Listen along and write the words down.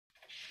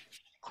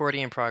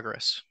Recording in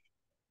progress.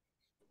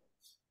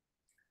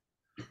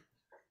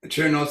 The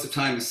chair notes the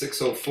time is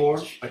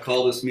 6:04. I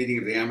call this meeting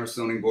of the Amherst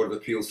Zoning Board of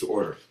Appeals to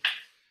order.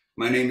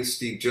 My name is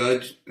Steve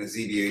Judge. As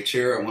ZBA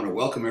chair, I want to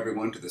welcome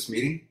everyone to this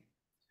meeting.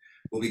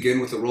 We'll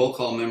begin with a roll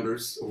call of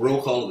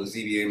the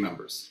ZBA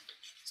members.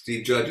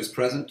 Steve Judge is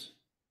present.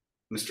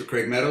 Mr.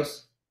 Craig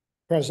Meadows?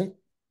 Present.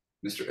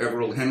 Mr.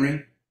 Everald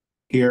Henry?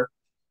 Here.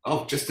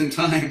 Oh, just in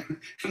time.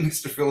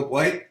 Mr. Philip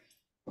White?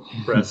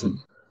 Present.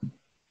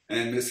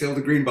 And Ms. Hilda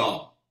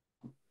Greenbaum?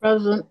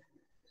 Present.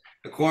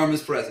 The quorum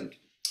is present.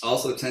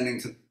 Also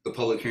attending to the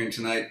public hearing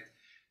tonight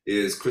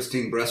is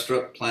Christine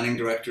Brestrup, Planning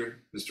Director,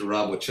 Mr.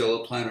 Rob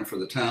Wachilla, Planner for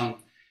the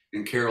town,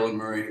 and Carolyn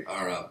Murray,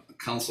 our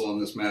counsel on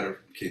this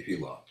matter, KP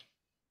Law.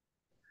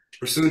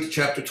 Pursuant to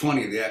Chapter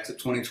 20 of the Acts of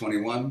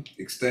 2021,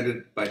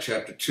 extended by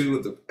Chapter 2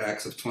 of the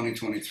Acts of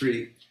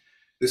 2023,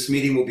 this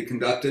meeting will be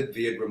conducted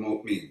via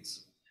remote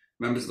means.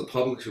 Members of the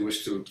public who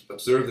wish to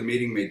observe the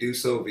meeting may do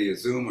so via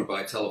Zoom or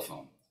by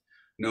telephone.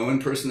 No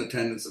in-person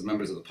attendance of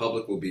members of the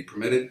public will be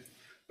permitted,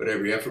 but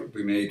every effort will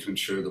be made to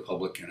ensure the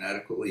public can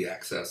adequately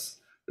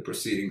access the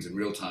proceedings in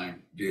real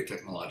time via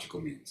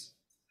technological means.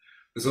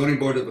 The Zoning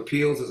Board of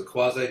Appeals is a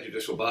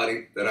quasi-judicial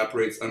body that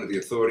operates under the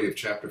authority of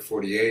Chapter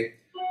 48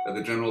 of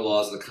the General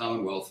Laws of the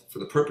Commonwealth for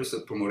the purpose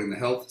of promoting the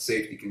health,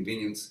 safety,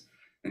 convenience,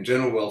 and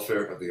general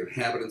welfare of the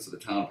inhabitants of the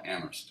town of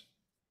Amherst.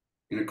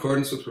 In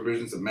accordance with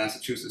provisions of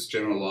Massachusetts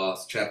General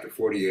Laws, Chapter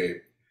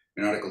 48,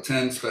 and Article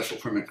 10, Special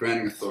Permit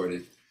Granting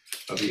Authority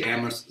of the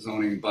Amherst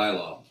Zoning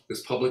Bylaw,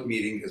 this public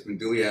meeting has been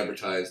duly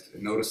advertised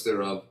and notice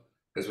thereof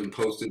has been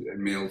posted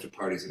and mailed to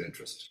parties of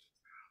interest.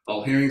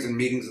 All hearings and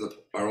meetings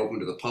are open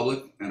to the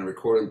public and are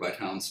recorded by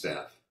town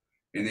staff,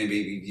 and they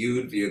may be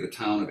viewed via the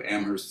Town of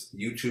Amherst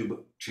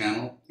YouTube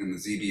channel and the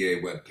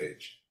ZBA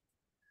webpage.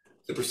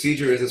 The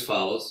procedure is as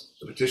follows.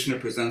 The petitioner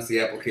presents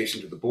the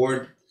application to the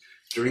board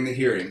during the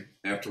hearing,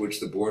 after which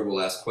the board will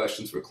ask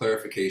questions for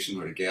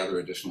clarification or to gather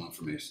additional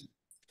information.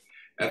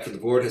 After the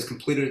board has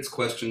completed its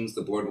questions,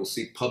 the board will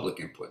seek public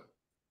input.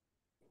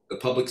 The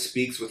public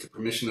speaks with the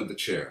permission of the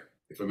chair.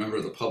 If a member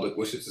of the public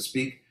wishes to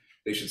speak,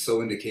 they should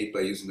so indicate by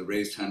using the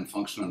raise hand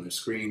function on their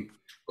screen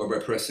or by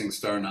pressing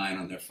 *9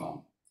 on their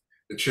phone.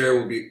 The chair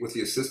will be, with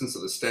the assistance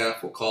of the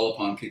staff, will call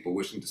upon people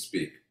wishing to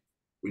speak.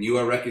 When you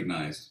are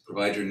recognized,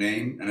 provide your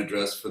name and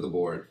address to the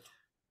board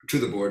for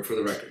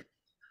the record.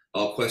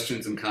 All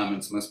questions and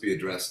comments must be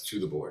addressed to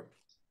the board.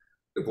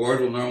 The board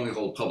will normally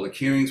hold public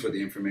hearings where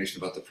the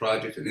information about the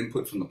project and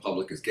input from the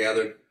public is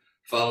gathered,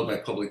 followed by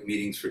public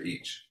meetings for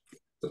each.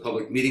 The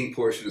public meeting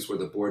portion is where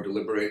the board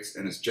deliberates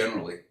and is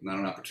generally not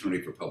an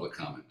opportunity for public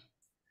comment.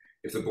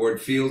 If the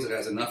board feels it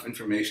has enough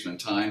information and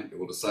time, it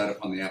will decide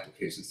upon the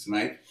applications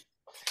tonight.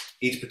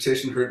 Each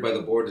petition heard by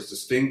the board is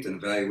distinct and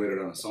evaluated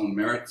on its own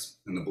merits,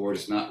 and the board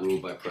is not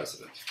ruled by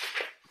precedent.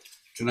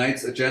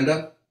 Tonight's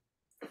agenda: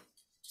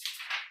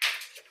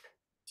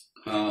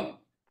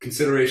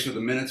 consideration of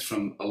the minutes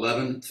from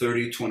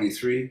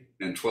 11/30/23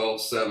 and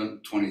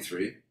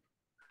 12/7/23,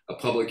 a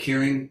public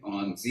hearing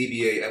on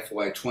ZBA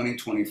FY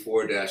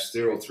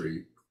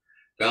 2024-03,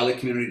 Valley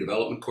Community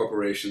Development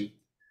Corporation,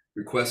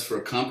 request for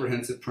a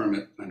comprehensive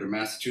permit under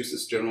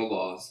Massachusetts General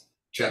Laws,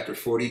 Chapter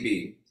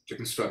 40B, to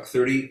construct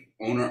 30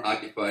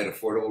 owner-occupied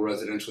affordable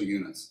residential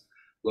units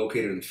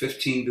located in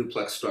 15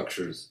 duplex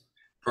structures,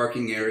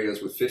 parking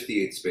areas with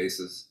 58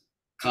 spaces,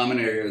 common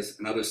areas,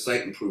 and other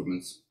site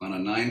improvements on a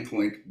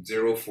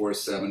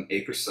 9.047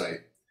 acre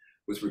site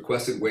with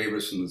requested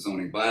waivers from the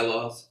zoning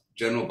bylaws,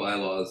 general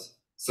bylaws,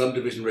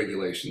 subdivision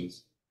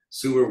regulations,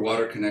 sewer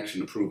water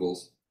connection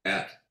approvals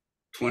at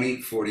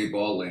 2040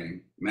 Ball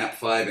Lane, Map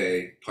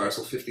 5A,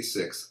 Parcel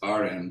 56,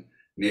 RN,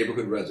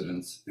 Neighborhood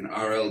Residence, and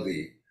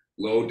RLD,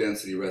 Low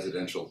Density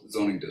Residential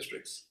Zoning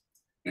Districts,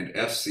 and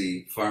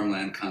FC,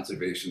 Farmland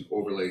Conservation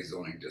Overlay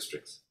Zoning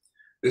Districts.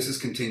 This is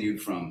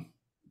continued from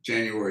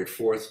January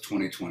 4th,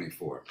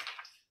 2024.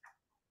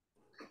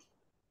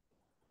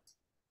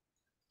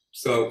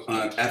 So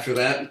after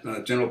that,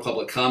 general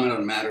public comment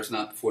on matters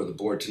not before the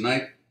board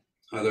tonight,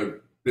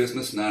 other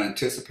business not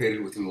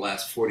anticipated within the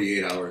last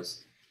 48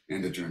 hours,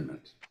 and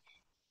adjournment.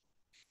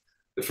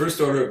 The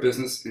first order of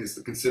business is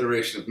the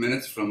consideration of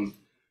minutes from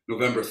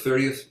November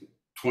 30th,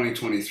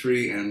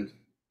 2023 and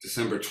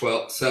December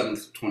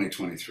 7th,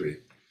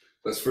 2023.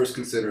 Let's first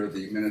consider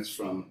the minutes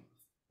from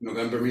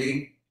November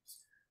meeting,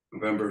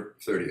 November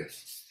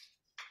 30th.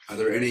 Are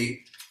there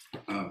any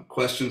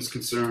questions,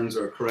 concerns,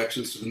 or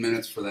corrections to the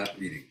minutes for that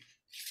meeting?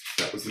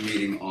 That was the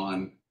meeting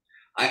on,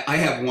 I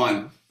have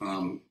one,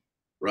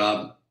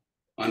 Rob.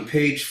 On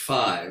page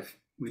 5,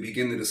 we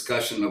begin the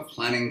discussion of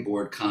planning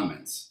board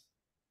comments.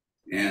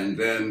 And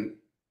then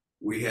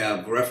we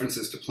have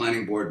references to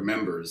planning board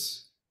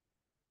members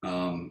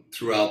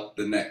throughout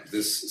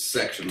this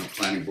section of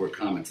planning board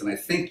comments. And I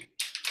think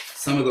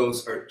some of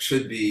those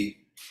should be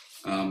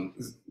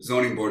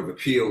zoning board of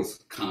appeals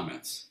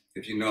comments.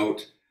 If you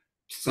note,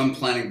 some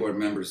planning board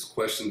members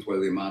questioned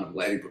whether the amount of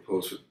lighting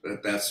proposed,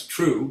 that's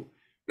true.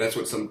 That's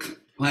what some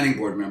planning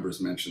board members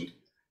mentioned.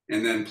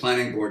 And then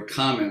planning board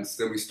comments,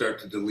 then we start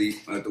to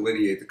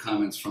delineate the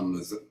comments from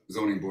the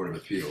zoning board of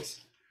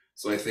appeals.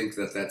 So I think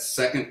that that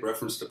second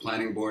reference to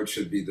planning board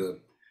should be the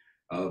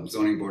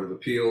zoning board of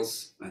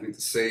appeals. I think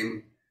the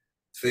same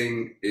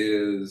thing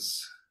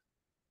is,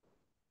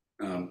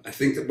 I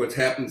think that what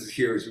happens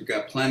here is we've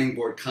got planning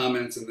board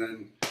comments and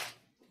then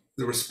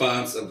the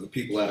response of the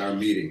people at our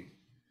meeting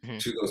Mhm.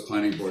 to those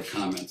planning board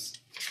comments.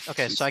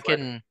 Okay, And so I so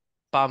can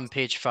bottom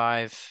page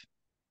 5.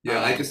 yeah,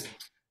 Um,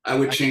 I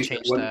would I can change that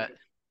change one, that.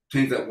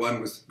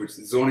 which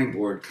is zoning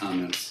board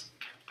comments.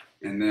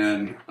 And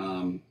then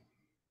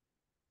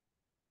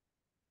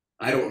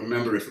I don't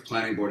remember if the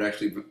planning board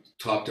actually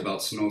talked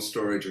about snow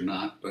storage or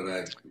not, but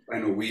I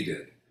know we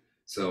did.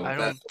 So I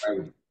that's don't. what I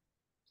would,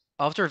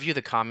 I'll have to review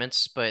the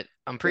comments, but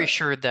I'm pretty yeah.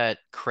 sure that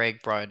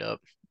Craig brought it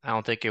up. I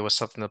don't think it was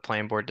something the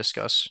planning board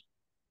discussed.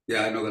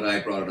 Yeah, I know that I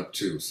brought it up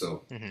too.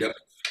 So, Hmm. yep.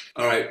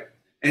 All right.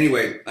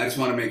 Anyway, I just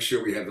want to make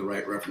sure we have the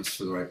right reference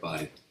for the right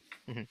body.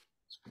 Hmm.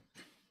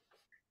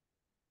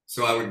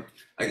 So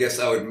I guess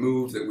I would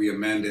move that we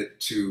amend it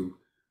to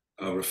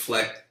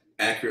reflect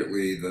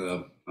accurately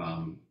the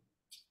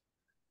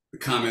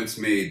comments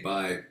made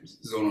by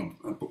zone,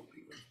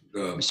 the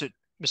Mr.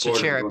 Mr. board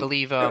of Chair, I zone.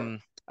 believe Yep.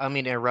 I don't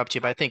mean to interrupt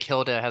you, but I think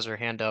Hilda has her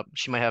hand up.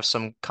 She might have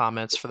some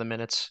comments for the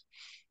minutes.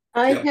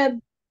 I Yep.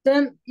 had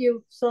sent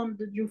you some.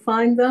 Did you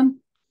find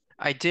them?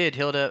 I did,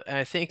 Hilda, and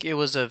I think it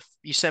was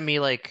you sent me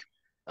like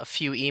a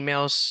few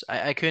emails.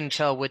 I couldn't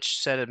tell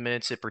which set of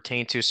minutes it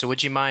pertained to. So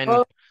would you mind,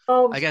 Oh,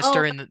 oh, I guess oh,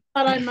 during the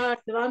I thought I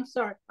marked it. I'm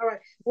sorry. All right.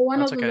 Well, one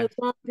That's of them okay. is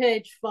on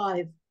page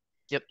 5.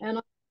 Yep. And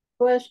I'm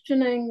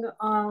questioning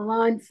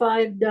line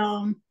 5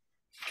 down.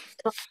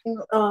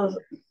 Uh,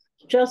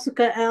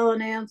 Jessica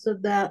Allen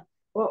answered that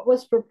what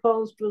was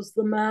proposed was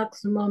the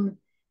maximum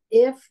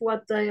if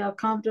what they are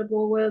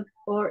comfortable with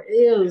or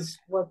is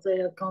what they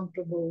are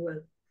comfortable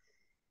with.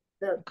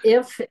 That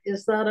if,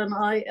 is that an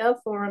IF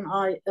or an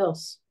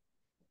IS?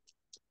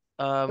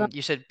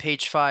 You said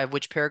page 5.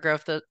 Which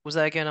paragraph that was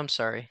that again? I'm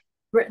sorry.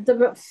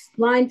 The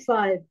line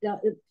 5,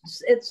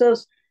 it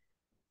says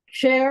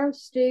Chair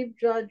Steve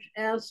Judge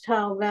asked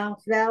how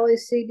Valley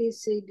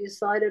CDC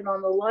decided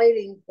on the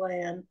lighting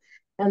plan.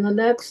 And the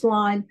next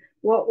line,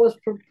 what was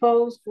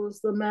proposed was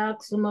the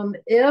maximum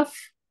if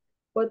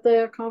what they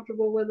are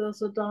comfortable with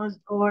as a done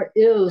or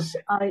is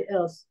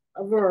IS,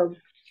 a verb.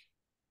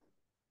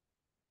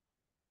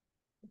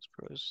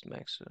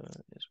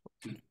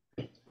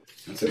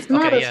 It's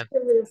not Okay, a yeah.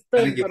 serious I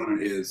thing, think it but one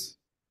is.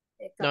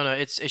 No, no,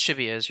 it should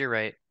be is. You're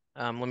right.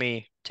 Let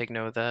me take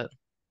note of that.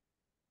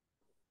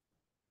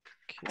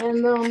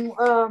 and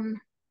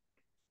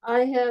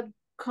I had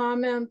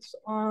comments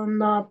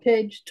on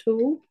page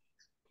 2.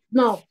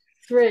 No,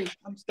 3.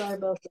 I'm sorry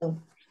about that.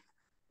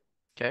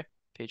 Okay,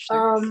 page 3.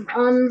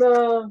 On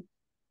the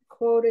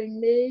quoting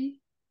me,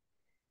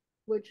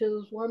 which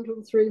is 1,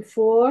 2, 3,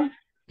 4.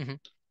 Mm-hmm.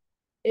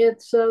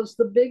 It says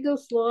the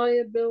biggest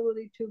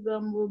liability to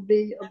them will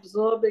be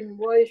absorbing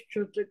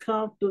moisture to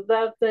counter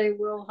that they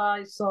will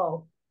high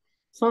salt.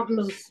 Something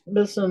is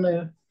missing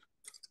there,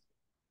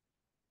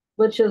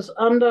 which is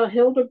under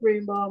Hilda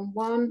Greenbaum,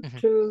 1, Mm-hmm.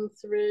 2,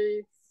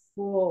 3,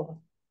 4,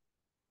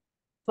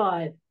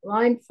 5,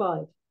 line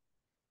 5.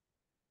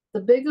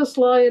 The biggest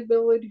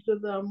liability to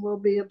them will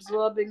be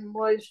absorbing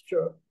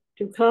moisture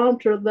to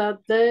counter that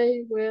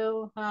they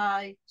will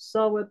high,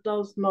 so it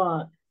does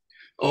not.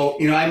 Oh,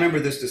 I remember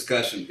this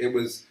discussion. It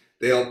was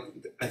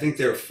I think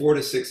they're 4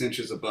 to 6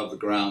 inches above the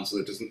ground, so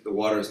that the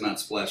water is not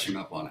splashing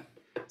up on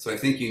it. So I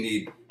think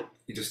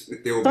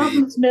there will be.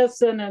 Something's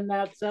missing in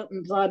that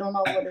sentence. I don't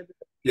know what it is.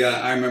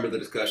 Yeah, I remember the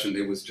discussion.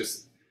 It was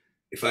just,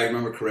 if I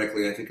remember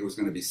correctly, I think it was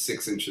going to be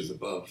 6 inches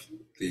above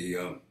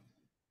the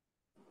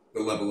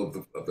level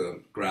of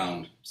the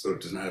ground, so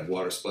it does not have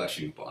water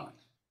splashing upon it.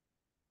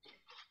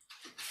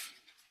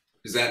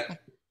 Does that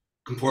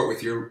comport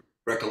with your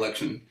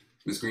recollection,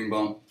 Ms.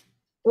 Greenbaum?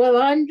 Well,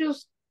 I'm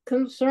just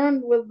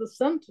concerned with the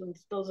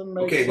sentence. Doesn't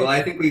make Okay, sense. well,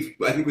 I think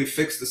we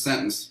fixed the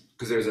sentence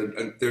because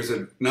there's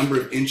a number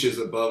of inches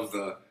above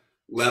the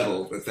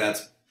level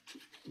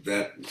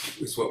that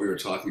is what we were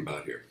talking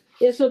about here.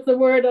 Is it the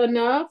word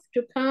enough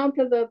to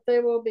counter that they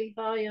will be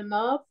high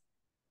enough?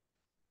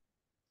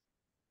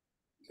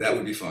 That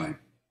would be fine.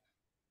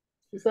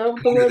 Is that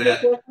what the word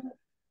is?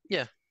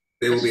 Yeah.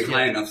 They will be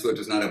high enough so it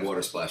does not have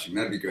water splashing.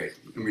 That'd be great,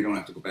 and we don't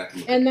have to go back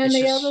and look. And then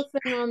the other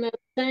thing on that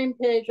same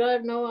page, I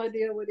have no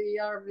idea what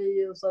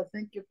ERV is. I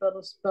think you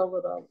better spell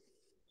it out.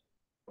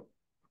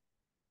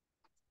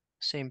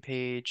 Same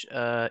page,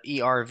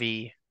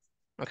 ERV.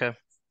 Okay.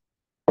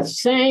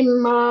 Same,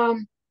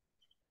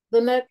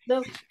 the next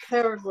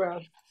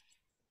paragraph.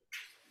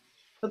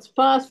 It's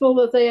possible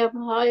that they have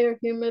higher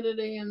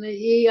humidity and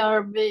the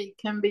ERV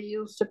can be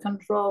used to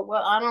control.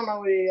 Well, I don't know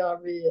what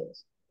ERV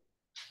is.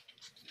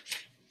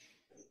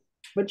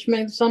 Which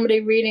means somebody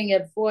reading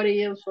it 40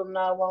 years from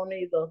now won't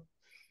either.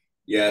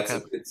 Yeah,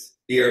 it's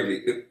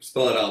ERV.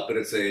 Spell it out, but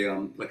it's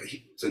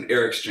it's an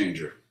air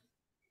exchanger.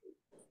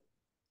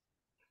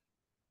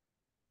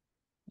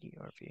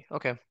 ERV.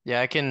 Okay.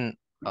 Yeah, I can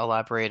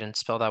elaborate and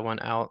spell that one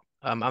out.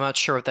 I'm not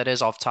sure what that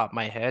is off the top of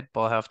my head,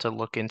 but I'll have to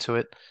look into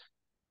it.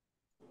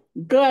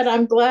 Good.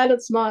 I'm glad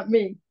it's not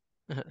me.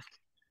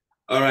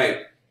 All right.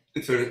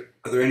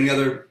 Are there any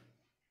other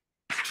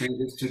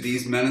changes to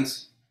these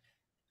minutes?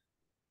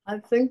 I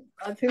think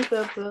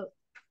that's it.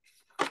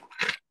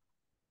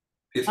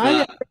 If I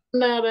not, had written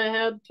that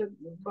ahead to,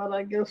 but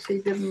I guess he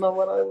didn't know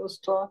what I was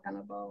talking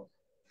about.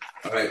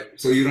 all right.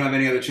 So you don't have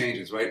any other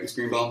changes, right, Ms.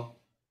 Greenbaum?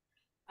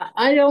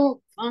 I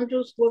don't. I'm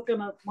just looking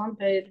at one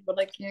page, but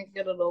I can't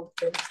get it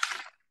open.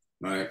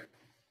 All right.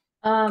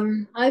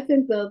 I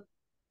think that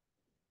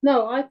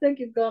no, I think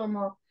you've got them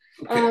all.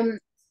 Okay.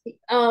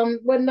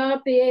 Would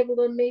not be able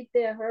to meet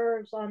their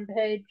hers on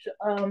page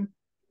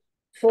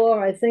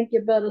 4. I think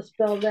you better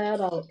spell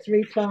that out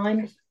 3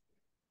 times.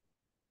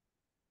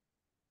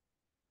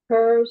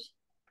 Hers,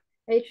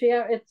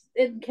 HER. It's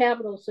in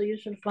capitals, so you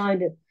should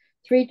find it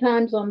 3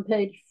 times on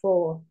page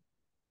 4.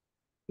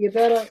 You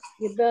better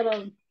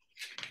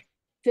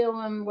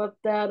fill in what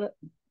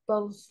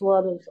those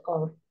letters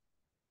are.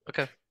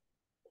 Okay, I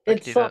can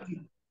It's do that.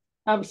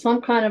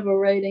 some kind of a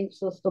rating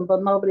system,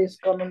 but nobody's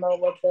gonna know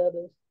what that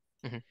is.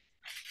 Mm-hmm.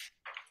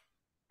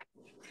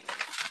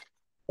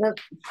 That,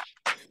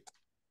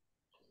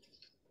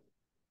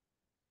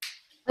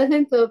 I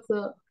think that's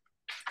it.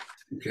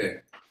 Okay.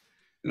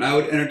 And I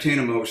would entertain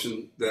a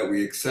motion that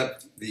we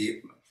accept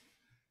the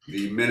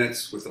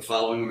minutes with the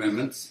following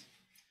amendments.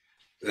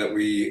 That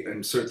we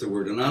insert the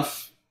word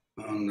enough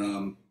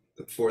on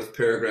the 4th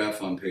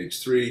paragraph on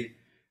page 3.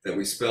 That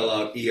we spell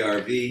out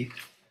ERV.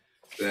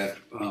 That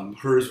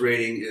HERS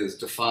rating is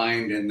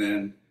defined, and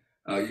then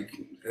you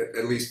can,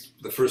 at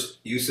least the first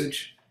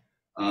usage,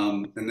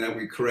 and that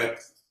we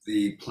correct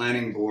the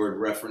planning board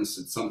reference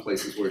in some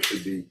places where it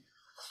should be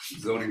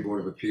zoning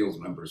board of appeals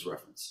members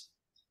reference.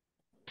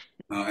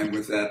 And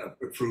with that,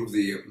 approve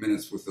the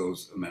minutes with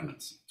those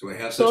amendments. Do I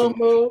have such a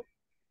motion?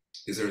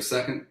 Is there a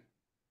second?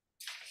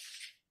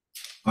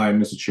 Aye,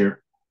 Mr.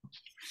 Chair.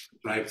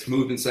 All right, it's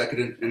moved and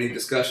seconded. Any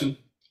discussion?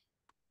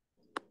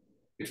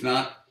 If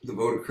not, the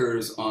vote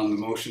occurs on the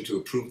motion to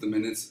approve the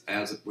minutes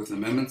as with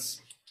amendments.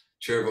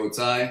 Chair votes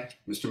aye.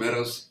 Mr.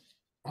 Meadows?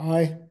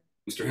 Aye.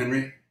 Mr.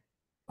 Henry?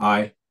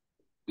 Aye.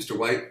 Mr.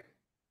 White?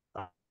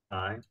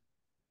 Aye.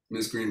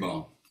 Ms.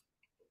 Greenbaum?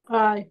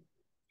 Aye.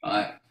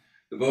 Aye.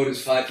 The vote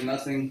is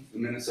 5-0. The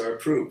minutes are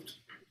approved.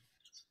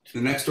 The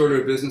next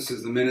order of business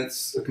is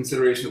the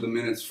consideration of the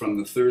minutes from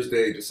the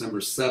Thursday, December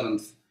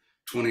 7th,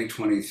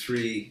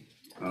 2023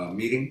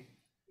 meeting.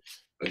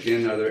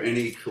 Again, are there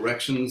any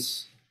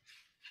corrections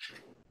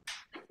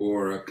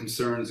or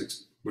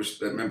concerns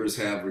that members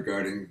have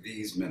regarding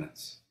these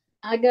minutes?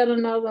 I got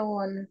another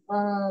one.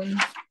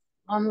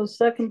 On the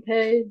second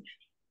page,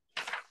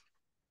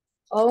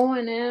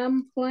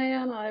 O&M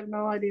plan. I have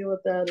no idea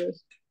what that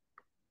is.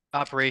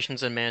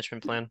 Operations and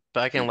management plan,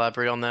 but I can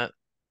elaborate on that.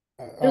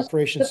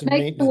 Operations and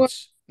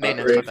maintenance.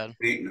 Maintenance, my bad.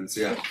 Maintenance,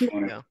 yeah.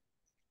 Yeah.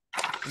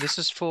 This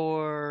is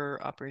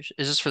for operation.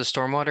 Is this for the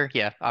stormwater?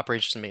 Yeah,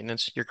 operations and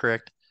maintenance. You're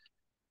correct.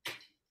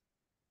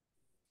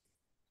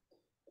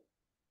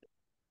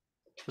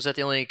 Was that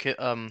the only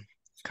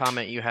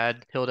comment you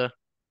had, Hilda?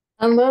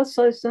 Unless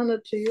I send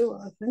it to you,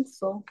 I think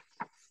so.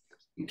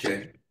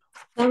 Okay.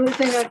 The only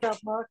thing I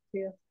got marked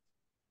here.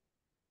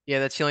 Yeah,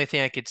 that's the only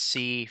thing I could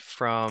see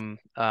from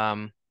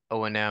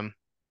O&M.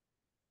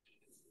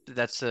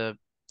 That's the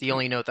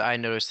only note that I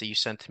noticed that you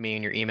sent to me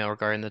in your email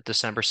regarding the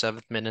December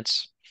 7th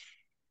minutes.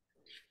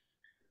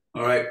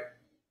 All right.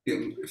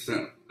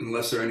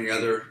 Unless there are any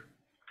other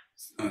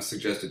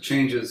suggested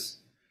changes,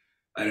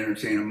 I'd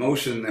entertain a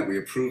motion that we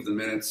approve the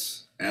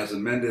minutes as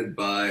amended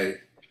by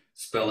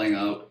spelling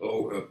out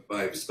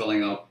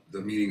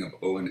the meaning of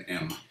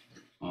O&M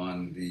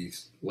on the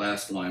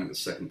last line of the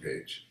second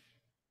page.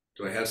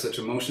 Do I have such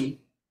a motion?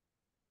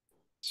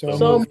 So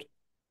moved.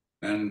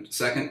 And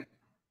second?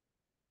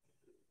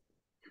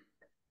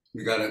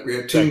 We got it. We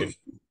have two. Second.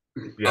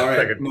 Yeah, all right.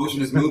 second.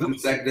 Motion is moved and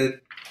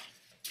seconded.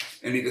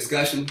 Any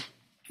discussion?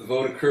 The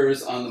vote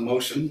occurs on the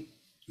motion.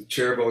 The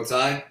chair votes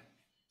aye.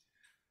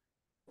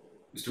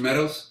 Mr.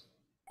 Meadows?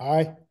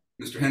 Aye.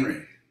 Mr.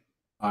 Henry?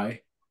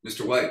 Aye.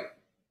 Mr. White?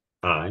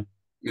 Aye.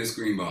 Ms.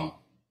 Greenbaum?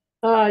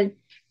 Aye.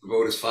 The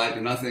vote is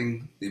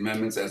 5-0. The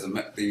minutes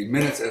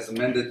as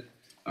amended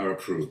are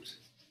approved.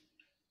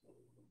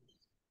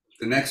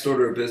 The next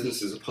order of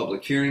business is a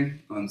public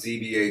hearing on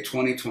ZBA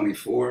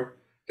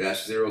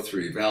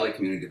 2024-03 Valley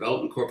Community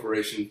Development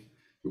Corporation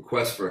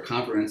request for a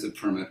comprehensive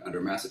permit under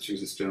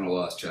Massachusetts General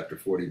Laws Chapter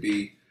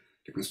 40B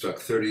to construct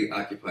 30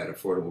 occupied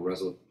affordable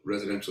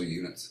residential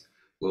units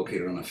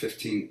located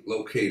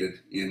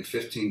in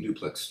 15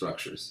 duplex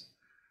structures.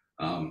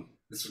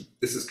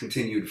 This is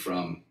continued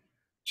from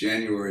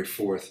January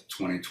 4th,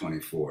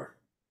 2024.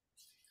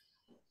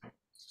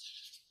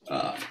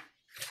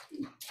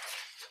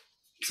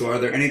 So are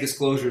there any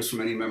disclosures from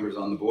any members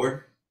on the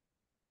board?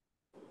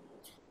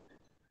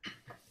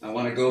 I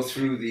want to go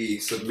through the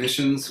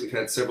submissions. We've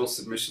had several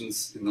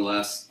submissions in the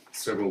last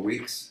several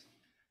weeks.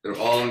 They're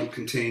all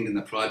contained in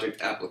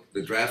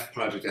the draft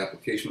project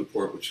application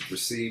report, which you've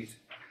received,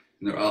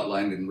 and they're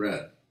outlined in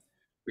red.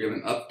 We have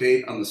an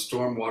update on the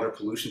stormwater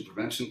pollution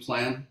prevention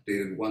plan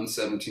dated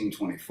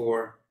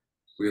 1/17/24.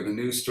 We have a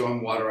new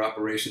stormwater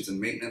operations and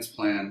maintenance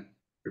plan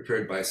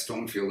prepared by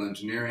Stonefield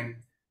Engineering,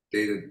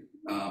 dated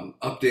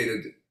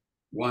updated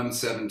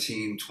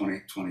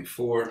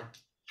 1/17/2024.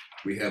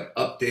 We have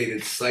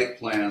updated site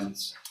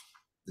plans.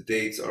 The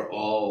dates are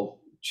all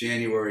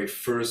January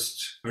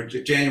 1st or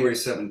January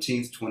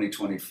 17th,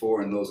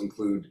 2024, and those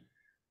include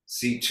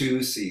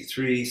C2,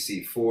 C3,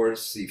 C4,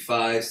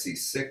 C5,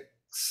 C6,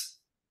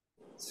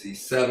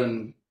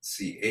 C7,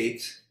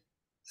 C8,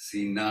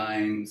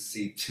 C9,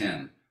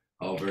 C10,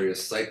 all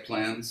various site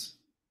plans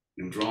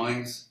and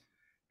drawings.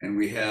 And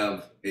we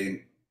have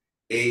an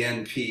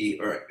ANP,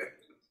 or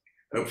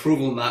an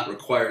approval not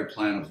required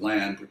plan of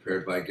land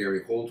prepared by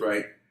Gary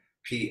Holdright,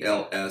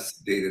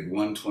 PLS, dated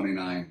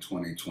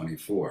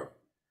 1/29/2024.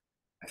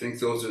 I think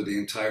those are the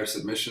entire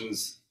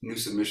submissions, new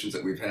submissions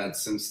that we've had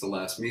since the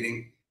last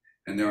meeting,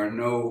 and there are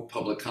no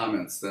public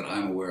comments that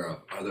I'm aware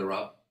of. Are there,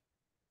 Rob?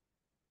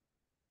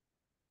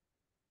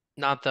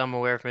 Not that I'm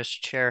aware of, Mr.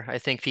 Chair. I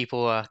think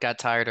people got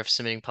tired of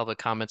submitting public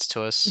comments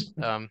to us.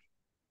 I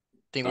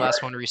think the All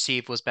last right. one we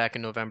received was back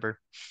in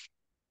November.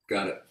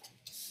 Got it.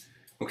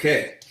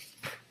 Okay.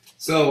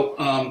 So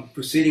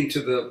proceeding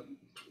to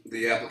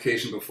the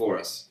application before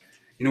us.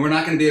 We're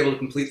not going to be able to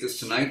complete this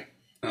tonight.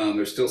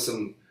 There's still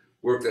some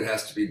work that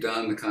has to be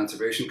done. The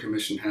Conservation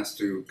Commission has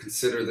to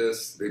consider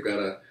this. They've got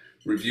to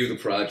review the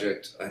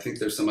project. I think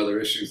there's some other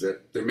issues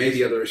there may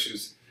be other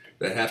issues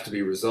that have to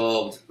be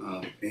resolved,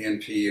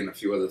 ANP and a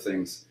few other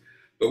things.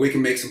 But we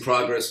can make some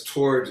progress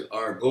toward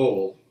our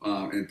goal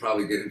and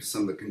probably get into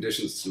some of the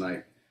conditions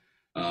tonight.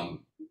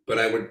 But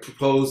I would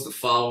propose the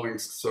following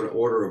sort of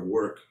order of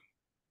work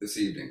this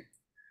evening.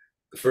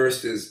 The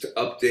first is to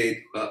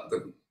update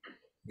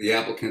the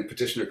applicant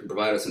petitioner can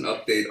provide us an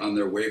update on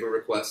their waiver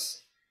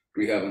requests.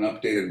 We have an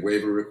updated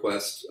waiver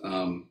request,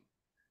 and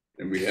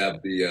we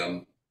have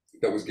the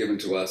that was given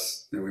to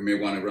us, and we may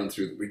want to run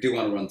through. We do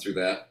want to run through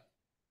that.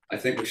 I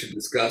think we should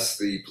discuss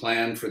the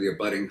plan for the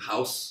abutting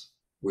house,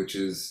 which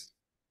is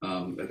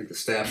I think the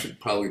staff should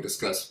probably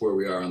discuss where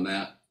we are on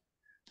that.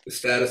 The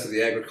status of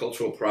the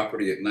agricultural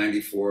property at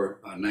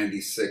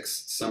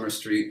 9496 Summer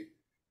Street,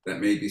 that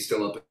may be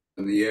still up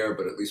in the air,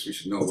 but at least we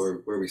should know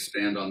where we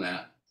stand on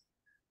that.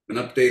 An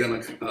update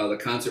on the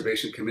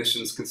Conservation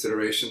Commission's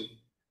consideration.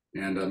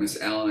 And Ms.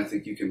 Allen, I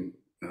think you can,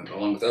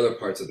 along with other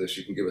parts of this,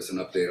 you can give us an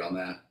update on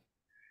that.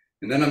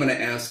 And then I'm going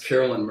to ask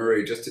Carolyn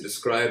Murray just to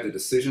describe the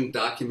decision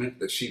document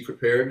that she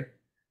prepared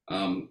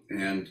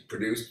and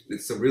produced.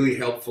 It's a really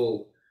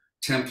helpful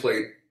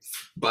template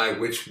by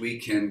which we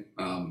can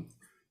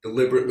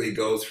deliberately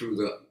go through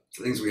the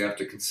things we have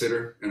to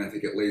consider. And I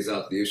think it lays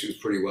out the issues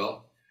pretty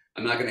well.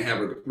 I'm not going to have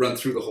her run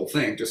through the whole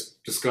thing,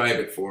 just describe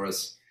it for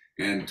us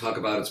and talk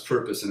about its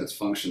purpose and its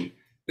function.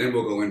 Then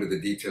we'll go into the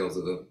details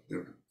of the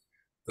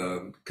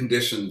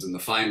conditions and the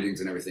findings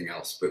and everything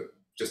else. But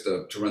just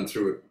to run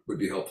through it would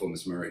be helpful,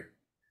 Ms. Murray.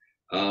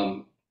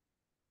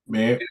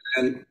 May I?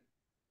 And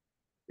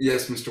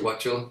yes, Mr.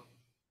 Watchell.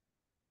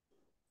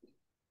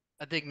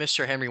 I think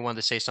Mr. Henry wanted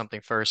to say something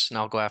first, and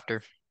I'll go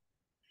after.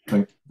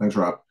 Thanks,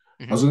 Rob.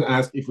 I was going to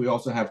ask if we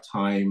also have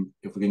time,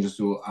 if we can just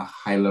do a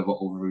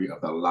high-level overview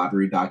of the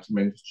lottery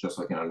document, just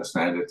so I can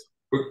understand it.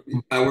 We're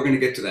going to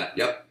get to that.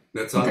 Yep,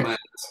 that's on my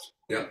list.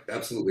 Yep,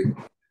 absolutely.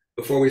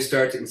 Before we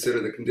start to consider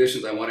the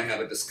conditions, I want to have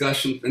a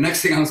discussion. The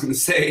next thing I was going to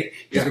say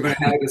is we're going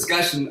to have a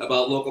discussion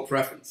about local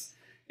preference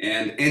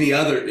and any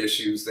other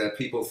issues that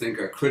people think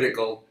are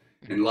critical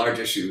and large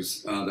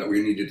issues that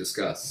we need to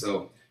discuss.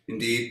 So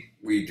indeed,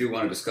 we do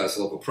want to discuss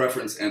local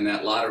preference and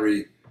that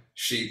lottery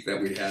sheet that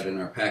we had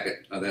in our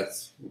packet.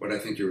 That's what I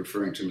think you're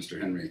referring to,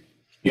 Mr. Henry.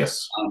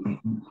 Yes.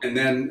 And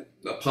then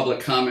a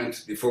public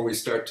comment before we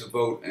start to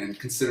vote and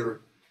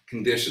consider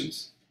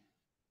conditions.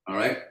 All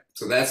right.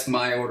 So that's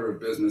my order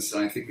of business,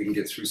 and I think we can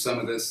get through some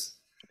of this.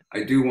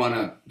 I do want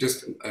to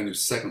just a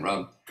second,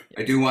 Rob.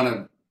 I do want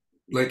to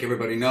let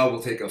everybody know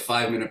we'll take a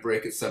 5-minute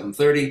break at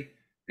 7:30,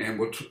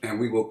 and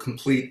we will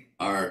complete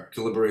our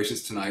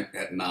deliberations tonight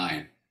at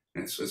 9.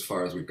 That's as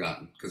far as we've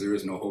gotten, because there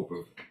is no hope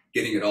of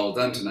getting it all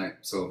done tonight.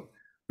 So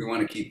we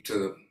want to keep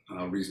to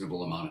a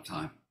reasonable amount of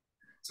time.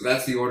 So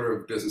that's the order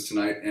of business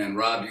tonight. And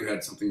Rob, you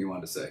had something you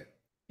wanted to say.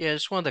 Yeah, I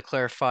just wanted to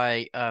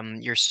clarify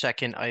your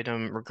second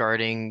item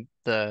regarding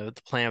the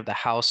plan of the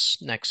house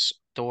next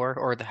door,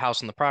 or the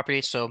house on the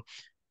property. So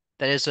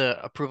that is a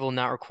approval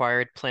not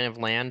required plan of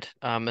land.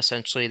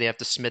 Essentially, they have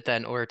to submit that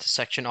in order to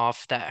section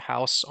off that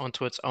house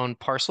onto its own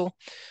parcel.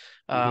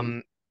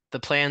 The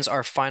plans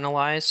are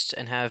finalized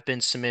and have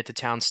been submitted to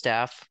town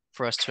staff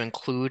for us to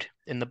include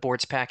in the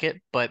board's packet,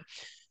 but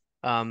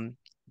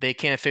they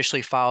can't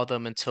officially file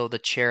them until the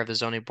chair of the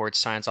zoning board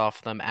signs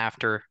off them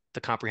after the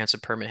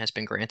comprehensive permit has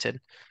been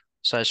granted.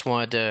 So I just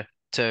wanted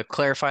to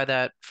clarify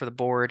that for the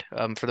board,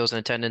 for those in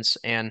attendance.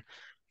 And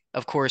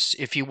of course,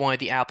 if you wanted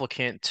the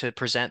applicant to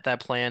present that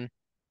plan,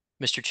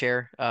 Mr.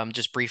 Chair,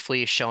 just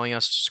briefly showing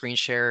us screen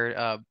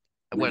share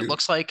what it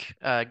looks like,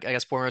 I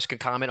guess board members can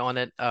comment on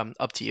it.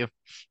 Up to you.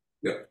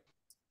 Yep.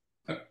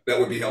 That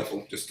would be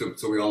helpful, just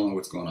so we all know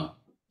what's going on.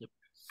 Yep.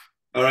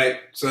 All right.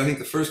 So I think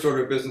the first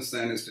order of business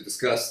then is to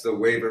discuss the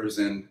waivers.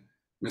 And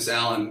Ms.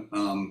 Allen,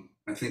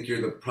 I think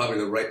you're probably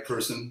the right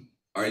person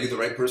are you the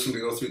right person to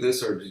go through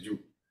this, or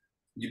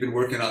you've been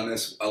working on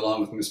this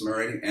along with Ms.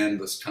 Murray and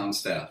the town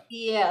staff?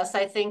 Yes,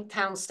 I think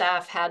town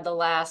staff had the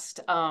last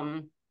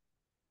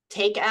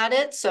take at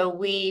it. So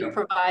we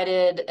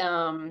provided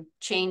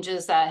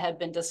changes that had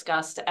been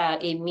discussed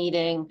at a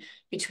meeting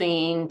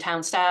between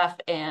town staff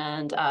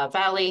and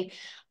Valley.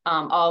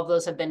 All of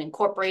those have been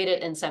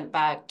incorporated and sent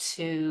back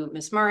to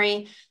Ms.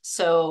 Murray.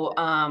 So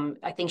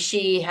I think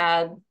she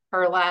had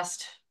her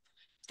last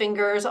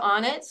fingers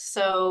on it.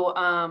 So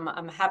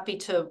I'm happy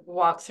to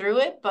walk through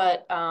it,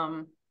 but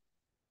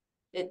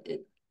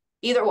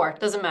either or,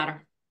 doesn't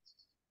matter.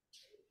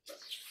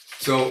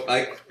 So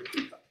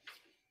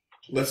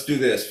let's do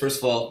this. First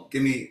of all,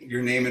 give me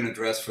your name and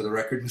address for the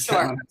record, Ms. Sure.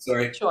 Allen.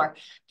 Sorry. Sure.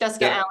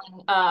 Jessica Yeah.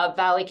 Allen,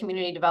 Valley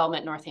Community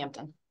Development,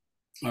 Northampton.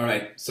 All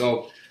right.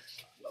 So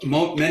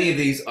many of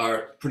these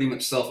are pretty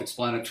much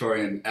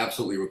self-explanatory and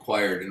absolutely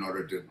required in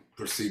order to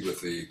proceed with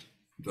the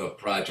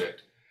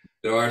project.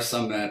 There are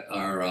some that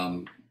are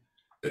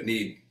that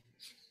need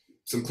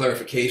some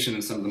clarification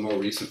in some of the more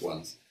recent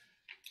ones.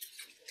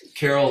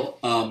 Carol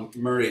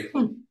Murray,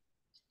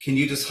 can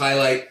you just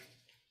highlight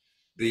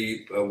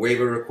the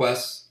waiver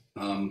requests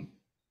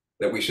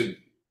that we should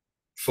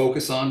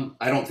focus on?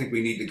 I don't think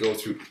we need to go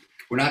through.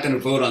 We're not going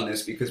to vote on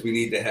this because we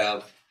need to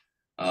have,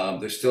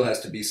 there still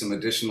has to be some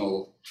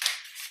additional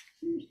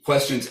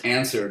questions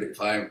answered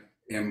if I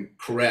am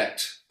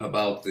correct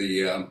about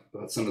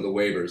about some of the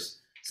waivers.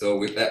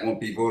 So that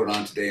won't be voted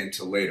on today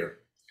until later.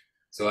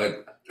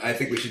 So I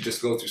think we should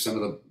just go through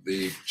some of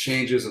the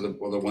changes or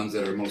the ones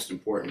that are most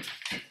important,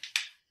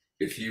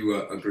 if you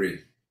agree.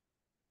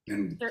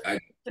 And I'd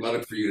love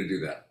it for you to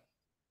do that.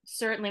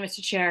 Certainly,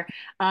 Mr. Chair.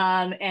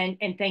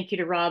 And thank you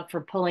to Rob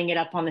for pulling it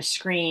up on the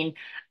screen.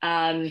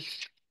 I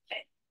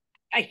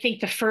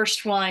think the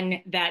first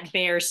one that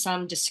bears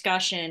some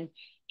discussion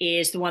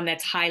is the one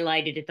that's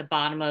highlighted at the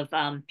bottom of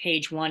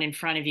page 1 in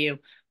front of you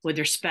with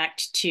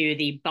respect to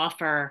the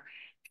buffer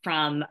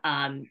from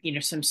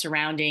some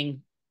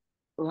surrounding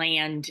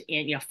land,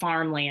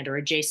 farmland or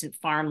adjacent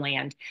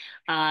farmland.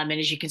 And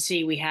as you can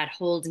see, we had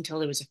hold until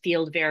there was a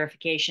field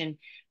verification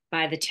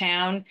by the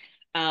town.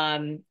 I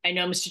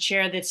know, Mr.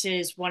 Chair, this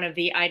is one of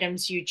the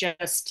items you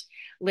just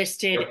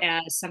listed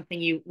as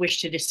something you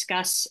wish to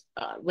discuss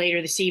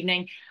later this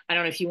evening. I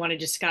don't know if you want to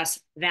discuss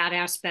that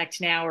aspect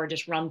now or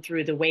just run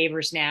through the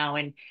waivers now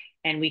and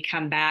we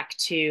come back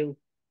to.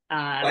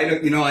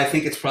 I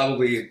think it's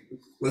probably,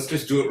 let's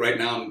just do it right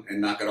now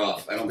and knock it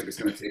off. I don't think it's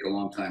going to take a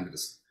long time to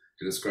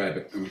describe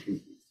it, and we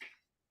can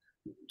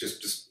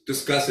just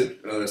discuss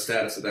it, the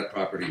status of that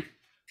property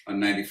on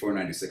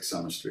 9496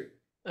 Summer Street.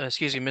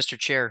 Excuse me, Mr.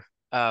 Chair.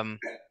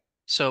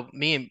 So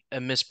me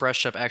and Ms.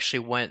 Brestrup actually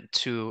went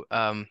to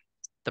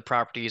the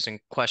properties in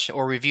question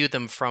or reviewed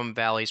them from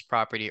Valley's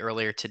property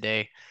earlier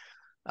today.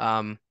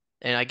 And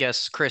I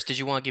guess, Chris, did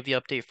you want to give the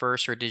update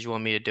first or did you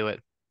want me to do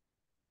it?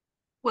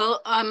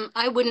 Well,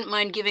 I wouldn't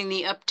mind giving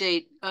the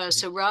update.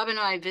 So Rob and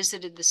I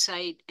visited the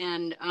site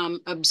and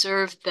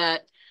observed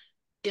that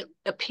it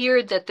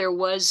appeared that there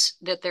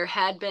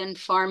had been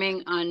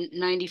farming on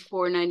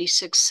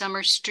 9496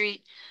 Summer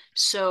Street.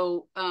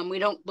 So we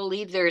don't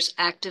believe there's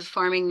active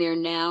farming there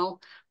now,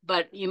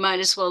 but you might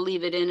as well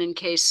leave it in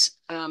case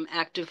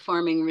active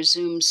farming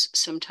resumes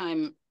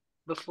sometime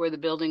before the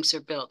buildings are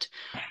built.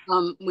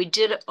 We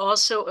did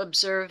also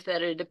observe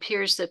that it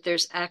appears that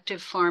there's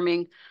active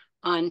farming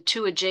on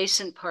 2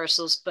 adjacent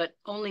parcels, but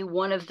only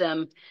one of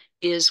them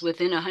is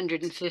within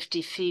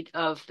 150 feet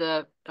of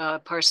the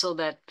parcel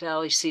that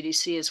Valley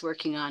CDC is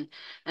working on.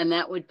 And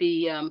that would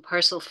be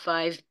parcel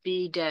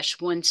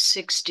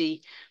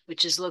 5B-160,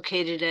 which is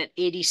located at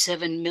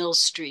 87 Mill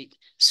Street.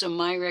 So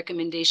my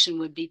recommendation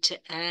would be to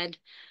add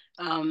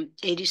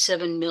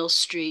 87 Mill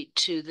Street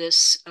to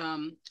this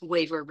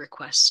waiver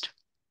request.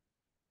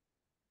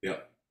 Yeah.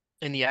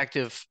 In the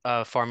active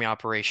farming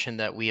operation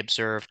that we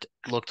observed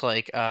looked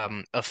like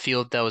a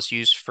field that was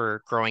used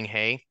for growing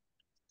hay,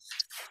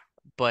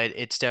 but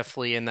it's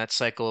definitely in that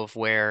cycle of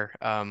where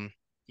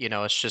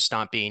it's just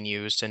not being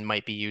used and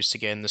might be used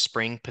again in the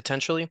spring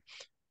potentially.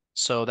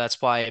 So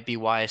that's why it'd be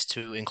wise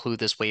to include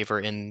this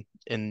waiver in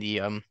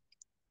the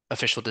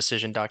official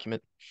decision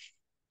document.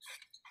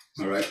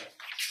 All right.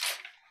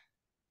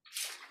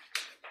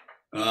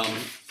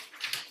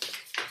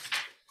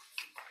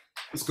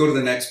 Let's go to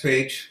the next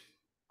page.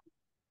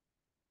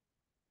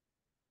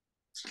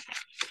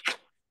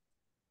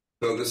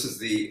 So this is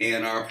the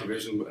A&R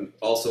provision, and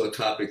also a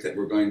topic that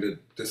we're going to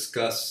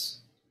discuss.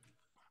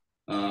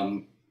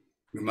 We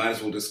might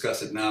as well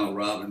discuss it now,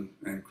 Rob and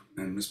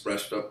Ms.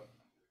 Brestrup.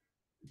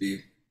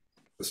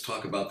 Let's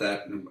talk about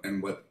that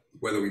and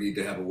whether we need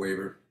to have a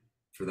waiver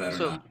for that or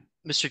not.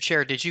 Mr.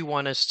 Chair, did you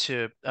want us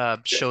to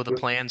show the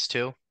plans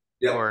too?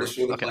 Yeah, let's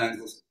show the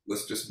plans.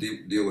 Let's just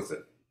deal with it.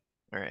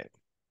 All right.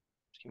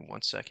 Just give me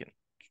 1 second.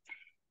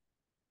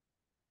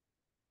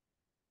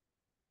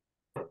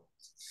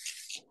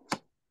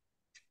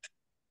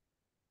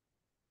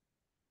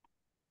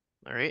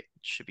 All right, it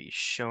should be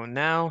shown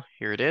now.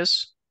 Here it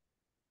is.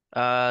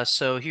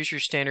 So here's your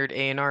standard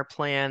A&R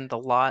plan. The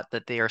lot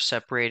that they are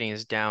separating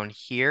is down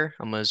here.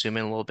 I'm going to zoom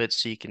in a little bit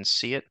so you can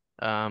see it.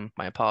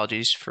 My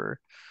apologies for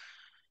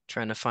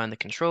trying to find the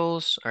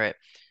controls. All right.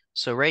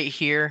 So right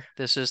here,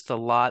 this is the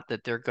lot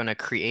that they're going to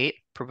create,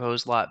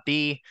 proposed lot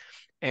B.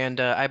 And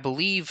I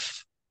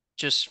believe,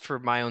 just for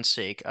my own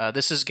sake,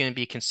 this is going to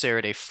be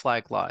considered a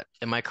flag lot.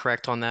 Am I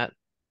correct on that?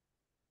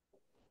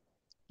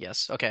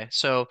 Yes. Okay.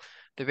 So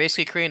they're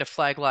basically creating a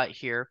flag lot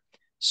here.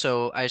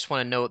 So I just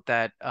want to note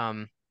that,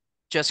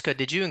 Jessica,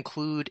 did you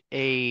include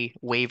a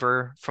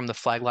waiver from the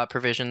flag lot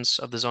provisions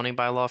of the zoning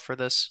bylaw for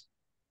this?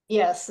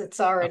 Yes, it's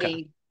Okay.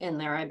 already in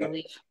there, I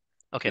believe.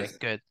 Okay, Yes.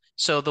 good.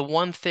 So the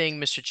one thing,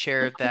 Mr.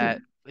 Chair, that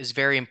is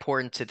very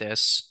important to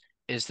this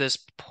is this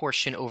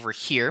portion over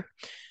here.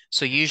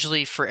 So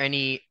usually for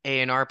any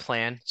A&R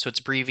plan, so it's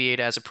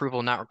abbreviated as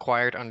approval not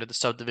required under the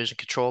subdivision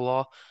control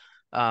law.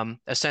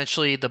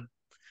 Essentially,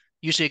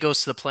 usually it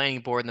goes to the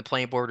planning board and the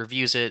planning board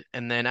reviews it,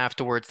 and then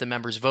afterwards the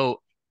members vote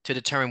to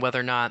determine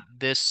whether or not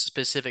this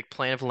specific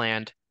plan of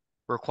land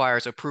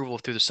requires approval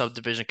through the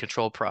subdivision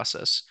control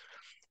process.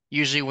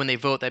 Usually when they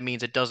vote, that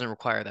means it doesn't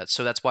require that.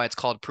 So that's why it's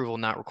called approval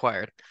not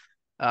required.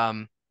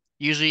 Um,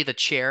 Usually the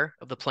chair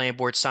of the planning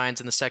board signs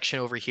in the section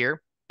over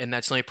here, and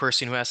that's the only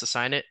person who has to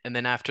sign it. And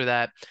then after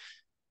that,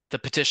 the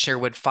petitioner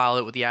would file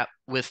it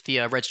with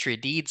the registry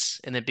of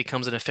deeds, and it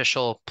becomes an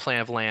official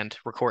plan of land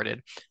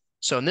recorded.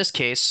 So in this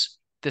case,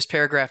 this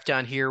paragraph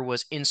down here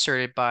was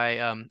inserted by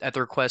at the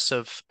request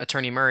of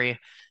Attorney Murray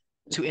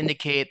to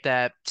indicate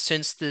that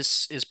since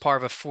this is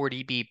part of a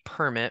 40B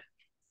permit,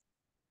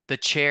 the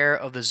chair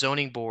of the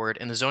zoning board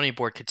and the zoning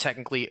board could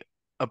technically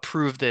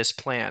approve this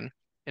plan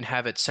and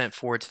have it sent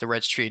forward to the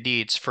registry of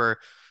deeds for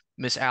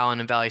Miss Allen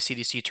and Valley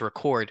CDC to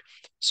record.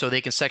 So they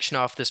can section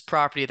off this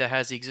property that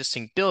has the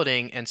existing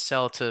building and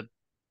sell to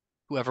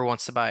whoever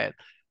wants to buy it.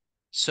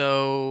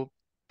 So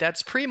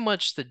that's pretty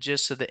much the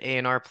gist of the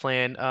A&R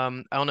plan.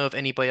 I don't know if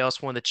anybody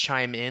else wanted to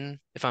chime in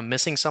if I'm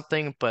missing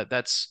something, but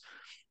that's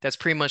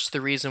pretty much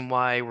the reason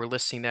why we're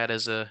listing that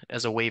as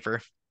a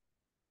waiver.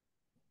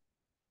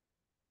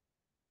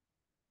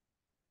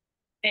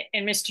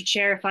 And Mr.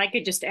 Chair, if I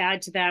could just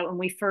add to that, when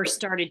we first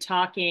started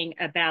talking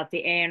about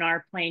the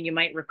A&R plan, you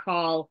might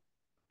recall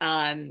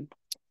that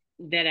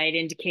I'd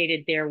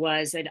indicated there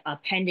was a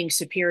pending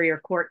Superior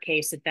Court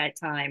case at that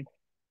time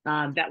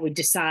that would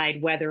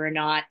decide whether or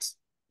not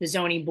the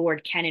zoning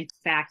board can in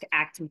fact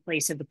act in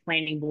place of the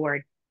planning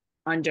board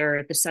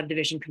under the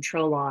subdivision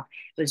control law.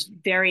 It was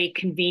very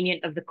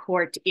convenient of the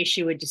court to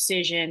issue a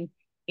decision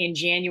in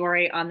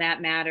January on that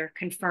matter,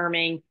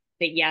 confirming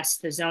that yes,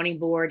 the zoning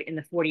board in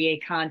the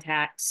 40A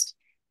context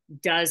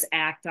does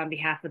act on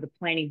behalf of the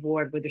planning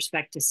board with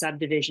respect to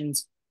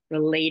subdivisions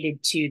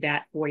related to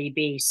that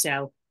 40B.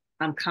 So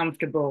I'm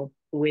comfortable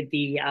with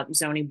the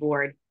zoning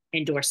board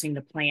endorsing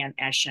the plan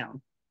as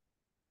shown.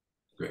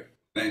 Great,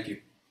 thank you.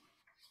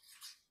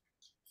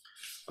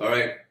 All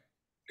right,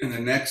 and the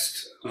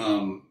next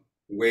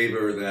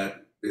waiver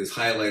that is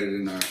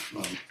highlighted in our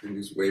in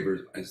these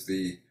waivers is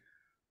the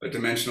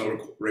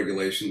dimensional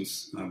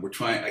regulations.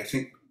 I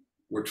think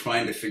we're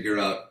trying to figure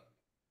out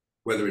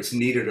whether it's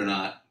needed or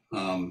not.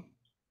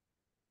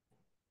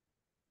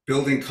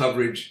 Building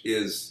coverage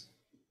is,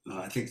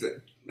 I think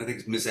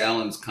it's Ms.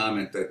 Allen's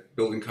comment that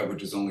building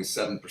coverage is only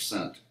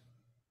 7%.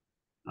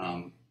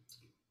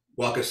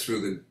 Walk us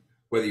through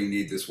whether you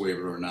need this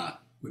waiver or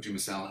not. Would you,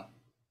 Ms. Allen?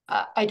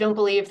 I don't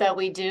believe that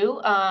we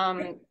do.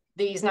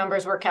 These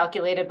numbers were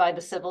calculated by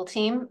the civil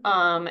team.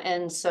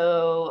 And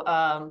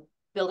so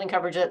building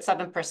coverage at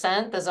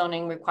 7%, the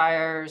zoning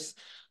requires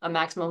a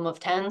maximum of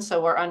 10.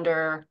 So we're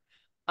under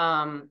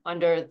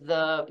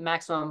the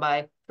maximum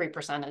by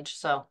 3%.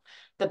 So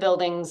the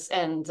buildings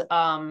and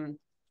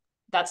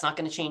that's not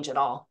going to change at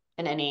all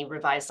in any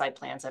revised site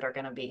plans that are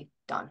going to be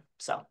done.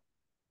 So.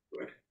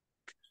 Good.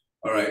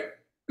 All right.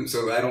 And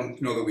so I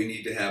don't know that we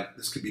need to have,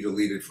 this could be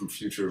deleted from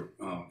future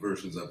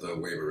versions of the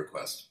waiver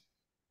request.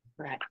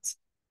 Correct.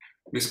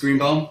 Ms.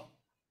 Greenbaum?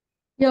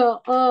 Yeah,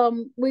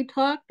 we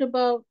talked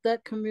about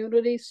that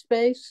community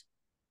space.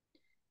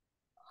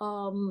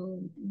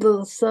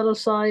 The set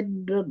aside,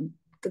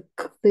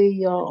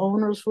 the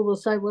owners will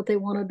decide what they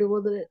want to do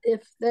with it.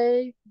 If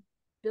they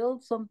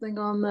build something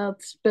on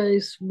that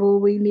space, will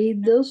we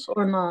need this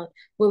or not?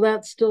 Will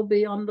that still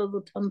be under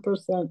the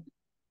 10%?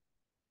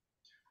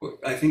 Well,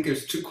 I think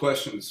there's two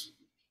questions,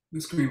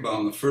 Ms.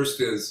 Greenbaum. The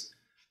first is,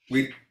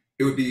 it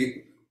would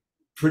be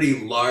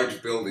pretty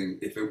large building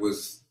if it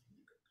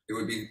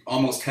would be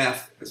almost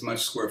half as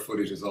much square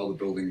footage as all the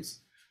buildings,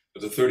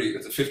 the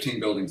 15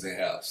 buildings they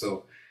have.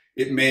 So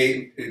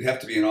it'd have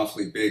to be an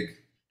awfully big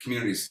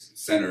community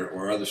center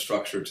or other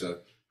structure to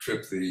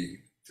trip the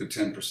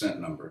 10%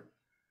 number.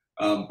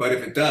 But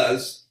if it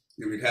does,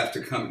 we'd have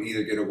to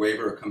either get a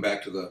waiver or come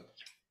back to the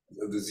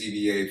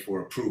ZBA for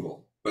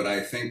approval. But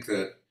I think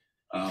that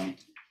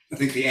I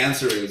think the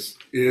answer is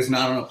it is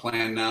not on a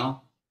plan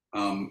now,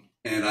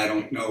 and I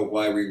don't know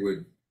why we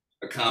would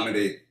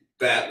accommodate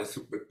that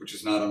which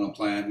is not on a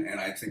plan. And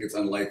I think it's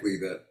unlikely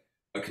that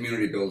a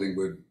community building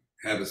would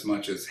have as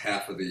much as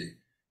half of the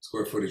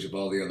square footage of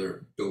all the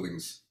other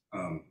buildings,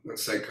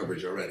 site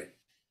coverage already.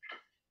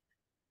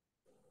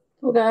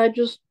 Okay, I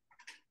just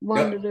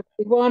wondered Yep.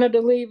 if we wanted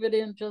to leave it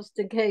in just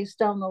in case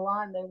down the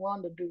line they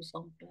want to do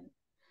something.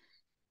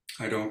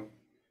 I don't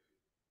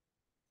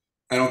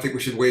think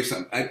we should waive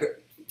something.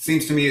 It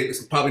seems to me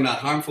it's probably not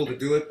harmful to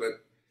do it,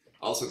 but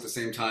also at the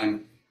same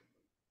time,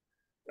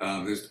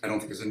 I don't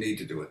think there's a need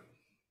to do it.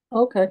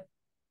 Okay.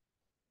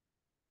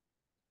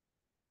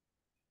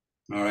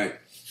 All right.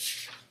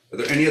 Are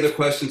there any other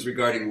questions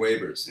regarding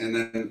waivers? And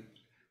then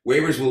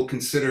waivers we'll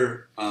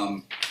consider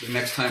the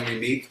next time we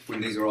meet, when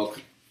these are all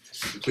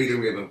completed.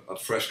 We have a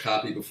fresh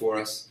copy before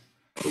us,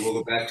 but we'll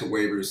go back to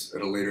waivers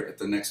at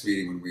the next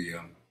meeting when we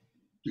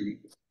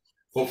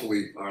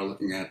hopefully are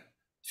looking at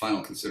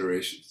final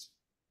considerations.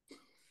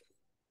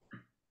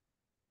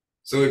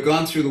 So we've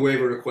gone through the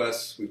waiver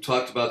requests. We've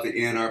talked about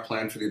the A&R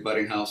plan for the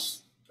abutting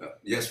house.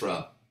 Yes,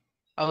 Rob?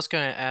 I was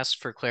going to ask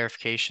for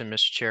clarification,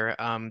 Mr. Chair.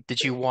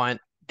 Did you want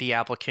the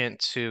applicant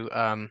to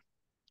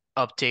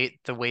update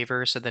the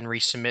waivers and then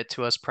resubmit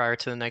to us prior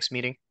to the next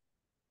meeting?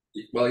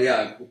 Well,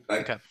 yeah.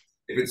 Okay.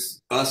 If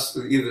it's us,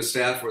 either the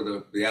staff or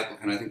the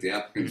applicant, I think the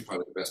applicant is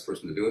probably the best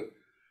person to do it.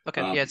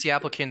 Okay. Yeah, it's the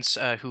applicants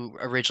who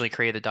originally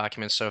created the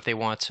document. So if they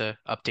want to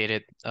update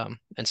it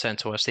and send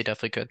it to us, they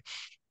definitely could.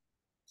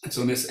 And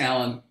so, Ms.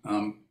 Allen,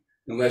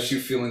 unless you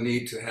feel a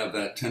need to have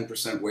that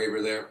 10%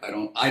 waiver there, I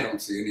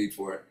don't see a need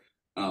for it.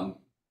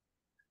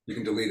 You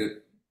can delete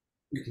it.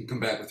 You can come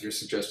back with your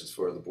suggestions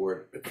for the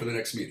board for the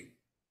next meeting.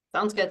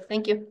 Sounds good.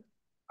 Thank you.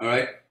 All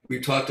right. We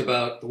talked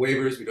about the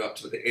waivers. We talked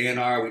about the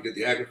A&R. We did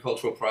the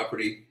agricultural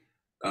property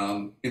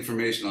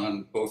information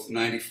on both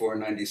 94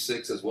 and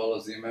 96, as well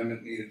as the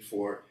amendment needed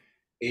for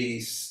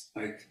 80.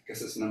 I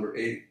guess it's number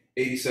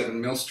 87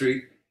 Mill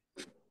Street.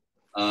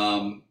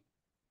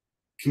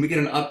 Can we get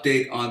an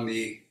update on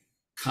the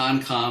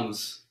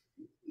Concom's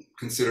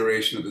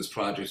consideration of this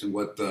project and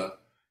what the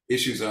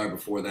issues are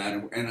before that,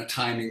 and a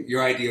timing,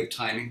 your idea of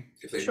timing,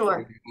 if they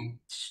Sure.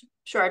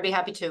 Sure, I'd be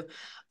happy to.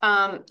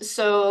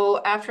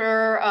 So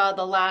after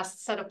the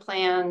last set of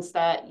plans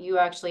that you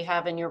actually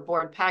have in your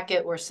board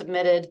packet were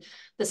submitted,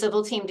 the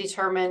civil team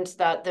determined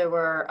that there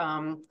were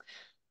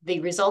the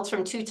results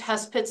from 2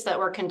 test pits that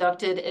were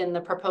conducted in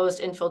the proposed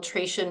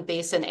infiltration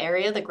basin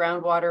area. The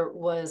groundwater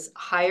was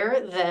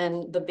higher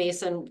than the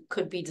basin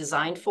could be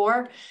designed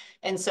for.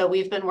 And so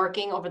we've been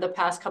working over the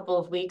past couple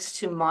of weeks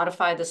to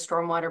modify the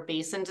stormwater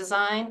basin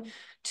design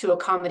to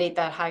accommodate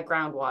that high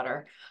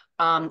groundwater.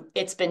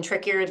 It's been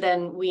trickier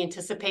than we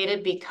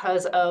anticipated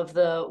because of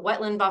the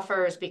wetland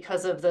buffers,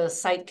 because of the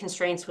site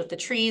constraints with the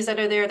trees that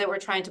are there that we're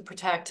trying to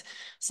protect.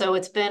 So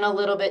it's been a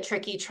little bit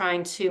tricky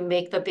trying to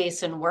make the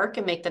basin work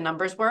and make the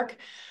numbers work.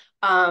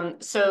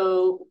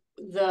 So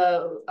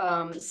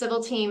the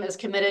civil team is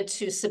committed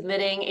to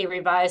submitting a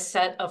revised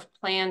set of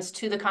plans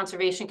to the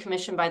Conservation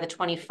Commission by the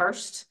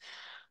 21st.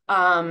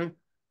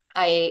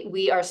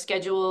 We are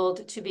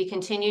scheduled to be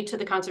continued to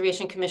the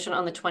Conservation Commission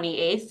on the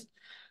 28th.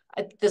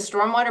 The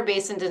stormwater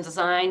basin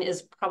design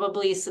is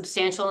probably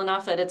substantial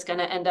enough that it's going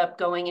to end up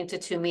going into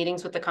 2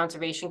 meetings with the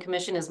Conservation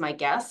Commission, is my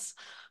guess.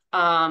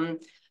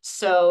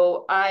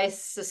 So I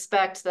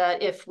suspect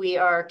that if we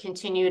are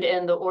continued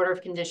and the order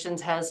of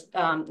conditions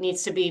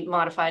needs to be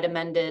modified,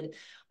 amended,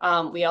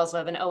 we also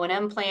have an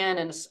O&M plan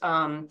and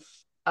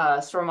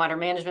stormwater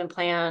management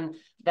plan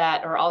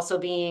that are also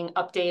being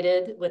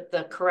updated with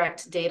the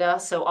correct data.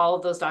 So all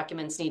of those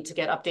documents need to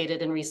get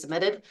updated and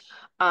resubmitted.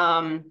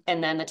 And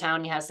then the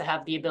town has to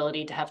have the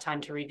ability to have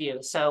time to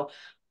review. So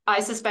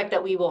I suspect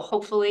that we will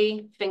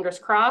hopefully, fingers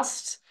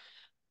crossed,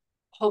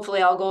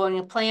 hopefully I'll go in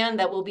a plan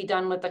that will be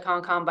done with the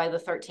Concom by the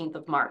 13th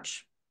of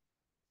March.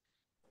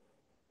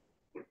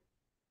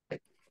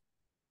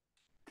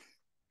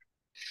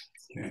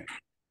 Okay.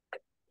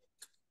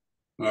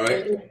 All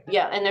right.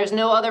 Yeah, and there's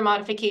no other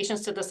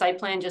modifications to the site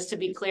plan. Just to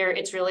be clear,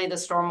 it's really the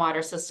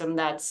stormwater system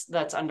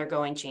that's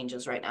undergoing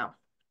changes right now.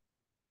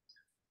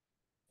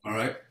 All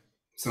right.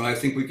 So I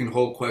think we can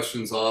hold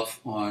questions off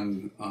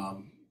on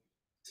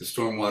the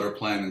stormwater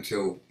plan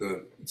until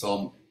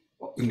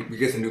we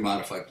get the new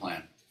modified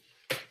plan.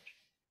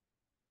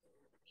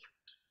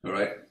 All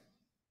right.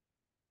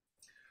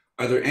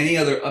 Are there any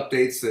other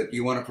updates that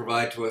you want to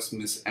provide to us,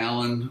 Ms.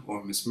 Allen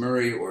or Ms.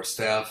 Murray or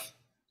staff,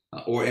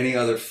 or any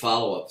other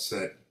follow-ups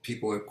that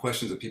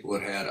questions that people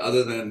had,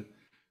 other than,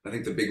 I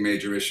think, the big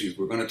major issues?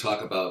 We're going to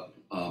talk about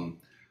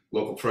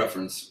local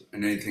preference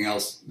and anything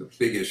else, the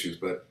big issues,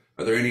 but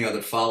are there any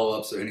other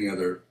follow-ups or any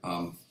other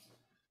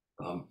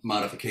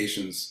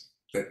modifications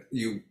that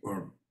you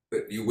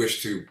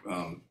wish to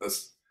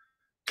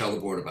tell the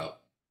board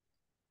about?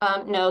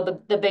 No,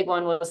 the big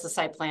one was the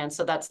site plan.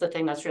 So that's the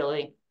thing that's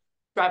really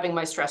driving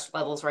my stress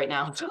levels right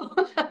now.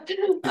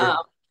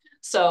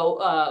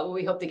 So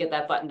we hope to get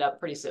that buttoned up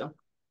pretty soon.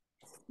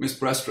 Ms.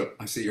 Brestrup,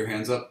 I see your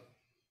hands up.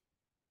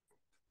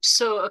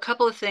 So a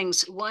couple of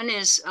things. One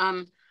is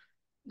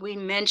we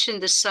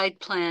mentioned the site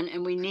plan,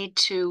 and we need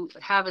to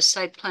have a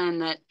site plan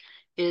that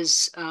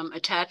is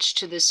attached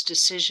to this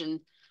decision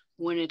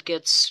when it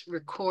gets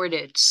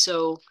recorded.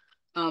 So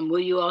will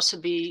you also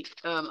be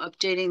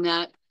updating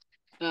that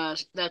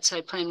that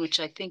site plan, which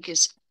I think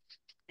is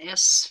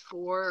S4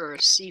 or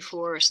C4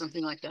 or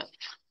something like that.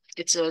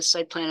 It's a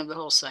site plan of the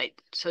whole site.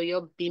 So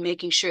you'll be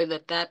making sure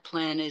that that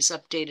plan is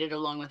updated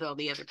along with all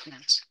the other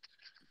plans.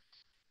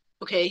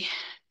 Okay.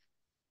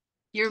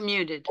 You're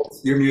muted.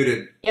 You're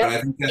muted. Yep. But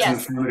I think that's an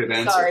affirmative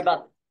answer. Sorry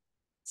about.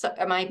 So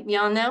am I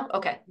on now?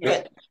 Okay,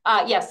 good.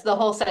 Yes, the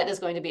whole set is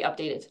going to be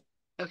updated.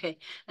 Okay,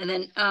 and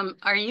then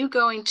are you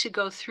going to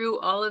go through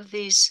all of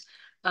these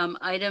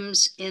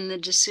items in the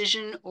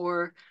decision,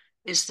 or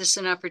is this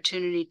an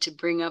opportunity to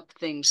bring up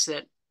things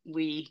that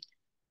we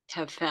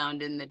have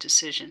found in the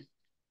decision?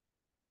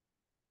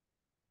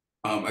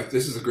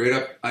 This is a great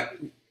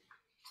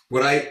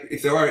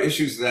if there are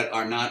issues that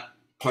are not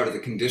part of the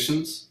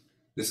conditions,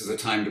 this is a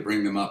time to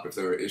bring them up if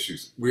there are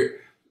issues.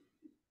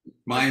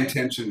 My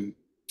intention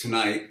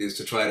tonight is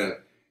to try to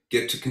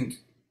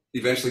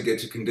eventually get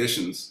to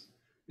conditions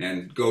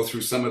and go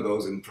through some of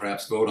those and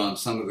perhaps vote on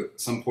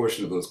some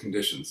portion of those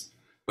conditions.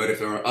 But if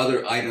there are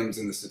other items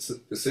in this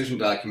decision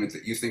document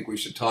that you think we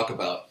should talk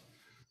about,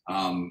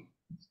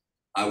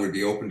 I would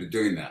be open to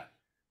doing that.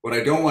 What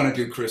I don't want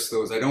to do, Chris,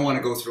 though, is I don't want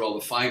to go through all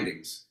the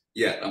findings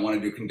yet. I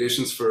want to do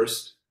conditions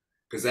first,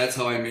 because that's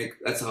how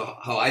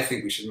I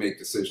think we should make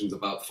decisions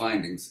about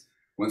findings.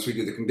 Once we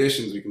do the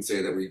conditions, we can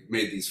say that we've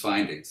made these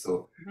findings.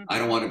 So I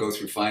don't want to go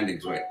through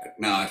findings right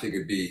now. I think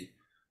it'd be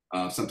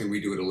something we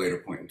do at a later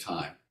point in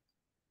time.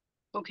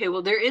 Okay,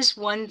 well, there is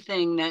one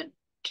thing that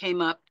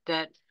came up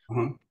that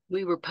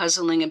we were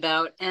puzzling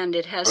about, and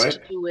it has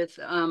to do with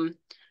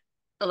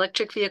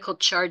electric vehicle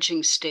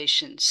charging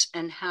stations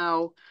and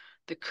how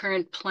the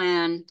current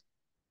plan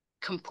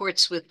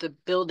comports with the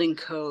building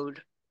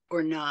code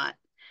or not.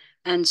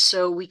 And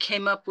so we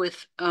came up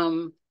with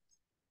a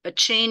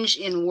change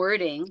in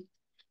wording,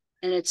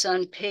 and it's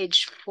on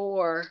page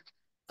 4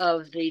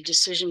 of the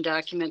decision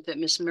document that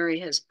Ms. Murray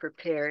has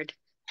prepared.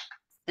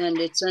 And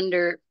it's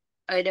under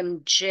item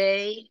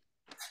J4.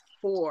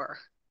 All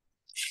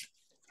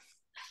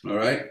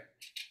right,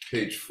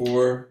 page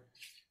 4,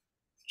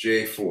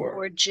 J4.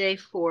 Or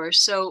J4.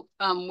 So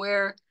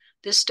where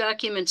this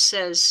document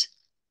says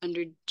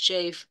under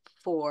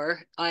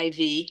J4,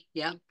 IV,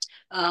 yeah,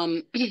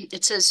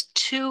 it says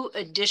 2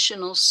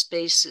 additional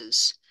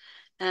spaces.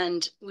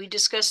 And we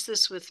discussed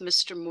this with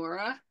Mr.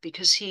 Mora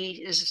because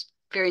he is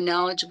very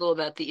knowledgeable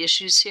about the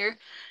issues here.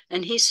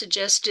 And he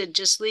suggested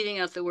just leaving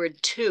out the word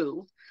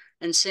 2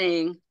 and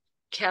saying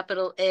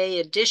capital A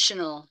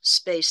additional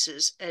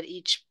spaces at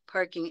each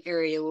parking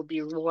area will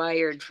be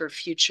wired for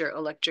future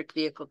electric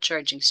vehicle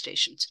charging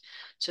stations.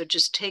 So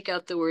just take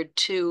out the word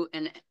 2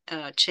 and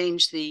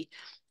change the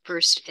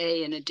first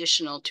A and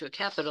additional to a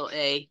capital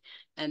A,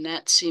 and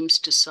that seems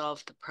to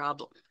solve the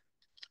problem.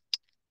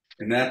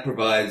 And that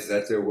provides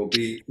that there will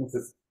be,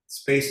 since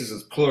spaces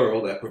is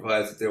plural, that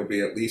provides that there will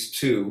be at least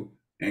 2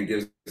 and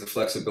gives the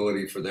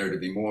flexibility for there to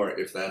be more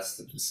if that's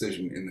the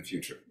decision in the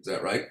future. Is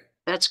that right?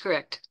 That's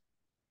correct.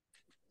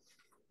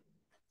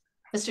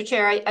 Mr.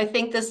 Chair, I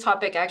think this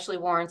topic actually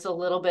warrants a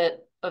little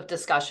bit of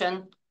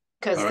discussion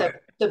because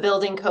the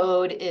building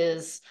code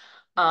is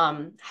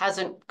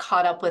hasn't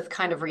caught up with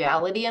kind of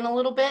reality in a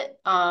little bit.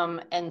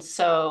 And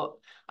so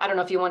I don't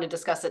know if you want to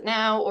discuss it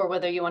now or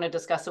whether you want to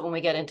discuss it when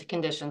we get into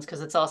conditions,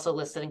 because it's also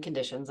listed in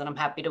conditions, and I'm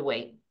happy to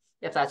wait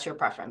if that's your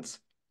preference.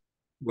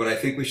 What I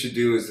think we should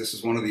do is, this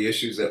is one of the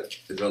issues that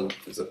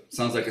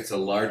sounds like it's a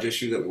large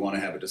issue that we want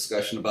to have a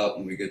discussion about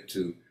when we get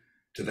to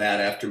that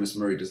after Ms.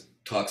 Murray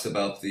talks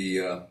about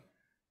the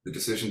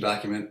decision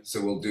document.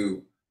 So we'll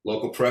do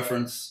local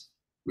preference.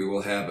 We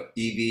will have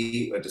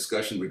EV, a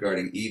discussion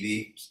regarding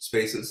EV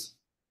spaces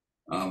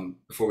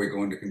before we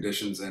go into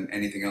conditions, and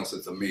anything else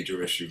that's a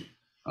major issue,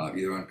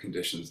 either on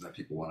conditions that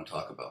people want to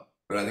talk about.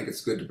 But I think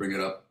it's good to bring it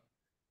up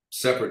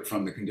separate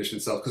from the condition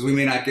itself, because we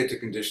may not get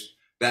to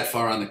that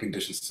far on the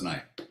conditions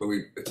tonight, but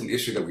it's an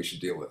issue that we should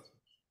deal with.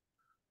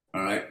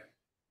 All right,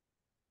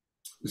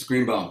 Ms.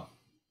 Greenbaum.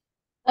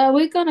 Are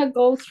we going to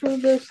go through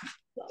this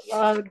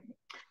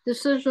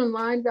decision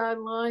line by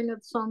line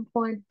at some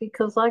point?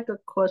 Because I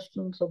got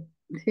questions of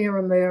here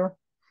and there.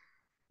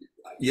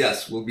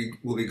 Yes, we'll be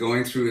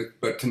going through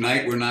it, but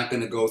tonight we're not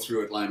going to go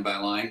through it line by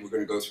line.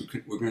 We're going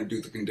to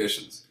do the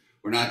conditions.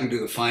 We're not going to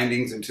do the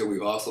findings until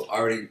we've also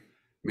already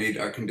made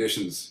our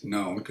conditions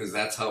known, because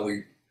that's how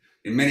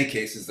in many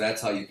cases, that's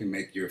how you can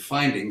make your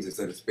findings, is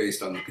that it's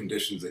based on the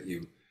conditions that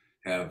you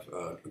have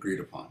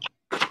agreed upon.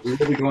 We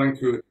will be going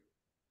through it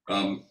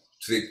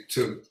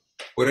to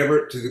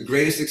the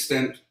greatest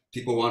extent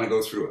people want to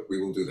go through it.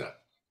 We will do that.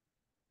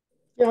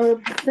 Yeah,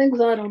 things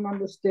I don't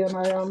understand,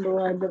 I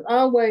underline, but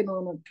I'll wait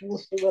on it. We'll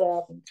see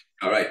what happens.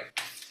 All right,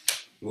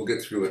 we'll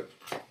get through it.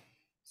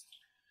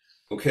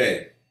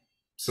 Okay,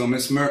 so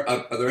Ms. Murray,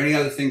 are there any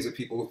other things that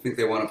people think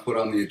they want to put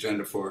on the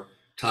agenda for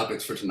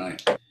topics for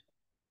tonight?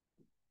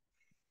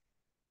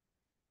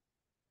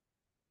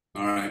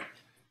 All right,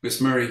 Ms.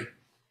 Murray, do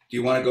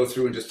you want to go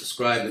through and just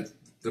describe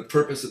the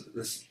purpose of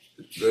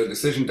the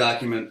decision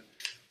document,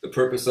 the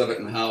purpose of it,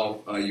 and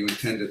how you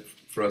intend it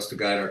for us to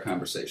guide our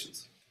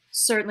conversations?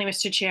 Certainly,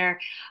 Mr. Chair.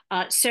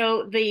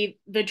 So the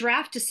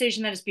draft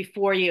decision that is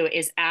before you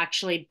is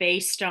actually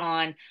based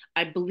on,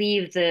 I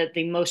believe,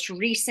 the most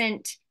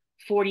recent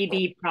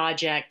 40B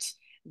project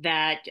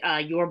that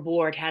your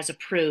board has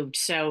approved.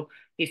 So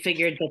we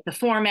figured that the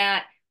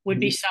format would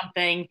be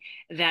something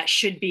that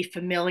should be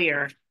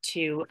familiar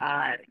to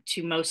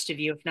most of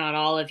you, if not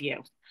all of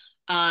you.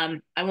 I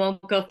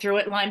won't go through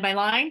it line by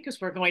line because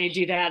we're going to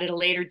do that at a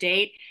later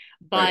date.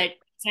 But Right.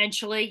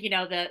 essentially,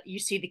 you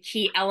see the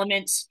key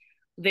elements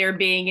there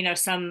being,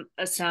 some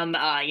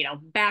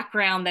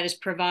background that is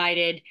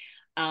provided,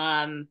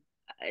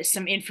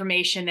 some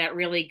information that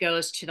really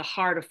goes to the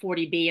heart of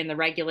 40B and the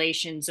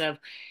regulations of,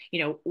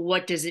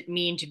 what does it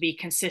mean to be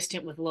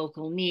consistent with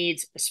local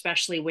needs,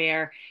 especially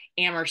where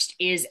Amherst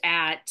is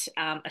at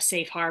a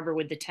safe harbor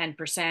with the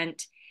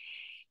 10%.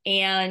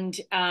 And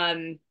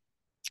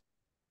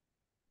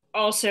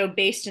also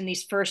based in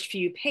these first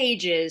few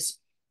pages,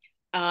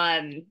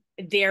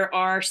 there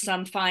are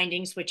some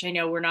findings, which I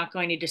know we're not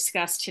going to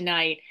discuss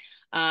tonight.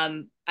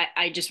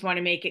 I just want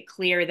to make it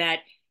clear that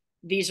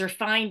these are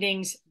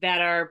findings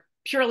that are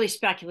purely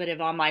speculative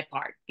on my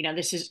part.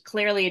 This is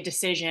clearly a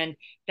decision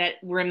that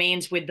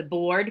remains with the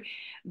board,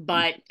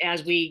 but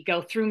as we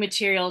go through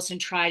materials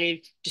and try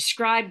to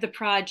describe the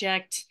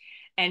project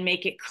and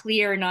make it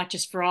clear, not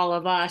just for all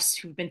of us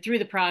who've been through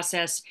the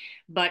process,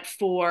 but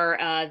for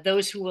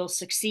those who will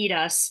succeed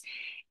us,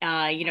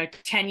 10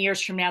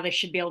 years from now, they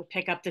should be able to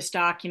pick up this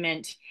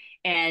document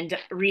and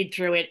read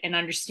through it and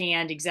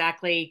understand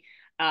exactly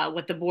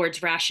what the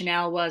board's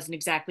rationale was and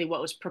exactly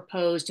what was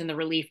proposed and the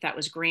relief that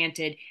was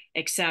granted,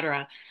 et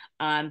cetera.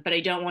 But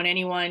I don't want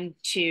anyone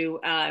to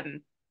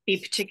be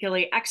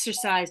particularly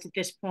exercised at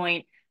this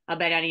point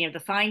about any of the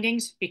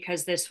findings,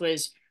 because this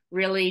was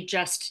really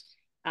just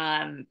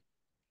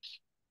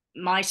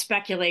my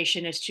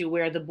speculation as to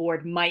where the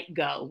board might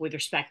go with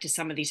respect to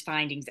some of these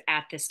findings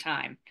at this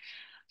time.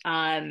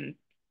 The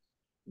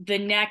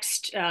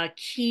next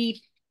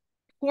key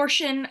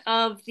portion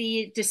of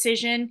the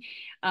decision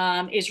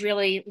is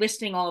really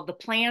listing all of the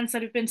plans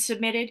that have been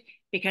submitted,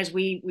 because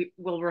we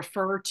will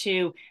refer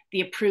to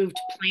the approved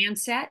plan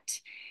set.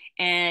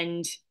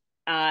 And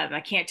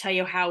I can't tell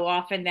you how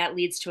often that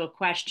leads to a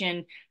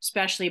question,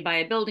 especially by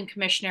a building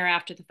commissioner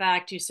after the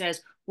fact, who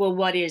says, well,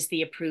 what is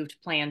the approved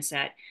plan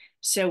set?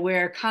 So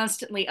we're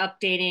constantly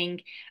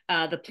updating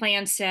the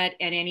plan set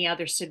and any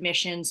other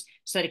submissions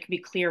so that it can be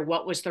clear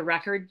what was the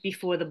record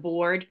before the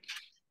board.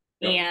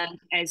 Yep. And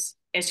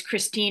as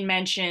Christine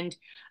mentioned,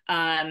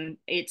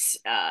 it's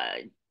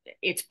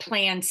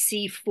Plan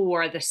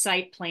C4, the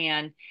site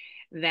plan,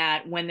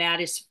 that when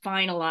that is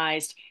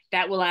finalized,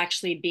 that will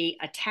actually be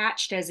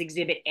attached as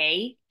Exhibit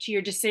A to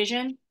your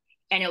decision,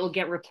 and it will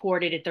get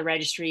recorded at the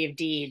Registry of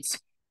Deeds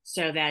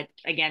so that,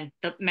 again,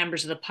 the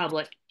members of the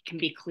public can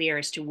be clear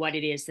as to what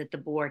it is that the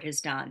board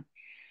has done.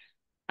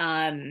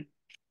 The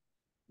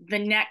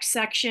next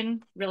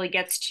section really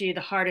gets to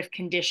the heart of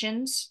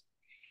conditions.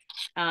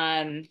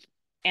 And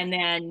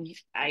then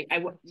I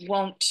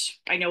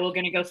know we're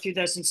going to go through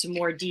those in some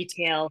more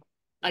detail.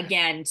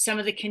 Again, some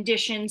of the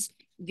conditions,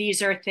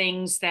 these are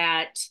things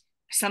that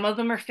some of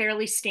them are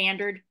fairly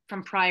standard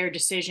from prior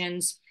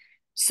decisions.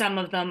 Some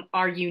of them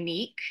are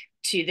unique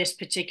to this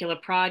particular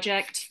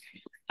project.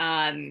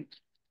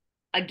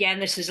 Again,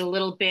 this is a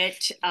little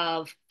bit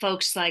of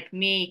folks like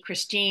me,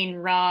 Christine,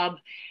 Rob,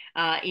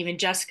 even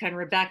Jessica and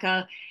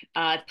Rebecca,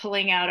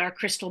 pulling out our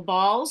crystal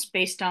balls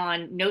based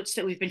on notes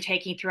that we've been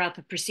taking throughout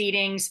the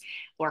proceedings,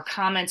 or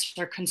comments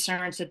or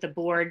concerns that the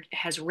board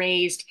has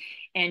raised,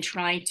 and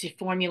trying to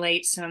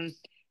formulate some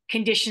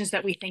conditions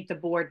that we think the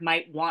board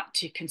might want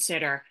to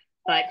consider.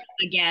 But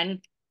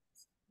again,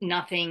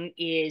 nothing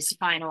is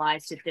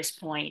finalized at this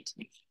point.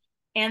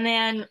 And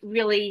then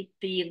really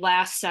the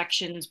last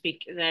sections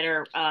that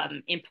are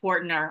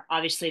important are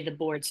obviously the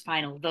board's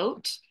final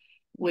vote,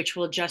 which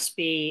will just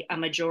be a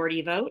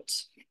majority vote.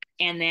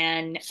 And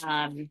then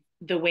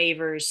the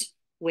waivers,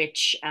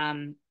 which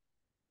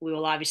we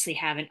will obviously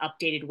have an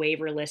updated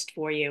waiver list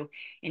for you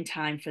in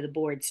time for the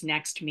board's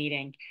next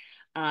meeting.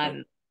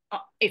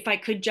 If I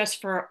could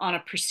just on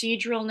a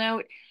procedural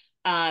note,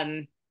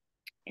 and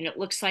it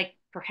looks like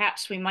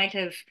perhaps we might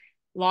have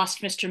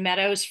lost Mr.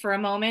 Meadows for a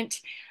moment.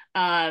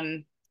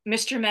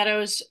 Mr.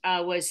 Meadows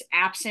was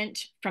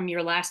absent from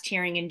your last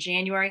hearing in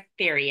January.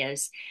 There he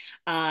is.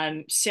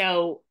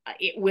 So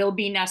it will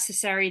be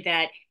necessary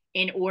that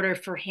in order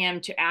for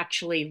him to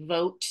actually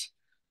vote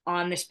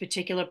on this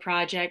particular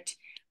project,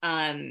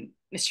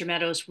 Mr.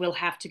 Meadows will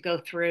have to go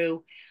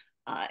through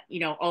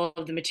all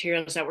of the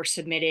materials that were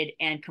submitted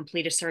and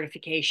complete a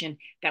certification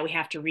that we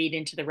have to read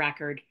into the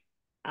record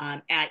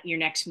at your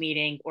next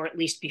meeting, or at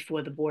least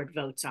before the board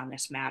votes on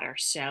this matter.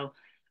 So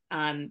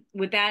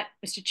with that,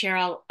 Mr. Chair,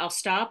 I'll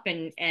stop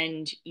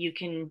and you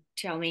can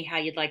tell me how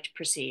you'd like to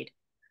proceed.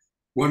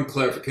 One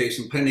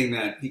clarification, pending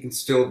that he can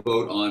still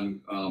vote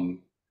on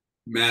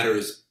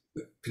matters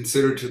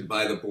considered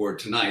by the board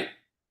tonight.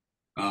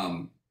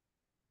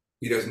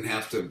 He doesn't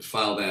have to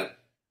file that.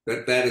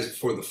 That is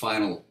for the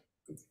final.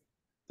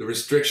 The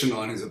restriction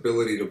on his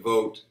ability to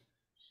vote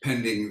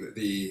pending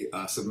the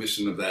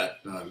submission of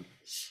that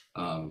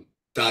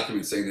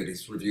document saying that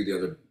he's reviewed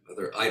the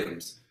other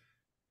items,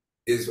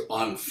 is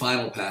on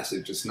final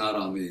passage. It's not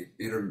on the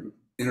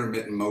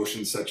intermittent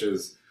motion, such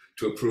as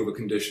to approve a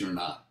condition or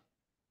not.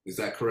 Is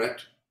that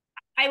correct?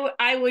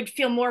 I would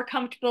feel more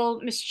comfortable,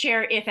 Mr.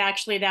 Chair, if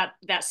actually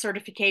that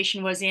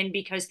certification was in,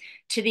 because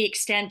to the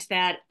extent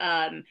that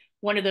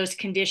one of those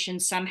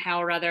conditions somehow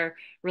or other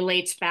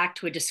relates back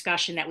to a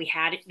discussion that we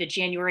had at the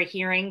January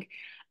hearing,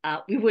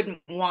 we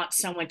wouldn't want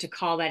someone to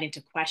call that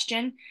into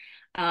question.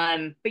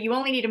 But you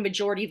only need a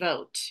majority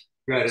vote.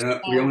 Right,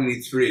 and we only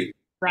need 3.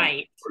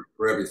 Right.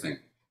 For everything.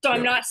 So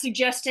I'm not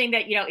suggesting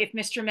that, if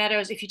Mr.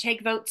 Meadows, if you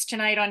take votes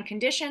tonight on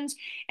conditions,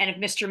 and if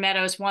Mr.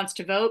 Meadows wants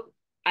to vote,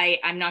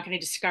 I'm not going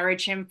to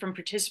discourage him from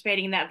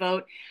participating in that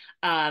vote.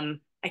 I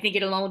think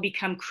it'll only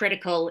become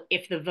critical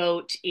if the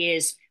vote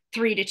is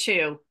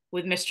 3-2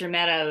 with Mr.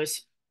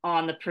 Meadows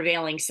on the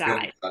prevailing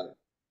side.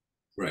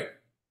 Right.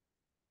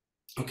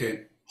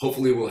 Okay.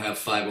 Hopefully we'll have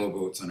 5-0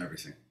 votes on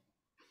everything.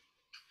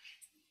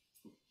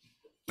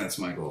 That's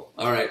my goal.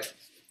 All right.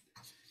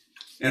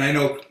 And I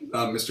know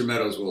Mr.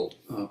 Meadows will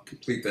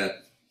complete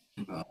that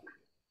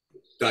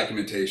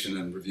documentation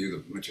and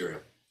review the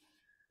material.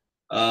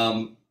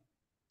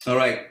 All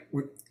right.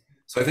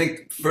 So I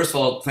think, first of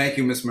all, thank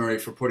you, Ms. Murray,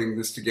 for putting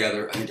this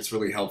together. I think it's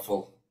really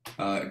helpful.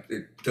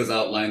 It does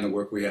outline the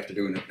work we have to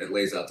do, and it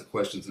lays out the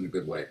questions in a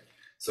good way.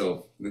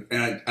 So,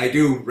 and I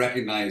do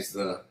recognize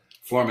the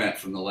format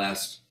from the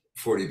last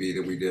 40B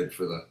that we did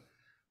for the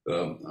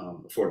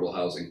affordable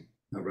housing,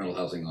 rental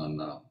housing on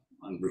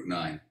Route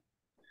 9.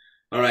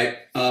 All right.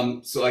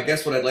 So I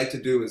guess what I'd like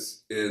to do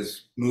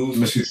is move.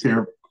 Mr.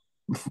 Chair,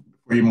 before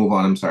you move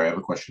on, I'm sorry, I have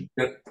a question.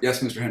 Yes,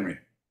 Mr. Henry.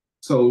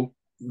 So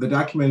the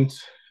document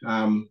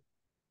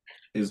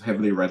is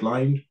heavily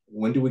redlined.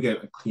 When do we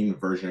get a clean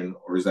version,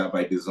 or is that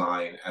by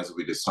design as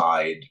we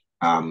decide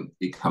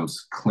it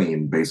comes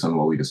clean based on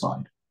what we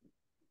decide?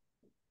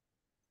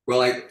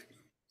 Well,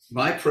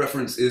 my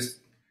preference is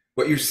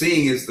what you're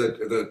seeing is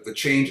the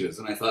changes,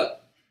 and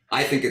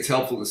I think it's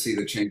helpful to see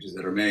the changes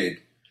that are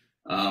made.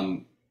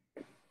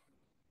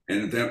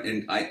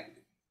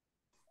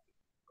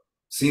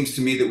 Seems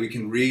to me that we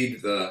can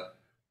read the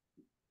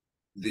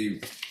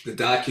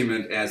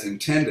document as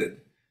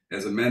intended,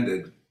 as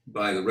amended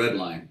by the red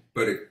line.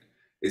 But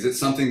is it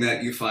something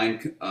that you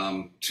find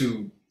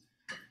do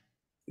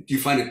you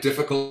find it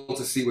difficult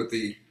to see what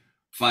the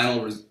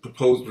final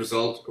proposed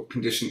result or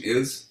condition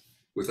is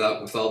with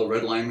all the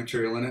red line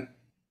material in it?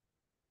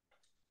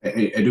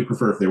 I do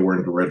prefer if there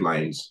weren't the red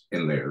lines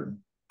in there,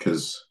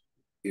 because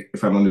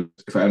if I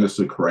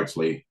understood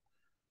correctly,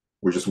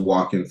 we're just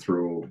walking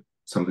through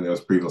something that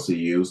was previously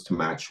used to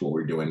match what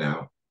we're doing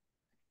now.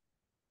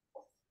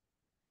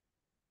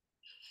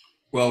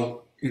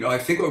 Well, I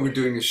think what we're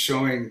doing is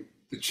showing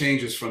the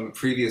changes from the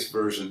previous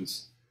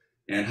versions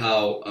and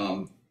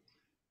how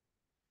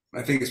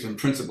I think it's been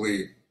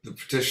principally the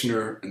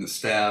petitioner and the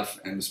staff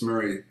and Ms.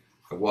 Murray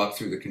have walked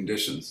through the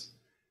conditions.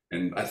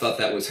 And I thought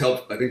that was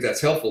helpful. I think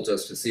that's helpful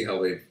just to see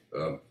how they've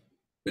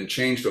been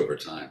changed over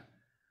time.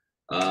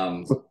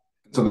 So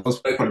that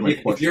was part of my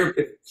question.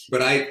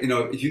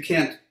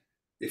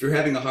 If you're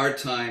having a hard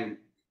time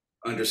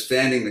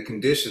understanding the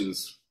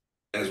conditions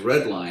as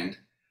redlined,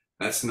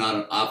 that's not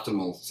an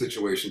optimal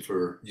situation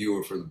for you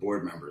or for the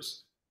board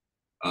members.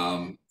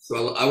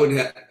 So I would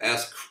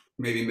ask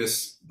maybe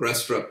Ms.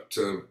 Brestrup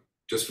to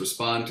just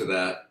respond to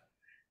that.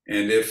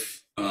 And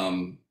if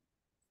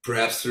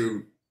perhaps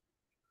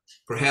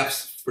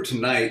for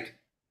tonight,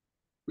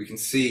 we can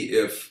see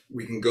if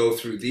we can go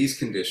through these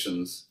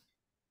conditions,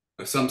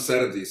 some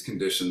set of these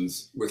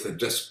conditions with a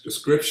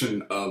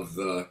description of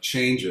the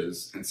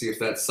changes and see if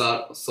that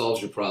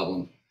solves your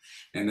problem.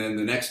 And then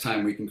the next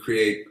time we can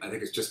create, I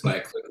think it's just by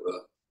a click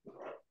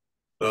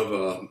of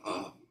a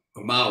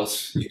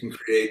mouse, you can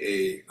create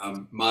a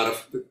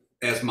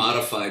as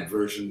modified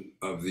version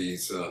of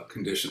these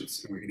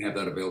conditions. And we can have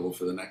that available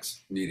for the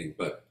next meeting.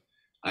 But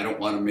I don't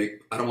want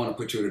to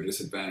put you at a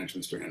disadvantage,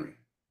 Mr. Henry.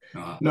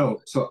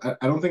 No, so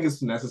I don't think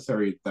it's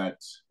necessary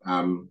that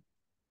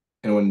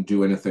anyone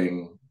do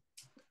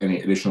any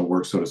additional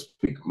work, so to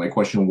speak. My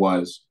question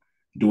was,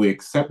 do we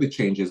accept the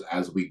changes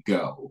as we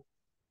go?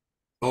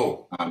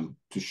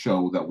 To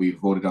show that we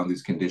voted on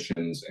these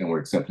conditions and we're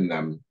accepting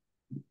them.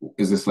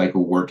 Is this like a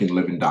working,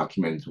 living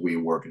document? We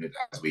working it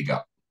as we go?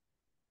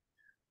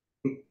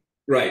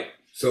 Right.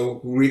 So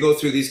when we go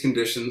through these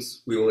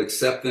conditions, we will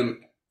accept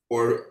them,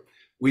 or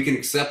we can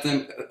accept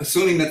them,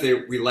 assuming that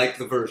we like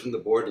the version, the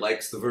board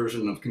likes the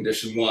version of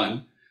condition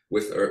 1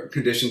 or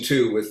condition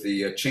 2 with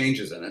the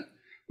changes in it.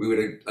 We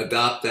would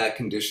adopt that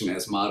condition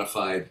as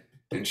modified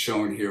and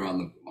shown here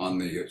on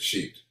the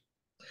sheet.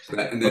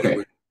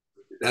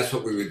 That's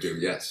what we would do.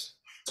 Yes.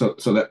 So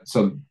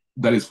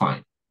that is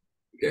fine.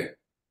 Okay.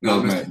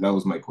 That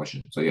was my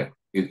question. So yeah,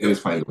 it is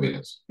fine the way it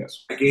is.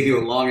 Yes. I gave you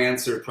a long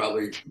answer,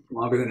 probably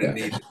longer than it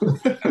needed.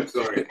 I'm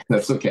sorry.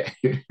 That's okay.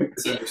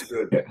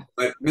 Misunderstood. Yeah.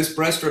 But Ms.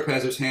 Brestrup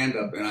has her hand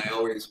up, and I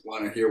always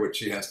want to hear what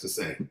she has to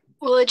say.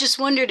 Well, I just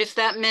wondered if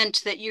that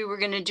meant that you were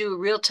going to do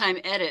real-time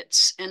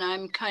edits, and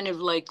I'm kind of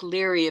like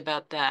leery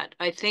about that.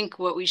 I think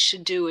what we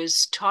should do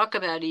is talk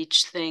about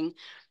each thing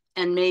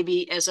and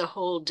maybe as a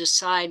whole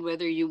decide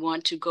whether you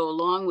want to go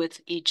along with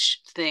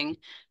each thing.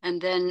 And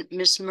then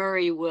Miss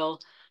Murray will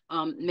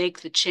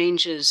make the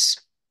changes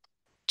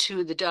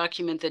to the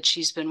document that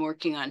she's been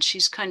working on.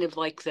 She's kind of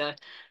like the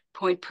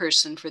point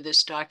person for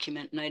this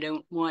document, and I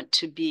don't want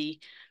to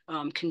be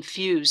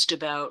confused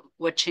about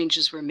what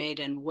changes were made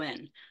and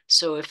when.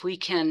 So if we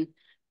can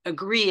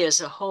agree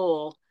as a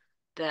whole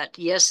that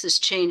yes, this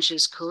change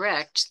is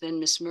correct,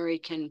 then Ms. Murray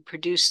can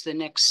produce the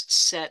next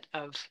set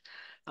of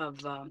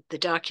the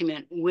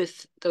document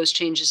with those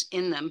changes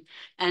in them.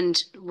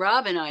 And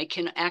Rob and I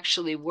can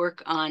actually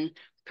work on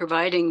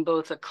providing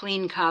both a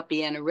clean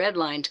copy and a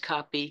redlined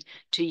copy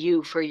to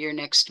you for your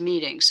next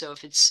meeting. So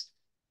if it's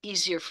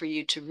easier for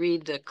you to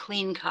read the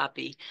clean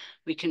copy,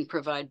 we can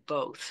provide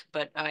both.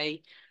 But I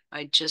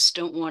just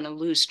don't want to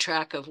lose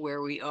track of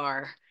where we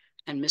are.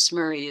 And Miss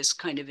Murray is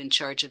kind of in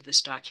charge of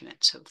this document.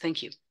 So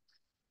thank you.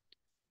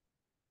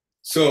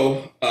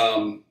 So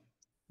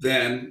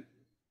then,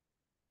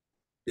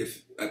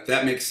 if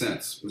that makes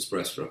sense, Ms.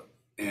 Brestrup,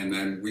 and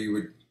then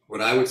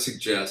what I would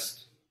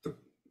suggest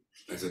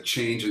as a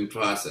change in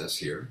process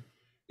here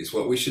is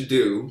what we should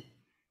do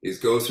is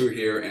go through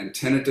here and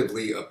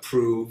tentatively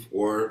approve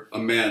or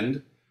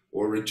amend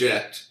or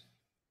reject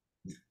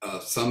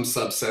some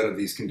subset of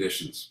these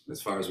conditions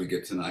as far as we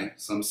get tonight,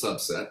 some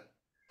subset,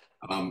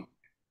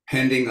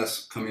 pending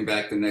us coming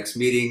back the next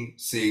meeting,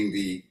 seeing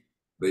the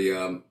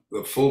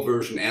full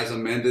version as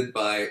amended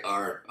by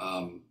our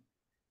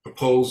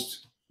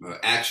proposed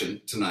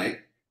action tonight,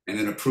 and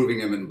then approving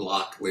them in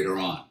block later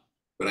on.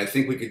 But I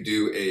think we could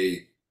do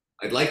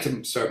I'd like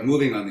to start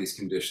moving on these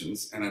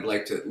conditions, and I'd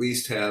like to at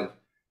least have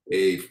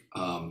a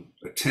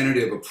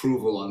tentative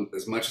approval on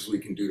as much as we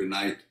can do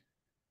tonight.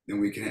 Then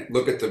we can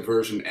look at the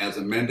version as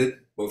amended,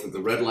 both of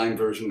the red line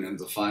version and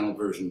the final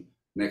version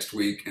next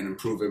week, and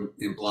improve them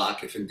in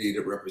block if indeed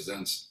it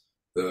represents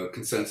the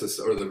consensus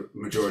or the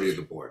majority of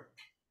the board.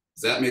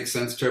 Does that make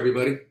sense to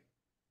everybody?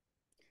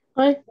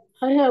 I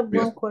have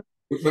one question.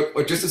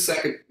 But just a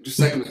second,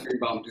 Mr.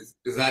 Greenbaum.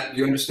 Does that,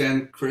 you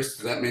understand, Chris?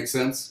 Does that make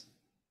sense?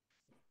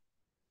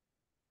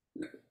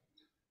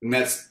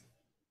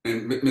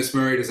 And Ms.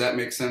 Murray, does that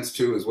make sense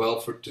too as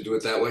well to do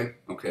it that way?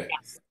 Okay.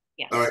 Yes.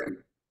 Yes. All right.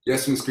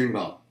 Yes, Ms.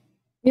 Greenbaum.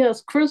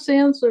 Yes, Chris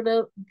answered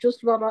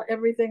just about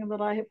everything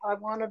that I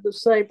wanted to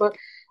say, but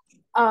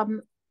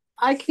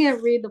I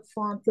can't read the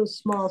font this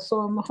small,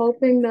 so I'm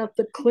hoping that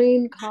the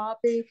clean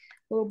copy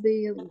will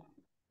be at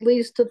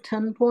least a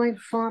 10-point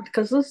font,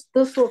 because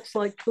this looks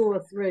like 2 or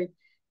 3,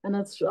 and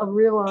it's a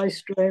real eye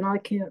strain. I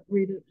can't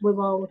read it with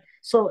all.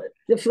 So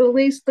if at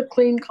least the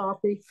clean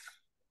copy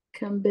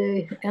can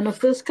be, and if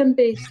this can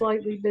be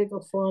slightly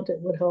bigger font,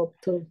 it would help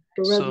too.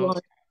 The red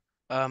line.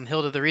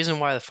 Hilda, the reason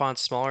why the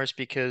font's smaller is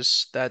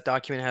because that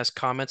document has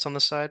comments on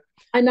the side.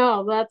 I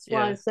know, that's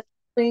why I said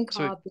clean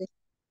copy. So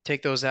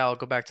take those out,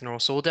 go back to normal.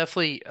 So we'll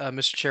definitely,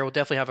 Mr. Chair, we'll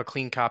definitely have a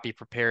clean copy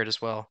prepared as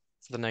well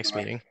for the next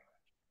meeting.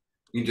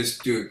 You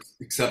just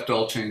accept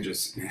all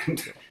changes,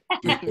 and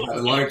we'll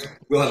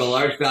have a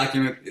large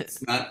document.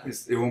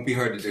 It won't be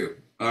hard to do.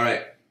 All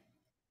right.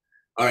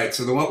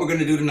 So then what we're going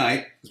to do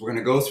tonight is we're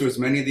going to go through as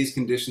many of these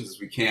conditions as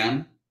we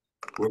can.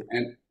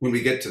 And when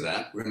we get to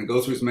that, we're going to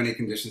go through as many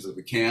conditions as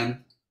we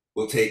can.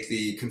 We'll take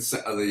the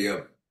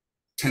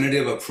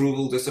tentative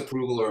approval,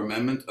 disapproval, or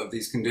amendment of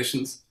these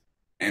conditions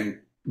and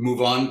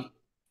move on.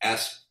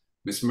 Ask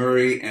Ms.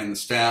 Murray and the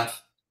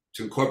staff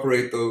to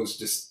incorporate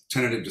those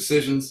tentative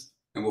decisions,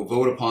 and we'll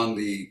vote upon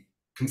the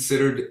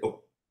considered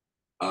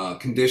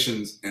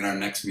conditions in our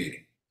next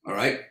meeting. All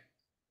right?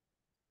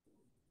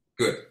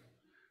 Good.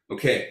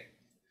 Okay.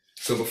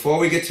 So before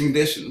we get to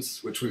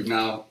conditions, which we've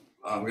now,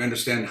 we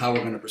understand how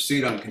we're going to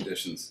proceed on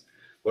conditions,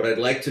 what I'd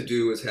like to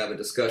do is have a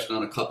discussion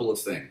on a couple of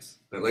things.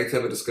 I'd like to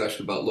have a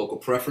discussion about local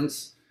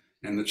preference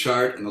and the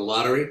chart and the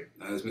lottery,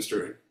 as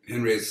Mr.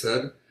 Henry has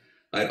said.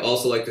 I'd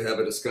also like to have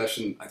a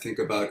discussion, I think,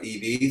 about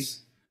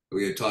EVs.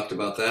 We had talked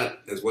about that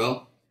as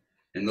well,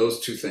 and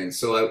those two things.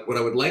 So what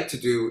I would like to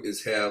do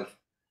is have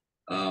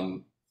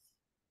a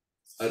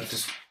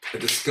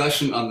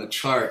discussion on the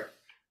chart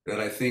that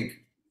I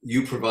think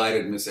you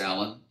provided, Ms.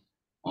 Allen,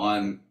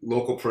 on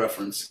local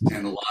preference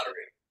and the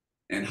lottery,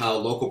 and how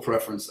local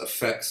preference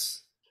affects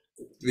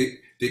the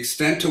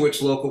extent to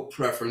which local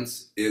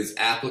preference is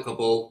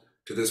applicable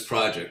to this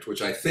project,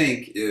 which I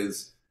think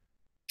is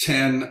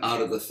 10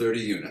 out of the 30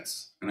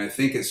 units. And I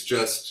think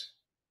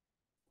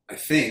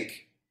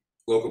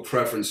local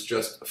preference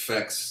just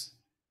affects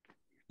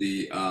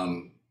the,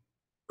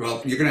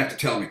 well, you're gonna have to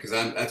tell me, because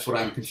that's what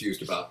I'm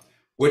confused about.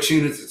 Which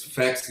units it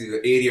affects, either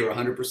 80 or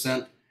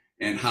 100%,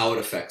 and how it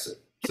affects it.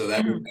 So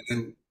that,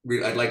 and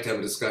I'd like to have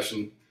a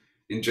discussion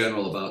in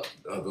general about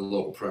the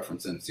local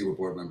preference and see what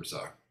board members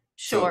are.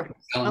 Sure.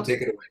 So, Ellen,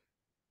 take it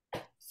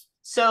away.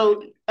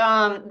 So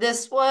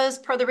this was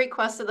per the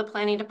request of the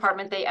planning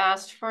department. They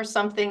asked for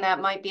something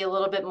that might be a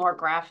little bit more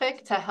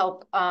graphic to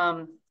help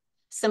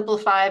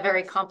simplify a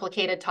very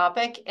complicated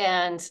topic.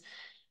 And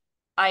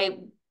I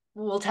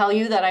will tell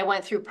you that I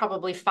went through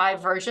probably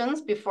 5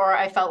 versions before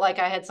I felt like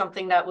I had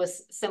something that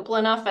was simple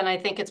enough, and I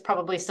think it's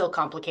probably still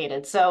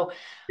complicated. So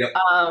Yep.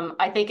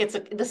 I think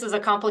this is a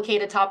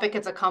complicated topic.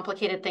 It's a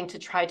complicated thing to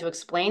try to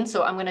explain.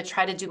 So I'm going to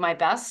try to do my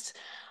best.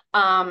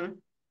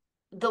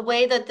 The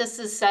way that this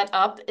is set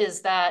up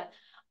is that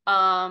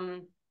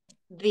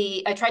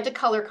I tried to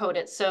color code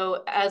it.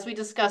 So as we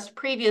discussed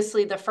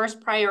previously, the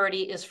first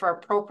priority is for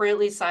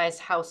appropriately sized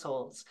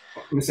households.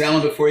 Ms.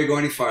 Allen, before you go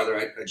any farther,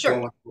 I Sure.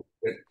 don't want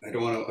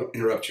to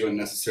interrupt you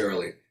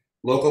unnecessarily.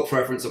 Local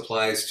preference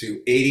applies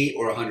to 80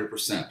 or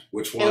 100%.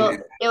 Which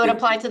one? It would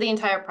apply to the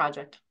entire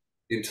project.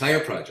 The entire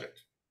project.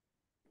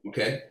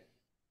 Okay.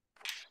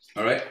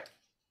 All right.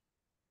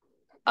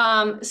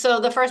 So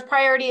the first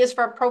priority is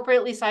for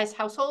appropriately sized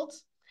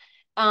households.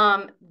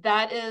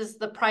 That is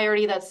the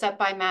priority that's set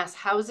by Mass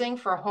Housing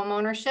for home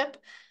ownership.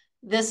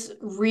 This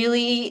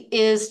really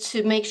is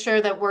to make sure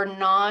that we're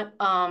not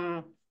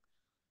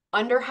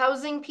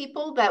underhousing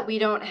people, that we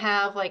don't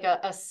have like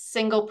a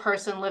single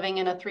person living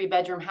in a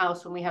 3-bedroom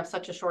house when we have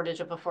such a shortage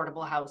of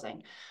affordable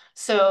housing.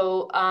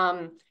 So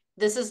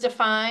this is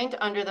defined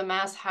under the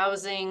Mass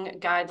Housing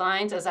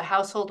guidelines as a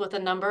household with a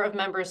number of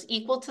members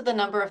equal to the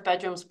number of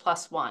bedrooms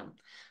plus 1.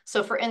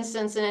 So for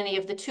instance, in any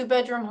of the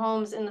 2-bedroom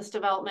homes in this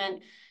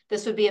development,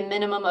 this would be a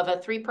minimum of a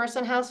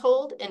 3-person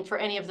household. And for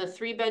any of the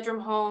 3-bedroom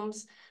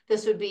homes,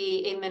 this would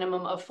be a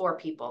minimum of 4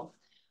 people.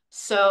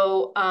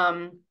 So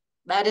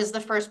that is the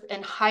first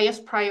and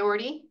highest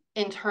priority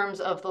in terms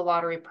of the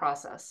lottery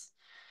process.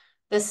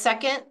 The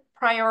second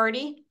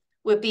priority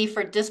would be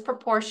for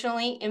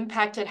disproportionately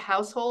impacted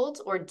households,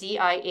 or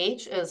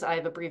DIH, as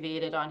I've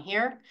abbreviated on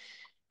here.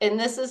 And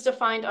this is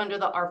defined under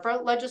the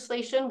ARPA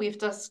legislation. We've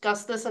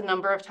discussed this a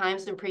number of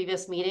times in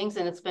previous meetings,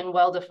 and it's been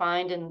well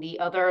defined in the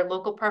other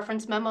local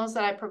preference memos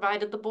that I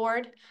provided the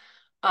board.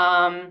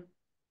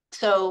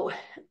 So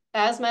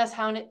as Mass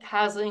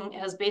Housing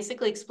has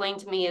basically explained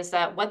to me, is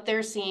that what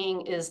they're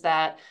seeing is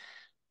that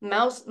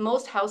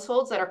most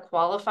households that are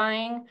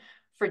qualifying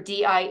for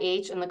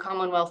DIH in the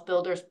Commonwealth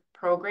Builders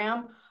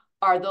Program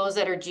are those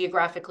that are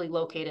geographically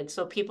located.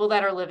 So people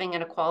that are living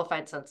in a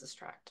qualified census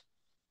tract.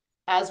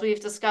 As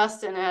we've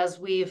discussed and as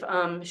we've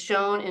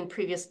shown in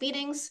previous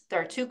meetings,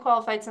 there are 2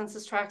 qualified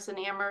census tracts in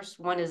Amherst.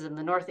 One is in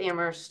the North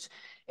Amherst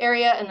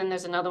area, and then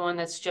there's another one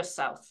that's just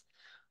south.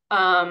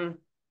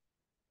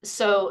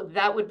 So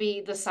that would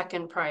be the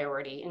second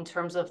priority in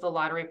terms of the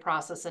lottery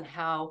process and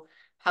how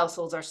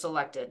households are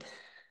selected.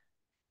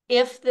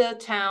 If the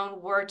town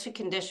were to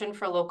condition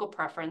for local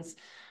preference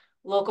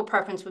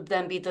would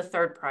then be the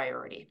third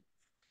priority.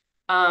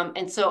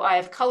 And so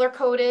I've color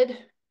coded.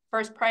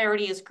 First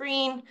priority is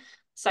green.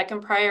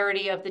 Second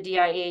priority of the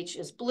DIH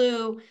is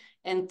blue,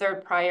 and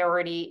third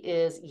priority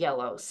is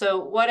yellow. So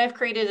what I've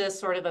created is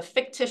sort of a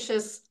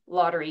fictitious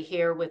lottery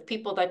here with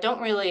people that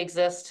don't really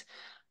exist,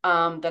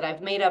 that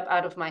I've made up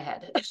out of my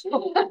head.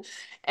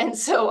 And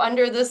so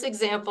under this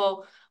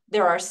example,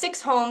 there are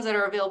 6 homes that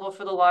are available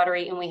for the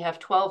lottery, and we have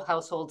 12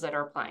 households that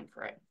are applying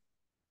for it.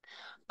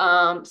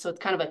 So it's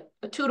kind of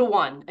a 2 to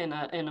 1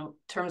 in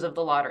terms of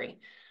the lottery.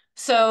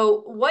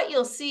 So what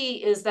you'll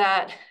see is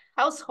that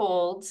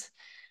households,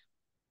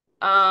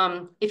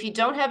 if you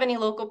don't have any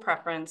local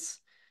preference,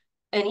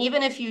 and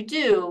even if you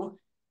do,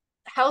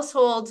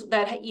 households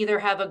that either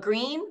have a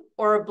green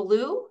or a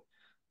blue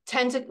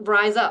tend to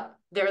rise up.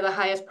 They're the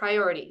highest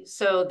priority.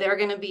 So they're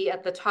going to be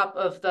at the top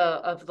of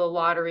the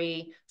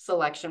lottery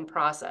selection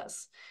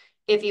process.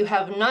 If you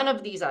have none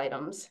of these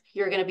items,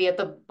 you're going to be at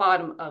the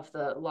bottom of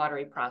the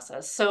lottery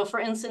process. So for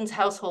instance,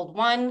 household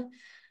 1,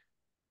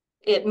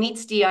 it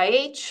meets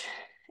DIH.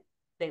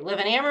 They live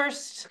in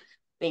Amherst.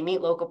 They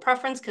meet local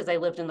preference because they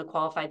lived in the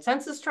qualified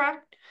census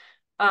tract.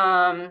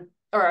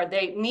 Or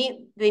they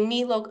meet the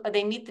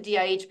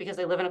DIH because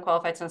they live in a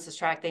qualified census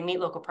tract. They meet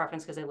local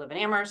preference because they live in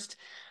Amherst.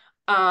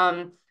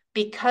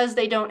 Because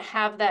they don't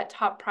have that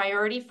top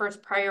priority,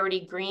 first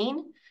priority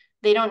green,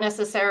 they don't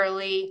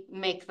necessarily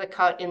make the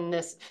cut in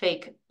this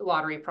fake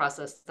lottery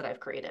process that I've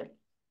created.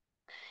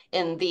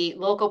 In the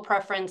local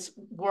preference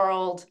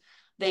world,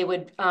 they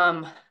would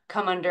come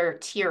under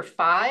tier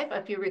 5.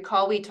 If you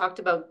recall, we talked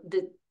about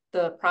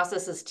the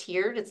process is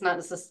tiered. It's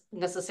not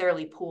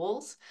necessarily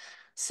pools.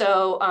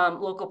 So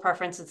local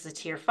preference is a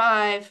tier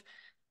 5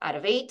 out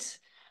of 8.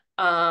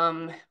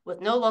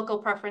 With no local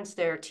preference,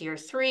 they're tier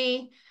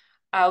 3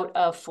 out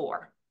of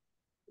 4.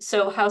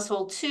 So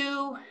household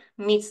 2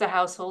 meets the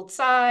household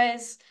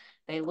size.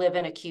 They live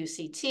in a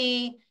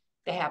QCT.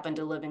 They happen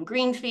to live in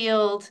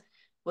Greenfield.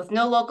 With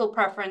no local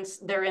preference,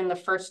 they're in the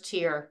first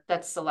tier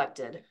that's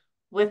selected.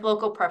 With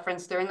local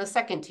preference, they're in the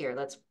second tier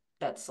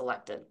that's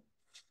selected.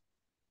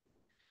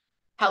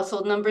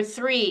 Household number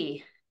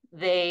 3,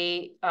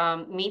 they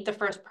meet the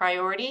first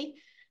priority.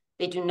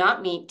 They do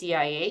not meet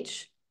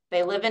DIH.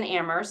 They live in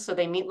Amherst, so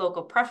they meet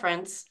local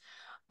preference.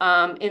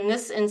 In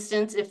this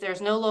instance, if there's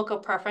no local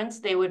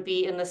preference, they would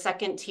be in the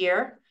second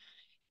tier.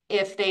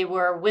 If they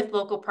were with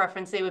local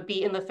preference, they would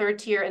be in the third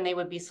tier and they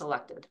would be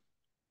selected.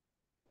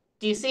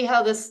 Do you see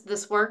how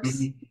this works?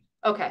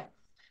 Mm-hmm. Okay.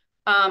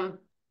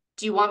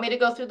 Do you want me to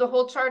go through the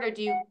whole chart, or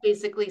do you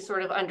basically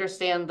sort of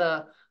understand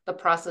the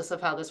process of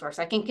how this works?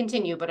 I can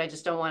continue, but I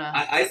just don't want to.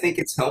 I think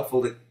it's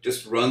helpful to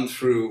just run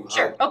through.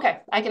 Sure. Okay,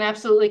 I can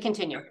absolutely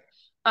continue.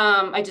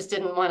 I just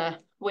didn't want to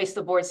waste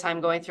the board's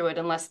time going through it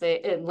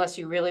unless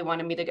you really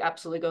wanted me to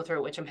absolutely go through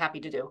it, which I'm happy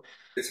to do.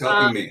 It's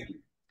helping me.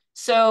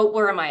 So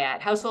where am I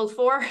at? Household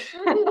 4?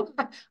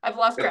 I've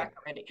lost track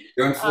already.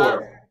 You're on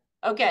 4.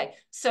 Okay,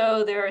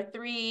 so they're a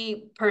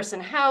 3-person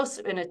house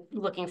and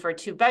looking for a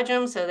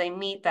 2-bedroom, so they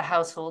meet the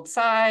household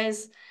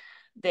size.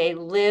 They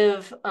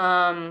live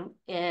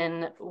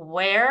in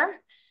where?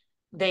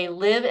 They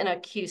live in a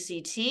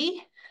QCT.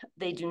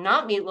 They do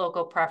not meet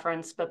local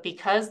preference, but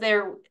because they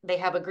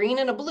have a green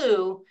and a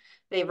blue,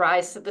 they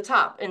rise to the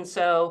top. And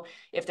so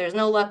if there's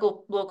no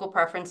local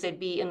preference, they'd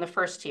be in the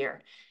first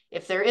tier.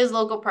 If there is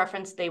local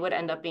preference, they would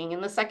end up being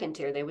in the second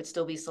tier. They would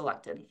still be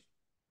selected.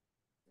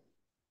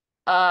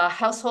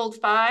 Household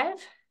 5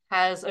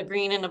 has a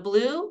green and a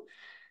blue.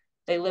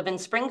 They live in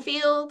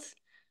Springfield.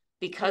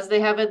 Because they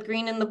have a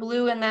green and the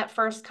blue in that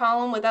first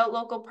column without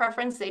local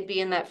preference, they'd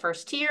be in that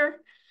first tier.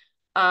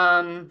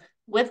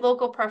 With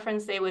local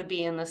preference, they would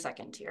be in the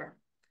second tier.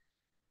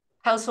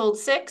 Household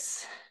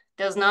 6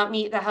 does not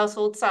meet the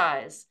household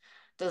size,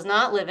 does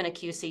not live in a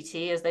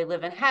QCT as they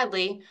live in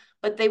Hadley,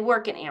 but they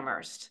work in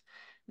Amherst.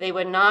 They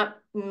would not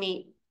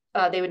be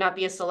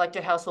a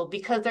selected household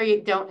because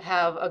they don't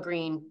have a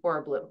green or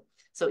a blue.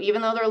 So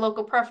even though they're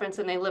local preference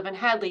and they live in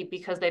Hadley,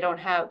 because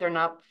they're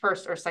not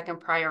first or second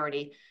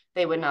priority,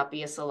 they would not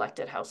be a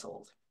selected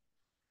household.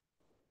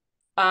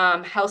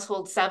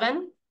 Household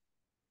 7,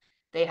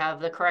 they have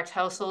the correct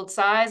household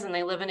size and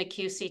they live in a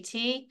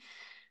QCT.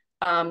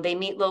 They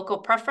meet local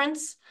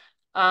preference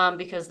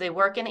because they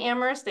work in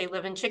Amherst, they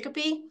live in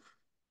Chicopee.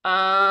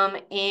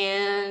 Without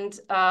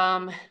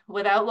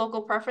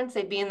local preference,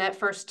 they'd be in that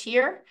first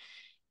tier.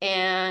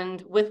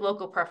 And with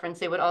local preference,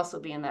 they would also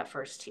be in that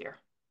first tier.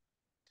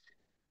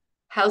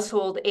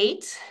 Household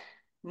 8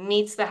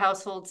 meets the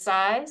household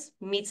size,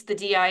 meets the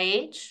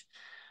DIH,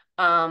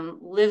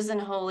 lives in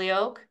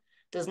Holyoke,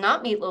 does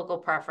not meet local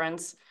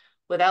preference.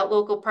 Without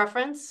local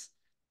preference,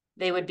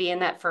 they would be in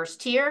that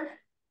first tier.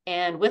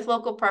 And with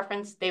local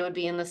preference, they would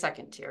be in the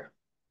second tier.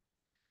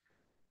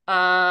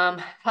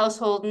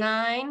 Household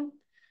 9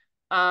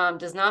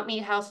 does not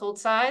meet household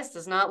size,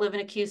 does not live in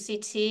a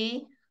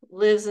QCT,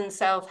 lives in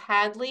South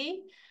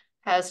Hadley,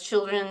 has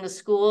children in the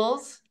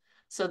schools.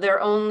 So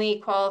their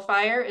only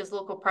qualifier is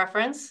local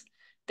preference.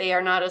 They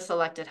are not a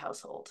selected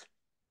household.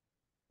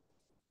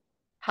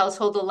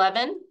 Household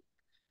 11,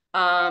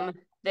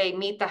 they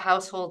meet the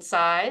household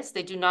size.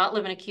 They do not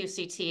live in a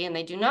QCT and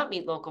they do not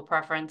meet local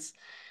preference.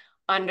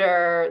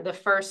 Under the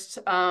first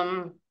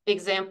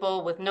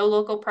example with no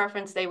local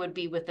preference, they would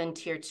be within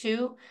tier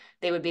 2.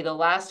 They would be the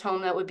last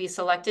home that would be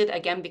selected,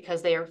 again,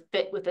 because they are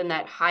fit within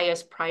that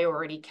highest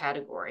priority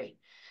category.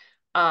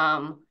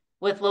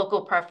 With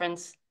local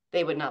preference,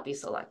 they would not be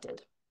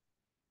selected.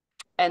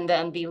 And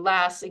then the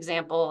last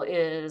example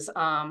is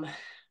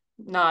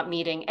not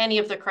meeting any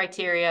of the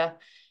criteria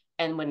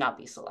and would not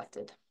be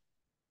selected.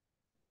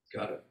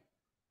 Got it.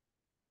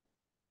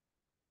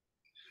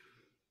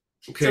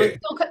 Okay.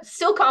 So it's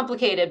still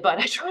complicated, but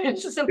I try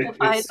to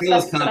simplify it the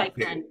best that I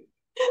can.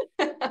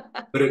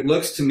 But it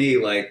looks to me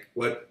like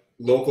what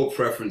local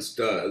preference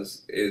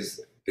does is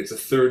it's a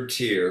third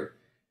tier,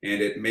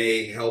 and it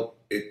may help.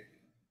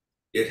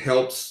 It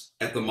helps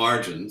at the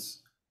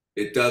margins.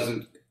 It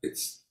doesn't.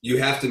 You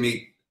have to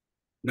meet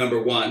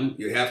number 1.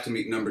 You have to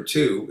meet number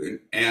 2,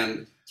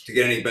 and to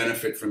get any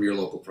benefit from your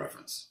local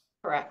preference.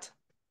 Correct.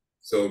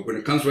 So when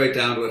it comes right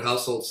down to it,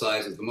 household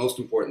size is the most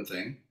important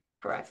thing.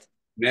 Correct.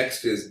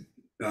 Next is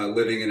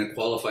living in a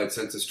qualified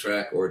census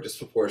tract or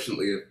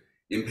disproportionately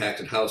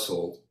impacted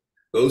household.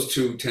 Those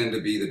two tend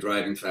to be the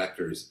driving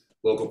factors.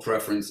 Local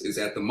preference is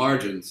at the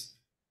margins,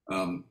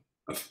 an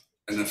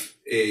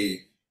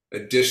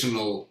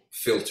additional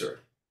filter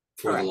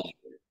for the lottery.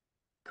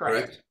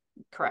 Correct?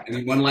 Correct. And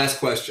then one last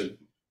question.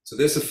 So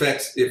this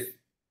affects if,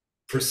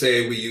 per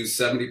se, we use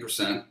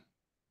 70%,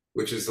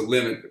 which is the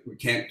limit. We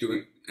can't do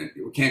it.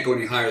 We can't go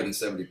any higher than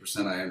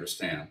 70%, I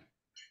understand.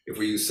 If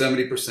we use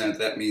 70%,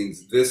 that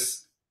means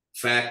this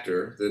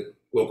factor, the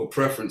local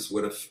preference,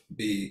 would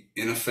be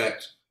in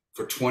effect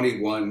for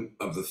 21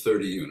 of the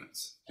 30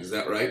 units. Is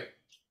that right?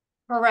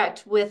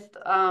 Correct. With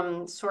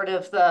sort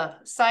of the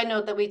side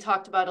note that we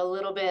talked about a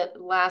little bit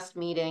last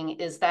meeting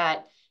is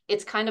that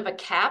it's kind of a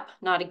cap,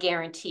 not a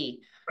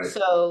guarantee. Right.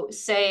 So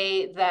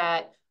say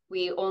that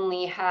we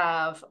only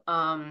have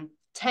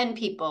 10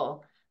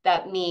 people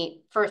that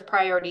meet first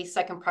priority,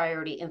 second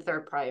priority, and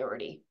third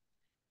priority.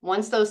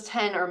 Once those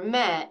 10 are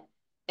met,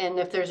 and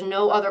if there's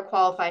no other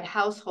qualified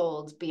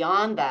households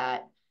beyond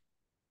that,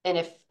 and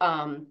if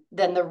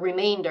then the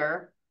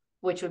remainder,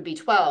 which would be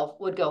 12,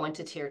 would go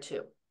into tier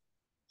 2.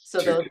 So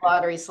those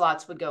lottery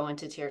slots would go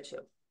into tier 2.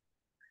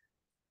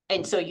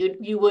 And so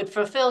you would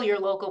fulfill your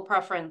local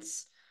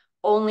preference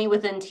only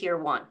within tier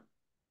 1.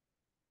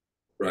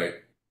 Right.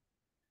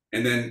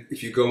 And then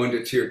if you go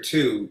into tier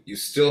 2, you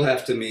still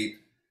have to meet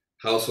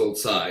household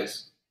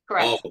size.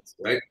 Correct. Always,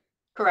 right?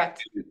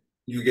 Correct.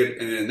 you get,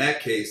 and in that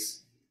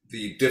case,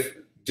 the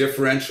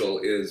differential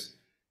is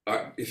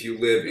if you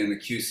live in the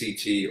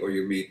QCT or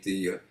you meet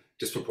the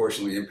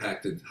disproportionately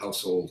impacted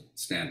household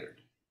standard.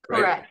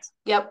 Right? Correct.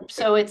 Yep.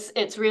 So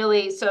it's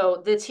really,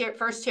 so the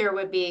first tier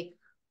would be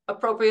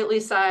appropriately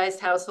sized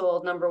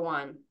household number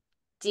 1,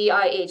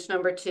 DIH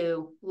number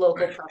 2,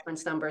 local Right.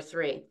 preference number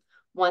 3.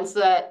 Once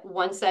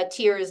that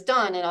tier is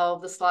done and all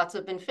of the slots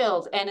have been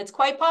filled, and it's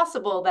quite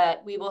possible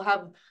that we will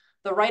have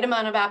the right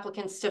amount of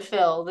applicants to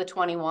fill the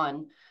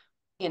 21.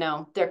 You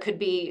know, there could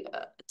be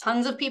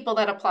tons of people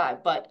that apply,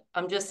 but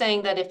I'm just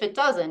saying that if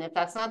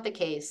that's not the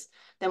case,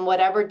 then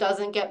whatever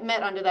doesn't get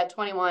met under that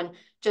 21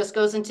 just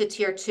goes into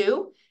tier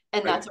 2,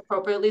 and Right. that's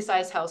appropriately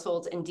sized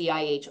households and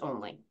DIH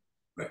only.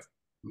 Right.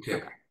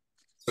 Okay.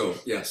 So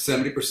yeah,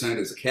 70%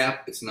 is a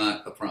cap. It's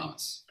not a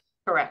promise.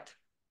 Correct.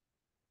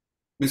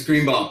 Ms.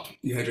 Greenbaum,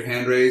 you had your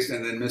hand raised,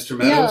 and then Mr.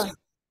 Meadows. Yeah,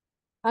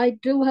 I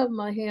do have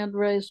my hand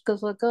raised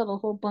because I got a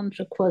whole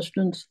bunch of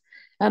questions,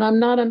 and I'm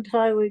not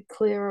entirely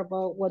clear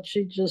about what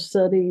she just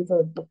said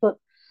either. But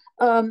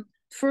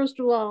first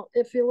of all,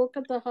 if you look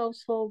at the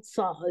household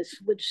size,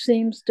 which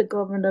seems to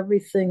govern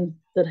everything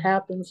that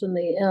happens in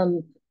the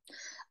end,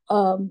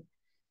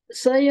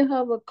 say you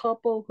have a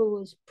couple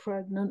who is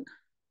pregnant,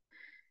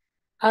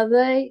 are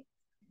they,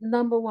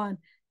 number one,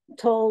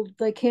 told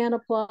they can't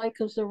apply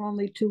because there are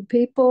only 2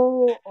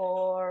 people,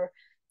 or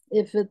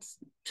if it's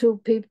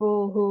 2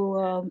 people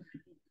who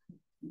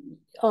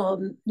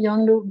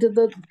young,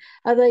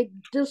 are they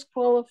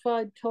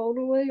disqualified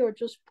totally or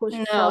just pushed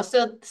No,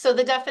 forward? so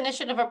the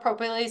definition of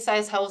appropriately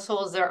sized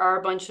households, there are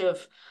a bunch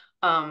of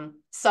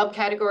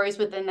subcategories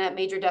within that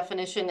major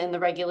definition in the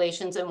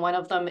regulations, and one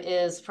of them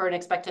is for an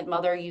expectant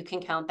mother, you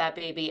can count that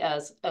baby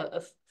as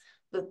the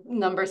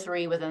number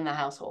 3 within the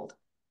household.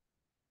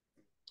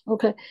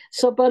 Okay,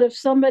 so but if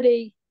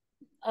somebody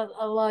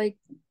like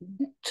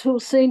 2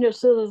 senior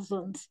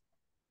citizens,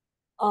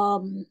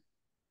 do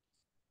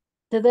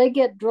they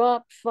get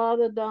dropped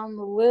farther down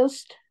the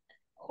list,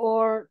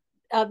 or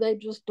are they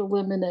just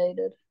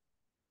eliminated?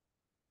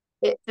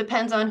 It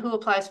depends on who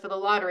applies for the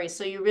lottery.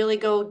 So you really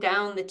go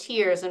down the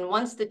tiers, and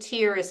once the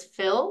tier is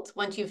filled,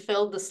 once you've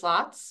filled the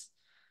slots,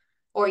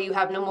 or you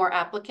have no more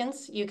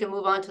applicants, you can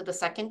move on to the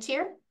second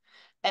tier,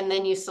 and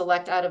then you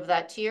select out of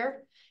that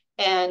tier.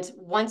 And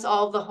once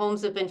all of the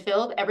homes have been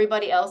filled,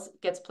 everybody else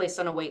gets placed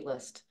on a wait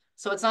list.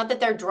 So it's not that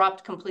they're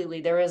dropped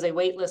completely. There is a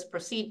wait list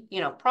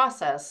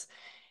process.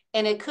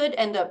 And it could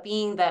end up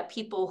being that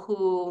people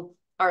who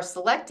are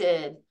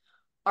selected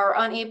are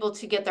unable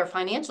to get their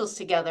financials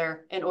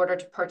together in order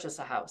to purchase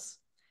a house.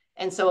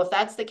 And so if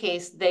that's the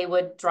case, they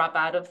would drop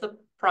out of the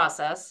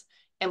process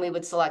and we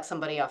would select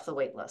somebody off the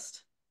wait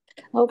list.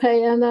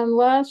 Okay, and then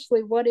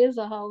lastly, what is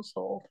a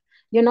household?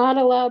 You're not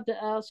allowed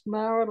to ask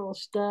marital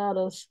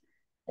status.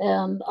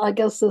 And I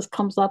guess this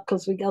comes up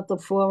because we got the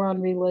 4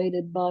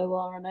 unrelated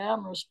bylaw in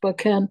Amherst, but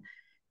can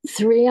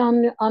 3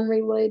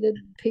 unrelated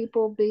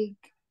people be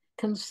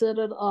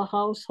considered a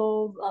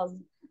household?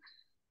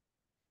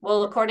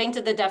 Well, according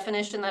to the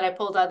definition that I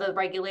pulled out of the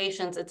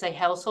regulations, it's a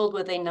household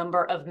with a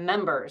number of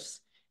members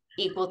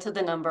equal to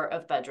the number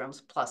of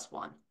bedrooms plus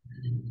 1.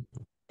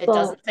 It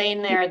doesn't say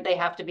in there they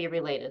have to be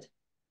related.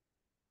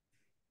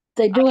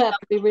 They do have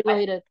to be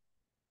related.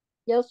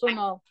 Yes or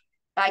no?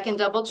 I can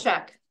double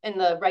check in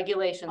the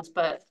regulations,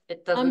 but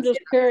it doesn't. I'm just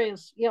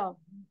curious, yeah,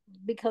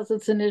 because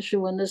it's an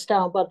issue in this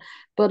town. But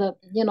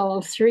you know,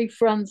 if 3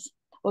 friends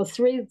or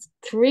three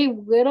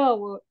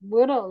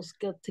widows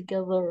get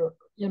together,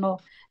 you know,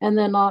 and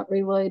they're not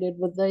related,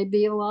 would they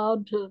be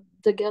allowed to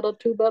get a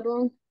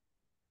 2-bedroom?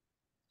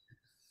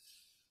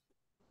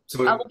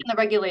 So I'll look in the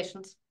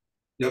regulations.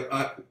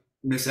 Yep,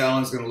 Miss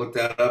Allen's going to look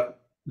that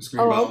up. Ms.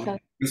 Greenbaum. Oh, okay.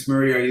 Ms.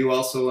 Murray, are you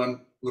also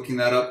looking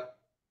that up?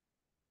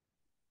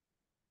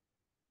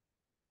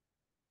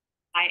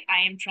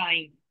 I am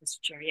trying,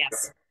 Mr. Chair,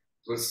 yes.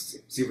 Let's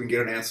see if we can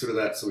get an answer to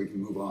that so we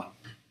can move on.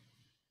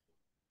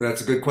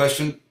 That's a good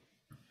question.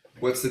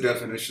 What's the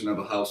definition of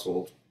a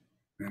household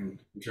in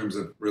terms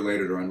of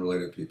related or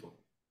unrelated people?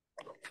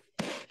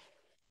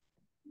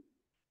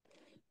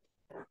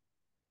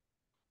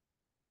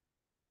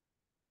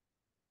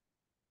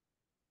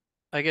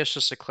 I guess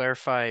just to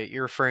clarify,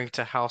 you're referring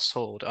to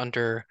household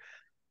under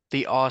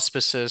the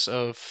auspices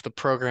of the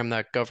program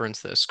that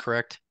governs this,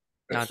 correct?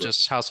 That's Not right.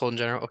 just household in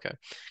general? Okay.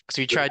 Because if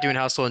you try doing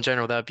household in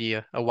general, that'd be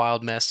a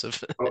wild mess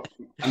of. Oh,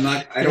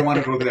 I don't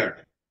want to go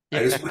there.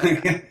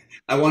 Yeah.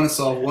 I want to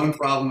solve one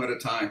problem at a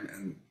time,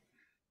 and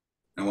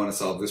I want to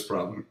solve this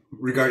problem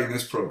regarding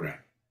this program.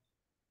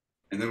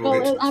 And then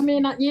we'll get to I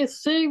mean, you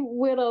see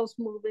widows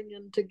moving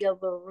in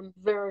together in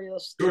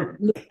various Sure.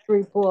 news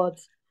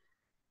reports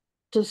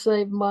to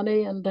save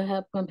money and to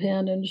have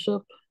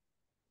companionship.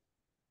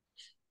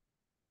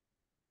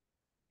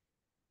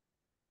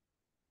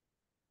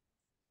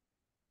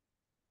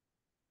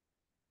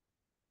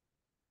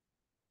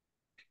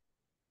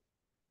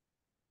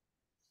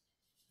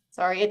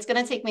 Sorry, it's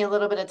going to take me a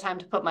little bit of time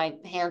to put my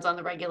hands on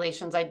the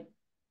regulations. I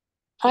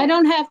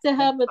don't have to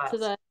have it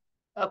today.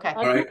 Okay.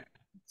 All right.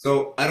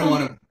 So I don't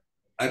want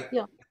to.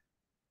 Yeah.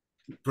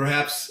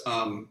 Perhaps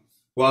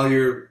while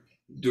you're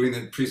doing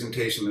the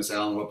presentation, Ms.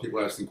 Allen, while people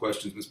are asking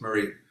questions, Ms.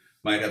 Murray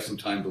might have some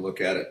time to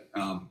look at it.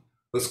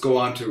 Let's go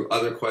on to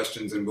other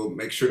questions, and we'll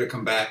make sure to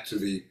come back to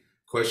the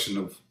question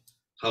of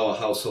how a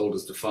household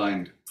is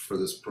defined for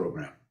this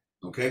program.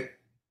 Okay?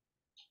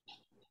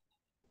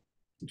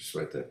 Just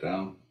write that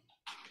down.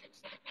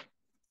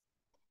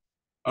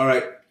 All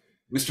right,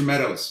 Mr.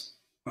 Meadows,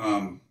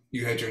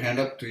 you had your hand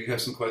up. Do you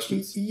have some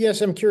questions?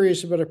 Yes, I'm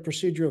curious about a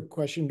procedural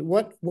question.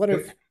 What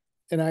if,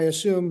 and I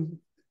assume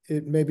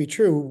it may be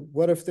true,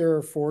 what if there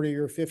are 40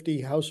 or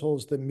 50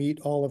 households that meet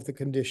all of the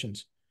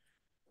conditions?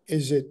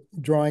 Is it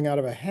drawing out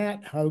of a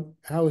hat?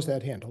 How is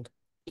that handled?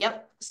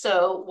 Yep.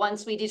 So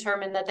once we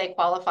determine that they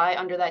qualify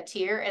under that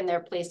tier and they're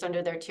placed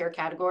under their tier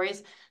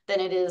categories, then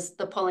it is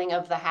the pulling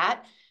of the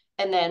hat.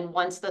 And then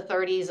once the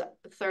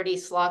 30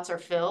 slots are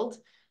filled,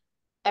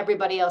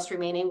 everybody else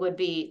remaining would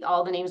be,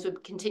 all the names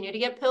would continue to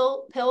get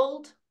pulled,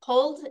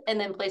 and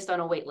then placed on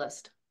a wait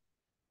list.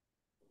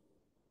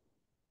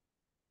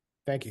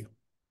 Thank you.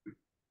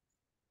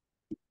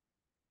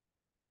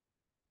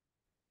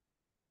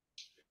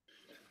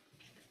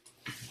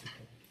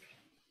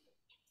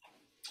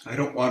 I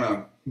don't want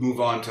to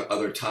move on to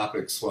other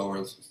topics while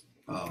we're,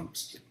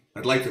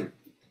 I'd like to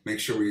make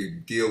sure we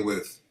deal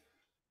with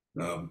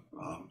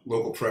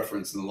local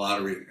preference and the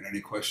lottery and any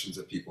questions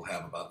that people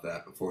have about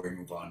that before we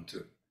move on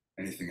to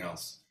anything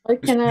else. I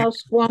can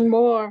ask one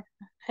more.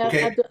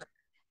 Okay.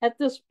 At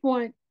this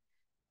point,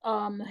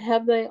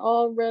 have they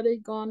already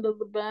gone to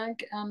the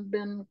bank and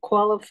been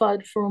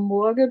qualified for a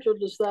mortgage, or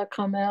does that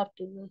come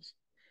after this?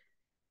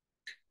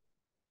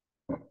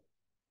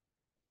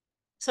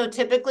 So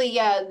typically,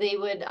 yeah, they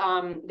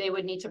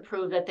would need to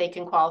prove that they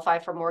can qualify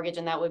for mortgage,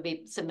 and that would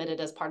be submitted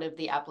as part of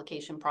the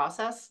application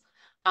process.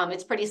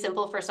 It's pretty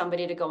simple for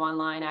somebody to go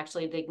online.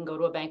 Actually, they can go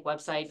to a bank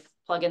website,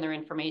 plug in their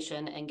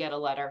information, and get a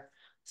letter.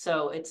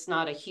 So it's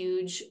not a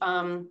huge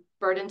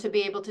burden to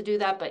be able to do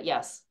that, but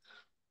yes,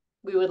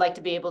 we would like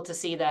to be able to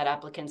see that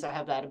applicants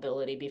have that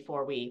ability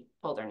before we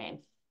pull their name.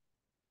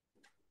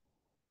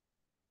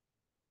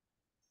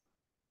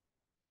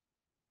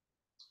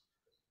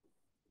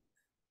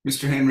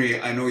 Mr.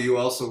 Henry, I know you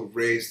also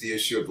raised the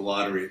issue of the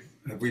lottery.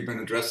 Have we been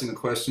addressing the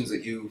questions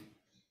that you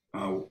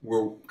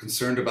were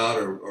concerned about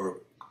or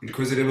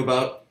inquisitive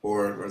about,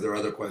 or are there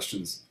other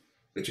questions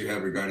that you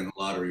have regarding the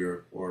lottery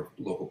or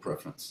local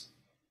preference?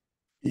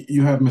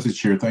 You have, Mr.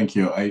 Chair. Thank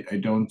you. I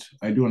do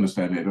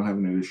understand. I don't have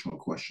any additional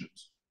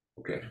questions.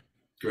 Okay,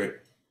 great.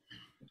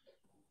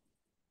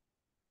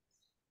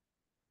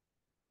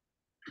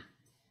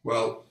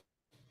 Well,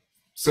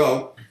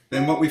 so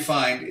then what we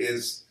find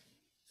is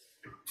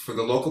for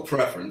the local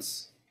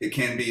preference, it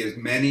can be as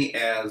many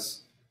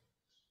as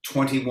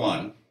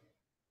 21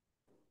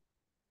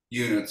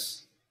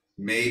 units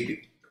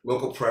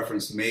local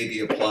preference may be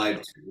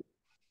applied to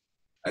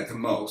at the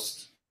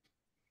most.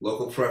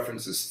 Local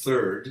preference is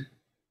third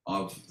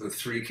of the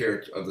three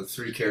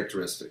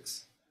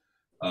characteristics.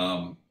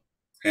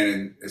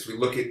 And as we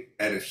look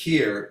at it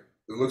here,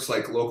 it looks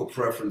like local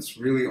preference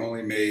really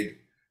only made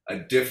a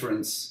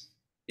difference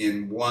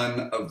in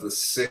one of the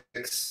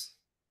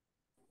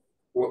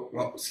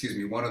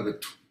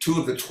two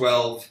of the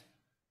 12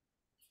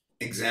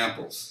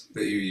 examples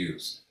that you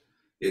used.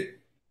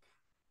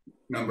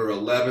 Number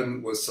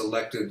 11 was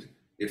selected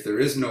if there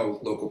is no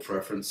local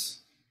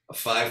preference, a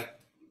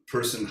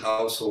 5-person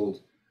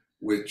household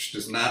which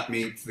does not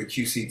meet the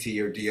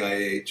QCT or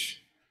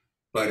DIH,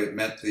 but it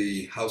met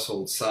the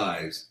household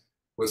size,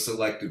 was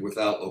selected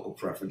without local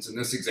preference in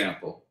this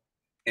example.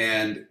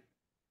 And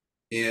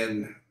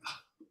in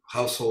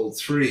household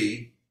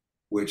 3,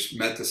 which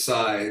met the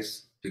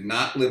size,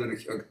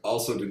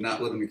 also did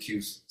not live in a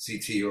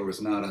QCT or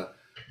was not a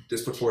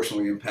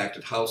disproportionately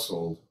impacted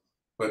household,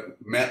 but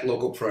met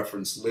local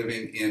preference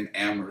living in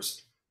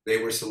Amherst, they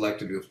were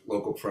selected if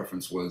local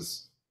preference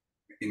was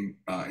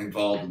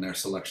involved in their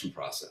selection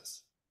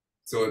process.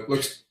 So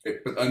but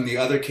in the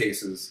other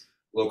cases,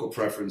 local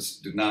preference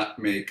did not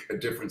make a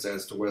difference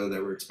as to whether they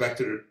were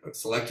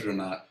selected or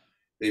not.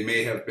 They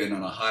may have been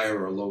on a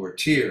higher or lower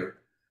tier,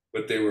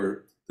 but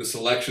the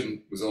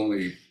selection was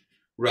only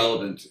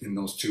relevant in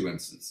those two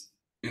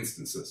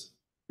instances.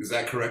 Is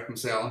that correct,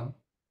 Ms. Allen?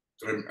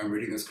 I'm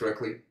reading this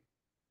correctly?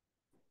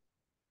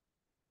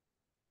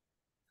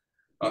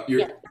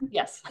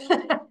 Yes.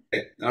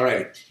 Okay. All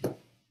right.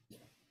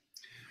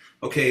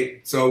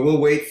 Okay, so we'll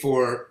wait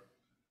for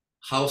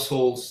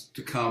households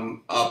to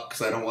come up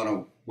because I don't want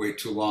to wait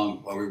too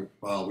long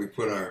while we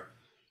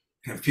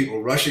have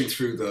people rushing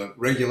through the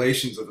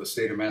regulations of the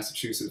state of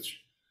Massachusetts,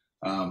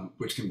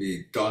 which can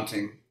be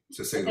daunting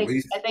to say the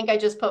least. I think I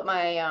just put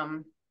my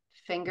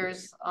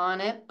fingers on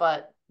it,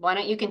 but why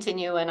don't you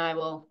continue and I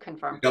will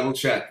confirm. Double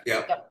check.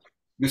 Yep.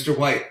 Mr.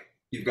 White,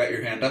 you've got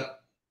your hand up.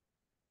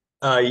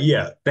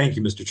 Yeah, thank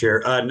you, Mr.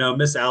 Chair. No,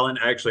 Miss Allen,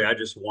 actually, I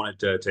just wanted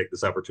to take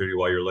this opportunity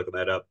while you're looking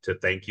that up to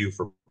thank you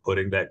for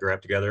putting that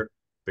graph together,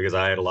 because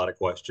I had a lot of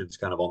questions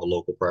kind of on the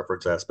local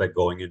preference aspect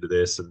going into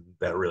this, and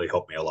that really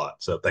helped me a lot.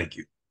 So thank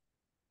you.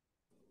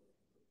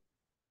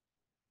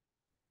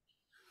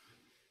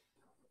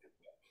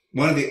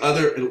 One of the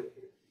other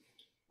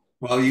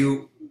While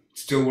you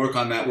still work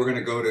on that, we're going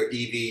to go to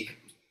EV.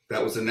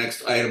 That was the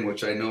next item,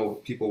 which I know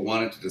people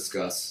wanted to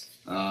discuss.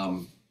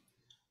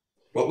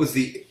 What is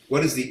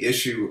the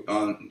issue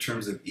in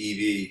terms of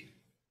EV,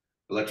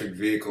 electric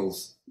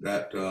vehicles,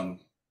 that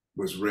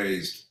was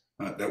raised,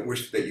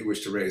 that you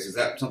wish to raise? Is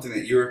that something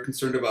that you're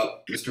concerned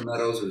about, Mr.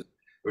 Meadows,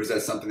 or is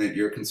that something that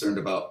you're concerned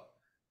about,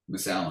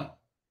 Miss Allen?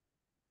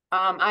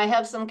 I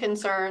have some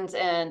concerns,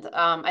 and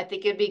I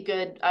think it'd be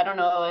good. I don't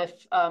know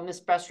if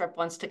Ms. Brestrup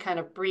wants to kind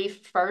of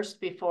brief first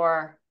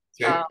before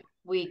Okay.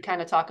 we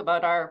kind of talk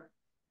about our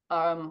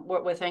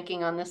what we're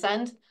thinking on this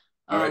end.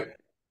 All right,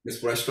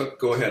 Ms. Brestrup,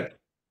 go ahead.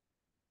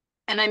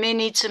 And I may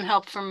need some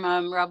help from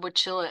Rob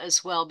Wachilla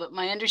as well, but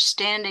my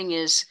understanding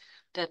is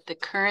that the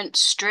current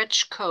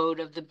stretch code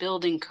of the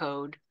building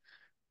code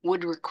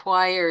would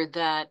require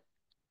that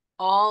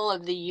all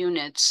of the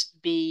units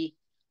be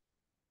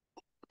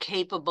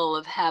capable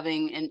of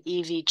having an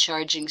EV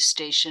charging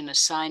station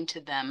assigned to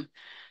them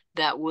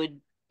that would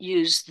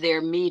use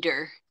their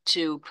meter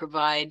to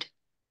provide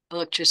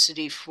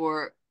electricity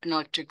for an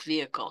electric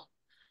vehicle.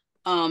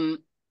 And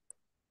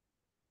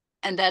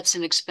that's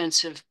an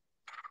expensive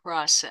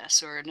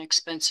process or an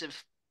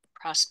expensive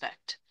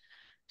prospect.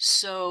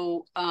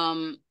 So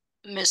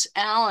Miss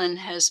Allen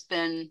has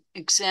been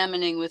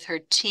examining with her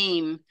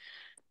team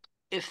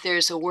if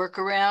there's a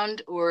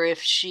workaround, or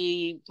if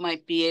she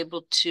might be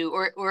able to,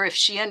 or if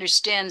she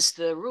understands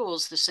the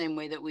rules the same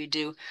way that we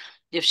do,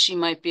 if she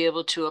might be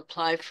able to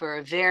apply for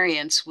a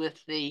variance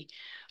with the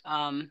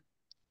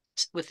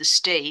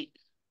state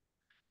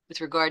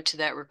with regard to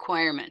that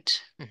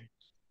requirement.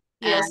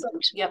 Yes.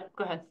 And yep.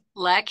 Go ahead.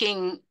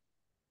 lacking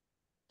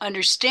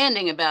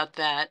understanding about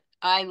that,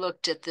 I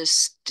looked at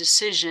this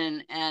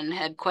decision and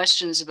had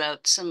questions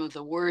about some of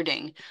the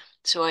wording.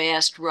 So I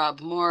asked Rob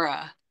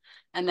Mora,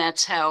 and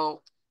that's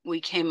how we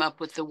came up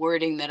with the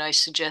wording that I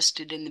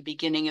suggested in the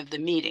beginning of the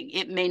meeting.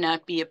 It may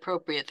not be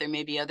appropriate. There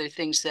may be other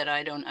things that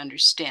I don't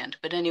understand.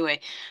 But anyway,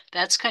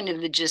 that's kind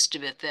of the gist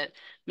of it, that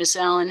Miss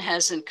Allen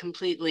hasn't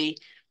completely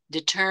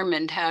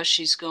determined how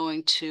she's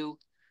going to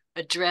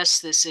address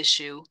this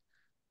issue,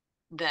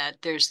 that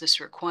there's this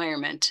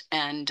requirement.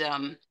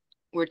 And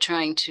we're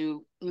trying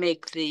to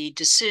make the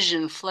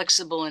decision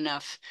flexible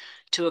enough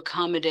to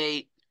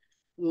accommodate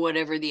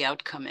whatever the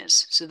outcome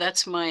is. So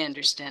that's my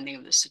understanding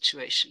of the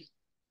situation.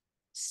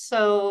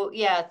 So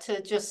yeah,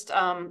 to just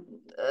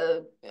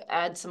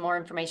add some more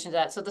information to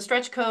that. So the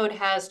stretch code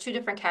has two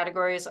different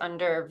categories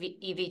under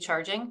EV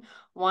charging.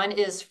 One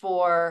is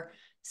for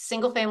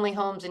single family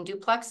homes and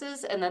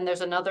duplexes, and then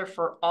there's another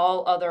for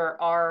all other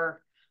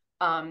R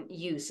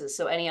uses,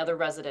 so any other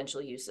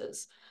residential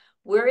uses.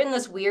 We're in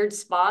this weird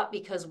spot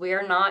because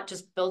we're not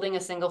just building a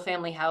single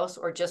family house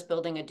or just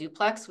building a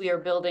duplex. We are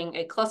building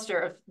a cluster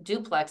of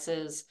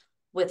duplexes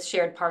with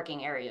shared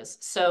parking areas.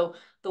 So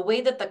the way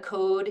that the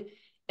code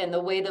and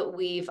the way that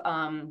we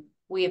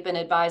have been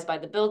advised by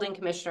the building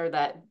commissioner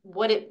that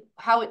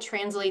how it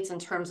translates in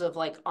terms of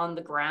like on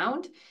the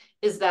ground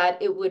is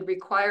that it would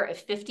require a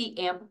 50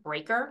 amp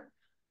breaker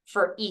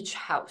for each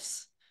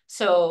house.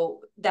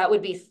 So that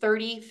would be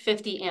 30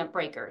 50 amp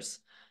breakers.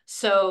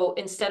 So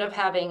instead of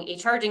having a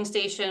charging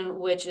station,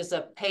 which is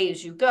a pay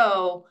as you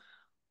go,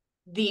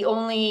 the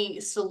only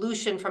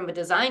solution from a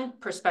design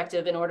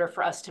perspective in order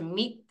for us to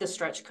meet the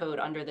stretch code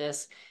under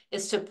this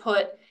is to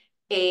put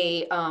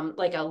a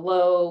like a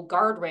low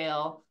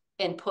guardrail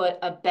and put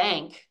a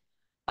bank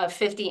of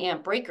 50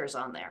 amp breakers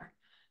on there.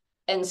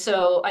 And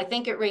so I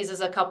think it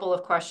raises a couple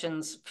of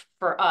questions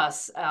for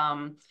us.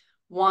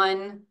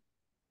 One,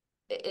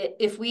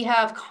 if we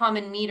have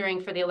common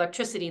metering for the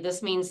electricity,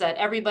 this means that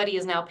everybody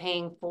is now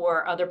paying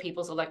for other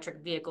people's electric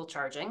vehicle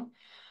charging.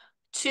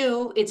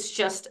 Two, it's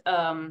just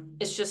a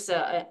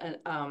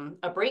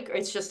breaker.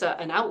 It's just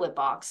an outlet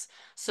box.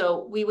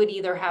 So we would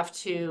either have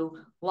to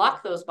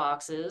lock those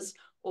boxes,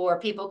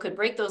 or people could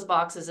break those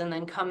boxes and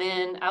then come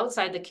in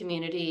outside the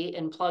community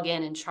and plug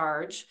in and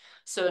charge.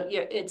 So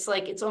it's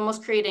like, it's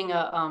almost creating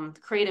a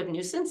creative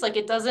nuisance. Like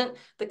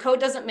the code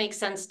doesn't make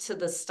sense to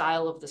the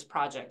style of this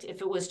project.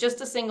 If it was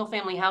just a single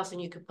family house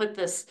and you could put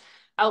this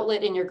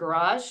outlet in your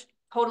garage,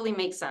 totally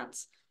makes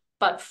sense.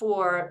 But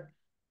for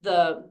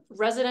the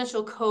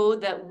residential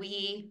code that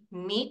we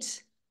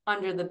meet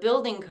under the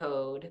building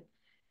code,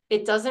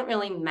 it doesn't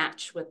really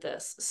match with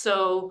this.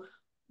 So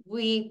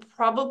we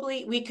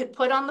could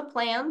put on the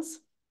plans,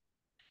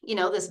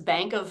 this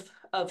bank of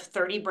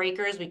 30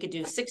 breakers. We could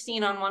do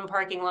 16 on one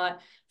parking lot,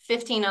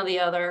 15 on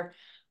the other.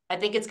 I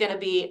think it's going to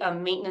be a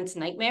maintenance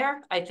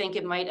nightmare. I think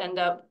it might end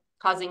up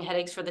causing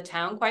headaches for the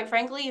town, quite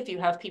frankly, if you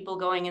have people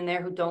going in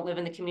there who don't live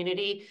in the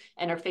community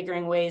and are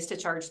figuring ways to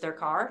charge their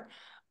car.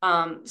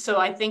 So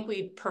I think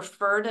we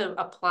prefer to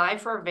apply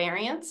for a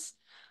variance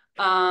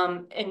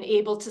and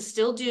able to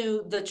still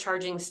do the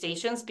charging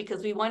stations,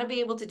 because we want to be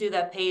able to do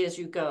that pay as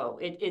you go.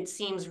 It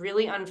seems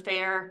really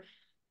unfair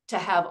to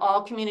have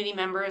all community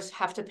members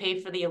have to pay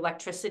for the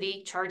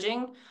electricity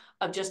charging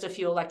of just a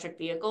few electric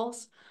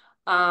vehicles.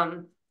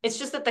 It's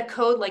just that the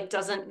code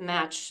doesn't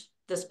match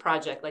this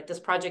project. Like, this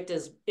project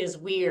is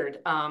weird.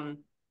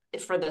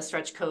 for the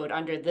stretch code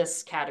under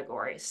this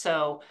category.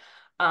 So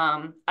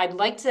I'd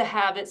like to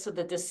have it so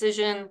the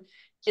decision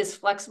is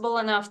flexible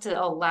enough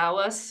to allow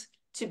us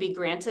to be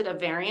granted a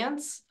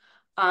variance.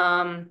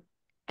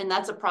 And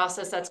that's a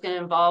process that's going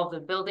to involve the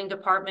building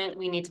department.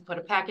 We need to put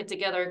a packet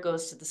together. It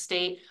goes to the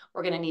state.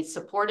 We're going to need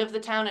support of the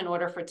town in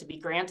order for it to be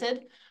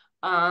granted.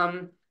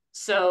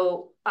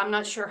 So I'm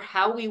not sure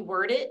how we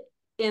word it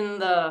in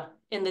the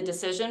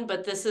decision,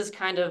 but this is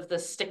kind of the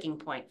sticking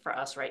point for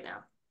us right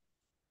now.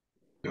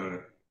 Got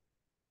it.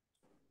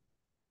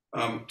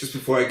 Just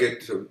before I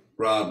get to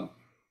Rob,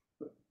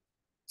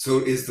 so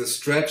is the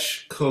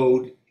stretch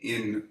code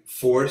in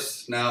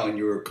force now and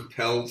you're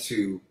compelled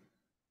to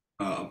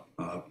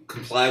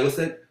comply with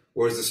it?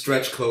 Or is the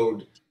stretch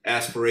code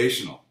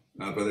aspirational?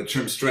 By the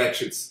term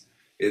stretch, it's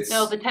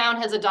no, the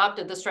town has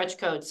adopted the stretch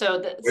code. So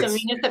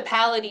the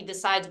municipality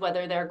decides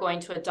whether they're going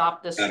to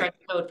adopt the stretch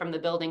code from the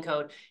building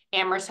code.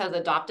 Amherst has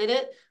adopted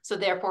it, so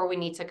therefore we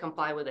need to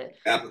comply with it.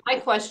 My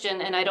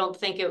question, and I don't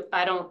think it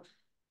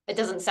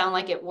doesn't sound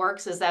like it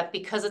works, is that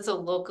because it's a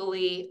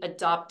locally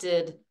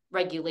adopted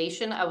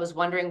regulation, I was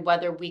wondering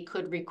whether we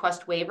could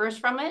request waivers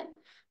from it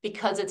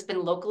because it's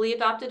been locally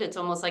adopted. It's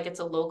almost like it's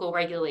a local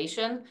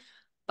regulation,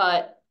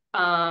 but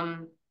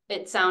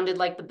it sounded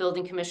like the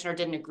building commissioner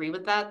didn't agree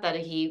with that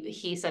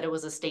he said it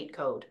was a state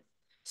code.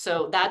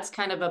 So that's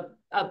kind of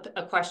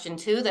a question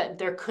too, that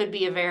there could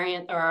be a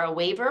variant or a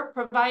waiver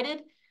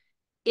provided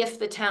if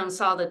the town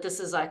saw that this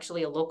is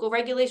actually a local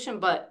regulation.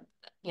 But,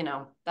 you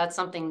know, that's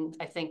something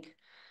I think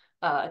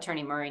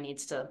Attorney Murray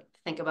needs to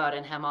think about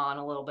and hem on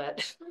a little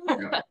bit.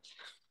 Yeah.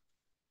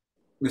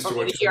 Or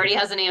maybe she already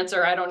has an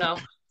answer. I don't know.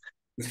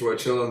 Mr.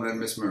 Wachilla and then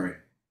Ms. Murray.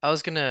 I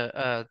was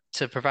gonna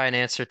to provide an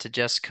answer to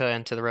Jessica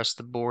and to the rest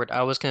of the board,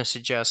 I was gonna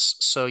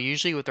suggest, so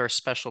usually with our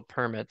special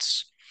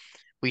permits,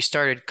 we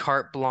started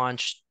carte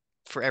blanche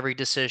for every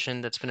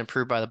decision that's been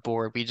approved by the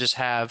board. We just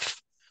have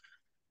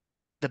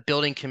the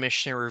building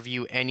commissioner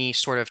review any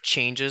sort of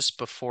changes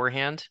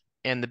beforehand,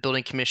 and the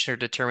building commissioner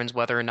determines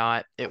whether or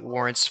not it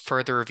warrants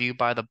further review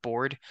by the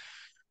board.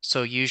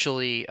 So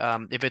usually,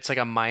 if it's like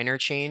a minor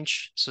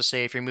change, so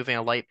say if you're moving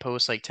a light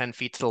post like 10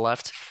 feet to the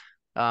left,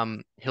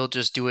 he'll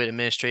just do it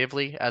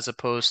administratively as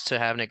opposed to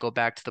having it go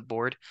back to the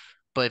board.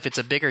 But if it's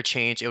a bigger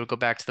change, it would go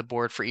back to the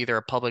board for either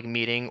a public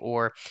meeting,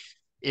 or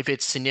if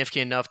it's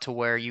significant enough to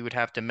where you would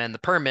have to amend the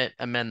permit,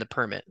 amend the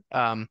permit.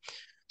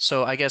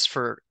 So I guess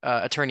for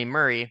Attorney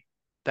Murray,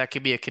 that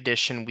could be a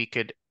condition we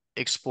could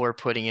explore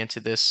putting into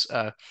this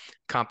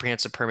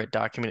comprehensive permit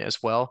document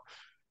as well.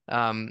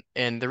 And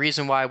the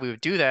reason why we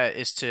would do that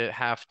is to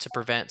have to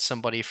prevent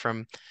somebody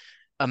from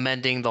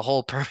amending the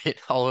whole permit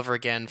all over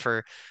again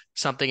for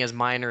something as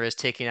minor as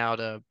taking out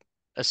a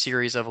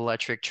series of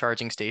electric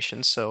charging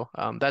stations. So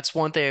that's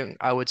one thing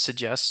I would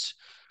suggest.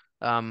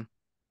 I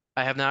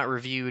have not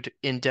reviewed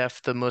in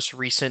depth the most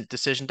recent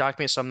decision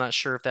document, so I'm not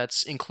sure if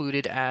that's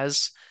included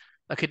as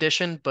a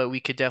condition, but we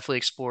could definitely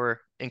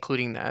explore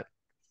including that.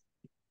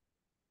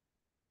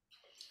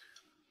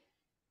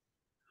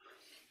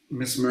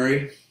 Ms.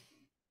 Murray?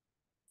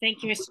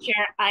 Thank you, Mr.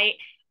 Chair.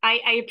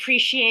 I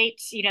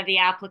appreciate, you know, the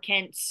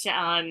applicant's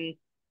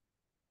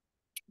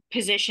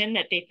position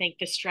that they think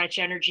the stretch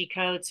energy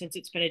code, since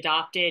it's been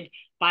adopted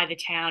by the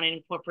town and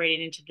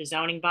incorporated into the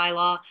zoning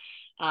bylaw,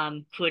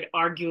 could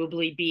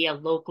arguably be a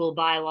local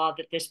bylaw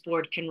that this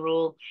board can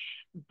rule.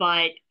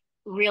 But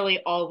really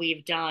all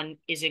we've done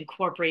is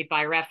incorporate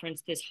by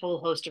reference this whole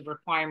host of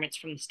requirements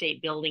from the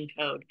state building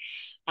code.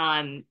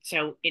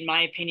 So in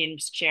my opinion,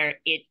 Mr. Chair,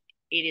 it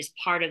is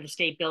part of the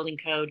state building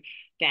code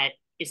that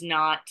is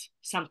not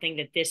something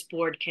that this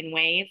board can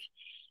waive.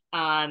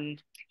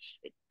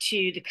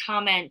 To the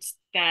comments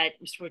that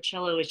Mr.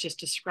 Rocillo was just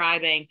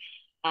describing,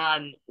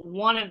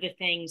 one of the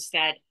things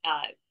that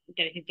I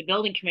think the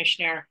building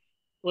commissioner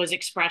was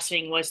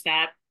expressing was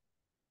that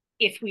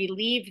if we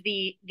leave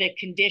the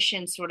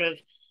conditions sort of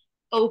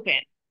open,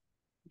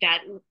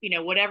 that, you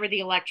know, whatever the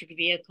electric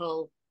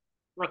vehicle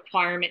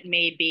requirement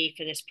may be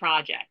for this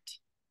project,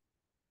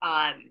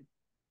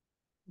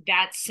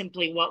 that's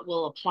simply what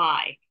will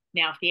apply.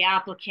 Now, if the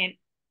applicant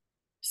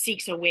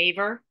seeks a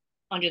waiver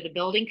under the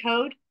building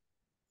code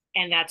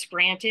and that's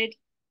granted,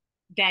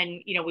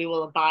 then, you know, we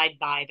will abide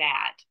by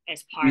that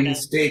as part of the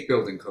state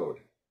building code.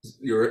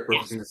 You're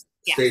referencing the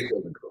state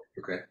building code.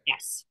 Okay.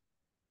 Yes.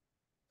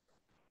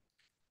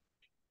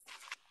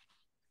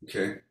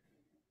 Okay.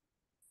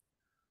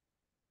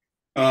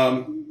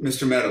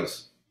 Mr.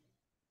 Meadows.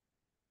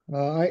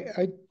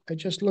 I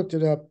just looked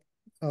it up.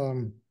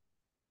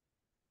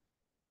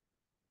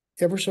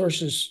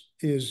 Eversource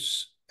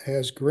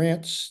has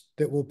grants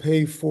that will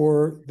pay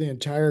for the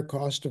entire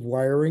cost of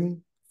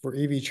wiring for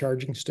EV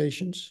charging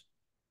stations.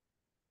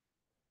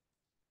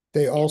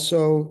 They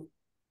also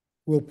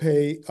will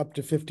pay up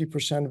to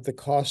 50% of the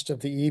cost of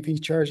the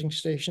EV charging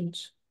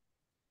stations.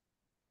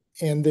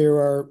 And there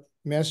are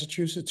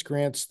Massachusetts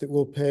grants that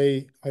will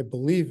pay, I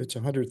believe it's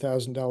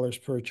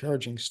 $100,000 per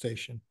charging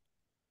station.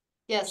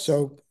 Yes.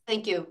 So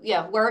thank you.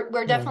 Yeah,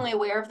 we're definitely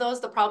aware of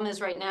those. The problem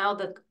is right now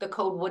the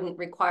code wouldn't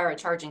require a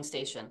charging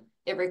station.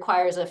 It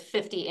requires a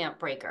 50 amp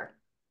breaker.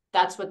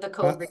 That's what the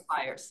code Uh,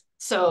 requires.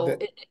 So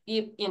that-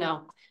 you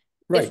know,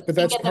 if Right, but we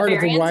that's get the part of the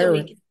variance and we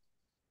wiring.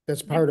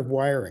 That's part of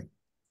wiring.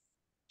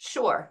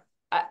 sure.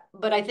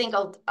 But I think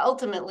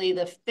ultimately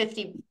the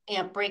 50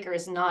 amp breaker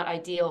is not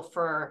ideal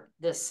for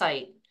this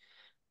site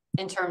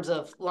in terms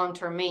of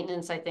long-term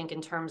maintenance. I think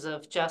in terms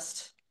of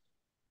just,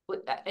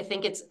 I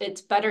think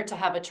it's better to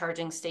have a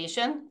charging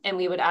station, and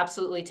we would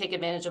absolutely take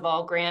advantage of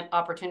all grant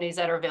opportunities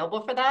that are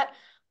available for that.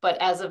 But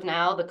as of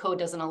now, the code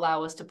doesn't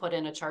allow us to put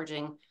in a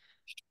charging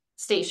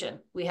station.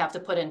 We have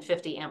to put in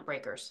 50 amp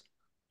breakers.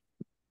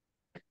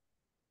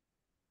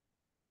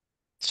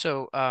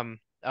 So,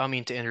 I don't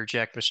mean to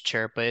interject, Mr.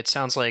 Chair, but it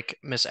sounds like,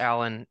 Miss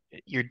Allen,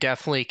 you're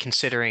definitely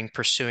considering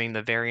pursuing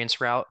the variance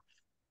route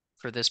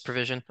for this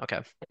provision. Okay.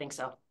 I think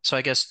so. So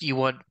I guess you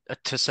want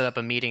to set up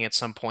a meeting at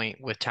some point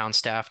with town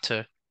staff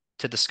to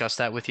discuss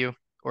that with you,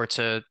 or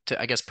to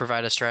I guess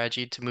provide a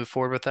strategy to move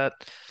forward with that.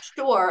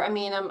 Sure. I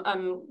mean,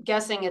 I'm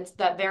guessing it's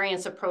that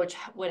variance approach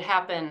would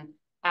happen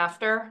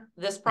after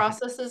this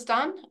process is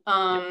done,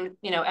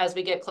 you know, as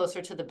we get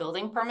closer to the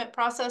building permit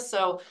process.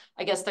 So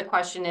I guess the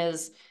question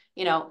is,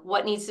 you know,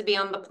 what needs to be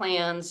on the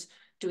plans?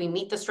 Do we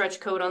meet the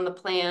stretch code on the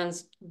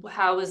plans?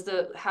 How is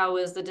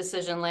the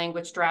decision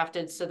language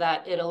drafted so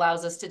that it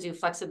allows us to do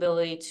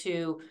flexibility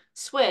to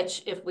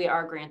switch if we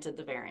are granted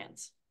the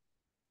variance?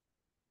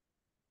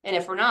 And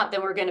if we're not,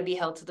 then we're going to be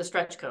held to the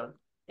stretch code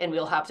and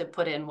we'll have to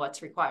put in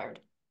what's required.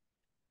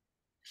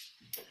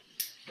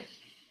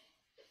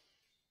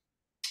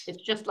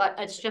 It's just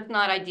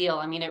not ideal.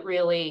 I mean, it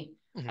really,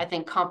 I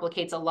think,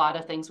 complicates a lot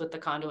of things with the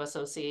condo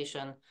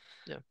association.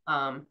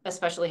 Yeah.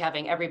 Especially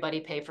having everybody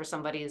pay for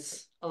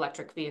somebody's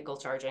electric vehicle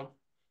charging.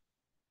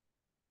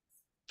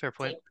 Fair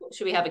point. Like,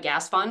 should we have a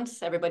gas fund?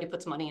 Everybody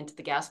puts money into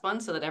the gas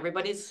fund so that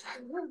everybody's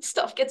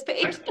stuff gets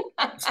paid.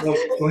 So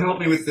help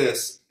me with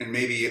this, and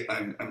maybe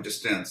I'm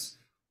just dense.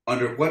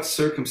 Under what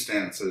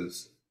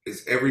circumstances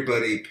is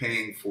everybody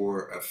paying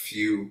for a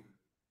few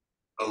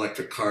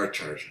electric car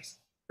charges?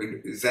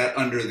 Is that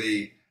under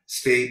the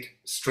state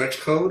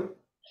stretch code?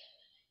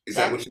 Is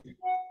that what you?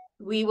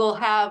 We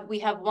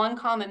have one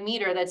common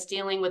meter that's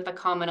dealing with the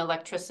common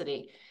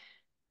electricity.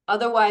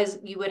 Otherwise,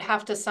 you would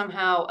have to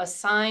somehow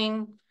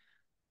assign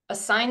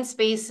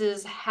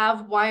spaces,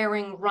 have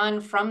wiring run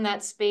from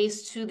that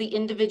space to the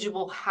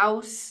individual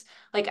house.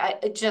 Like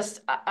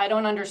I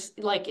don't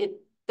understand, like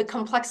the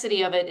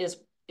complexity of it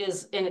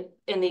is in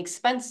the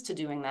expense to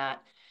doing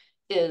that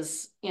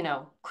is, you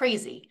know,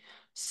 crazy.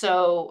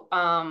 So,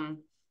 I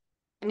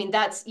mean,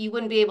 you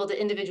wouldn't be able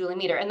to individually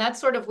meter. And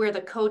that's sort of where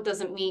the code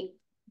doesn't meet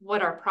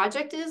what our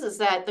project is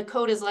that the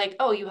code is like,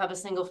 oh, you have a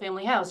single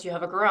family house, you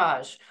have a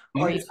garage,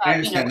 or you I have,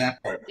 understand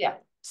that part. yeah.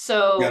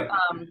 So, Yeah.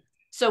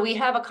 so we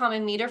have a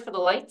common meter for the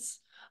lights.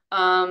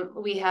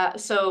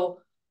 So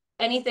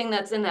anything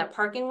that's in that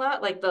parking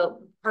lot, like the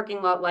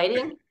parking lot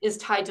lighting, is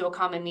tied to a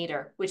common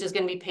meter, which is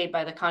going to be paid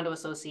by the condo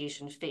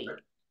association fee.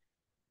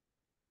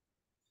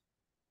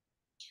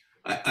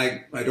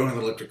 I don't have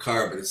an electric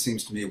car, but it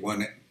seems to me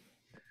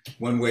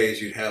one way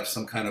is you'd have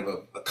some kind of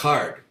a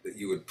card that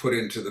you would put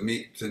into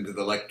the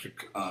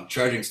electric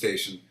charging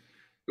station.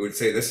 It would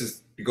say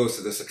it goes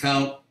to this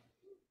account,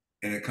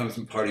 and it comes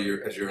in part of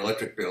your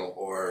electric bill,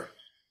 or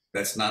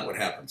that's not what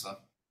happens, huh?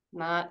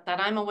 Not that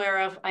I'm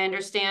aware of. I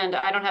understand.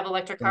 I don't have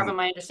electric car, but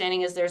my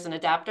understanding is there's an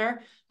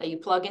adapter that you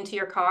plug into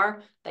your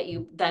car that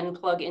you then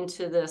plug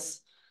into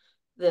this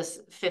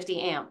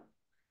 50 amp.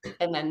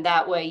 And then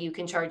that way you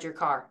can charge your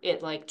car.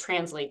 It like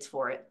translates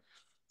for it.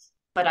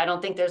 But I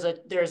don't think there's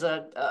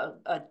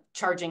a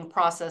charging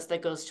process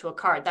that goes to a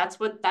card. That's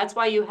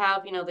why you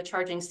have, you know, the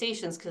charging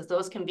stations, because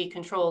those can be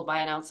controlled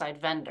by an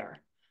outside vendor.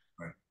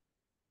 Right.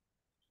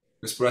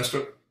 Ms.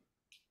 Brestrup?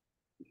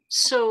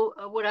 So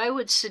what I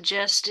would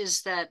suggest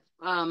is that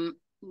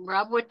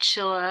Rob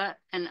Wachilla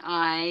and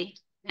I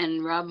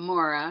and Rob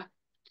Mora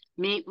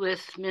meet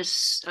with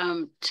Miss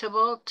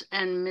Tybalt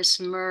and Miss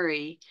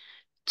Murray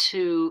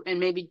and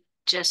maybe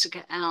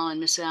Jessica Allen,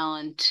 Miss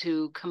Allen,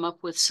 to come up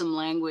with some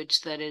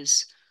language that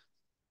is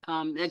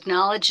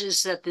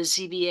acknowledges that the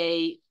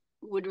ZBA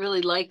would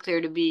really like there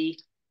to be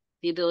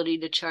the ability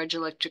to charge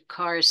electric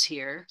cars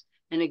here,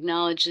 and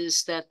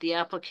acknowledges that the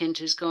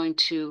applicant is going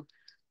to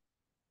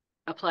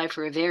apply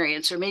for a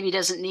variance, or maybe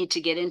doesn't need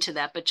to get into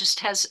that, but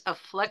just has a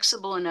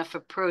flexible enough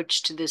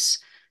approach to this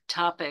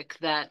topic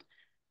that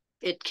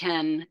it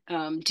can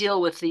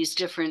deal with these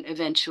different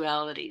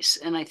eventualities.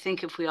 And I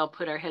think if we all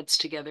put our heads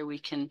together, we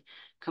can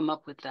come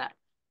up with that.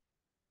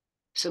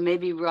 So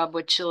maybe Rob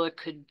Wachilla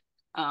could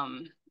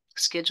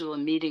schedule a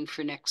meeting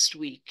for next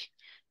week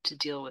to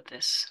deal with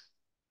this.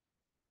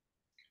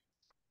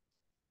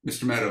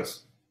 Mr.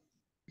 Meadows?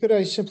 Could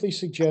I simply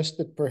suggest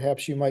that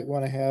perhaps you might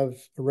want to have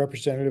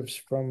representatives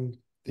from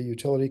the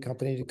utility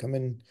company to come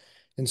in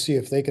and see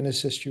if they can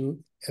assist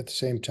you at the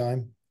same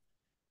time?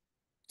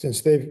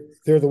 Since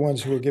they're the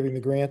ones who are giving the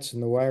grants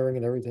and the wiring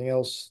and everything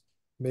else,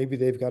 maybe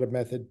they've got a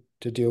method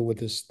to deal with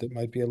this that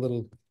might be a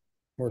little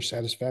more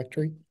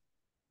satisfactory.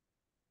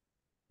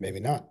 Maybe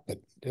not,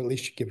 but at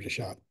least you give it a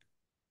shot.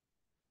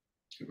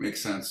 It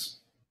makes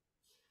sense.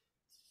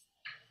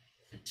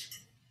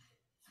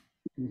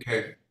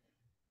 Okay.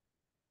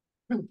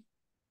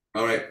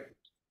 All right.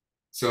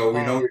 So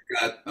we know we've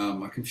got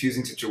a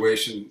confusing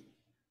situation.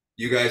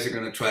 You guys are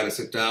going to try to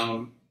sit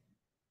down.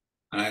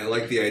 I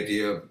like the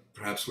idea,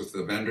 perhaps with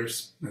the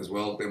vendors as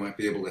well. They might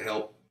be able to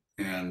help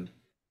and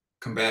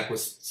come back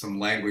with some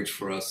language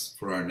for us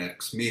for our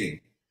next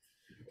meeting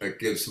that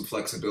gives some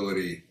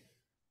flexibility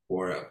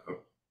or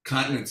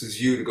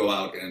countenances you to go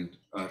out and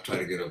try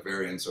to get a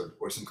variance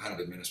or some kind of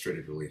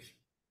administrative relief.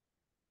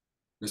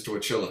 Mr.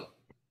 Wachilla.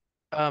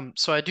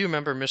 So I do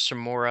remember Mr.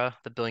 Mora,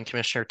 the building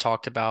commissioner,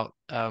 talked about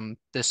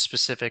this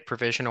specific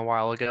provision a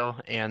while ago,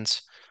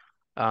 and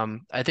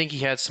I think he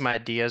had some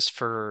ideas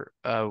for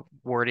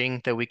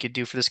wording that we could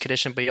do for this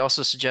condition, but he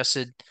also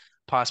suggested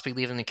possibly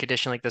leaving a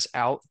condition like this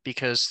out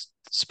because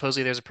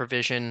supposedly there's a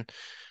provision.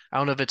 I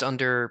don't know if it's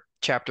under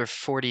Chapter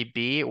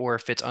 40B or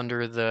if it's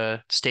under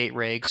the state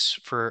regs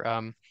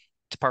for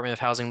Department of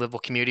Housing Livable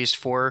Communities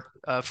for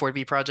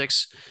 40B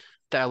projects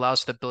that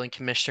allows the building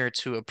commissioner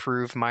to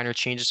approve minor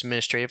changes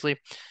administratively.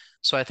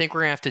 So I think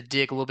we're gonna have to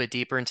dig a little bit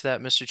deeper into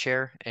that, Mr.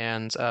 Chair,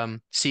 and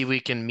see if we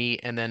can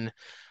meet and then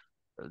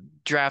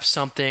draft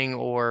something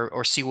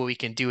or see what we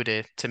can do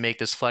to make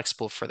this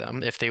flexible for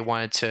them if they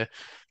wanted to,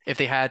 if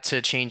they had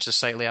to change the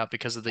site layout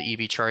because of the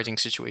EV charging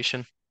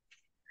situation.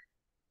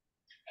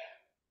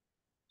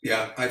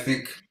 Yeah, I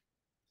think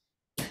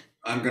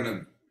I'm going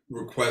to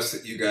request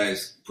that you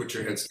guys put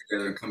your heads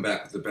together and come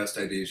back with the best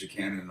ideas you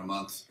can in a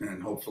month,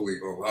 and hopefully,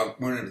 or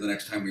whenever the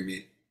next time we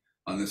meet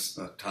on this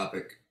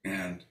topic,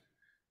 and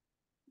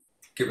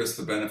give us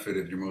the benefit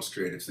of your most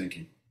creative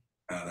thinking.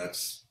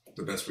 That's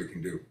the best we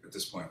can do at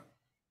this point.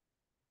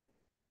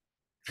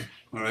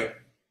 All right.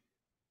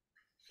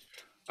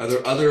 Are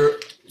there other,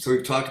 so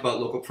we've talked about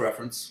local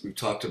preference, we've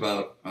talked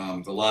about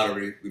the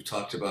lottery, we've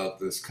talked about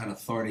this kind of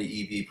thorny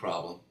EV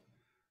problem.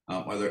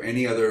 Are there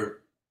any other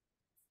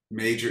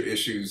major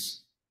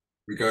issues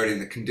regarding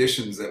the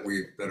conditions that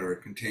are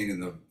contained in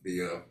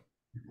the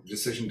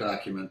decision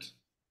document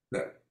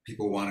that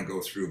people want to go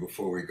through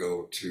before we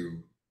go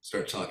to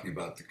start talking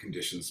about the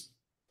conditions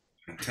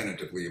and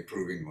tentatively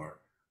approving or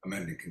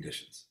amending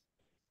conditions?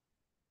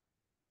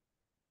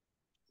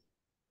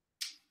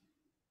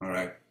 All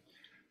right.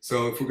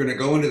 So if we're going to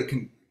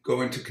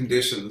go into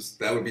conditions,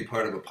 that would be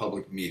part of a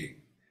public meeting,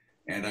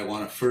 and I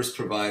want to first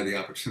provide the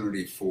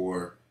opportunity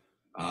for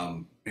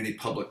any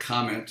public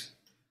comment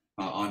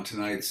on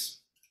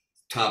tonight's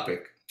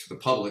topic to the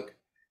public,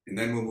 and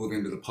then we'll move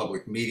into the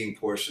public meeting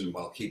portion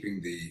while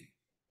keeping the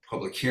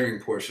public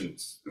hearing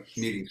portions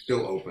meeting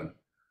still open,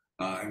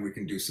 and we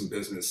can do some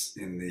business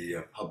in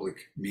the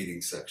public meeting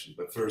section.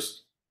 But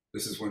first,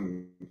 this is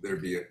when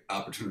there'd be an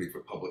opportunity for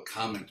public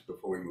comment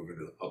before we move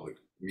into the public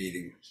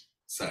meeting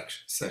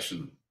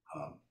session.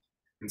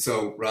 And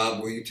so,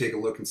 Rob, will you take a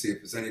look and see if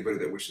there's anybody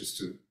that wishes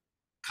to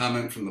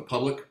comment from the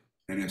public?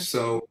 And if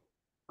so,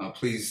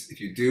 please,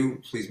 if you do,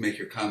 please make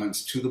your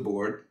comments to the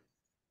board.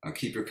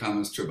 Keep your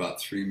comments to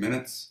about 3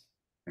 minutes.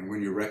 And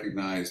when you're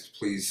recognized,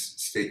 please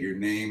state your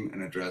name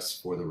and address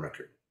for the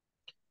record.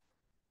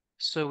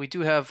 So we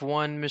do have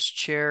one, Mr.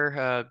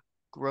 Chair,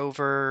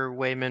 Grover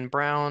Wayman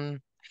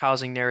Brown,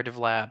 Housing Narrative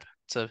Lab.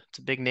 It's a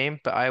big name,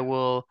 but I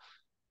will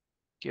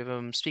give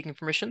him speaking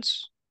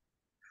permissions.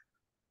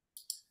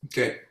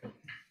 Okay.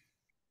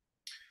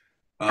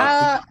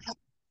 Hi,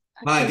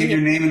 give your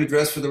name and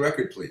address for the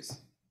record, please.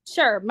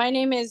 Sure. My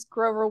name is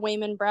Grover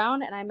Wayman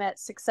Brown, and I'm at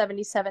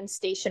 677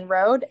 Station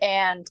Road.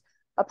 And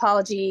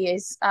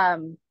apologies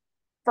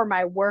for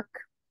my work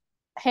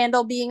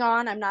handle being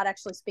on. I'm not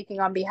actually speaking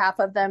on behalf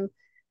of them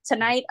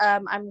tonight.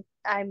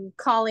 I'm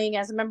calling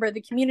as a member of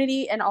the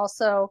community and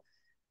also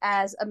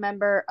as a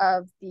member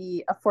of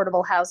the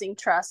Affordable Housing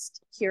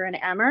Trust here in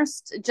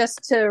Amherst,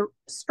 just to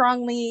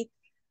strongly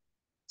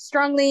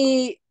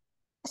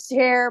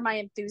share my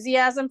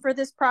enthusiasm for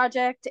this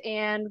project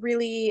and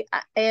really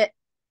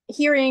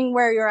hearing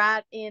where you're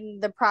at in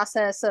the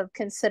process of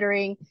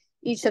considering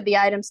each of the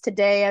items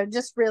today. I'm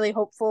just really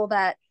hopeful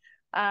that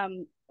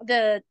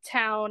the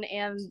town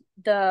and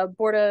the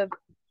board of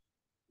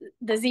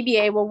the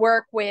ZBA will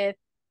work with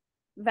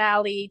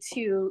Valley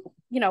to,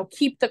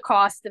 keep the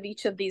cost of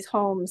each of these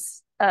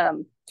homes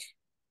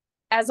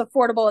as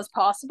affordable as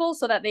possible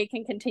so that they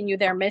can continue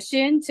their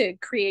mission to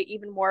create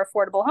even more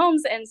affordable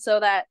homes. And so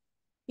that,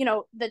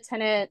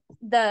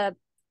 the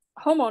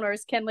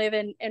homeowners can live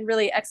in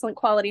really excellent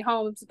quality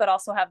homes, but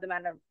also have them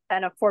at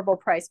an affordable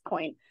price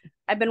point.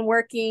 I've been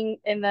working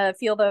in the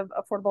field of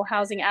affordable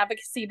housing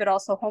advocacy, but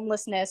also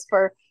homelessness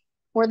for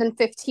more than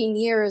 15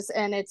 years.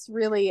 And it's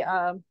really,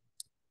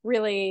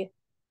 really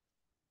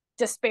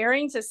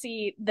despairing to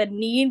see the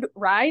need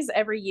rise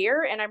every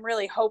year. And I'm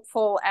really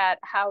hopeful at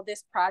how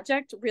this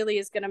project really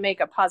is going to make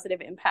a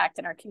positive impact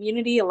in our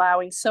community,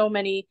 allowing so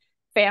many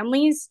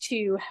families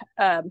to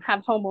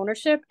have home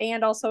ownership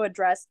and also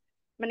address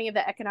many of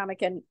the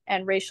economic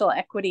and racial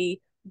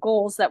equity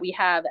goals that we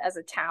have as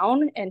a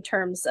town in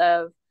terms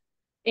of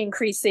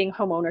increasing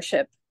home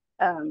ownership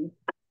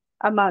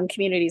among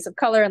communities of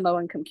color and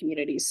low-income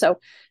communities. So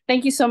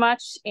thank you so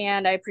much,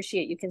 and I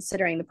appreciate you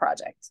considering the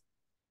project.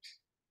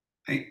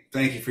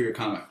 Thank you for your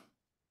comment.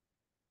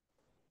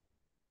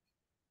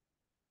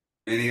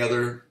 Any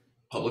other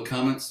public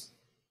comments?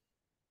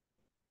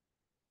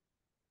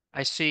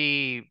 I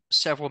see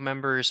several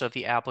members of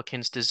the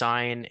applicant's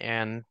design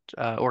and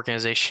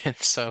organization,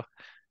 so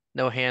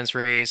no hands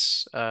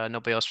raised,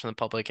 nobody else from the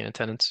public in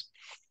attendance.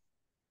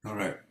 All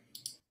right.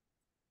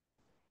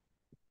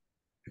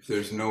 If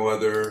there's no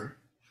other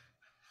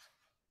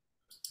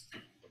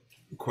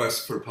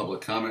requests for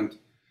public comment,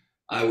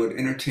 I would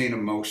entertain a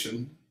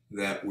motion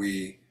that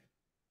we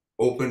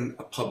open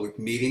a public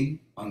meeting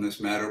on this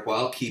matter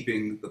while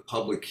keeping the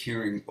public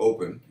hearing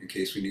open in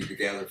case we need to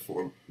gather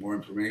for more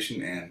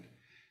information, and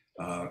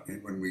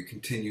when we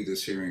continue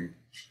this hearing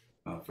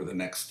for the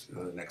next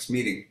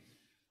meeting.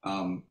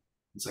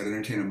 So I'd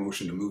entertain a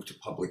motion to move to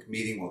public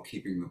meeting while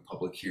keeping the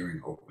public hearing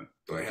open.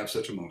 Do I have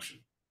such a motion?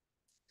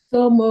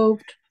 So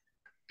moved.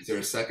 Is there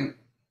a second?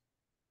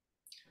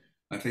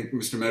 I think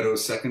Mr.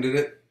 Meadows seconded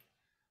it.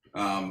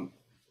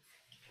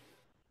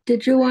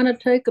 Did you want to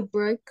take a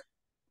break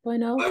by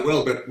now? I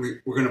will, but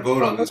we're going to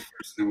vote on this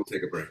first, and then we'll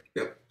take a break.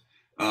 Yep.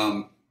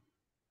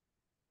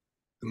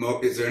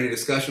 Is there any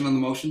discussion on the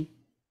motion?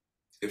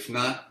 If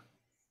not,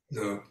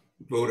 the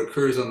vote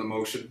occurs on the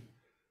motion.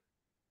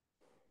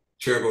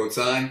 Chair votes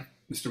aye.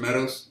 Mr.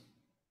 Meadows?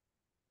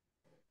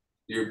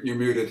 You're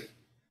muted.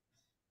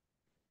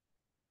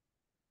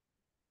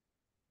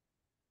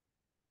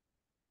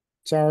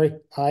 Sorry,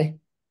 aye.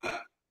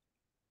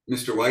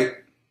 Mr. White?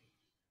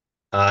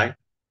 Aye.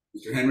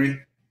 Mr.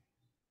 Henry?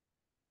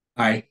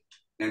 Aye.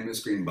 And Ms.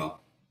 Greenbaum?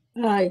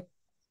 Aye.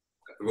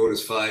 The vote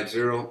is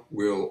 5-0.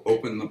 We'll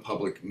open the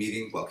public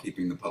meeting while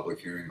keeping the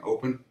public hearing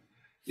open.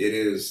 It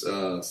is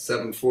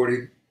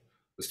 7:40.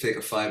 Let's take a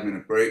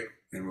 5-minute break,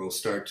 and we'll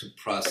start to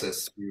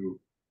process through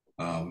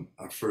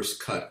our first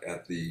cut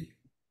at the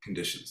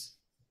conditions.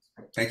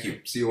 Thank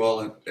you. See you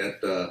all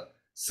at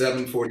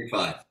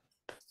 7:45.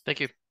 Thank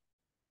you.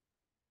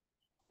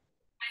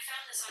 I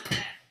found this on the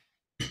web.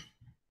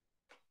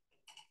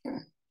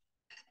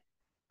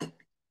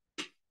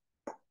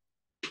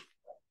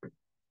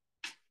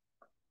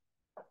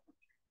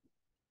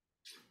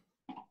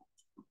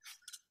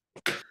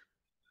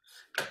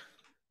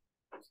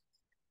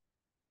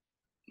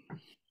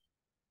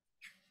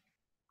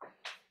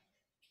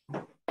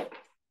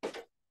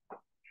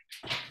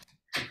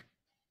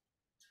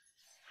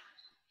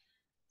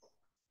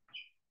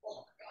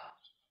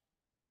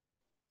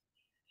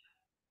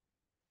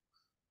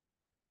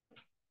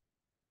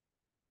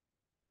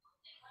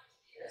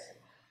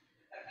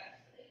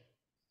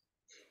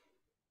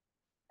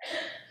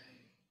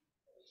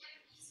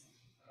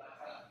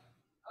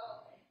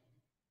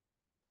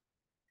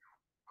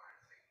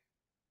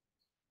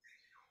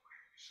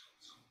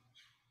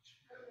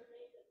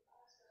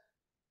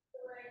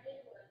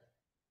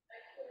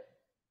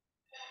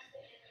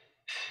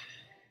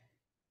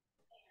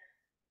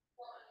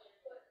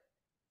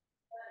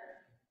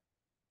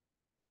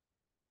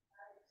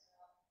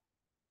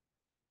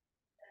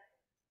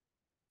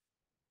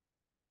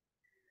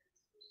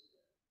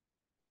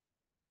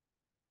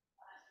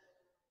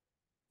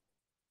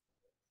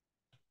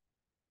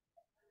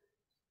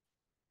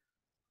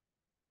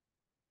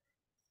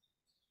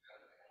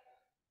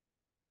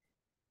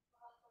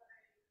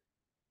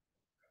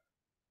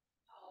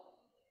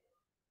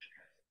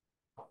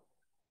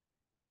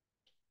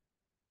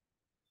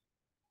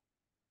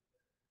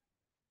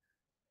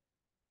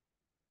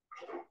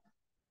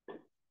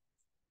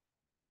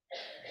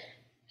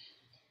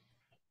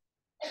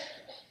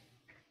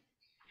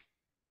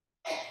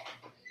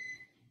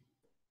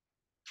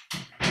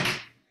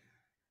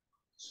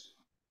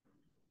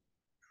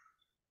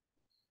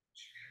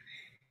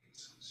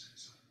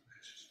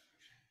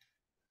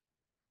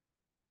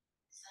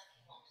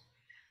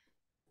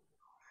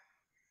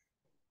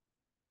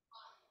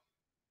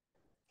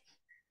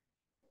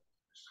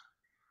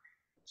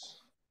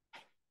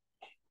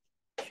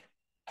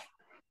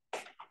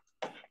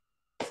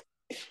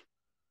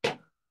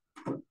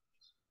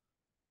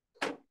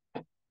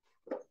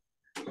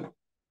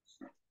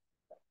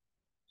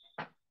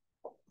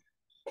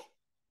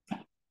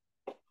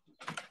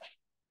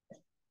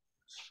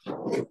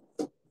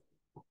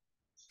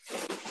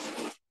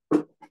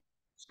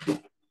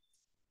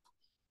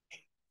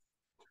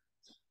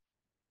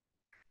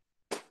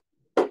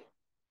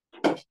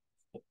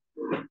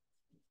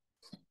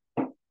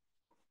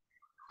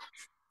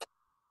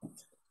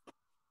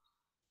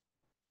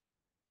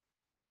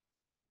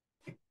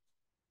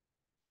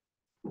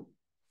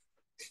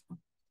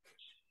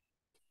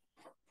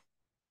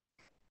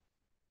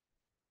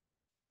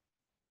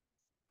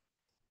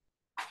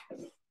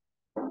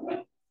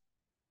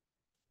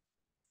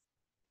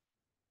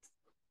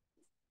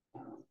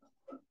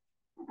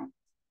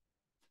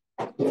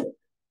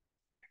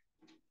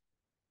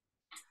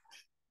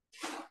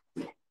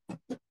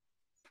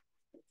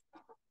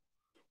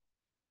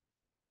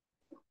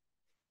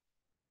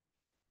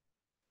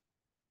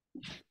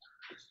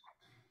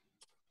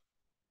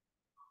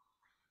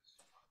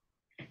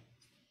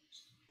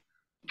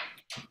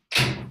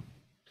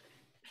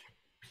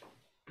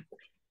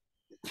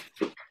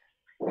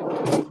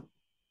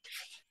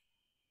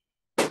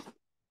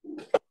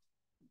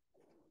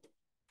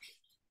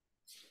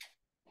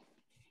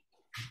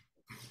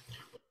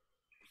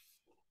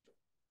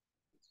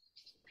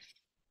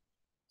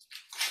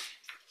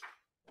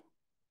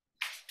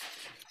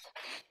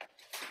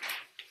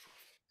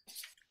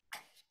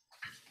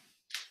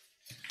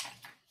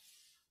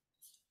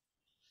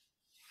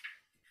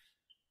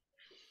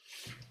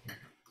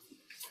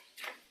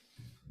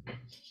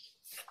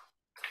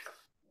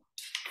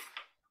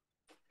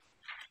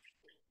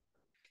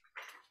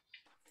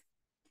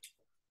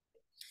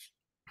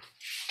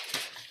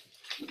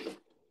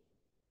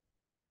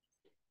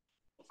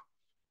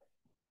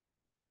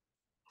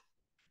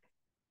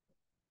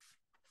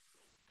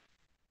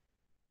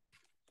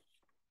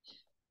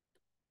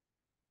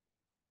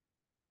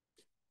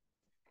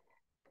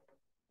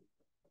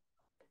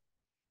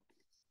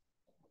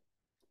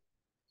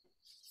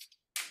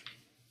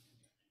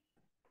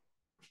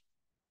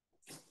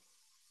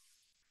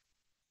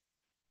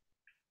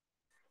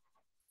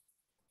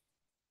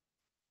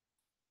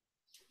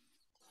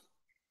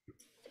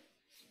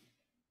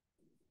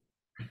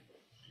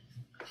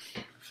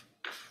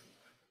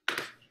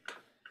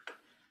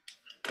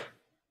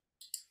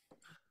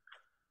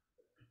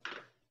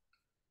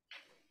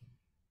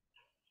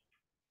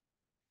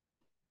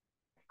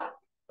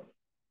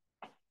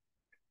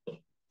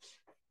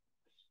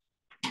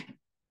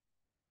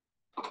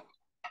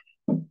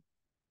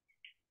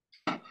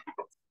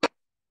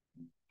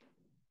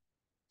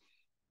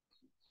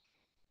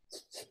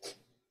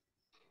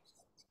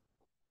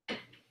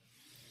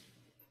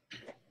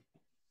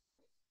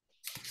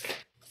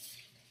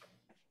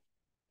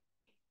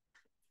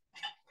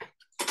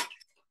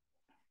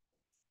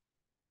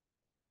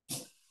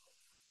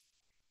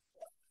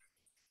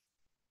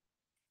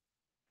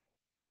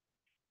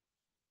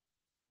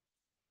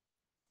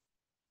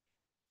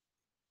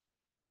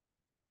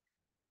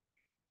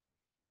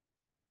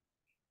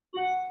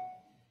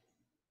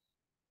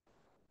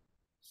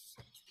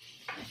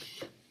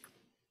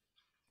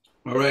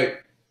 All right.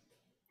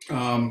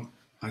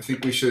 I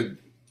think we should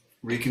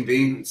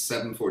reconvene at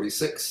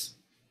 7:46.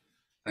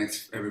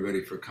 Thanks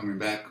everybody for coming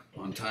back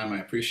on time. I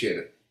appreciate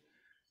it.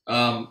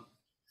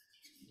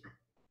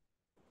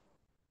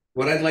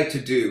 What I'd like to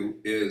do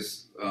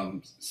is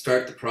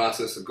start the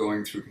process of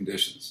going through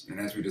conditions. And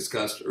as we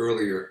discussed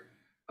earlier,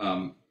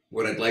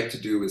 what I'd like to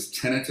do is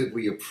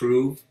tentatively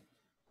approve,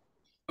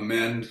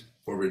 amend,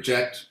 or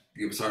reject,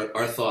 give us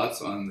our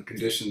thoughts on the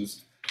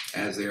conditions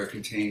as they are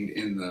contained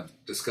in the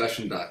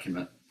discussion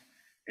document.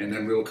 And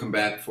then we'll come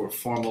back for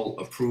formal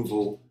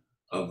approval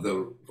of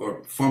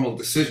or formal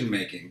decision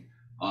making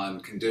on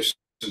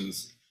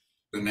conditions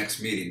the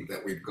next meeting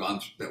that we've gone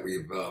through, that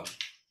we've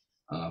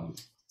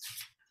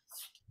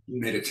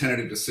made a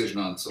tentative decision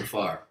on so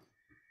far.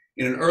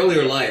 In an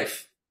earlier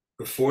life,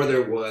 before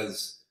there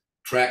was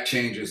track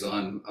changes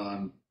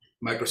on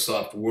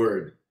Microsoft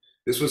Word,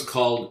 this was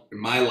called, in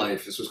my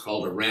life, this was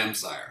called a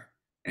Ramsire.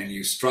 And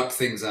you struck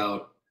things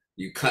out,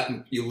 you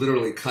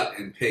literally cut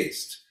and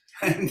paste.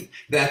 And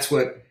that's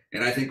what,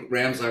 and I think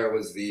Ramsire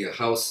was the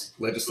House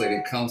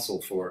Legislative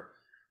Council for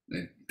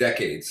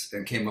decades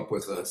and came up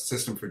with a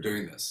system for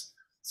doing this.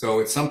 So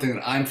it's something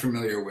that I'm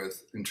familiar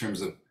with in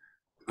terms of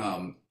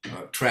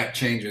track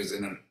changes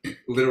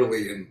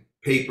literally in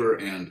paper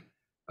and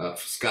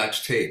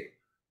Scotch tape.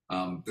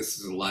 This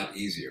is a lot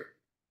easier.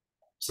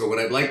 So what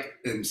I'd like,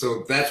 and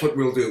so that's what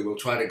we'll do. We'll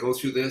try to go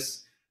through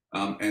this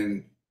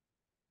and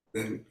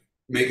then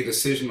make a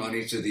decision on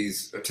each of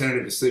these, a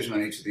tentative decision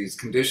on each of these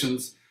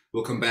conditions.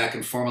 We'll come back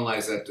and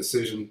formalize that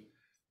decision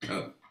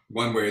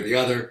one way or the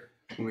other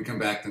when we come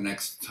back the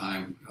next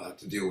time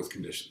to deal with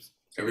conditions.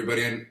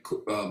 Everybody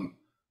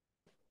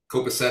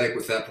copacetic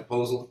with that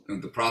proposal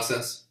and the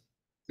process?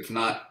 If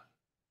not,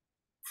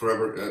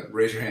 forever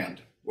raise your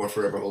hand or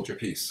forever hold your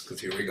peace,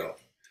 because here we go.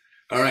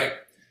 All right,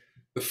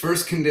 the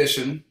first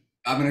condition,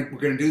 we're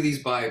gonna do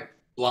these by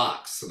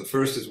blocks. So the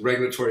first is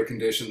regulatory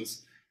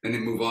conditions, and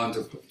then move on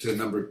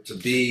to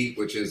B,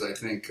 which is, I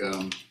think,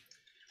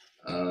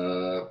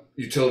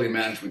 utility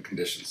management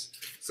conditions.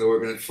 So we're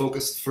going to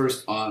focus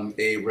first on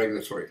A,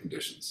 regulatory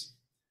conditions.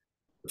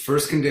 The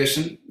first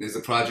condition is the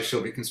project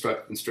shall be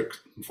constructed in strict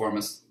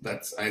conformance.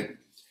 That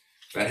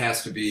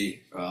has to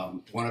be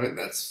one of it.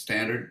 That's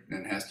standard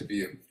and has to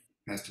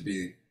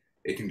be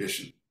a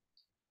condition.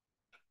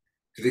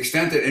 To the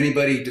extent that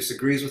anybody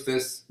disagrees with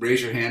this,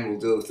 raise your hand. We'll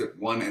deal with it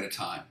one at a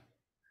time.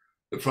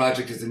 The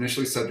project is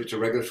initially subject to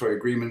regulatory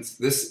agreements.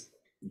 This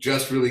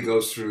just really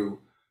goes through,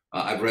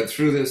 I've read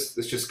through this.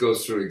 This just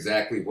goes through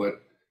exactly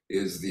what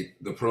is the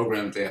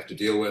program that they have to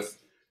deal with.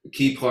 The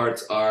key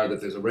parts are that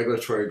there's a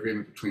regulatory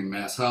agreement between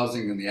Mass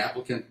Housing and the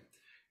applicant,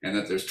 and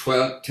that there's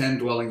 10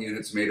 dwelling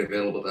units made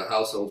available to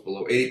households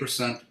below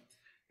 80%,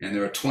 and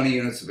there are 20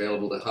 units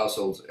available to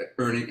households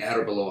earning at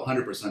or below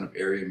 100% of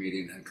area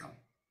median income.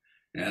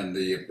 And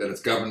that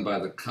it's governed by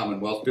the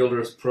Commonwealth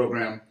Builders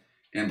Program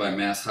and by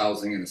Mass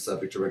Housing and is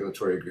subject to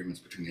regulatory agreements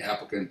between the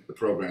applicant, the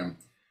program,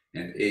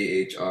 and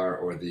AHR,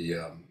 or the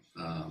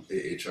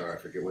AHR, I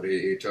forget what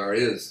AHR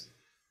is,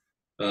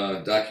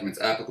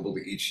 documents applicable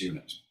to each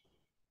unit.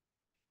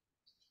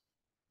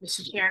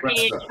 Mr. Chair,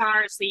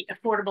 AHR is the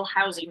affordable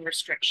housing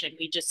restriction.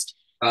 We just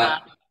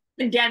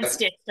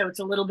condensed it, so it's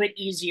a little bit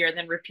easier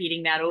than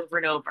repeating that over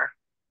and over.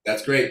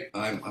 That's great.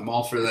 I'm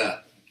all for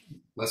that.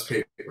 Less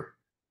paper.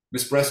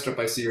 Ms. Brestrup,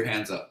 I see your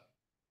hands up.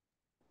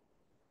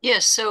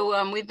 Yes,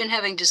 so we've been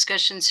having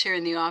discussions here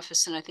in the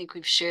office, and I think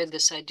we've shared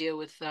this idea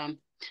with the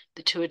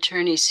two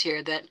attorneys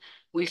here that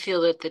we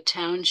feel that the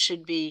town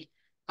should be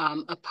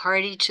a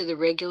party to the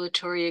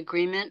regulatory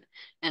agreement.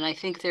 And I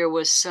think there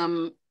was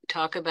some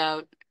talk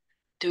about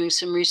doing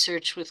some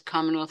research with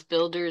Commonwealth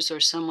Builders or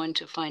someone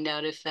to find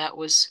out if that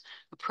was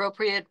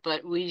appropriate,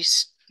 but we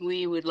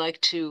would like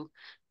to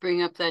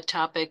bring up that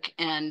topic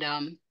and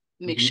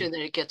make sure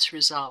that it gets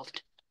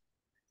resolved.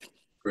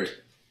 Great.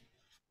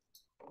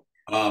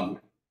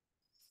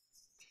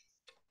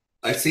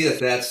 I see that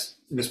that's,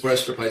 Ms.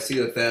 Brestrup, I see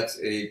that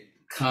that's a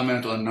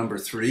comment on number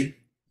 3,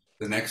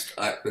 the next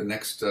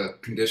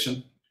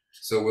condition.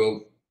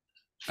 So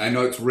I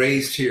know it's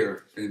raised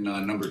here in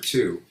number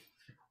 2,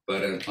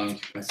 but I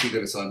see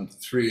that it's on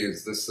 3.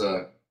 Is this,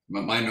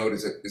 my note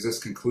is this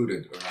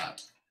concluded or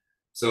not?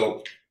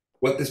 So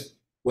what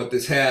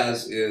this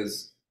has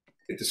is,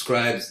 it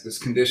describes this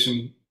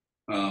condition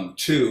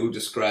 2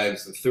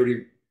 describes that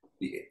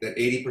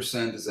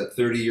 80% is that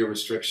 30-year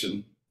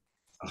restriction.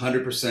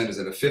 100% is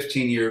at a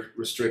 15-year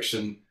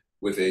restriction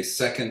with a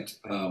second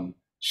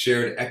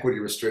shared equity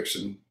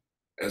restriction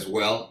as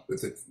well.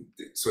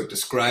 So it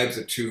describes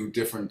the 2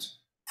 different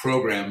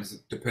programs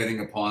depending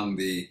upon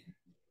the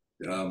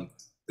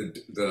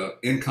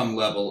income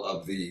level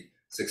of the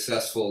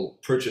successful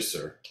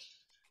purchaser.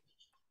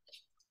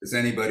 Does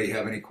anybody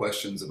have any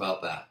questions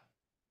about that?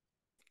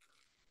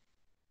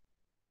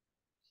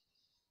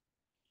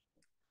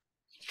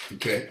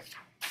 Okay.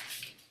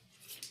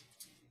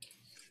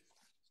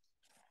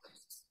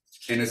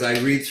 And as I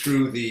read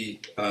through the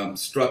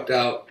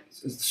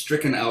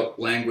stricken out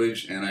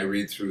language, and I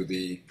read through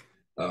the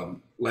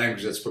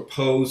language that's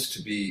proposed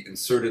to be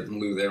inserted in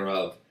lieu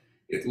thereof,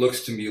 it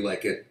looks to me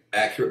like it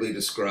accurately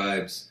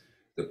describes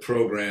the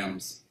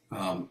programs,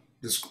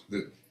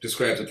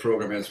 describes the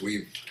program as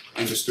we've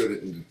understood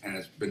it and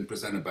has been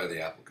presented by the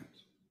applicant.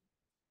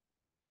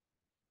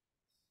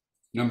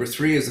 Number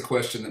 3 is a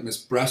question that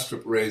Ms.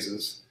 Brestrup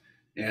raises,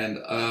 and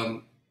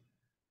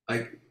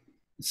it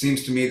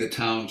seems to me the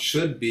town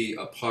should be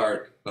a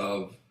party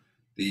to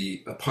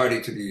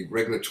the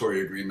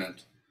regulatory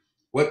agreement.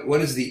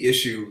 What is the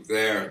issue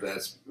there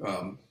that's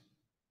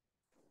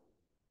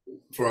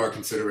for our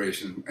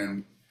consideration,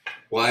 and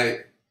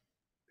why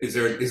is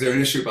there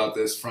an issue about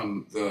this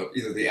from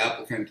either the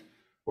applicant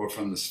or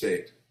from the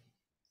state?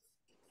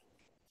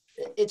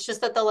 It's just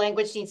that the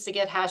language needs to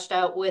get hashed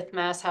out with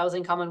Mass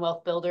Housing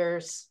Commonwealth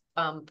Builders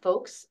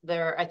folks.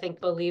 I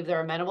think believe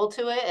they're amenable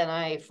to it, and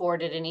I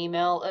forwarded an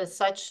email as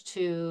such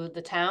to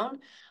the town.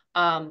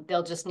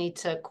 They'll just need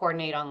to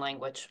coordinate on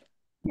language.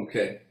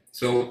 Okay,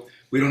 so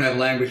we don't have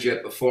language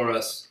yet before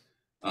us.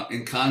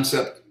 In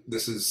concept,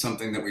 this is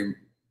something that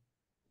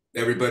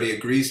everybody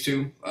agrees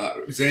to.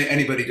 Does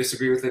anybody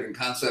disagree with it in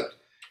concept?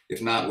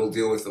 If not, we'll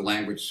deal with the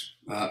language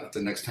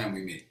the next time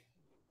we meet.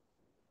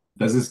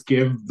 Does this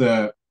give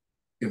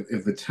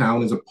if the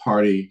town is a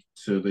party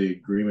to the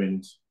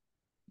agreement,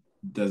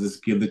 does this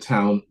give the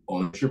town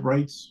ownership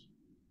rights?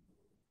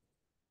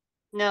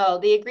 No,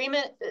 the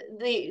agreement,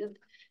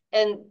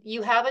 and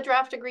you have a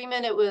draft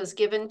agreement. It was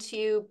given to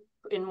you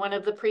in one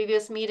of the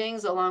previous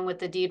meetings along with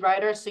the deed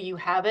writer. So you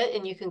have it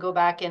and you can go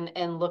back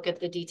and look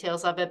at the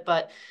details of it.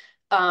 But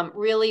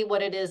really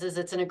what it is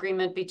it's an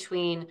agreement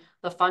between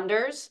the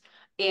funders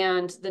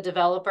and the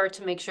developer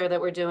to make sure that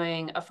we're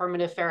doing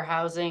affirmative fair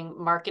housing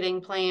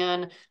marketing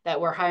plan, that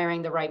we're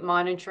hiring the right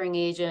monitoring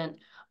agent.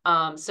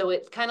 So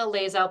it kind of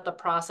lays out the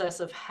process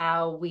of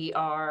how we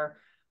are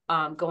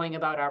going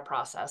about our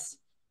process.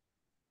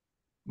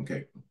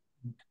 Okay.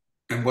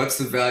 And what's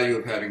the value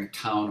of having a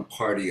town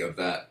party of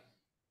that?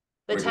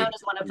 The town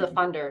is one of the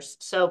funders.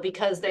 So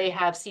because they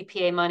have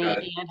CPA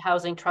money and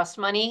housing trust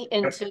money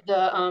into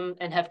the,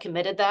 and have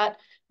committed that,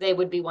 they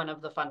would be one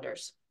of the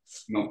funders.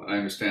 No, I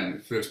understand.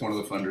 If there's one of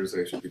the funders,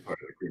 they should be part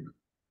of the agreement.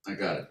 I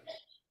got it.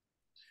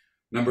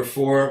 Number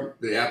 4,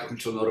 the applicant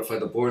shall notify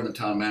the board and the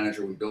town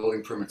manager when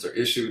building permits are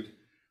issued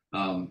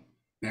and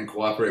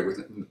cooperate with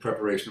in the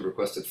preparation of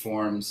requested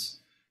forms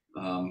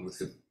with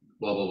the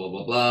blah, blah, blah,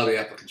 blah, blah. The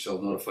applicant shall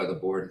notify the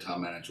board and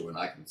town manager when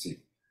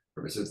occupancy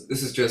permits.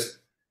 This is just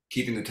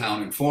keeping the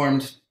town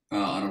informed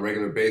on a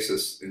regular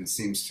basis, and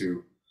seems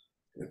to,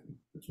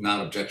 it's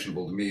not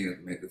objectionable to me.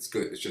 It's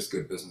good. It's just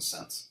good business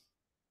sense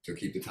to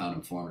keep the town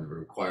informed and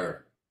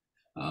require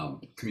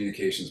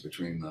communications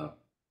between the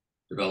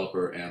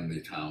developer and the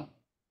town.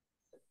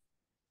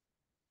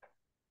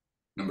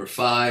 Number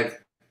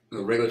 5,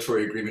 the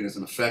regulatory agreement is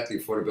in effect. The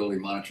affordability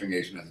monitoring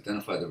agent has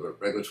identified the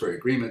regulatory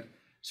agreement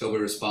shall be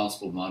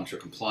responsible to monitor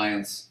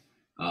compliance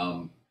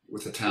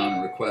with the town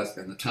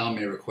and the town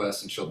may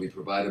request and shall be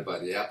provided by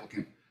the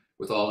applicant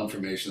with all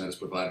information that is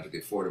provided to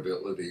the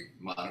affordability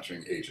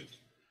monitoring agent,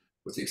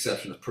 with the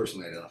exception of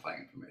personally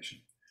identifying information.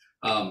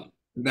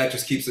 That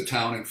just keeps the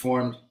town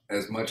informed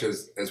as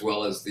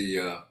well as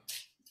the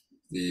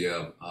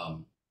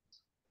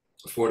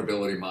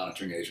affordability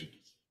monitoring agent.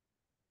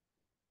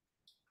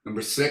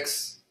 Number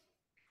 6,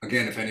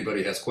 again, if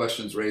anybody has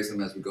questions, raise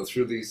them as we go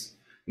through these.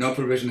 No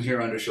provision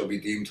hereunder shall be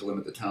deemed to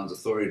limit the town's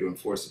authority to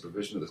enforce the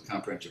provision of this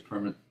comprehensive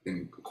permit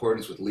in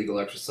accordance with legal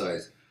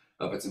exercise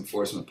of its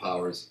enforcement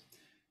powers.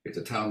 If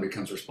the town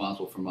becomes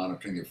responsible for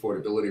monitoring the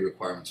affordability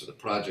requirements of the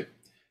project,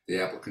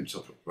 the applicant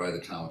shall provide the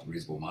town with a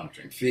reasonable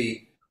monitoring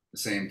fee, the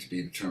same to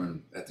be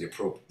determined at the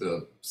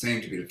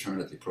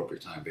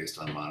appropriate time based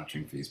on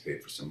monitoring fees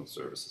paid for similar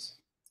services.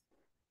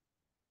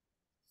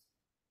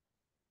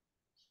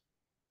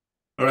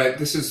 All right,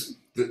 this is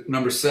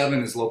number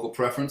 7 is local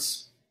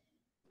preference.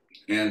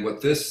 And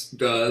what this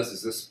does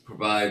is this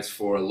provides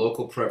for a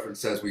local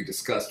preference, as we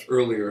discussed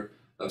earlier,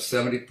 of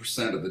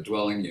 70% of the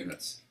dwelling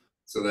units.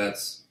 So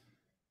that's,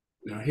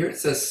 here it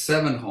says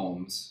 7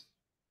 homes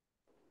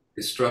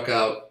is struck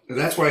out.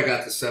 That's where I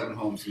got the 7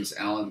 homes, Miss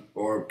Allen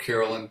or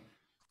Carolyn.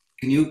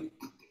 I knew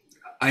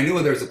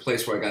there was a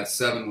place where I got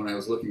 7 when I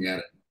was looking at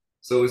it.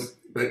 So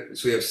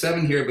we have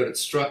 7 here, but it's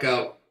struck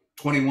out.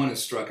 21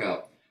 is struck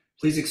out.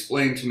 Please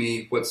explain to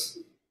me what's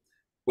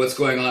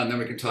going on, and then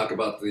we can talk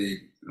about the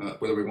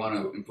whether we want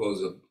to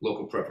impose a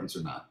local preference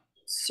or not.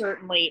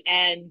 Certainly,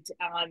 and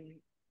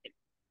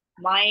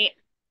my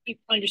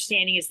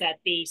understanding is that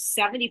the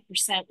 70%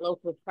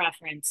 local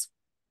preference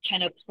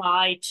can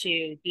apply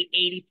to the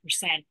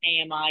 80%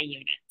 AMI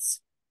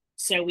units.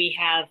 So we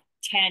have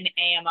 10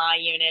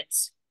 AMI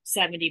units,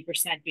 70%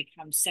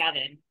 becomes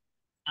 7.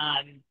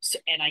 And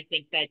I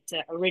think that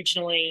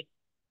originally,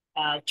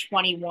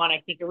 21,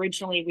 I think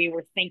originally we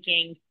were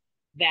thinking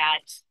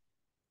that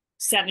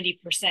 70%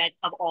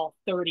 of all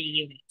 30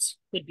 units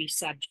could be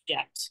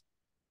subject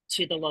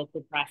to the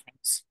local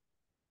preference.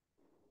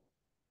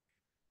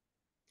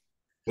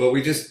 Well,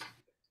 we just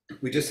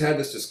had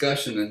this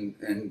discussion,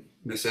 and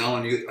Ms.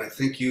 Allen, I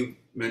think you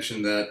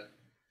mentioned that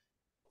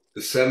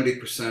the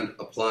 70%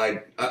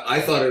 applied.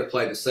 I thought it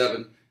applied to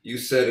 7. You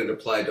said it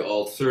applied to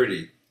all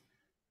 30.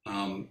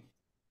 How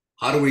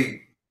do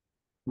we?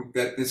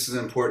 This is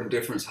an important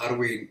difference. How do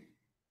we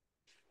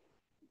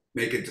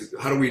make it?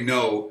 How do we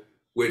know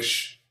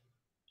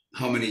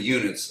how many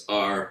units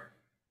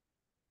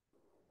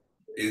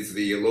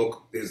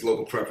is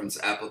local preference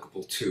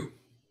applicable to?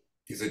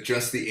 Is it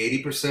just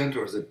the 80%,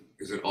 or is it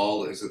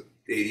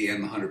 80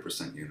 and the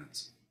 100%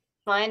 units?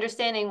 My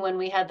understanding, when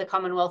we had the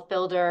Commonwealth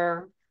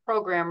Builder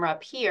program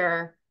rep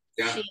here,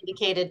 she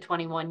indicated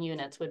 21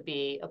 units would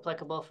be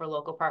applicable for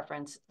local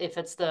preference. If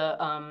it's the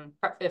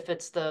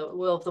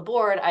will of the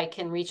board, I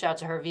can reach out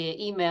to her via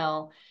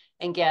email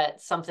and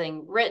get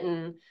something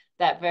written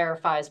that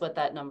verifies what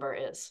that number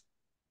is.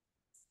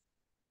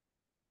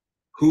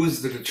 Who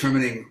is the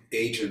determining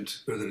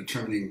agent or the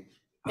determining?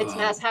 It's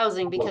Mass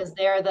Housing, because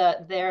they're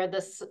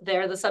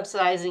the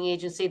subsidizing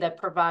agency that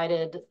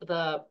provided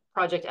the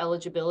project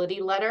eligibility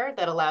letter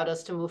that allowed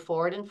us to move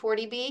forward in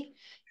 40B,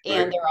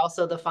 and right. They're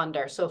also the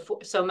funder.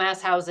 So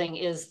Mass Housing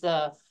is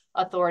the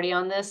authority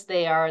on this.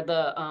 They are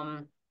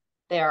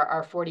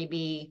our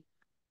 40B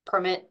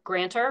permit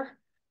grantor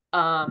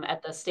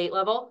at the state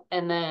level,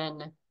 and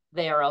then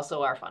they are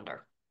also our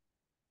funder.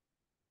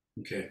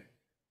 Okay.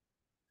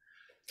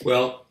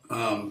 Well,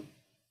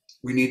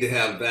 we need to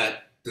have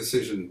that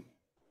decision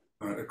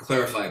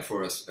clarified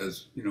for us,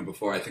 as you know,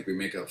 before I think we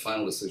make a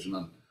final decision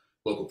on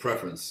local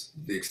preference.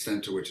 The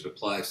extent to which it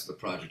applies to the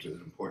project is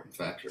an important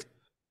factor.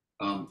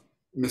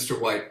 Mr.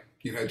 White,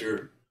 you had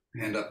your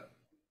hand up.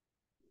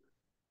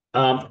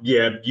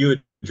 Yeah, you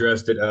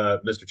addressed it,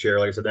 Mr. Chair.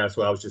 Like I said, that's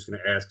what I was just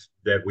going to ask,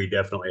 that we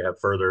definitely have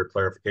further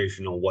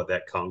clarification on what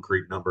that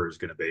concrete number is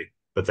going to be.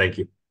 But thank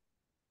you.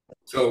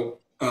 So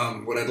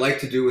what I'd like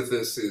to do with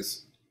this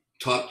is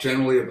talk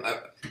generally,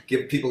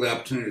 give people the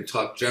opportunity to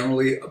talk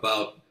generally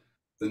about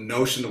the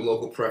notion of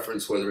local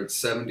preference, whether it's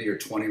 70 or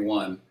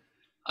 21.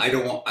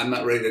 I'm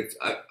not ready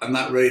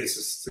to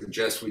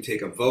suggest we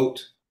take a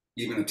vote,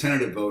 even a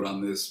tentative vote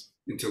on this,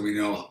 until we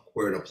know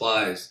where it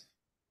applies.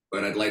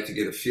 But I'd like to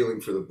get a feeling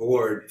from the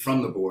board,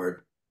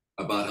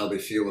 about how they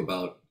feel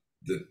about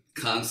the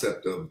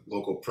concept of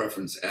local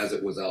preference as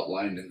it was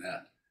outlined in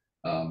that,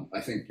 I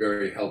think,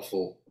 very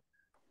helpful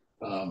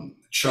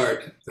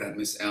chart that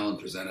Ms. Allen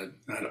presented.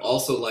 And I'd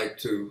also like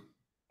to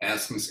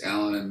ask Ms.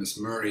 Allen and Ms.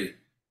 Murray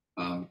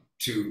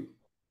to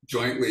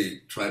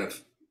jointly try to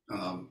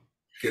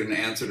get an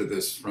answer to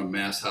this from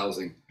Mass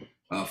Housing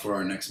for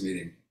our next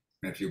meeting.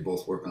 And if you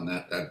both work on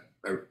that,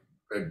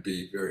 I'd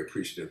be very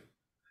appreciative.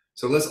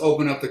 So let's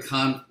open up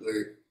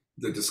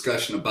the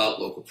discussion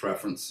about local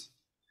preference.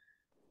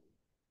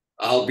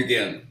 I'll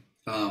begin.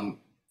 I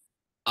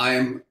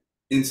am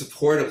in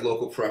support of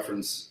local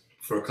preference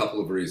for a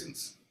couple of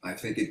reasons. I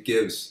think it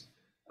gives,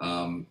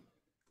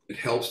 it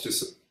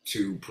helps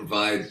to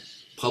provide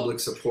public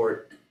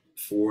support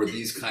for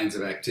these kinds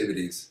of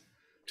activities,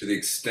 to the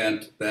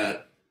extent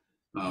that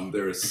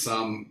there is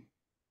some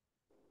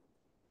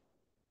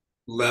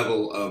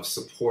level of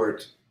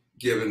support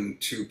given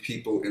to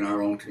people in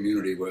our own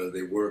community, whether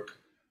they work,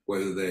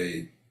 whether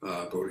they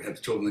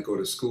have children that go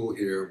to school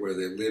here, where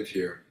they live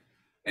here.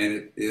 And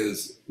it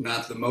is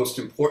not the most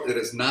important, it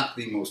is not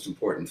the most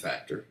important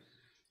factor.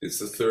 It's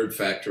the third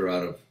factor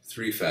out of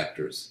 3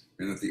 factors.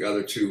 And that the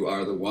other 2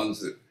 are the ones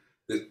that,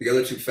 the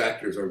other 2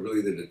 factors are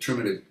really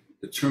the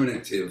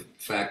determinative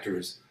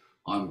factors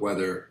on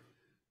whether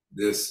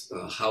this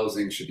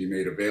housing should be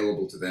made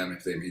available to them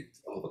if they meet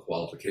all the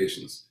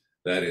qualifications.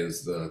 That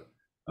is the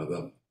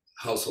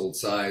household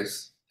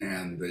size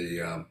and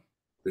the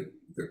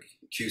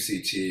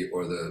QCT,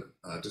 or the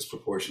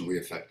disproportionately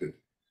affected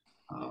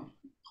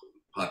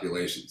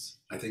populations.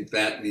 I think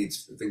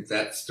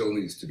that still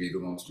needs to be the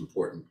most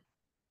important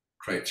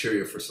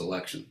criteria for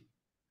selection.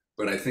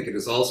 But I think it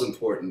is also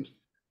important,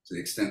 to the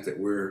extent that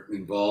we're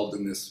involved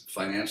in this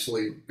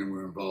financially and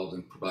we're involved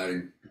in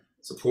providing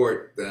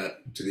support,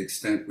 that to the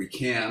extent we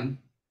can,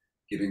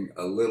 giving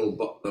a little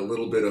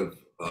bit of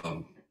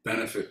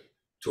benefit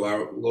to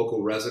our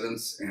local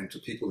residents and to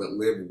people that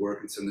live, work,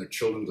 and send their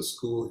children to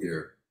school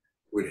here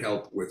would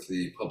help with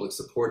the public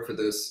support for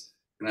this.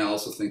 And I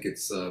also think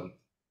it's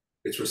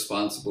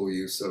responsible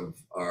use of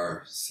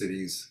our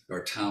city's,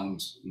 our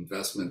town's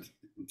investment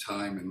in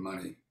time and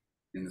money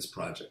in this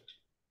project.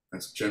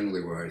 That's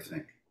generally where I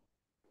think.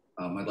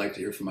 I'd like to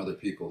hear from other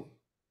people.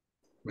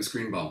 Ms.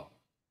 Greenbaum.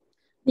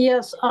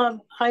 Yes,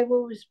 I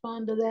will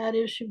respond to that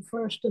issue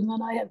first, and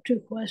then I have two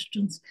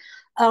questions.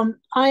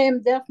 I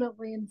am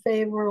definitely in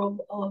favor of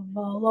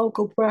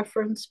local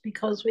preference,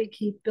 because we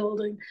keep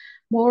building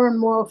more and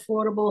more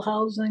affordable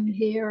housing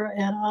here,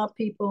 and our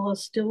people are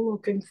still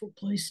looking for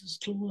places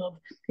to live.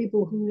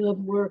 People who live,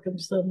 work, and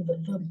send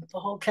the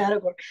whole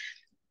category.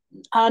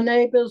 Our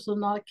neighbors are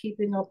not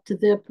keeping up to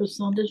their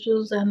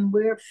percentages, and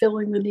we're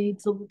filling the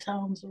needs of the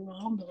towns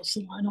around us,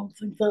 and I don't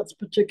think that's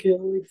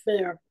particularly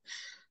fair.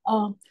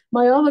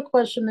 My other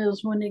question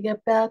is, when you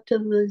get back to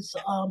these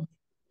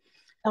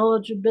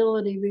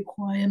eligibility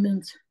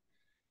requirements,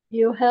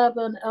 you have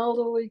an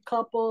elderly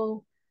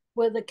couple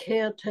with a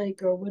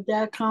caretaker. Would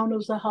that count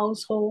as a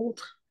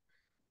household?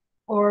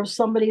 Or if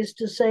somebody's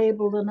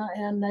disabled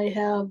and they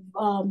have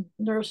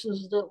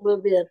nurses that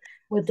live in,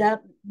 would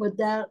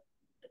that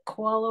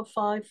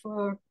qualify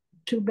for a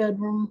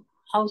 2-bedroom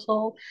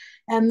household?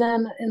 And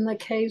then in the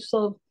case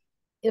of,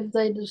 if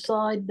they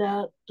decide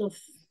that the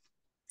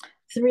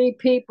 3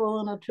 people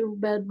in a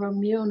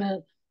 2-bedroom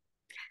unit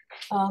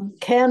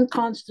can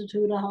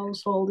constitute a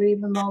household,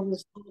 even though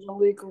there's no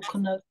legal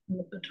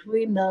connection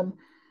between them,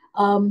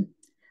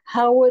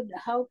 how would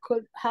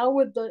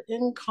the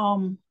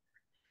income,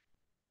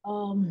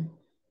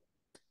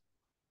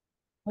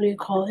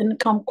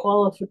 income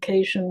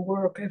qualification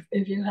work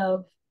if you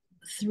have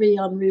 3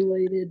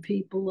 unrelated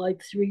people,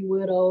 like 3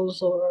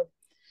 widows, or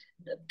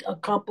a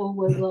couple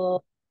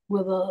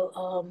with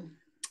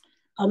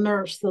a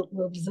nurse that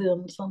lives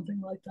in, something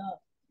like that?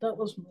 That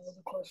was my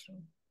other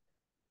question.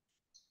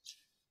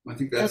 I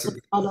think that's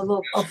a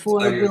lot of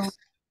affordability.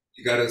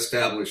 You got to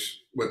establish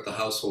what the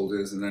household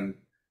is, and then,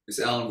 Ms.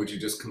 Allen, would you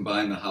just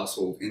combine the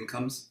household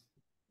incomes?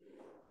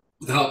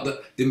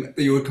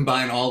 You would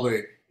combine all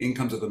the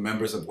incomes of the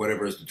members of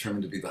whatever is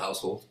determined to be the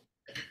household?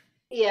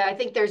 Yeah, I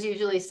think there's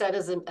usually set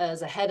as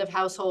a head of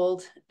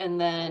household, and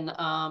then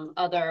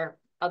other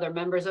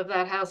members of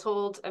that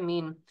household. I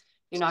mean,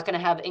 you're not going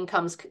to have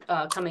incomes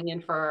coming in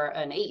for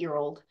an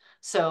 8-year-old.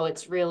 So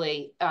it's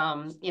really,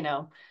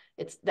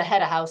 it's the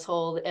head of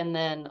household and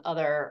then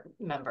other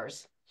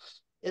members,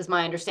 is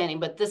my understanding.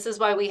 But this is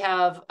why we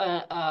have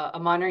a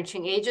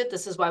monitoring agent.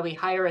 This is why we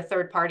hire a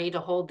third party to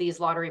hold these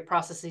lottery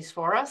processes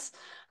for us.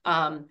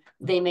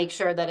 They make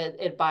sure that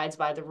it abides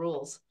by the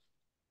rules.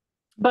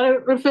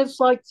 But if it's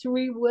like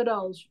 3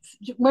 widows,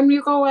 when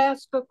you go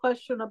ask a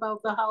question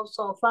about the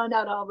household, find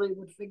out how they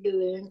would figure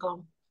the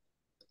income.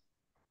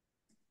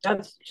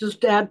 That's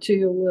just add to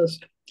your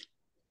list.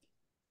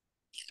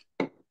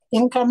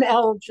 Income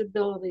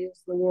eligibility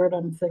is the word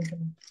I'm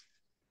thinking.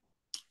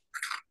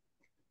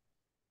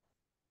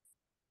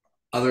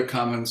 Other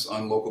comments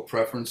on local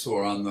preference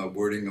or on the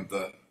wording of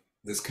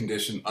this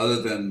condition,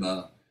 other than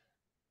the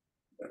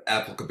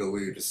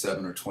applicability to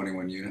 7 or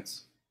 21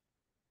 units?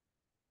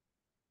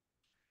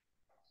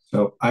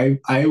 So I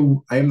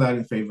am not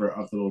in favor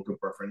of the local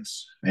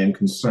preference. I am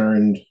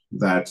concerned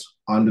that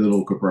under the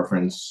local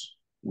preference,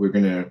 we're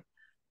going to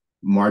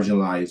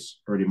marginalize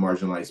already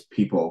marginalized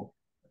people.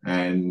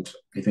 And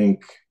I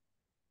think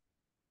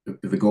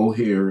the goal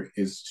here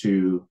is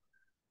to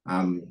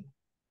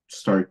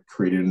start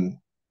creating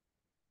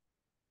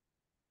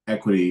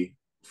equity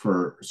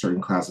for a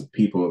certain class of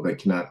people that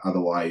cannot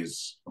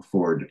otherwise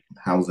afford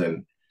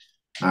housing.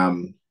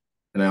 And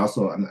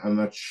I'm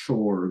not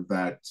sure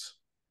that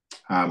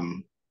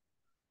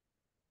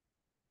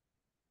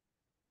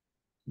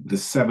the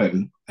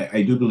 7,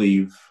 I do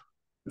believe,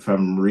 if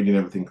I'm reading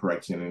everything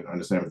correctly and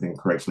understand everything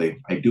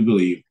correctly, I do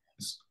believe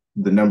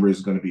the number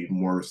is going to be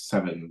more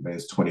 7 than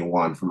it's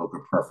 21 for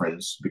local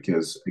preference,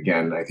 because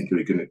again, I think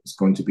it's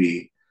going to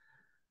be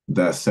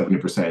the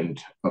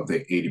 70% of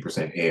the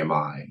 80%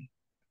 AMI.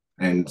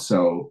 And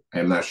so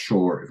I'm not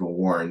sure if it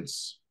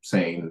warrants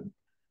saying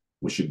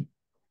we should,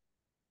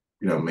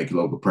 make a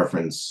local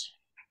preference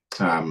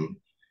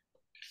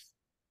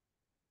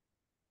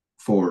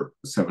for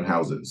 7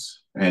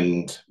 houses.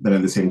 And then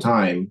at the same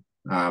time,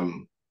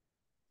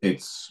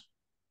 it's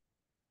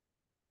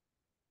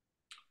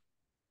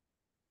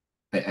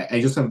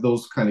I just have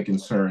those kind of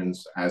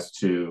concerns as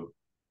to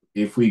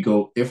if we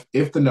go,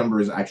 if the number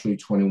is actually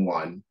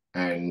 21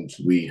 and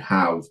we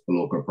have a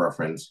local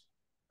preference,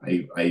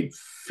 I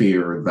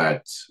fear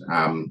that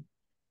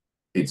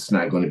it's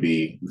not going to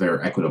be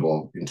very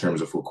equitable in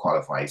terms of who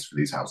qualifies for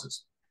these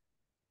houses.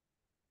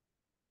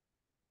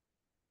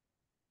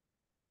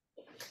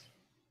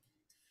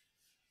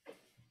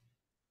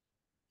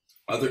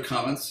 Other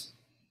comments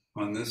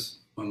on this,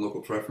 on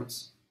local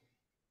preference?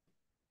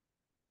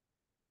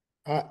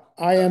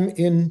 I am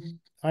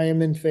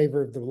in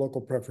favor of the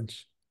local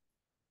preference.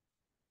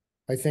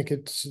 I think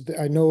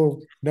I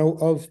know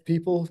of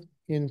people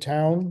in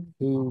town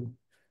who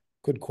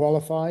could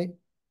qualify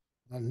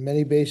on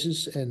many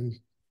bases and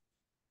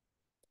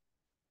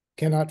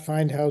cannot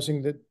find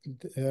housing that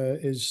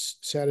is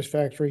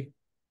satisfactory.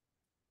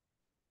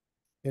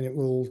 And it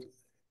will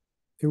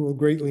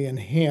greatly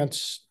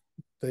enhance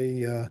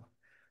the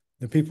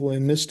people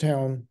in this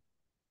town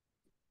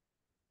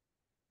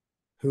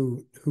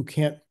who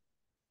can't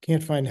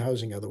find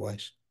housing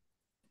otherwise.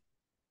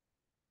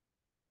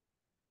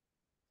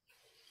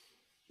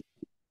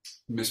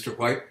 Mr.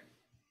 White?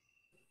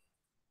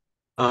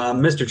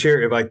 Mr.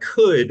 Chair, if I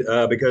could,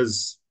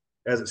 because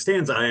as it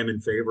stands, I am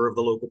in favor of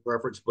the local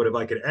preference, but if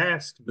I could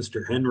ask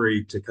Mr.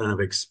 Henry to kind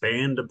of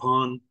expand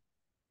upon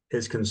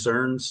his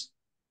concerns,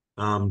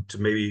 to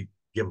maybe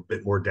give a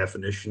bit more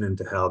definition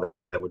into how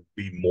that would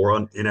be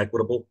more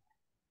inequitable,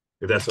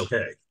 if that's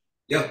okay.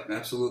 Yeah,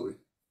 absolutely.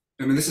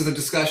 I mean, this is a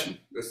discussion.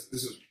 This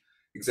is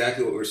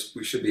exactly what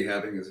we should be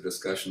having, is a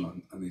discussion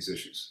on these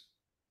issues.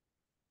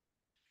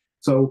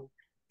 So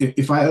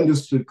if I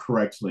understood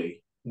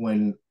correctly,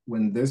 when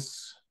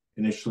this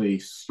initially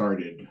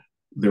started,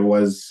 there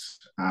was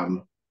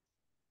an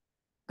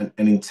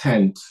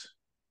intent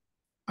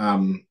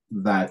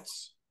that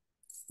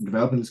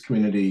developing this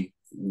community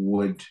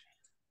would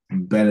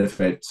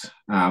benefit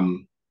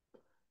BIPOC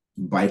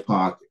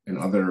and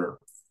other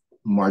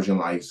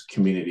marginalized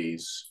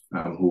communities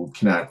who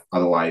cannot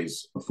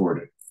otherwise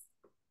afford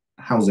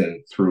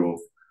housing through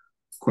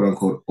quote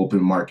unquote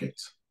open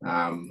market.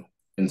 And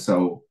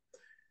so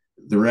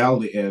the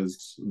reality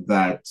is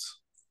that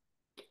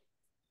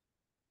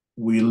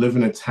we live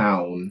in a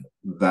town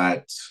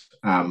that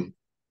the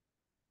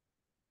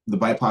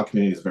BIPOC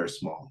community is very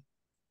small.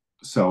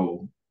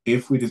 So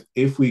if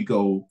we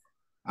go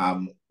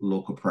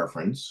local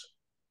preference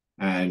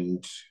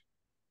and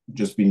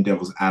just being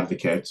devil's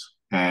advocate,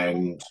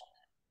 and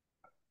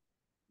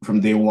from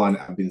day one,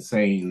 I've been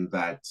saying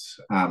that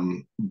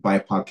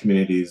BIPOC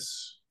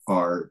communities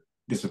are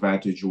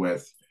disadvantaged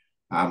with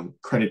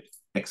credit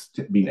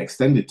being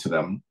extended to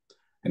them.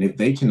 And if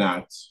they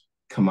cannot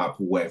come up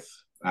with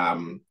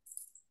a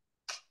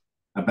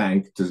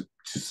bank to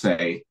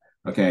say,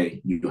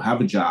 okay, you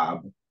have a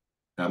job,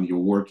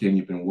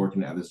 you've been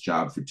working at this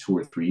job for 2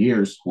 or 3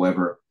 years.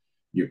 However,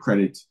 your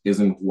credit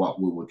isn't what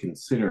we would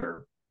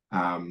consider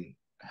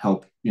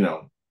help,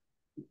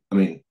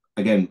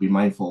 again, be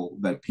mindful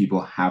that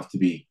people have to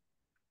be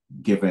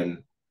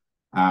given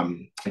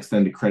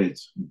extended credit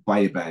by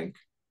a bank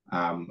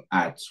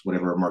at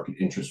whatever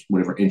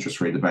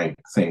interest rate the bank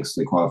thinks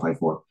they qualify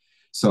for.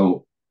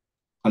 So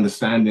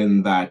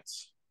understanding that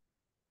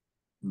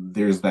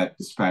there's that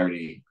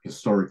disparity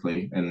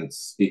historically, and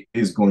it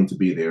is going to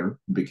be there,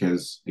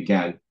 because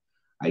again,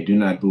 I do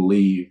not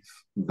believe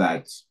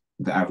that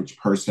the average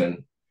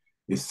person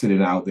is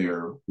sitting out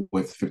there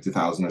with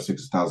 $50,000 or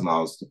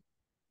 $60,000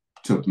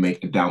 to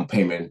make a down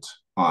payment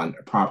on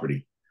a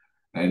property.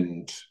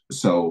 And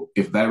so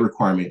if that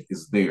requirement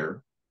is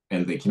there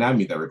and they cannot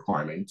meet that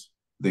requirement,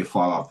 they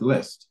fall off the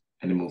list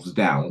and it moves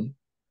down.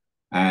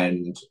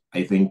 And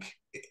I think,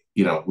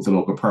 with a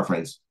local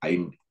preference,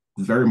 I'm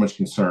very much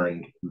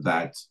concerned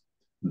that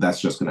that's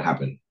just going to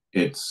happen.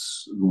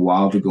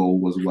 While the goal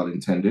was well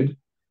intended,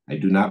 I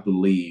do not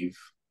believe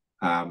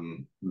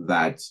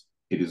that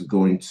it is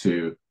going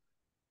to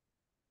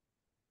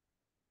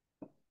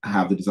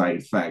have the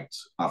desired effect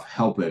of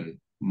helping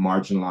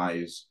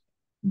marginalized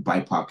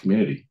BIPOC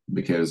community,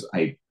 because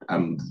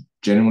I'm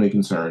genuinely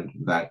concerned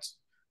that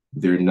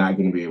they're not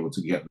going to be able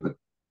to get the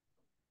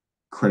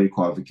credit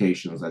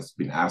qualifications that's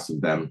been asked of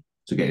them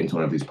to get into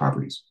one of these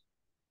properties.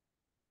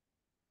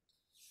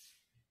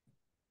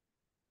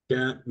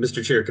 Yeah,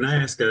 Mr. Chair, can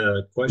I ask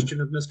a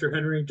question of Mr.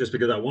 Henry? Just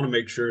because I want to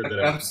make sure that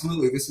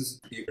absolutely,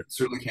 you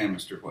certainly can,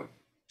 Mr. White.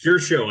 It's your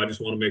show. I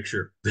just want to make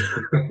sure.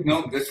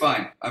 No, that's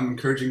fine. I'm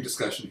encouraging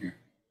discussion here.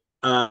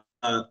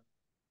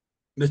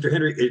 Mr.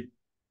 Henry,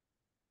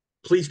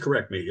 please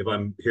correct me if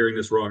I'm hearing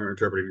this wrong or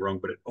interpreting wrong,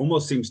 but it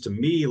almost seems to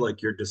me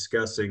like you're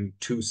discussing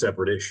two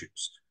separate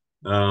issues.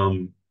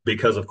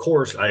 Because of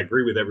course, I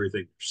agree with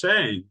everything you're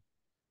saying.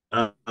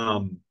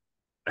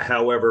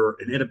 However,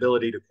 an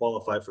inability to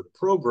qualify for the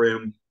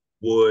program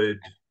would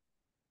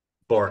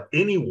bar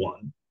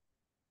anyone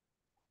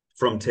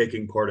from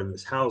taking part in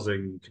this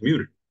housing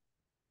community.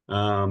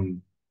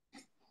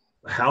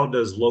 How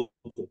does local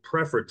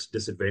preference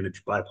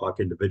disadvantage BIPOC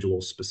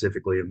individuals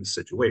specifically in this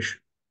situation?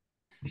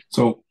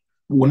 So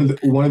one of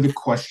the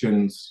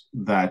questions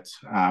that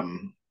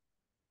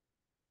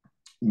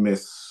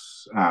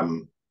Miss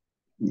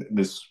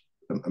Miss,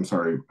 I'm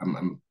sorry,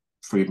 I'm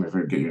forgive me if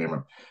I get your name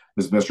wrong.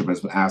 Ms. Bishop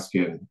has been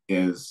asking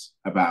is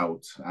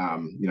about,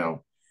 you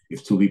know,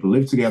 if two people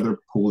live together,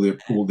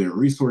 pool their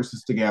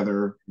resources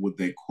together, would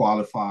they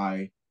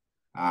qualify?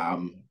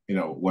 You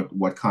know,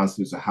 what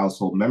constitutes a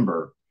household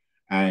member?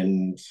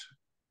 And,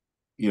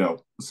 you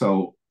know,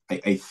 so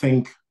I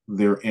think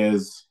there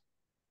is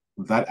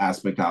that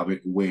aspect of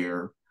it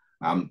where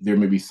there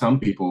may be some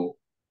people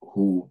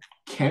who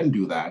can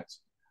do that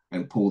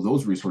and pull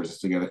those resources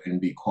together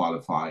and be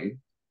qualified.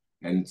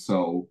 And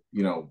so,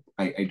 you know,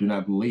 I do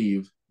not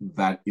believe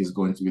that is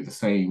going to be the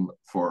same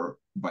for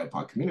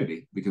BIPOC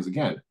community, because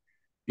again,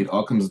 it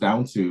all comes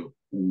down to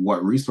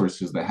what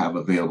resources they have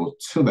available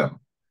to them.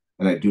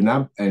 And I do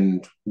not,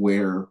 and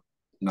where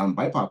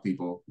non-BIPOC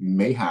people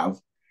may have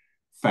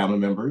family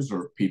members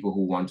or people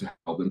who want to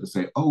help them to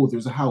say, oh,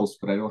 there's a house,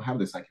 but I don't have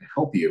this, I can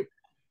help you.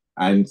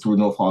 And through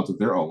no fault of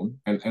their own.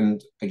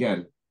 And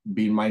again,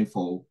 being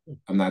mindful,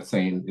 I'm not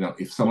saying, you know,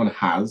 if someone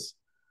has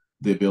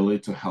the ability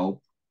to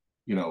help,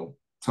 you know,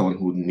 someone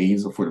who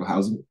needs affordable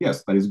housing,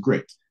 yes, that is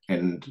great.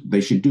 And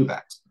they should do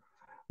that.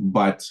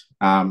 But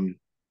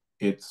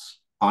it's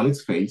on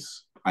its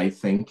face, I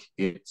think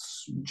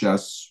it's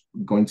just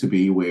going to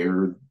be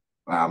where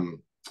the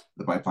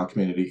BIPOC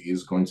community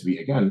is going to be,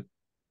 again,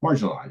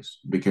 marginalized,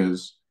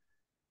 because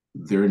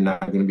they're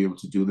not going to be able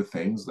to do the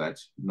things that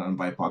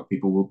non-BIPOC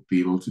people will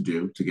be able to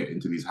do to get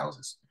into these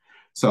houses.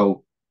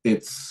 So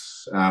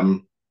it's I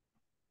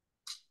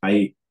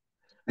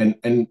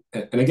and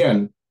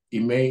again,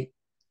 it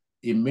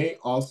may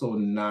also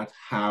not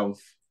have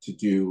to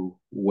do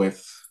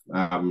with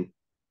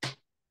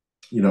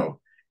you know,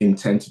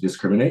 intent to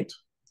discriminate.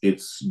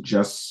 It's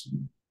just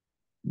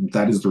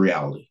that is the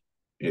reality.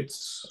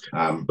 It's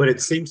but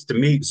it seems to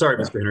me, sorry,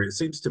 Mr. Henry, it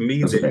seems to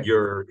me that okay.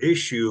 Your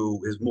issue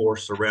is more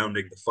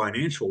surrounding the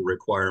financial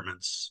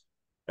requirements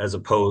as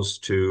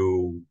opposed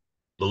to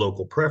the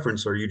local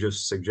preference. Are you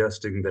just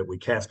suggesting that we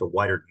cast a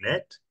wider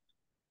net?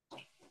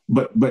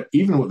 But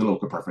even with the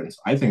local preference,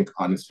 I think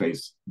on its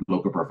face,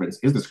 local preference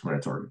is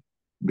discriminatory,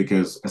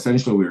 because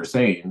essentially we are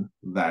saying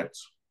that,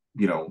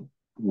 you know,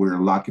 we're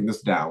locking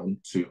this down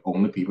to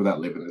only people that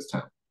live in this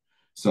town.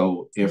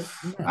 So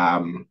if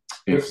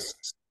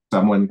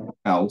someone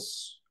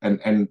else,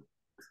 and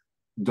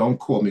don't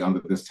quote me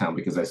on this town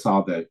because I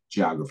saw the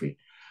geography,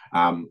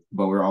 but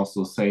we're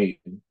also saying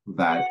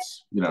that,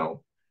 you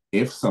know,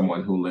 if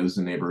someone who lives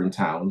in a neighboring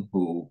town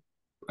who,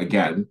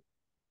 again,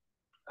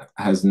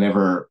 has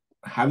never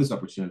had this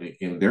opportunity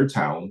in their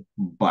town,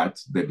 but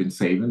they've been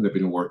saving, they've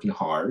been working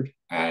hard,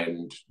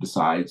 and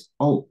decides,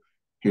 oh,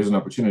 here's an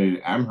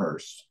opportunity at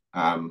Amherst.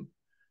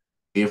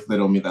 If they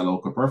don't meet that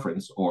local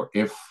preference, or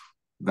if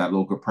that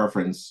local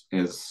preference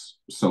is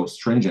so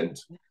stringent,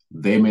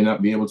 they may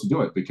not be able to do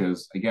it,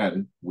 because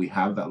again, we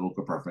have that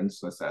local preference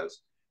that says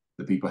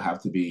the people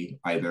have to be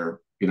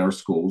either in our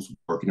schools,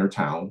 work in our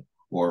town,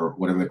 or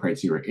whatever the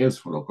criteria is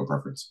for local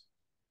preference.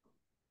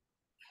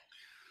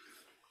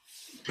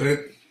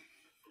 But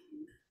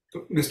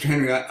Mr.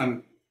 Henry,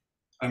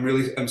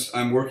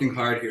 I'm working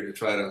hard here to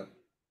try to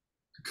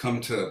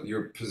come to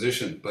your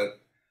position, but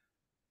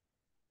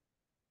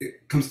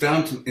it comes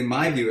down to, in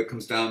my view, it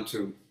comes down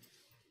to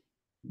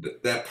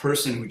that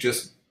person who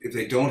just, if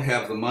they don't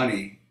have the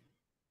money,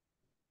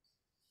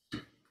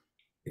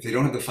 if they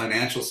don't have the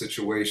financial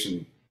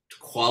situation to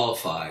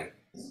qualify,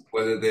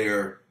 whether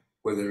there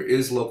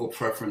is local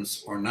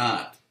preference or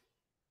not,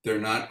 they're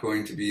not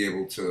going to be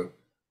able to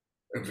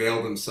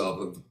avail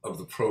themselves of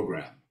the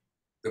program.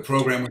 The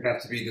program would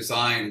have to be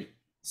designed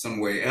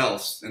some way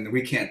else, and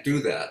we can't do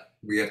that.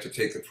 We have to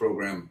take the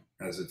program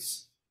as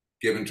it's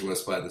given to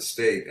us by the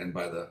state and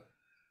by the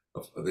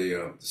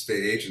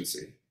state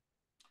agency.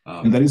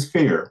 And that is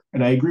fair,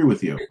 and I agree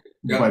with you.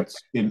 Yeah. But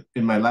in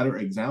my latter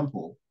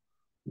example,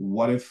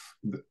 what if,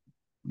 you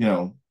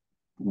know,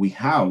 we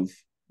have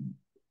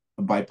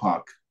a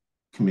BIPOC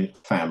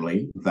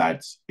family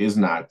that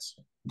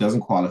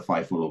doesn't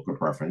qualify for local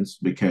preference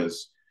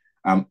because,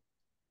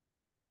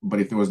 but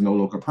if there was no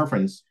local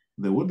preference,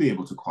 they would be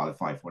able to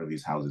qualify for one of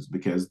these houses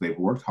because they've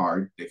worked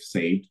hard, they've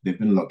saved, they've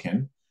been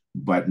looking,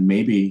 but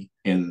maybe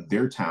in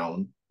their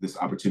town, this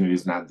opportunity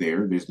is not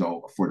there. There's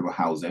no affordable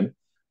housing,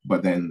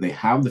 but then they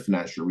have the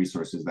financial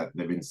resources that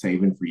they've been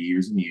saving for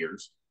years and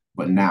years.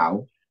 But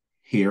now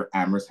here,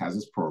 Amherst has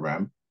this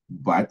program,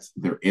 but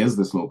there is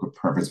this local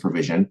preference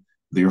provision.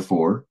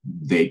 Therefore,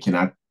 they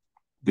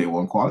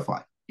won't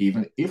qualify,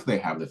 even if they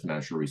have the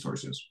financial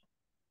resources.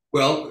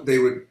 Well, they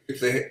would,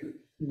 if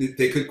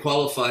they could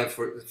qualify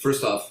for,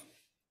 first off,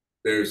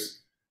 there's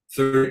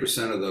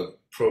 30% of the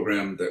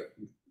program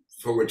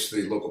for which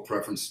the local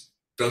preference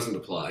doesn't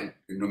apply,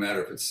 no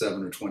matter if it's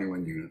 7 or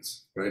 21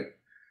 units, right?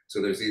 So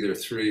there's either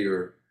 3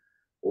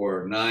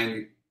 or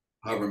 9,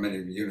 however many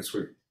units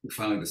we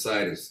finally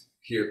decide is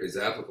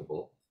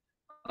applicable.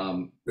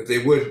 But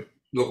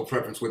local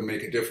preference wouldn't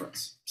make a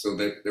difference. So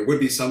that there would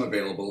be some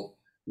available,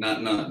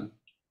 not none.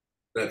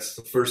 That's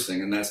the first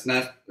thing, and that's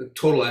not a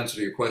total answer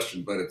to your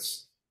question, but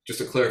it's just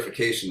a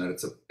clarification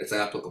that it's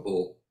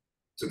applicable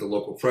to the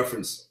local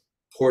preference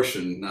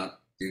portion, not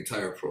the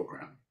entire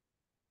program.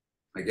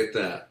 I get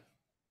that.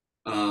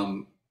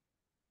 And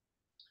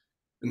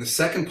the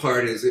second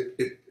part is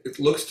it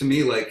looks to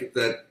me like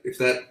if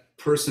that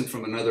person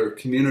from another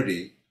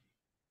community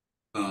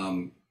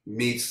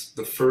meets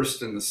the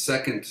first and the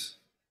second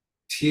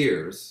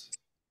tiers,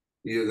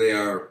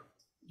 either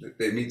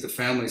they meet the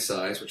family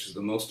size, which is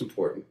the most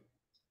important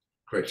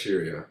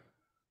criteria,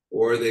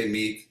 or they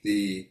meet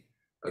the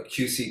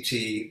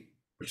QCT,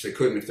 which they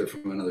couldn't if they're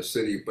from another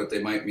city, but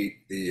they might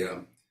meet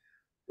the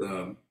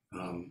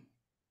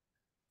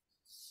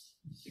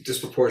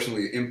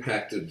disproportionately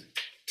impacted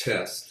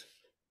test.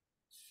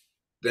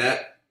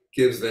 That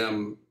gives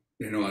them,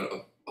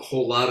 a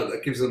whole lot of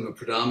that gives them the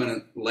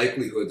predominant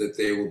likelihood that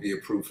they will be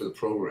approved for the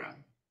program.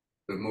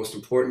 The most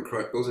important,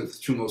 those are the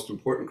two most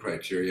important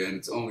criteria, and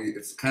it's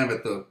kind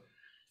of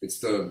it's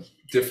the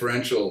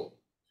differential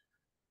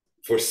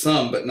for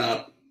some, but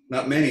not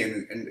many.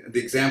 And the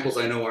examples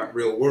I know aren't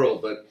real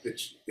world, but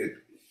it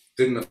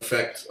didn't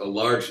affect a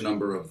large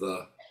number of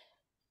the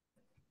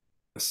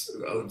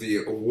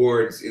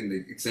awards in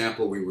the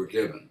example we were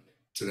given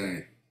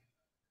today.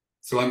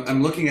 So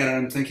I'm looking at it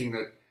and I'm thinking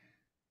that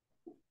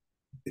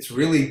it's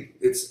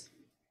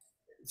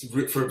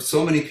for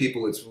so many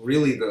people, it's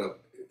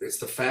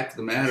the fact of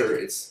the matter.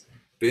 It's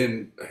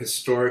been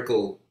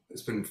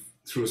through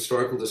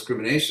historical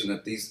discrimination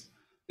that they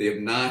have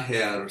not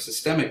had, or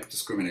systemic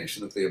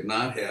discrimination, that they have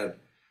not had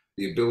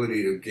the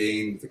ability to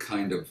gain the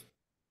kind of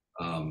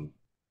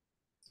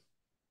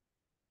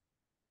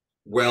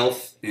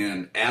wealth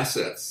and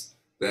assets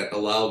that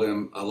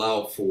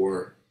allow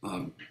for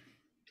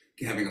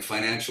having a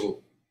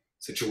financial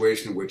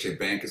situation in which a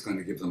bank is going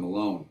to give them a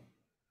loan.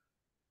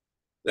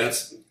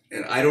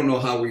 And I don't know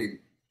how we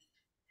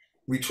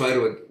try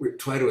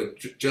to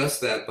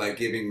adjust that by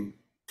giving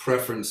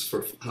preference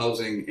for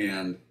housing,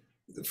 and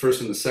the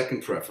first and the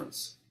second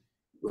preference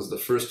was the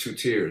first two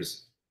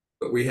tiers,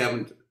 but we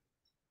haven't.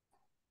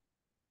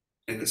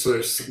 And so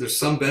there's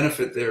some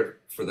benefit there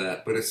for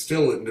that, but it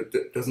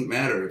doesn't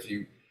matter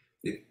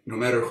no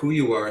matter who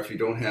you are, if you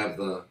don't have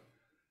the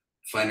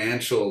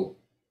financial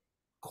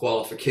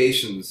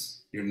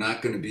qualifications, you're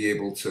not going to be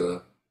able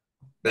to.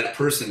 That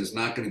person is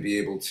not going to be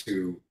able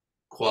to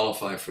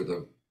qualify for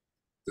the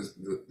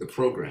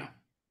program.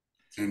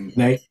 And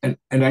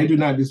I do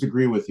not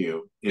disagree with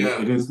you.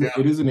 It is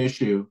an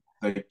issue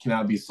that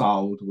cannot be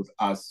solved with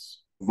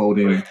us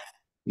voting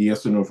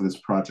yes or no for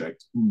this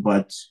project.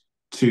 But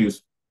to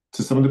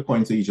some of the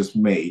points that you just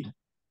made,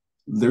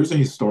 there's a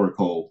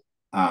historical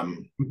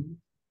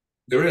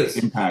there is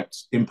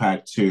impact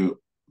to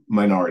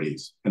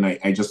minorities, and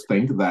I just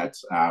think that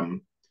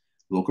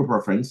local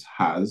preference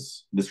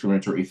has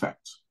discriminatory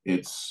effect.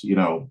 It's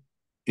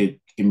it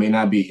may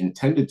not be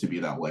intended to be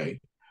that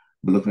way,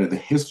 but looking at the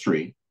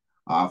history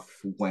of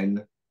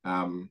when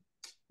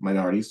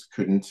minorities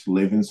couldn't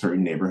live in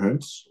certain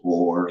neighborhoods,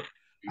 or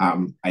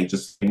I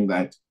just think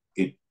that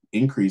it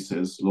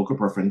increases, local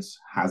preference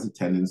has a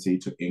tendency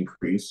to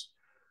increase,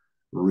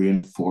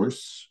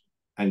 reinforce,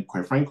 and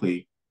quite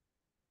frankly,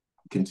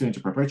 continue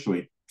to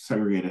perpetuate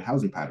segregated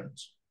housing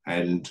patterns.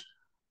 And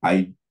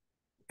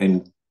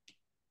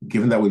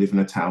given that we live in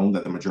a town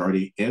that the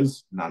majority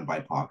is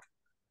non-BIPOC,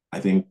 I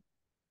think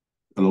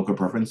the local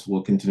preference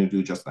will continue to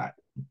do just that.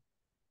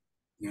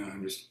 Yeah,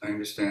 I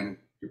understand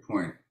your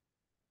point.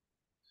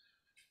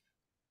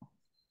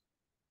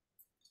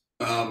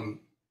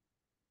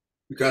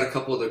 We've got a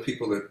couple other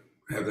people that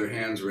have their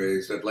hands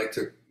raised. I'd like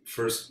to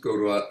first go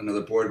to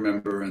another board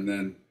member, and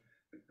then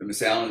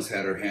Ms. Allen has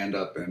had her hand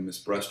up, and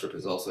Ms. Brestrup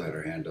has also had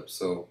her hand up.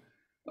 So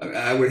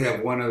I would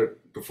have one other,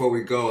 before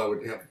we go, I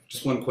would have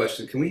just one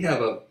question. Can we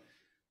have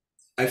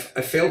I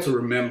fail to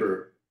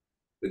remember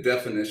the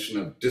definition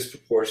of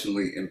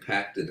disproportionately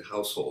impacted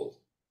household.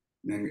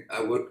 And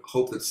I would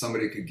hope that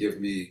somebody could give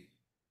me,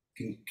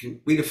 can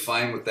we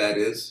define what that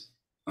is?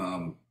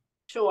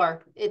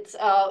 Sure. It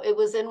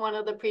was in one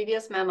of the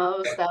previous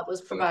memos that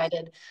was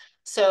provided.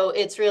 So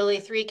it's really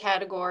three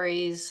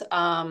categories.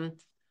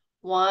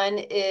 One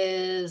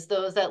is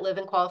those that live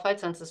in qualified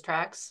census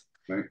tracts.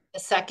 Right. The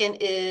second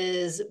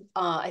is,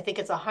 I think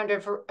it's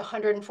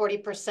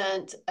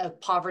 140%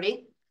 of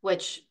poverty,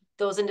 which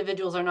those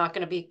individuals are not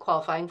going to be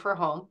qualifying for a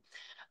home.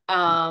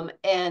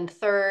 And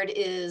third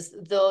is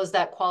those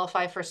that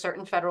qualify for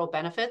certain federal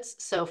benefits.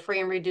 So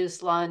free and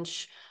reduced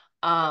lunch,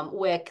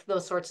 WIC,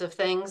 those sorts of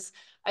things.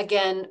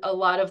 Again, a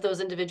lot of those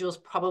individuals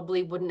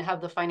probably wouldn't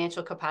have the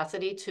financial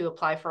capacity to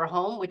apply for a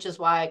home, which is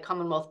why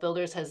Commonwealth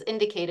Builders has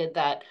indicated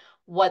that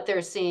what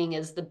they're seeing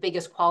is the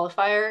biggest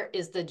qualifier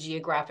is the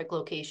geographic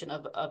location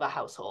of a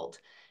household.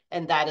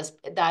 And that is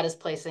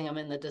placing them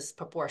in the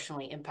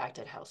disproportionately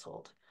impacted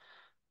household.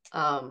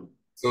 So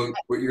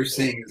what you're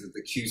saying is that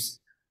the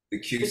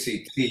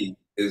QCT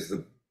is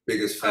the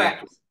biggest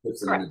factor.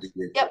 Correct.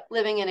 Yep,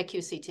 living in a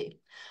QCT.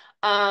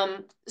 I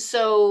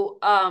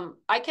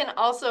can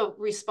also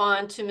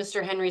respond to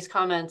Mr. Henry's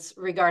comments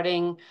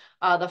regarding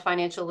the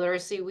financial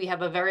literacy. We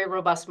have a very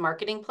robust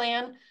marketing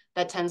plan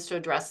that tends to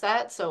address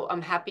that. So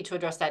I'm happy to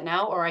address that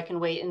now, or I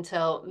can wait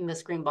until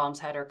Ms. Greenbaum's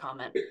had her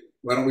comment.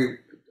 Why don't we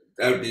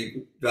that would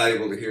be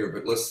valuable to hear,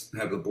 but let's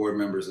have the board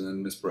members and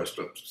then Ms.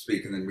 Brestrup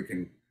speak, and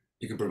then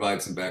you can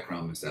provide some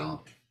background, Ms. Allen.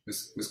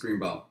 Ms.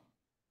 Greenbaum.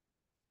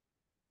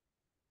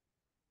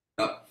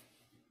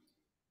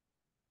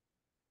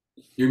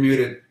 You're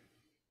muted.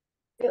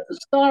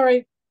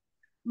 Sorry.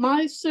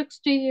 My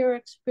 60-year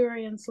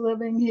experience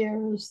living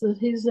here is that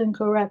he's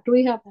incorrect.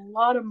 We have a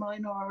lot of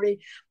minority.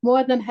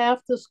 More than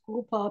half the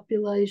school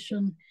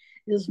population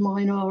is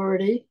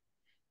minority,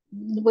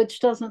 which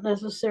doesn't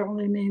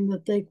necessarily mean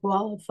that they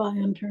qualify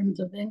in terms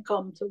of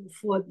income to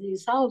afford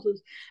these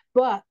houses.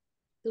 But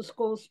the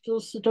school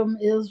system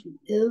is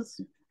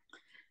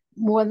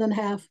more than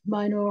half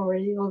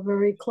minority or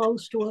very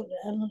close to it.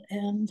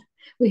 And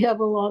we have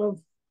a lot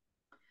of,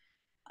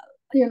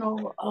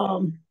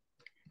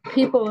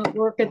 people that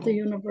work at the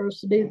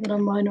university that are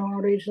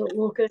minorities that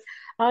look at.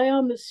 I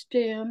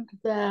understand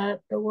that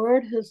the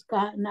word has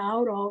gotten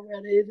out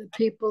already that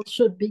people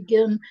should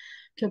begin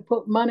to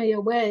put money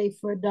away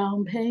for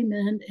down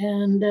payment,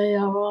 and they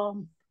are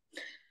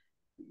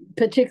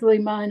particularly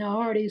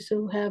minorities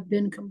who have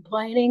been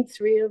complaining.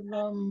 Three of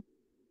them,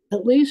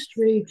 at least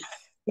three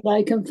that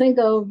I can think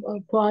of,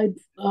 applied,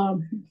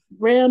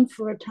 ran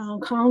for a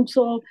town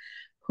council,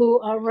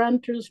 who are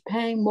renters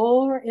paying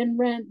more in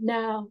rent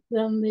now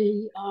than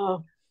the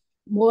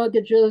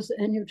mortgages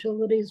and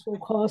utilities will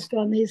cost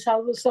on these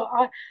houses. So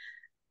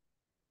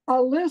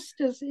a list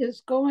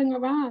is going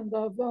around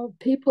of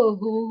people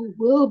who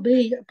will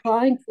be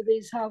applying for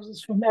these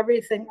houses from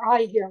everything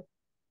I hear.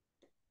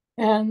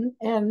 And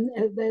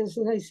as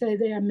they say,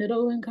 they are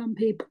middle income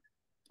people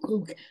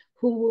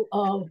who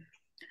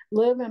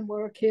live and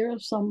work here,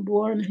 some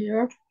born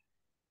here.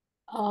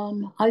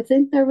 I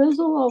think there is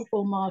a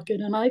local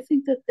market, and I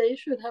think that they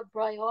should have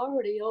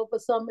priority over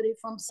somebody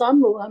from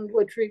Sunderland,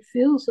 which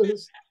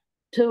refuses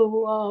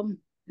to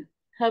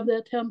have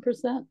their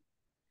 10%.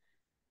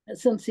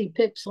 Since he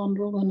picked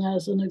Sunderland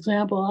as an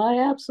example,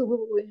 I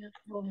absolutely,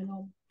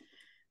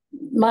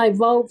 my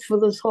vote for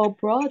this whole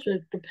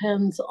project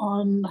depends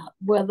on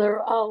whether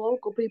our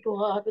local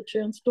people have a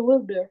chance to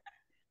live there.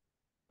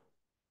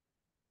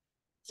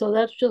 So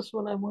that's just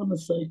what I want to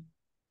say.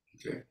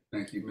 Okay,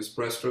 thank you. Ms.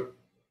 Brestrup?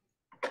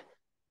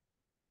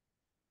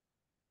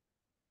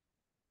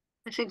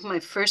 I think my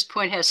first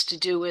point has to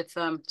do with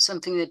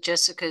something that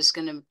Jessica is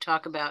going to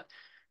talk about,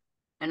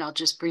 and I'll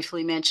just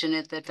briefly mention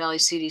it, that Valley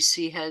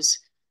CDC has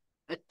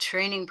a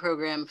training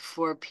program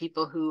for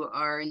people who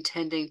are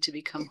intending to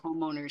become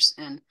homeowners,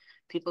 and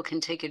people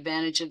can take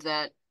advantage of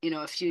that,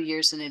 a few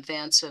years in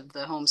advance of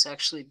the homes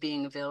actually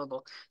being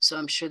available. So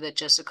I'm sure that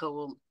Jessica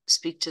will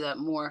speak to that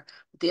more.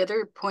 The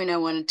other point I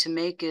wanted to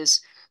make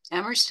is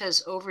Amherst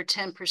has over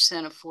 10%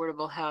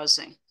 affordable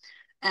housing,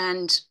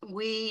 and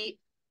we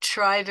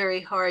try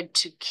very hard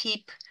to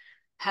keep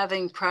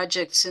having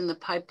projects in the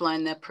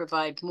pipeline that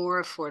provide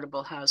more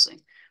affordable housing.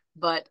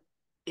 But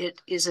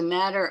it is a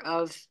matter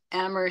of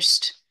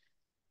Amherst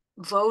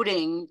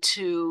voting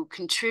to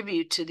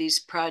contribute to these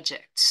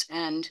projects.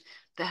 And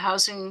the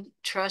Housing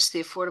Trust,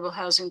 the Affordable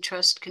Housing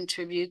Trust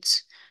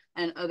contributes,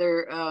 and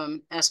other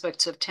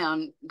aspects of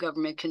town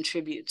government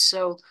contribute.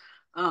 So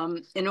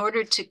in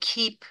order to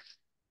keep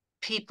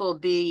people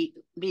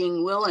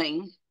being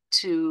willing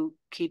to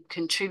keep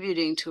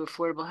contributing to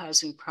affordable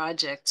housing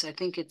projects, I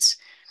think it's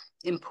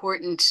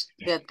important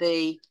that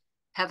they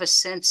have a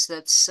sense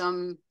that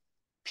some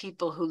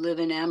people who live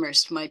in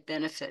Amherst might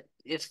benefit.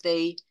 If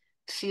they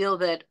feel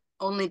that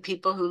only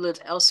people who live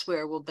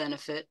elsewhere will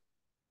benefit,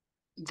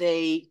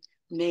 they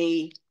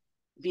may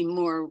be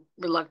more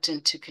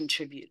reluctant to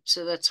contribute.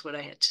 So that's what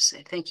I had to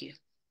say. Thank you.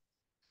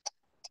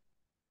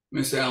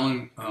 Ms.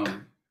 Allen,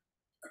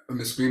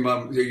 Ms.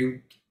 Greenbaum,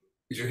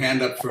 is your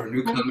hand up for a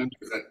new comment?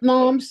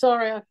 No, I'm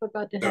sorry, I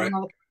forgot to hang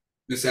up.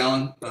 Ms.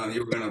 Allen,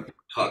 you were going to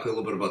talk a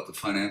little bit about the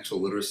financial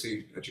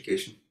literacy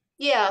education.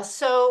 Yeah,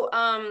 so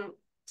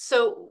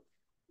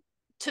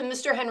to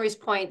Mr. Henry's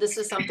point, this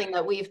is something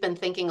that we've been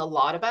thinking a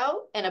lot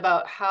about, and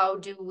about how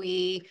do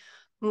we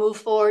move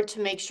forward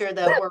to make sure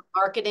that we're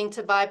marketing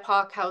to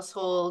BIPOC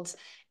households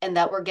and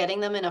that we're getting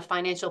them in a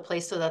financial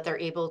place so that they're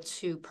able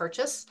to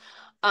purchase.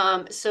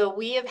 So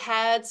we have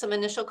had some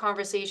initial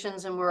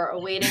conversations, and we're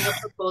awaiting a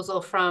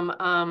proposal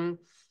from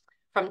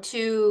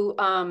two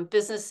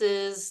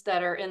businesses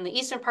that are in the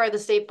eastern part of the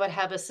state but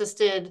have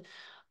assisted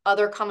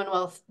other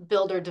Commonwealth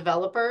builder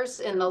developers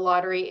in the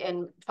lottery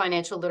and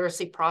financial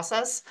literacy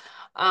process.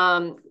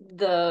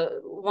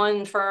 The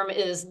one firm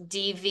is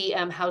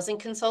DVM Housing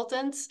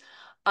Consultants,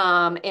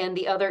 and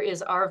the other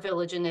is Our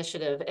Village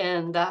Initiative.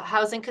 And the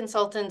housing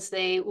consultants,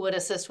 they would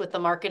assist with the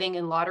marketing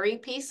and lottery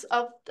piece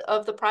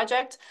of the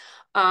project.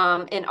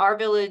 In Our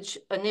Village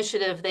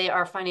Initiative, they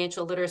are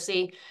financial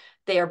literacy.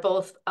 They are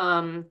both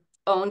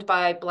owned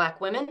by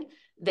Black women.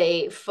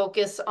 They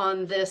focus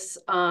on this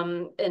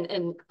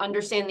and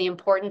understand the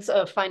importance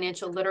of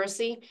financial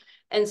literacy.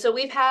 And so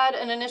we've had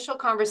an initial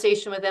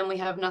conversation with them. We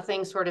have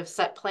nothing sort of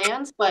set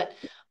plans, but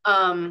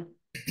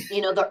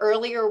the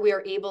earlier we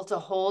are able to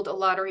hold a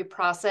lottery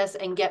process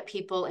and get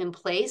people in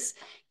place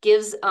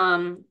gives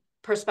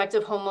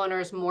prospective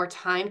homeowners more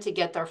time to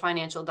get their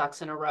financial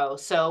ducks in a row.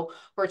 So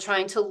we're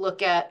trying to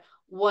look at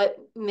what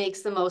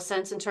makes the most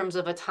sense in terms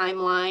of a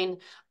timeline.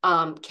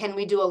 Can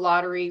we do a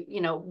lottery,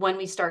 when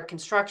we start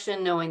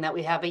construction, knowing that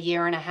we have a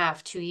year and a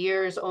half, 2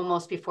 years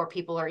almost before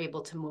people are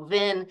able to move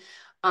in,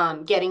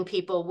 getting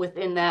people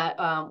within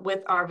that,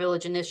 with our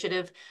village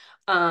initiative.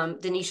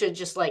 Denisha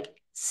just like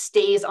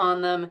stays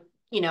on them,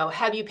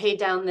 have you paid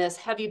down this?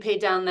 Have you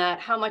paid down that?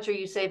 How much are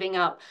you saving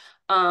up?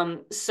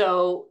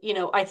 So,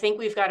 I think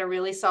we've got a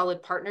really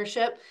solid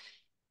partnership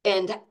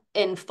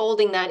and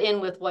folding that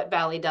in with what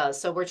Valley does.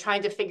 So we're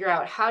trying to figure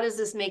out, how does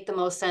this make the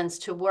most sense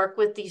to work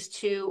with these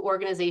two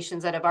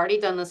organizations that have already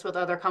done this with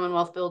other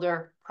Commonwealth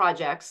Builder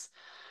projects,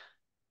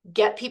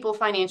 get people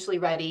financially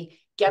ready,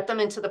 get them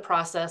into the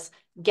process,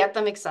 get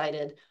them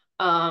excited.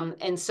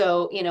 And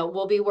so,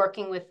 we'll be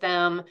working with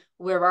them.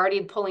 We're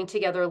already pulling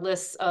together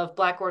lists of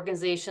Black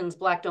organizations,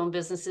 Black-owned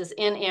businesses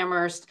in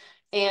Amherst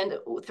and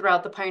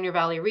throughout the Pioneer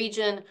Valley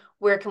region.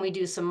 Where can we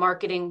do some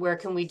marketing? Where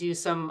can we do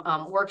some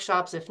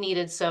workshops if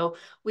needed? So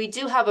we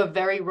do have a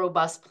very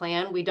robust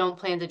plan. We don't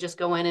plan to just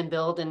go in and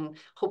build and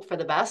hope for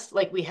the best.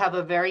 Like, we have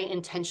a very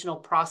intentional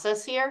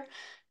process here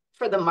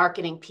for the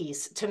marketing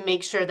piece to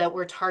make sure that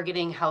we're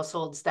targeting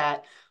households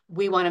that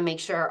we want to make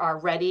sure are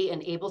ready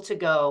and able to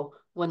go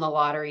when the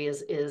lottery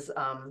is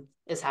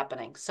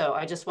happening. So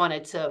I just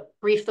wanted to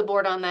brief the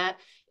board on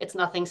that. It's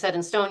nothing set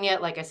in stone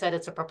yet. Like I said,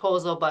 it's a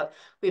proposal, but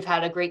we've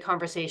had a great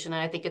conversation,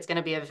 and I think it's going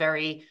to be a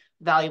very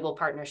valuable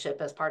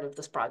partnership as part of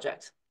this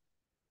project.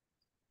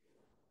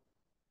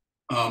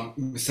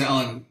 Ms.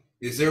 Allen,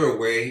 is there a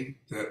way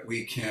that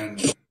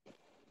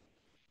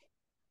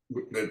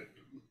that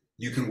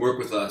you can work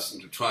with us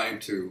into trying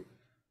to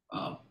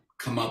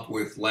come up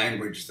with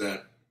language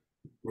that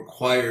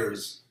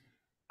requires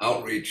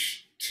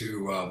outreach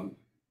to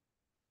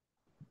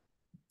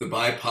the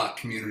BIPOC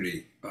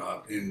community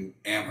in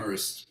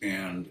Amherst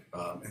and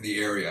in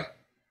the area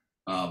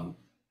to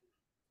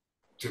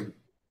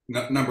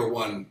number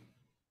one,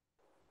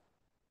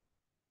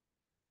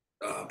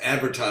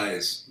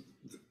 advertise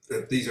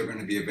that these are going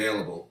to be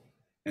available,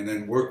 and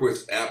then work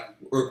with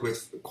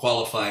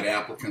qualified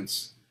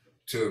applicants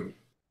to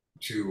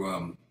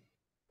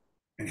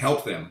and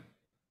help them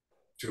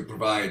to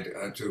provide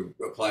to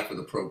apply for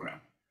the program.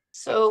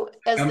 So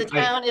as the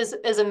town is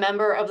a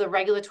member of the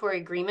regulatory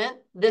agreement,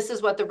 this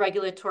is what the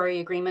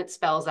regulatory agreement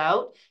spells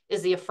out,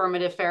 is the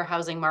affirmative fair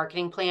housing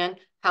marketing plan,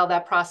 how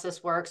that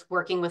process works,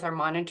 working with our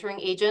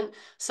monitoring agent.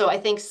 So I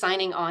think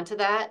signing on to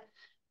that,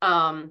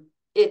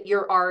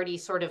 you're already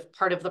sort of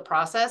part of the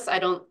process. I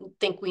don't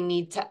think we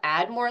need to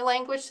add more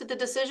language to the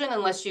decision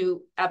unless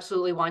you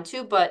absolutely want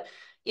to, but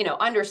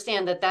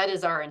understand that that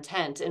is our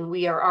intent, and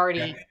we are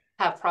already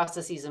have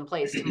processes in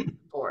place to move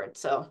forward.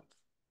 So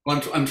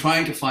I'm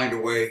trying to find a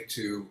way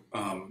to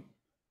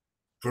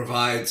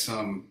provide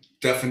some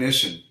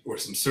definition or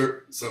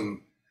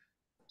some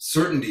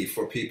certainty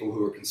for people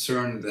who are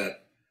concerned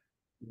that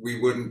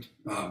we wouldn't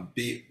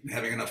be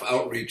having enough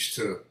outreach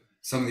to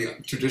some of the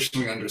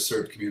traditionally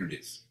underserved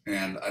communities.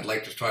 And I'd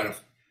like to try to,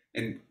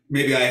 and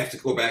maybe I have to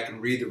go back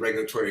and read the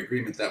regulatory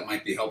agreement. That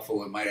might be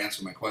helpful and might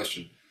answer my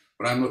question.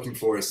 What I'm looking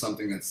for is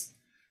something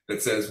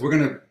that says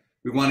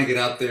we want to get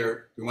out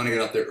there. We want to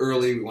get out there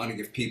early. We want to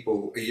give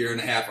people a year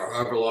and a half or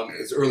however long,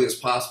 as early as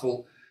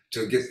possible,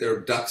 to get their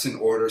ducks in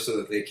order so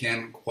that they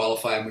can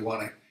qualify. And we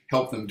want to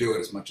help them do it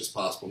as much as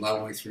possible, not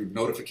only through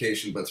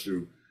notification, but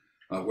through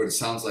what it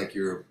sounds like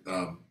your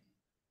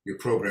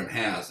program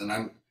has. And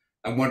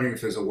I'm wondering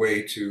if there's a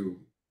way to,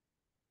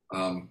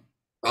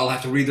 I'll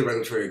have to read the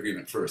regulatory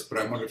agreement first, but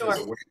I'm wondering if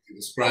there's a way to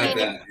describe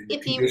that in the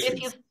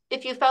conditions.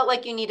 If you felt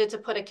like you needed to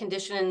put a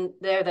condition in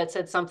there that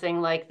said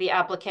something like the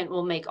applicant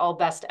will make all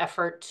best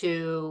effort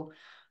to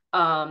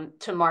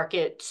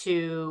market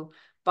to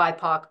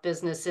BIPOC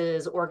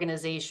businesses,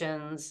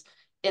 organizations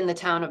in the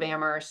town of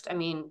Amherst, I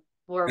mean,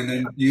 we're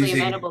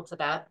amenable to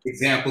that.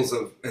 Examples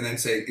of, and then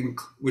say,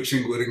 which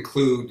would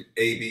include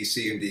A, B,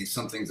 C, and D,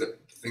 some things that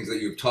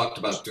you've talked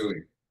about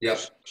doing. Yep.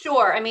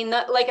 Sure. I mean,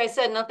 like I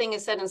said, nothing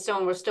is set in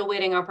stone. We're still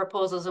waiting on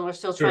proposals, and we're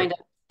still trying to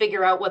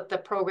figure out what the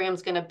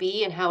program's going to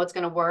be and how it's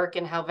going to work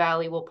and how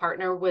Valley will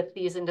partner with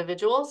these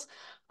individuals.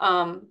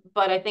 But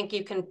I think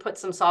you can put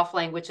some soft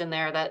language in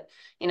there that,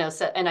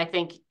 and I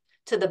think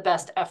to the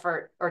best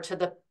effort, or to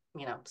the,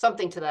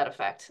 something to that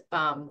effect.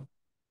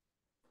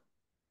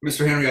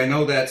 Mr. Henry, I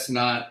know that's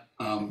not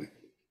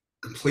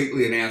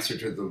completely an answer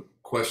to the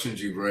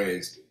questions you've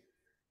raised,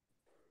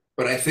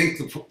 but I think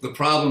the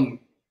problem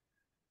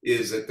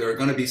is that there are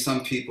going to be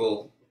some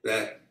people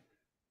that,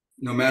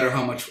 no matter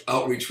how much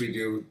outreach we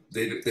do,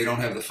 they don't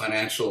have the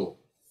financial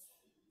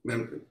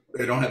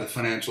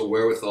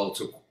wherewithal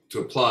to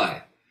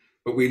apply.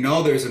 But we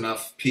know there's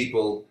enough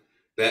people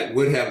that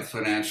would have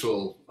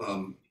financial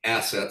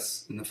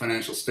assets and the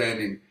financial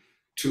standing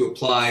to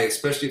apply,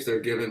 especially if they're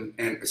given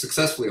and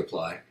successfully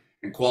apply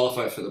and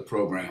qualify for the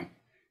program.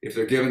 If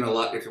they're given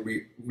if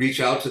we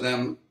reach out to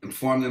them,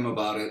 inform them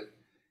about it,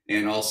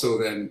 and also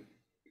then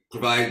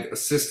provide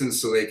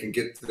assistance so they can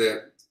get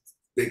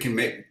they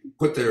can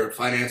put their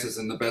finances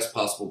in the best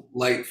possible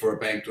light for a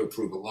bank to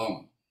approve a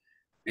loan.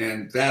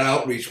 And that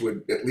outreach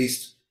would at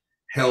least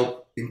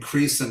help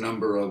increase the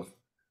number of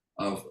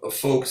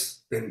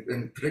folks,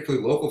 and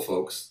particularly local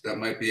folks, that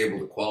might be able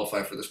to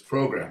qualify for this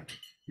program.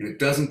 And it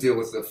doesn't deal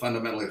with the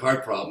fundamentally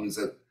hard problems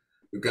that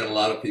we've got a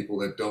lot of people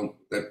that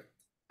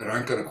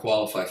aren't going to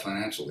qualify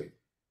financially.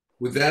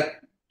 Would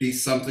that be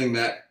something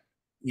that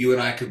you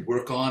and I could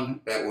work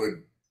on that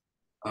would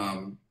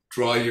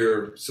draw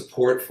your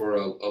support for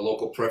a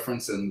local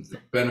preference? And the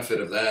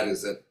benefit of that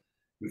is that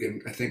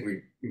I think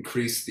we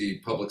increase the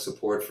public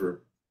support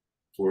for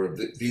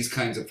these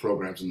kinds of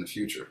programs in the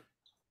future.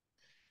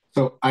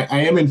 So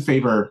I am in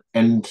favor,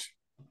 and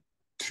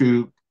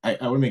I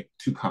want to make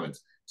two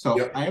comments. So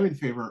yep. I am in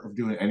favor of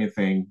doing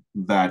anything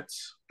that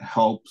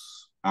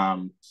helps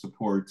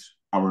support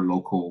our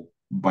local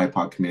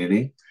BIPOC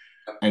community.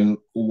 And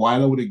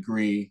while I would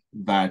agree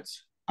that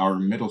our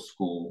middle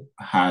school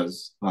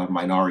has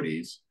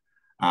minorities,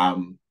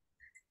 for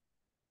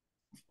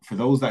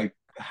those that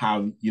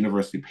have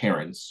university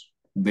parents,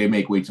 they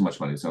make way too much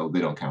money, so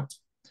they don't count.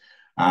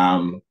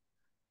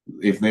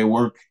 If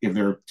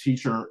they're a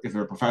teacher, if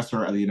they're a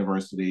professor at the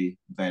university,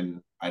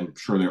 then I'm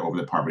sure they're over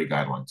the poverty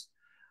guidelines.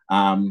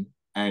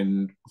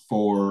 And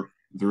for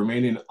the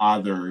remaining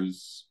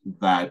others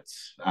that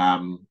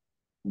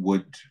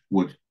would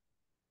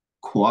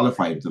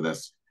qualify into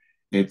this,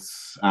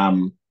 it's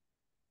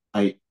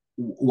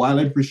while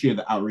I appreciate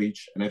the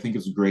outreach, and I think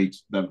it's great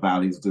that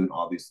Valley's doing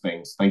all these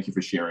things. Thank you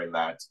for sharing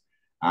that.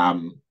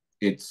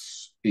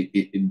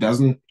 It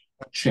doesn't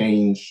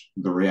change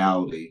the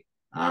reality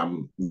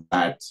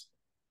that,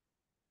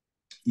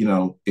 you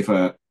know,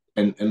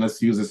 and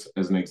let's use this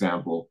as an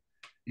example.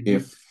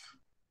 Mm-hmm.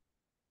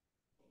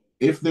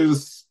 If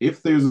there's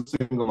a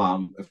single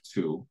mom of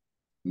two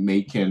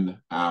making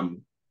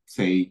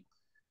say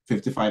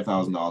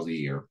 $55,000 a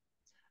year,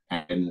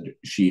 and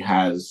she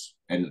has,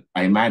 and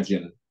I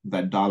imagine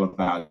that dollar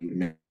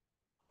value,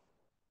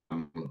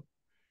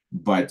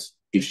 but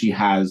if she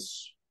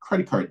has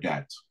credit card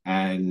debt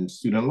and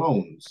student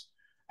loans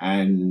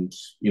and,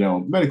 you know,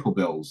 medical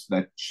bills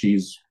that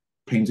she's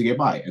paying to get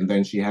by, and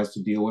then she has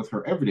to deal with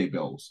her everyday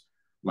bills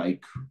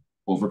like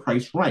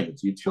overpriced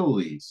rent,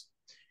 utilities,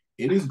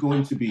 it is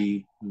going to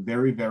be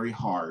very, very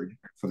hard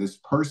for this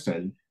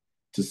person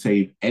to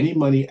save any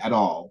money at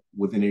all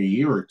within a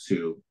year or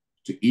two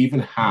to even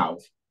have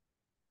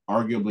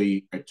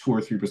arguably a 2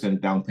 or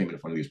 3% down payment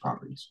for one of these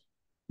properties.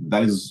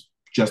 That is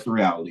just the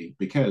reality,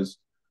 because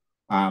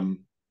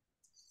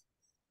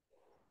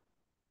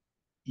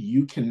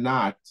you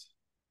cannot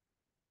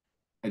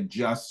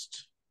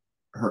adjust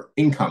her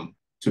income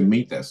to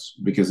meet this,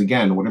 because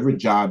again, whatever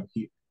job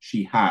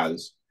she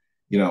has,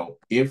 you know,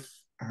 if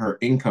her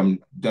income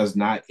does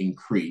not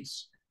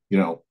increase, you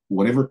know,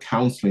 whatever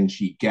counseling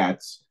she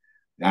gets,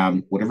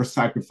 whatever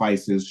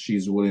sacrifices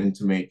she's willing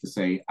to make to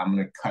say, I'm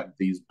going to cut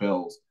these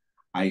bills,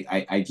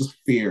 I just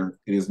fear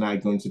it is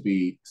not going to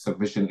be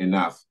sufficient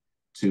enough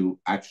to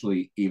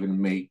actually even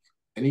make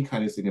any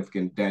kind of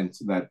significant dent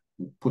that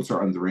puts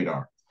her on the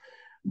radar.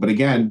 But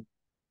again,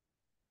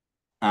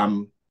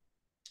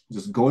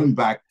 just going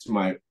back to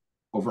my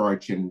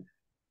overarching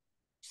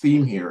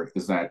theme here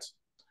is that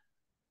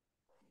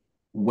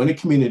when a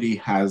community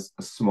has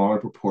a smaller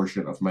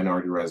proportion of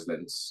minority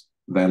residents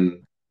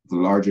than the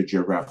larger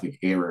geographic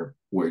area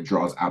where it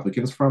draws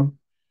applicants from,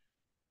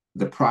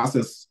 the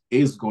process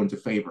is going to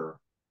favor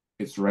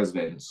its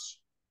residents.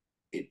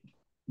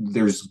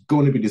 There's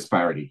going to be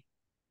disparity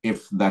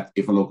if a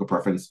local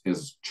preference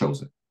is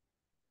chosen.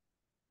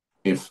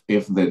 If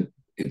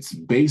it's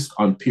based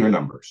on pure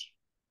numbers.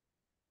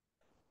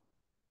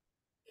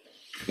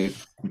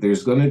 If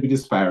there's going to be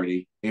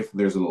disparity if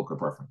there's a local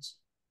preference.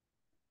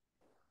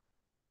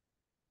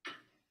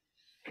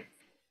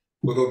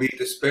 Will there be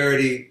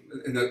disparity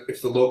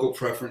if the local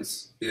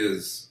preference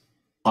is?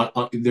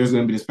 There's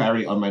going to be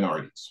disparity on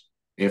minorities.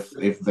 If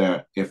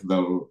the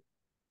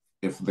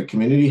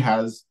community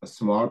has a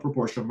smaller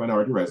proportion of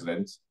minority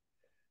residents,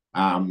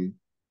 and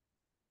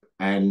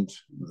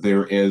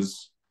there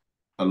is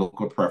a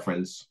local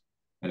preference,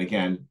 and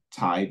again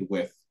tied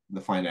with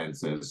the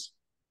finances,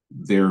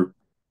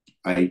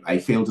 I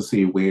fail to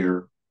see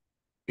where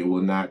it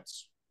will not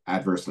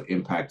adversely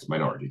impact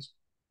minorities.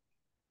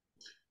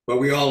 But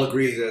we all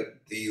agree that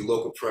the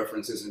local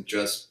preference isn't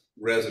just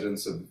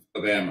residents of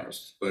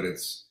Amherst, but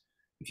it's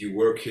if you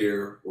work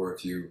here, or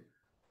if you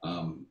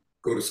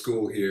go to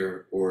school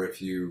here, or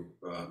if your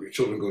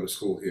children go to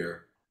school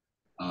here.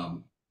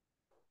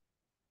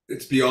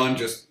 It's beyond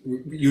just,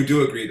 you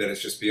do agree that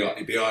it's just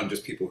beyond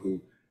just people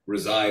who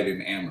reside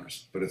in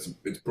Amherst, but it's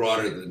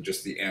broader than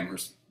just the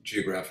Amherst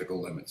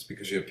geographical limits,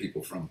 because you have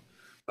people from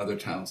other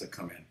towns that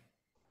come in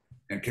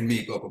and can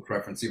meet local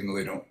preference even though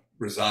they don't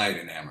reside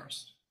in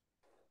Amherst.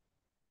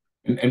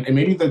 And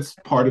maybe that's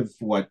part of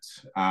what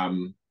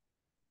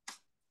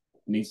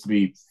needs to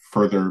be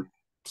further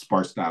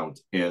sparsed out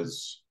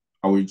is,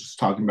 are we just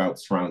talking about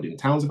surrounding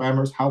towns of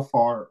Amherst? How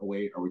far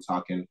away are we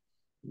talking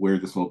where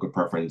this local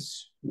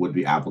preference would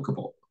be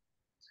applicable?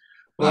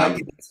 Well,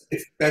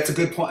 that's a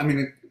good point. I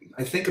mean,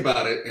 I think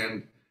about it,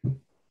 and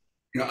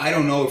I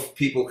don't know if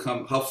people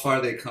how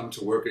far they come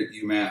to work at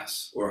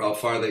UMass, or how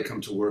far they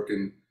come to work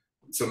in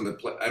some of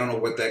I don't know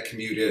what that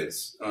commute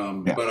is.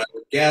 Yeah. But I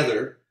would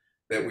gather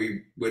that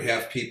we would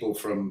have people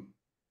from,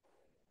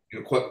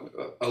 quite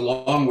a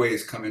long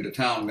ways come into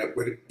town that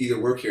would either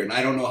work here. And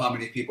I don't know how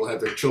many people have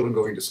their children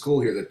going to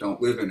school here that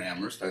don't live in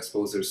Amherst. I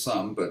suppose there's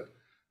some, but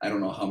I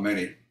don't know how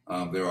many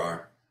there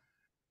are.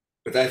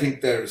 But I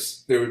think there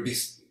would be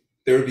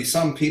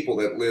some people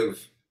that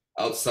live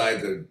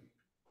outside the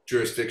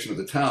jurisdiction of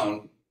the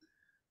town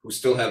who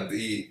still have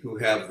the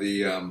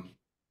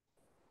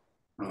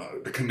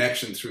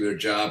connection through their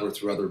job or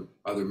through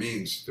other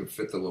means to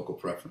fit the local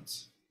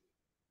preference.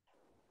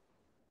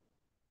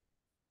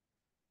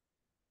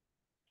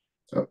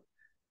 So,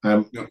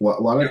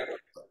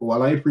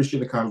 while I appreciate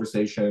the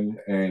conversation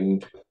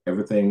and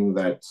everything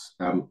that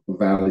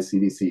Valley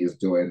CDC is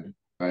doing,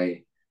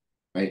 I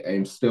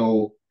am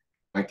still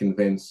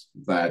convinced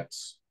that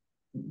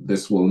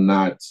this will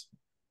not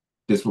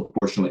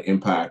disproportionately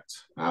impact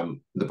the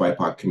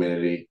BIPOC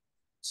community.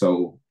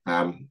 So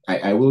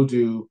I will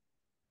do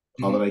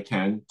all that I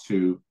can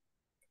to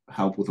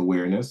help with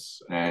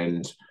awareness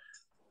and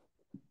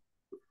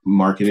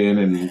marketing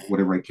and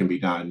whatever it can be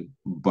done,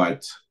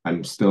 but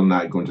I'm still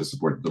not going to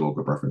support the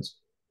local preference.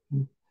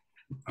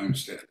 I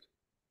understand.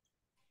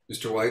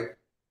 Mr. White?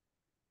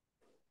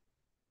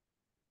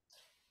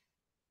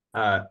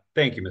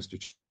 Thank you,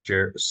 Mr.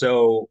 Chair.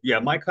 So yeah,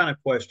 my kind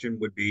of question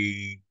would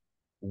be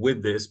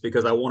with this,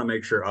 because I want to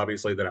make sure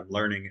obviously that I'm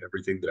learning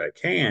everything that I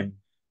can,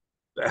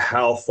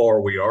 how far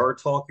we are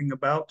talking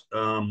about,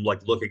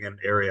 like looking at an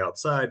area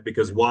outside,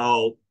 because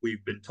while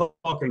we've been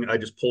talking, I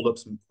just pulled up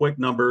some quick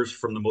numbers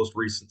from the most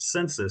recent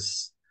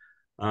census.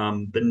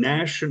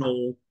 This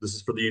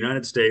is for the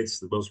United States,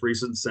 the most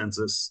recent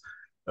census,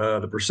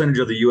 the percentage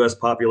of the US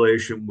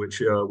population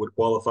which would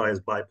qualify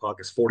as BIPOC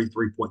is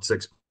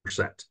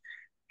 43.6%.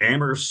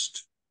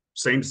 Amherst,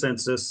 same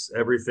census,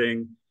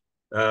 everything,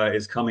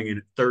 is coming in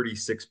at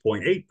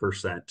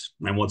 36.8%.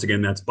 And once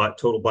again, that's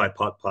total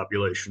BIPOC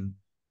population,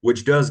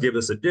 which does give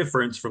us a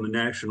difference from the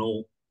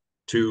national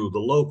to the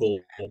local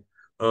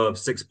of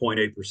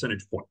 6.8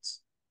 percentage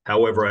points.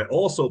 However, I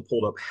also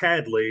pulled up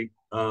Hadley,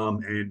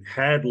 and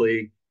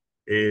Hadley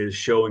is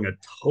showing a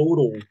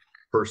total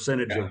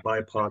percentage of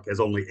BIPOC as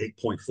only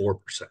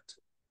 8.4%.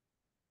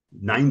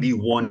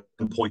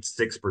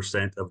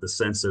 91.6% of the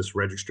census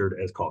registered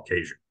as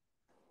Caucasian.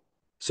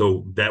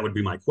 So that would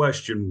be my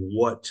question.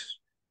 What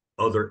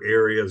other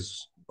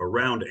areas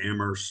around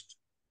Amherst,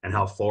 and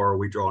how far are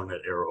we drawing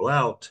that arrow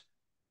out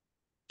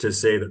to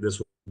say that this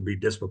would be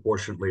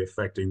disproportionately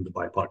affecting the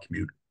BIPOC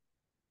community?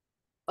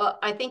 Well,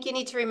 I think you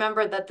need to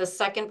remember that the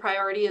second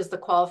priority is the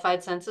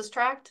qualified census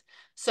tract.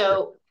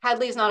 So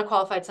Hadley is not a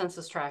qualified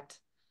census tract.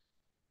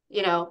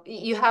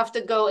 You have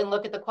to go and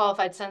look at the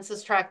qualified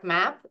census tract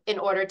map in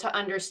order to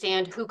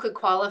understand who could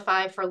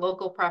qualify for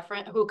local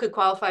preference, who could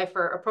qualify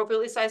for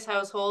appropriately sized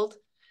household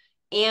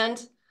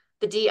and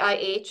the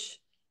DIH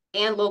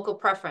and local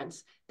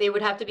preference. They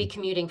would have to be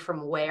commuting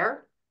from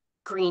where?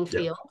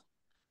 Greenfield,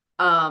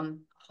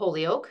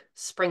 Holyoke,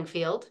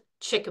 Springfield,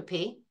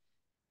 Chicopee.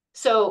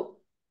 So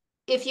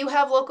if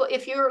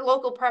you're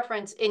local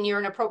preference and you're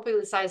an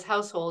appropriately sized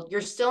household, you're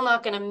still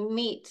not going to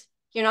meet,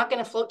 you're not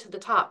going to float to the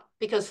top,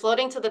 because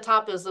floating to the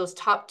top is those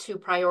top two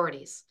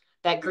priorities,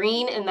 that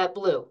green and that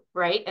blue,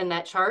 right? In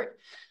that chart,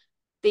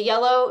 the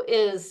yellow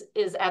is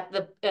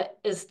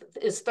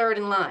third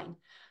in line.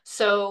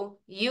 So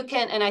you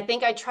can, and I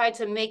think I tried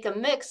to make a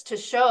mix to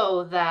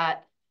show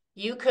that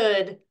you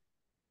could,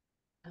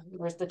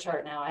 where's the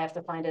chart now? I have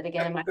to find it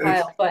again in my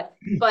file, but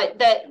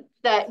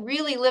that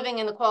really living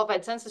in the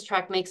qualified census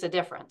tract makes a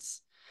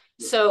difference.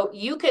 So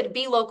you could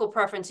be local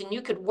preference and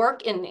you could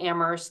work in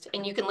Amherst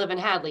and you can live in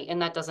Hadley,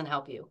 and that doesn't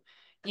help you.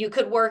 You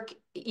could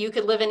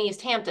live in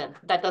East Hampton,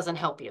 that doesn't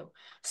help you.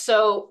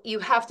 So you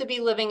have to be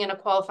living in a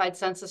qualified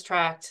census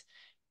tract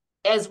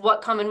as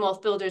what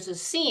Commonwealth Builders is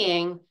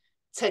seeing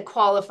to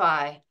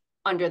qualify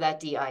under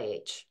that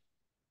DIH.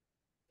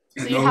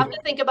 So you have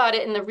to think about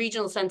it in the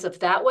regional sense of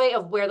that way,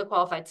 of where the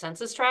qualified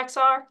census tracts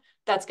are.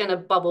 That's going to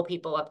bubble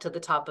people up to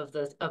the top of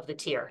the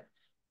tier.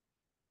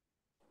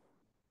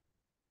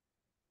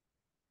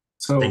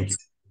 So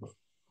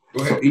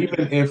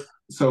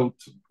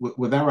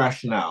with that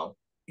rationale,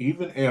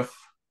 even if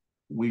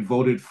we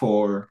voted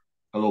for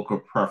a local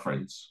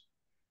preference,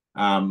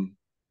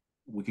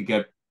 we could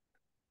get,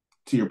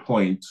 to your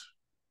point,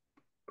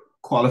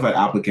 qualified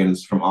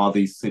applicants from all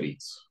these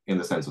cities in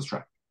the census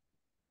tract.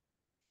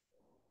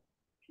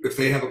 If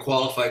they have a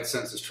qualified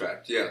census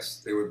tract,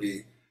 yes, they would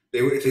be.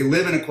 If they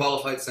live in a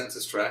qualified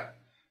census tract,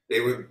 they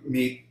would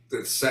meet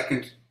the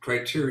second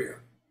criteria.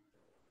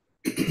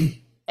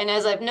 And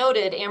as I've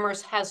noted,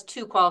 Amherst has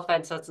 2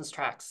 qualified census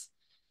tracts.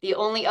 The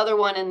only other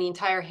one in the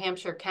entire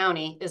Hampshire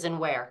County is in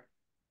Ware.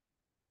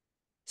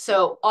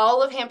 So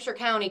all of Hampshire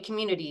County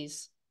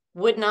communities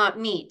would not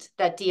meet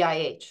that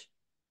DIH,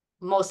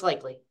 most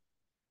likely.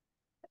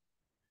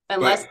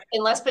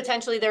 Unless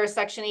potentially they're a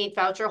Section 8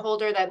 voucher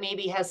holder that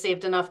maybe has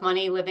saved enough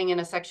money living in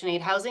a Section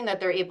 8 housing that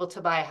they're able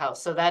to buy a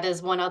house. So that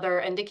is one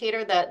other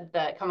indicator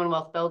that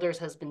Commonwealth Builders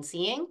has been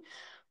seeing,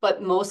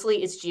 but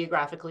mostly it's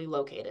geographically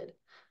located.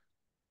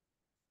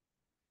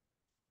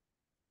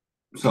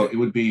 So it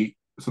would be,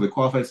 so the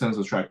qualified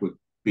census tract would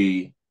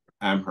be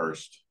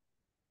Amherst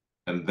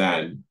and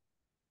then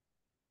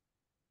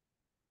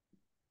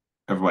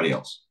everybody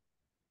else,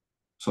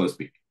 so to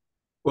speak.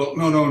 Well,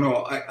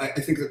 no. I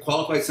think the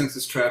qualified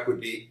census tract would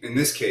be, in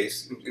this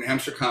case, in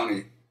Hampshire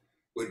County,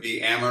 would be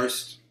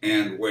Amherst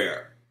and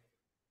Ware.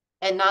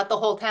 And not the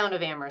whole town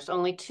of Amherst,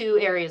 only 2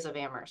 areas of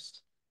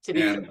Amherst, to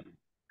be clear.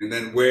 And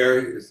then Ware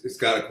is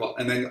got a,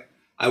 and then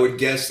I would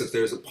guess that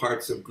there's a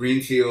parts of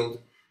Greenfield,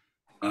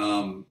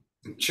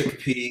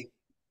 Chicopee.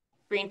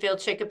 Greenfield,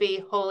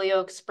 Chicopee,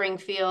 Holyoke,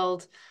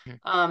 Springfield.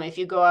 If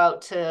you go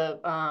out to,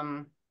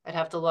 I'd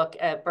have to look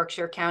at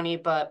Berkshire County,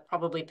 but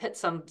probably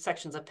some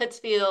sections of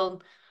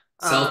Pittsfield.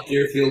 South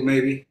Deerfield,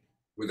 maybe.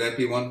 Would that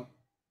be one?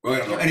 Well, I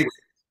don't know. Anyway,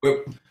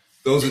 but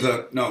those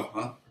are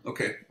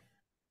okay.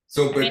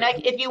 So, but, I mean,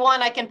 if you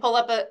want, I can pull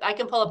up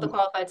the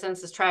qualified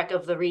census tract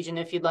of the region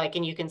if you'd like,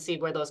 and you can see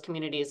where those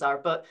communities are.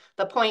 But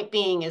the point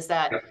being is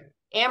that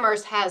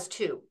Amherst has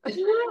 2,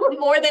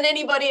 more than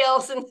anybody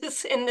else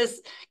in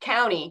this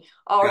county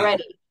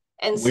already.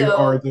 And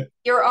so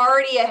you're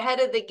already ahead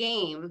of the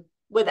game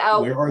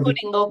without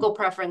putting local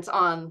preference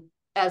on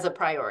as a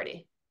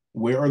priority.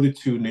 Where are the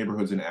 2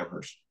 neighborhoods in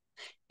Amherst?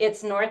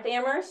 It's North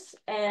Amherst,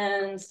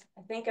 and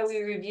I think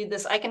we reviewed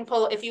this. I can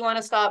pull, if you want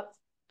to stop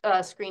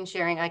screen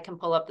sharing, I can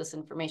pull up this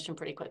information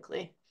pretty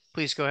quickly.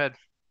 Please go ahead.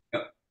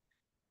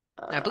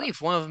 I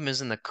believe one of them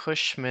is in the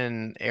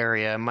Cushman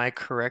area. Am I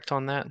correct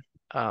on that?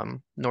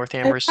 North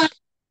Amherst.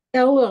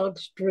 Kellogg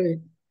Street.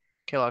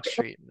 Kellogg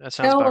Street. That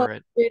sounds about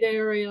right. Street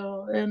area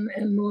and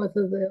north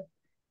of there.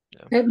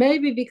 Yeah. It may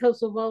be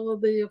because of all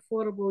of the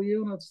affordable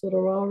units that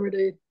are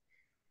already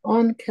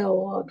on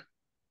Kellogg.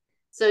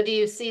 So do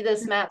you see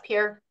this map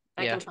here?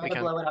 I can try to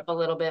blow it up a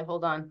little bit.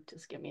 Hold on.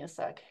 Just give me a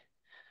sec.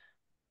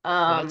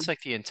 Well, that's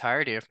like the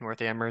entirety of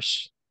North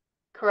Amherst.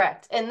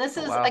 Correct. And this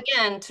is,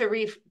 again, to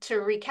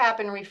recap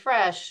and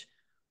refresh,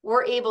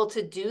 we're able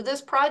to do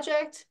this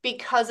project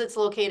because it's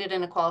located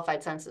in a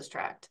qualified census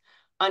tract.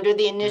 Under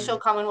the initial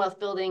Commonwealth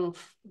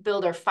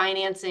Builder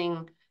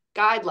financing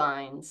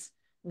guidelines,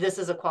 this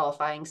is a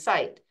qualifying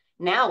site.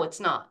 Now it's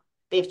not.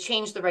 They've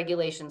changed the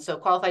regulations. So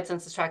qualified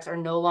census tracts are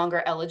no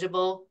longer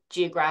eligible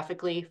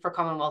geographically for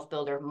Commonwealth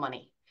Builder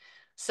money.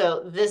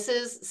 So this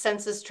is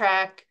census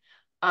tract,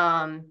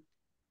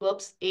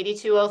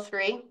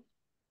 8203.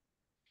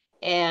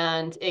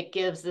 And it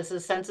gives, this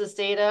is census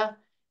data,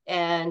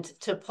 and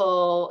to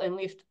pull, and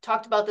we've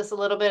talked about this a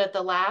little bit at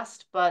the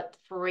last, but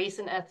for race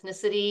and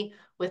ethnicity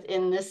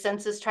within this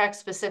census tract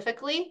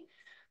specifically,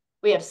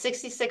 we have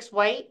 66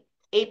 white,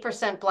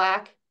 8%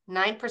 black,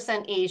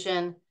 9%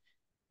 Asian,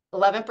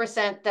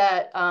 11%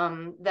 that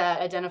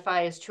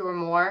identify as 2 or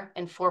more,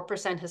 and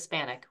 4%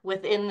 Hispanic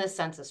within the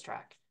census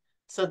tract.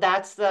 So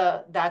that's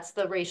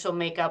the racial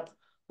makeup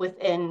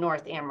within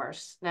North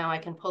Amherst. Now I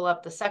can pull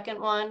up the second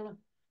one,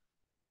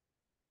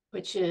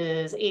 which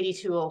is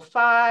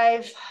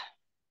 8205.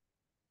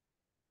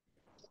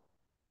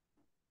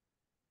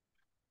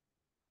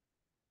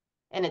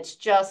 And it's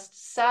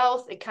just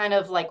south. It kind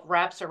of like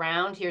wraps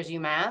around. Here's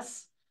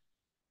UMass.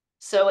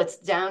 So it's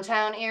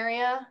downtown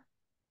area.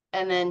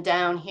 And then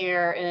down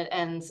here, and it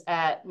ends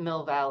at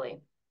Mill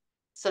Valley.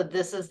 So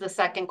this is the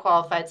second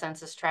qualified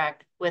census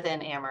tract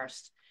within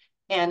Amherst.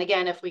 And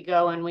again, if we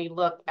go and we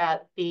look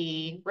at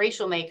the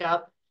racial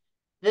makeup,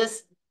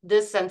 this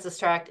census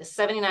tract is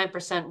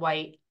 79%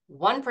 white,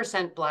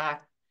 1%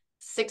 black,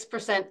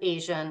 6%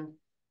 Asian,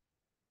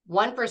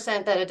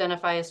 1% that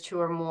identify as 2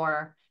 or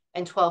more,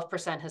 and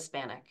 12%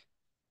 Hispanic.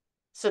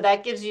 So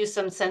that gives you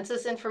some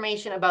census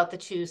information about the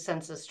 2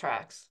 census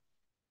tracts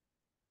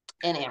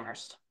in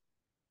Amherst.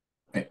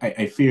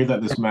 I fear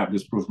that this map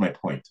disproves my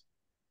point.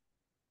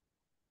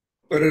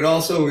 But it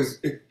also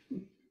is,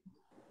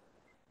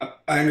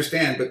 I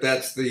understand, but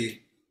that's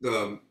the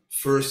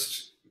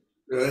first,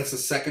 that's the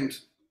second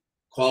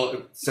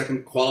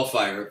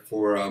qualifier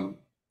for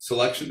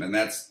selection, and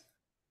that's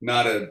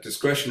not a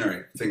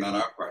discretionary thing on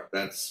our part.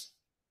 That's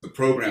the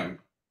program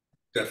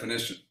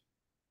definition.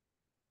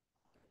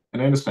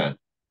 And I understand.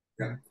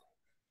 Yeah.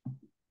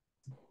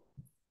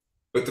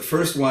 But the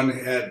first one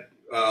had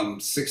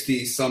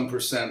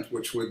 60-some%,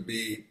 which would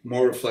be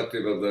more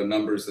reflective of the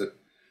numbers that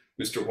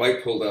Mr.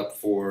 White pulled up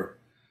for,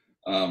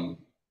 I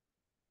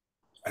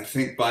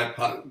think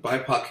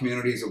BIPOC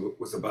communities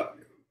was about,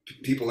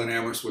 people in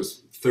Amherst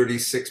was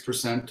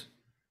 36%.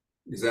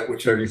 Is that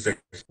what you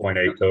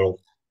 36.8 total?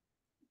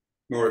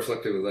 More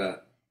reflective of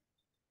that.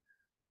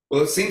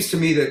 Well, it seems to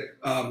me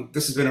that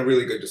this has been a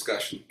really good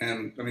discussion.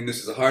 And I mean,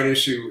 this is a hard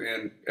issue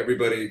and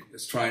everybody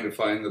is trying to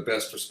find the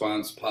best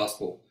response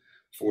possible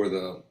for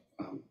the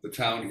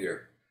town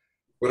here.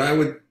 What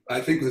I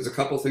think there's a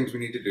couple of things we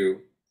need to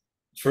do.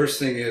 First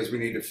thing is we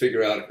need to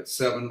figure out if it's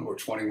 7 or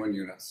 21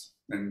 units,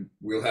 and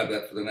we'll have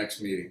that for the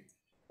next meeting.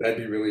 That'd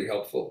be really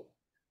helpful.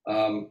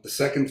 The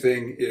second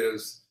thing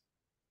is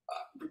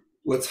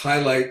let's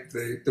highlight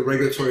the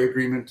regulatory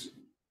agreement.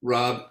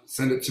 Rob,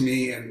 send it to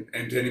me and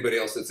to anybody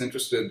else that's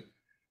interested,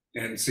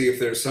 and see if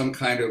there's some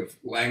kind of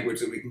language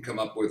that we can come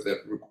up with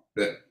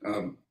that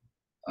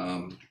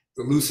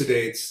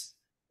elucidates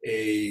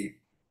a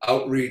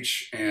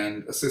outreach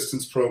and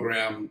assistance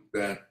program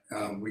that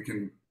we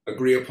can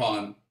agree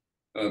upon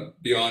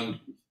beyond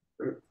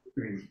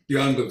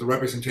the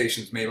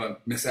representations made by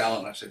Miss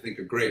Allen, which I think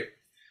are great.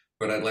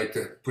 But I'd like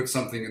to put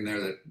something in there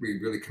that we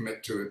really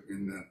commit to it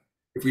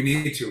if we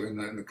need to, in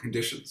the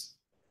conditions.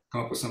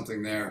 Come up with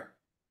something there.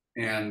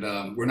 And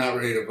we're not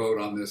ready to vote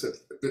on this,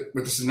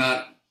 but this is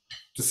not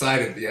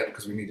decided yet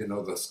because we need to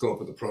know the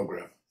scope of the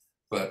program.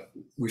 But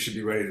we should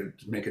be ready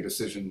to make a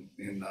decision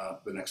in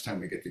the next time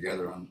we get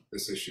together on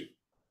this issue.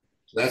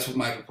 So that's what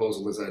my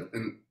proposal is.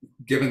 And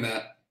given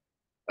that,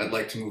 I'd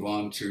like to move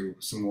on to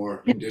some more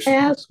conditions.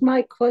 Can I ask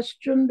my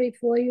question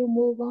before you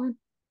move on?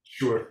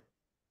 Sure.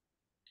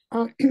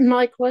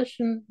 My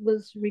question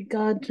was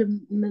regard to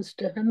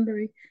Mr.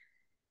 Henry.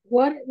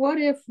 What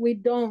if we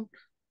don't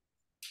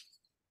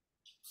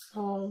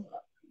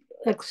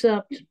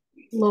accept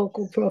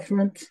local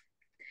preference,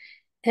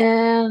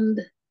 and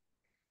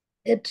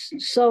it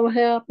so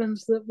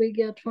happens that we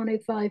get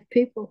 25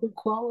 people who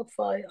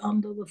qualify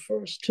under the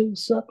first two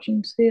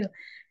sections here?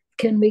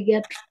 Can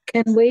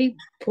we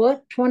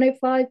put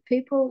 25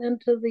 people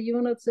into the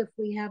units if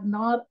we have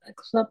not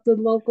accepted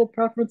local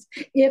preference,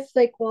 if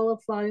they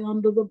qualify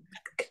under the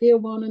tier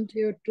 1 and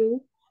tier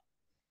 2?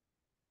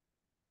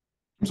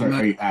 I'm sorry,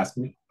 are you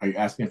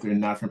asking if they're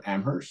not from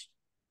Amherst?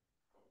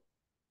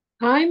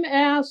 I'm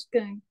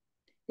asking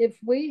if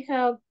we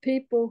have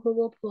people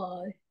who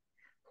apply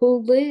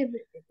who live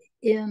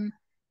in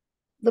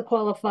the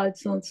qualified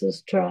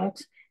census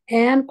tracts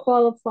and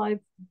qualified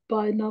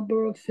by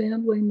number of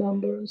family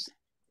members,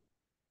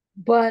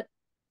 but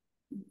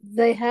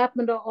they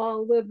happen to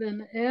all live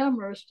in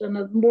Amherst,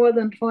 and more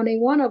than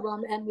 21 of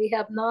them, and we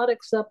have not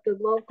accepted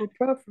local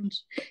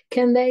preference.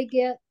 Can they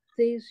get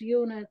these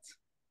units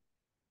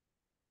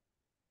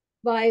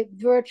by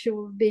virtue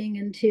of being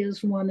in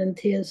tiers 1 and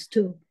tiers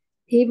 2,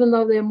 even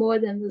though they're more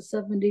than the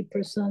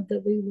 70%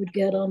 that we would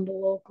get under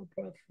local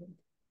preference?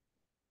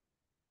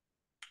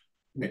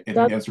 And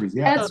the answer is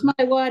yes. That's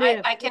my what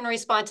if. I can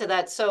respond to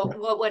that. So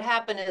what would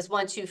happen is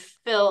once you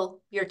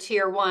fill your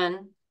tier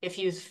 1, if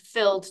you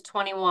filled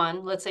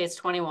 21, let's say it's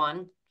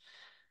 21,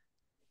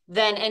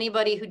 then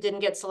anybody who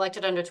didn't get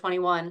selected under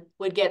 21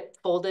 would get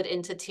folded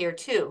into tier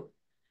 2.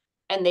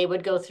 And they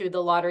would go through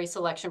the lottery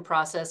selection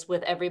process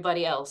with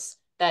everybody else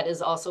that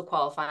is also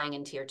qualifying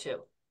in tier 2.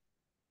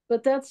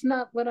 But that's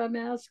not what I'm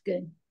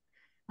asking.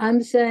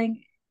 I'm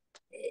saying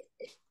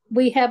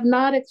we have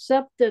not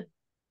accepted.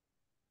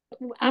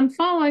 I'm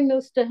following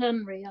Mr.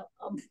 Henry,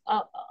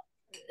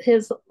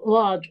 his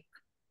logic.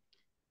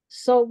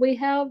 So we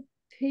have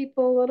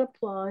people that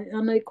apply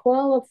and they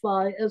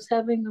qualify as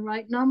having the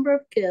right number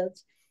of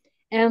kids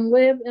and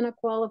live in a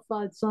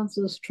qualified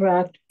census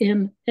tract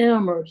in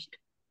Amherst.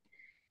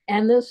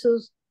 And this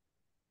is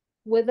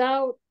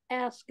without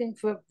asking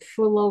for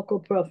local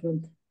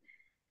preference.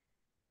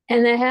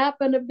 And there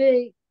happen to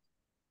be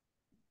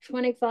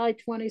 25,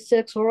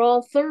 26, or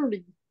all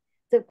 30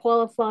 that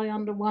qualify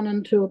under 1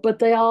 and 2, but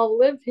they all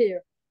live here.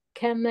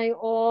 Can they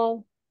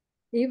all,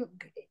 even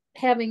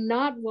having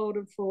not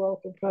voted for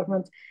local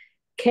preference,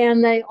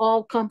 can they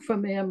all come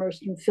from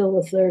Amherst and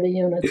fill the 30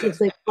 units if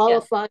they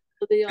qualify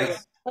for the other?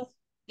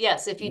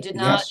 Yes, if you did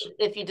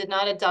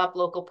not adopt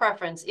local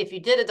preference. If you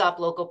did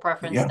adopt local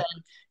preference, then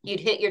you'd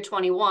hit your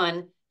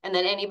 21, and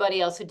then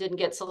anybody else who didn't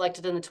get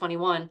selected in the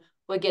 21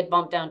 would get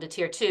bumped down to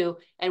tier 2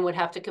 and would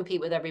have to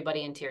compete with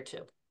everybody in tier 2.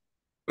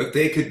 But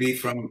they could be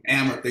from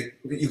Amherst.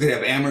 You could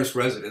have Amherst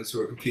residents who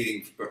are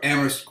competing, or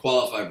Amherst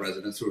qualified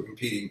residents who are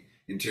competing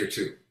in tier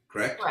 2,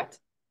 correct? Correct.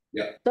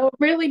 Yeah. So it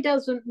really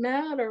doesn't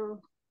matter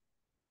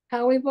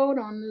how we vote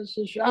on this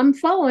issue. I'm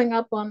following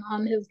up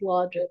on his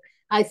logic,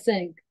 I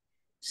think.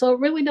 So it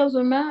really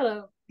doesn't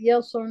matter,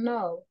 yes or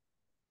no.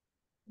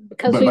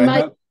 Because we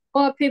might have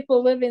more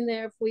people living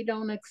there if we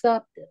don't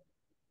accept it.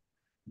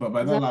 But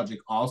by that logic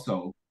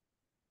also,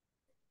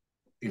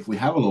 if we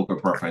have a local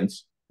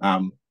preference,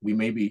 we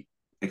may be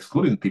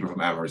excluding people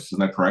from Amherst. Isn't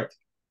that correct?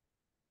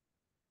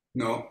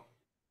 No.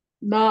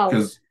 No.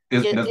 Because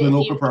doesn't the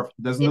local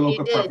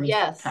preference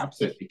yes.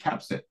 caps it? It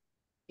caps it.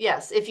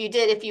 Yes, if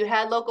you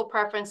had local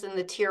preference in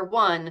the tier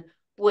 1,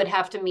 would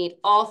have to meet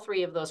all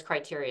 3 of those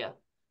criteria.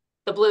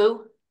 The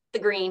blue, the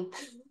green,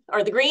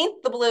 or the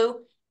green, the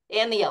blue,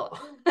 and the yellow.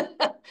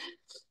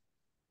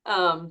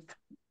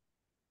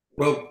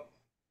 Well,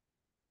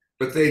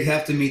 but they'd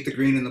have to meet the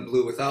green and the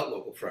blue without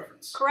local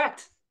preference.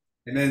 Correct.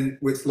 And then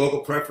with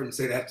local preference,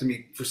 they'd have to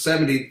meet for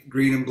 70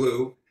 green and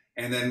blue,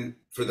 and then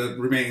for the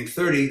remaining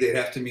 30, they'd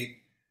have to meet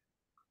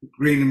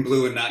green and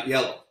blue and not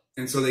yellow.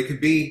 And so they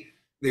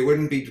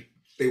wouldn't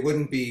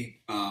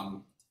be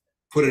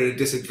put at a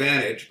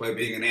disadvantage by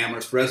being an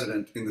Amherst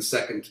resident in the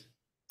second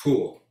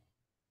pool.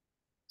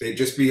 They'd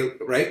just be,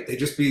 right? They'd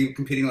just be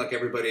competing like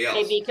everybody else.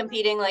 They'd be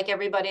competing like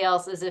everybody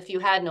else as if you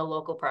had no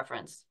local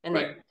preference, and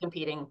they'd be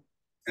competing.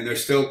 And they're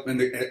still, and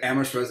the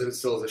Amherst resident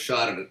still has a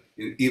shot at it,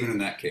 even in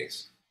that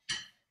case.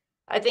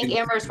 I think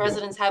Amherst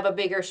residents have a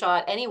bigger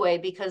shot anyway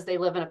because they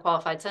live in a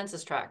qualified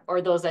census tract,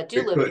 or those that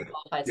do live in a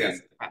qualified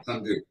census tract.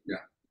 Some do, yeah.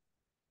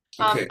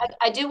 Okay.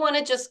 I do want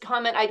to just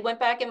comment. I went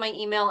back in my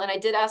email and I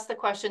did ask the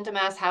question to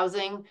Mass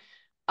Housing,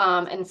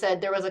 and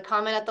said there was a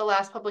comment at the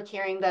last public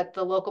hearing that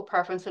the local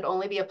preference would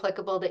only be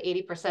applicable to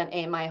 80%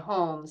 AMI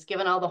homes.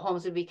 Given all the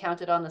homes would be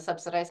counted on the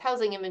subsidized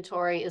housing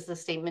inventory, is the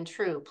statement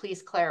true?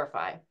 Please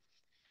clarify.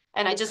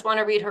 And I just want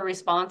to read her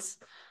response.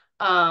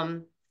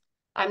 I'm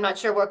not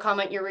sure what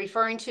comment you're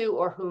referring to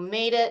or who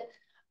made it.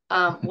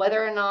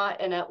 Whether or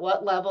not and at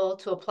what level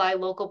to apply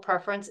local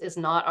preference is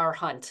not our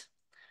hunt.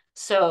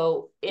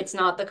 So it's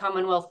not the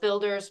Commonwealth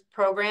Builders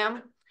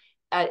program.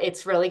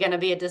 It's really going to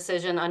be a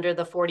decision under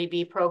the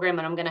 40B program,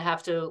 and I'm going to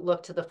have to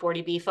look to the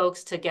 40B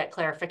folks to get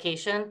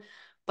clarification.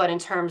 But in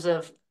terms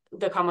of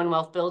the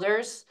Commonwealth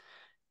Builders,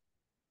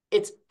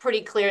 it's pretty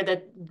clear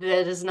that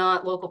that is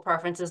not, local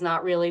preference is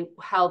not really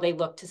how they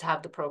look to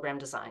have the program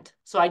designed.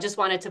 So I just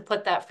wanted to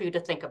put that for you to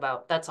think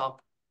about. That's all.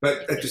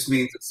 But that just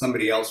means that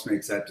somebody else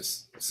makes that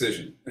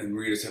decision, and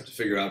we just have to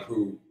figure out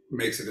who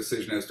makes a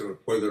decision as to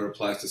whether it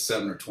applies to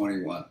 7 or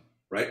 21,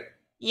 right?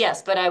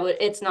 Yes, but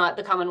it's not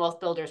the Commonwealth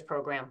Builders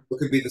program. It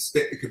could be the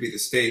state. It could be the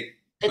state.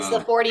 It's the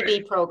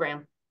 40B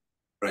program.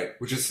 Right,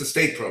 which is the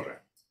state program.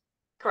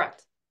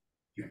 Correct.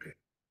 Okay.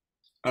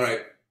 All right.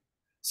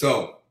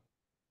 So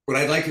what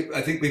I'd like to,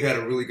 I think we've had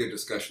a really good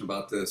discussion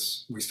about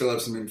this. We still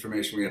have some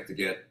information we have to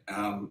get.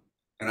 And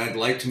I'd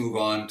like to move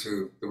on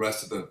to the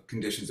rest of the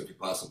conditions if we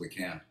possibly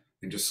can,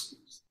 and just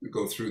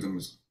go through them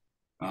as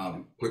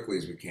quickly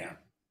as we can.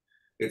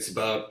 It's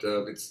about,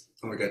 it's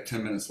only got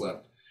 10 minutes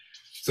left.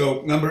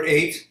 So number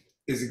 8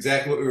 is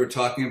exactly what we were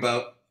talking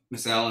about,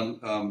 Ms.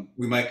 Allen.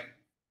 We might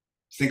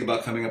think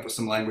about coming up with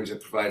some language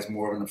that provides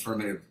more of an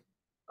affirmative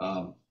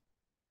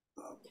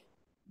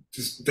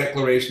just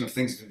declaration of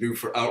things to do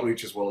for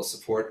outreach as well as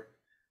support.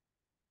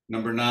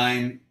 Number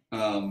 9, I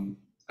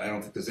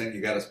don't think there's any,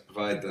 you got to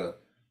provide the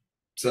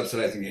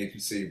subsidizing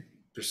agency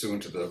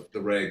pursuant to the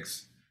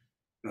regs.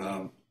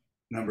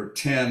 Number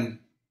 10,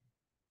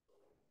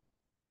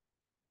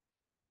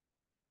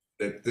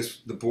 that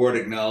the board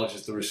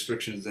acknowledges the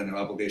restrictions and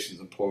obligations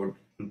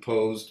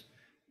imposed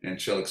and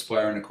shall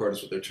expire in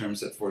accordance with their terms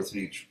set forth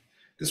in each.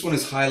 This one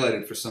is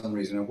highlighted for some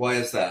reason, and why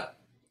is that?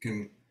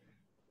 Can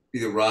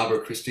either Rob or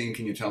Christine,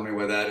 can you tell me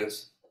why that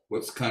is?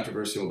 What's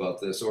controversial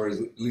about this, or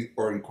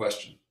in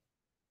question?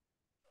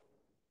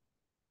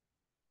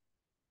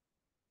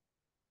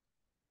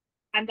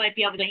 I might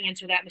be able to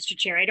answer that, Mr.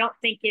 Chair. I don't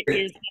think it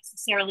is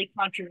necessarily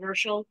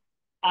controversial.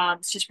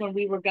 It's just when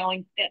we were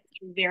going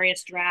through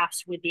various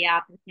drafts with the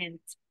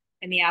applicant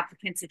and the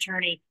applicant's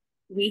attorney,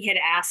 we had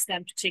asked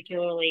them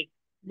particularly,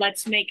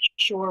 let's make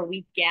sure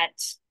we get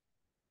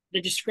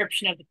the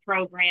description of the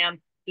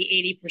program, the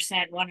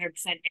 80%, 100%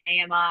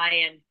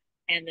 AMI,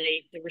 and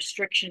the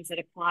restrictions that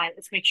apply.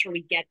 Let's make sure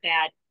we get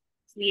that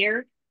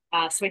clear.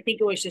 So I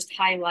think it was just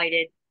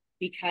highlighted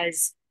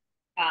because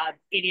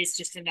it is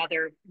just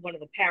another one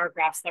of the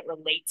paragraphs that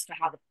relates to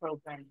how the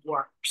program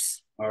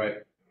works. All right.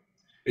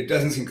 It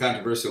doesn't seem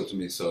controversial to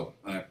me, so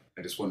I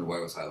just wonder why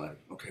it was highlighted.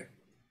 Okay.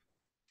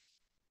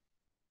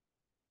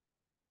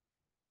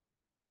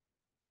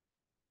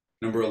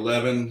 Number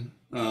 11,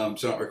 shall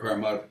not require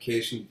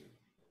modification.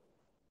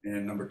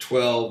 And number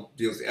 12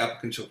 deals the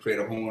applicant shall create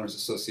a homeowners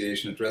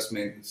association, address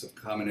maintenance of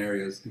common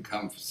areas and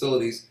common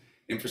facilities,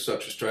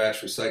 infrastructure,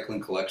 trash,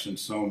 recycling, collection,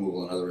 snow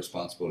removal, and other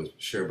responsibilities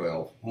shared by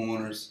all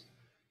homeowners.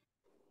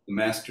 The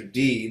master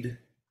deed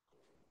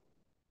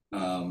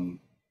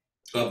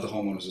of the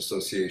homeowners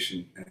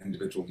association and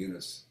individual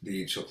units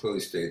deed shall clearly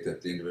state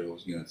that the individual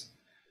units.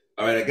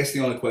 All right, I guess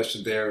the only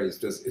question there is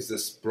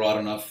this broad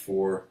enough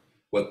for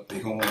what the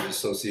homeowners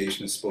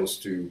association is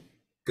supposed to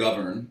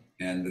govern?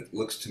 And it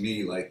looks to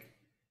me like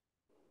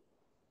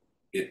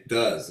it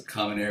does. The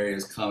common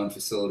areas, common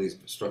facilities,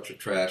 infrastructure,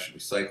 trash,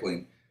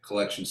 recycling,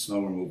 collection, snow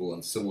removal,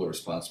 and similar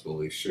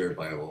responsibilities shared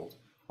by all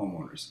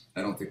homeowners.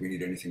 I don't think we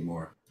need anything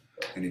more,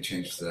 any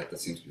changes to that. That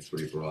seems to be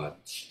pretty broad.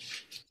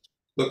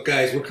 Look,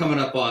 guys, we're coming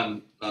up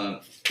on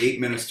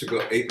 8 minutes to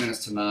go, 8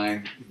 minutes to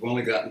 9. We've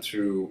only gotten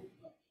through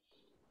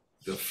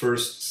the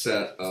first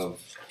set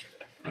of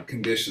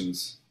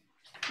conditions,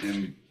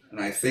 and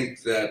I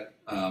think that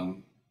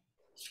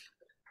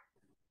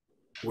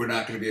we're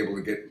not going to be able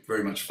to get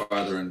very much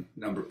farther in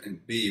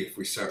B if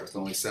we start with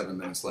only 7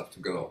 minutes left to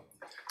go.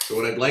 So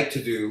what I'd like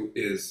to do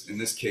is, in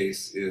this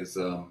case, is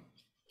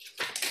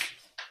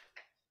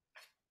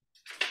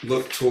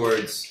look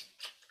towards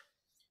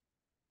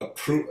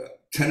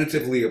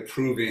tentatively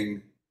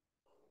approving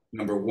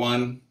number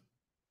 1,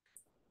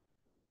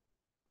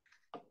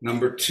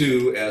 number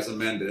 2 as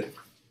amended,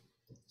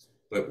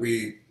 but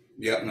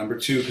number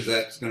 2, because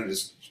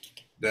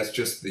that's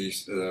just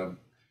the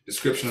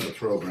description of the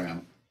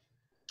program.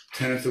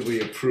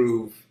 Tentatively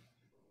approve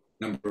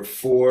number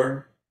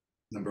 4,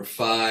 number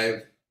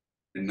 5,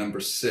 and number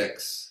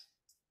 6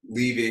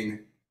 leaving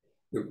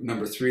the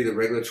number 3, the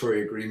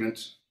regulatory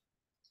agreement.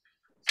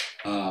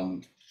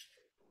 Oh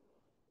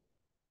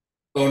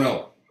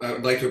no, I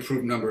would like to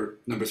approve number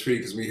 3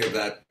 because we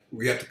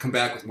have to come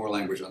back with more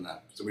language on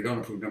that. So we don't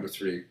approve number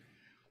 3.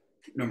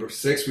 Number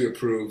 6 we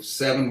approve,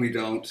 7 we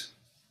don't,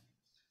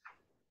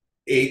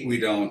 8 we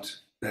don't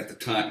at the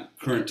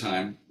current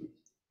time,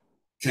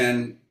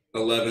 10,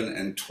 11,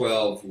 and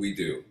 12 we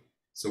do.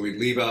 So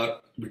we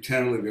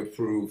tentatively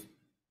approve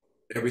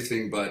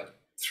everything but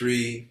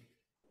 3,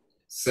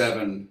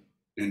 7,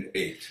 and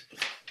 8.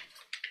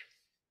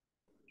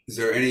 Is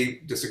there any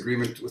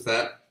disagreement with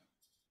that?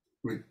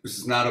 This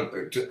is not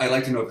I'd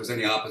like to know if there's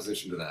any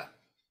opposition to that.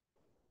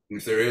 And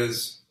if there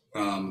is,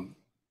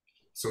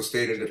 so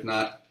stated. If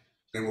not,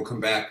 then we'll come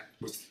back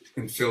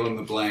and fill in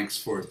the blanks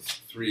for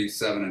 3,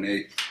 7, and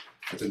 8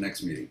 at the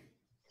next meeting.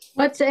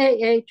 What's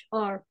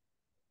AHR?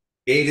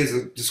 8 is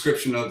a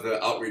description of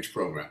the outreach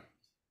program.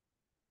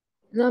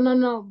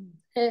 No.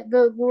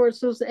 The word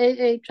says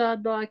AHR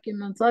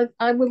documents.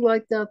 I would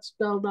like that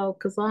spelled out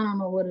because I don't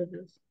know what it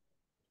is.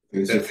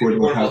 It's That's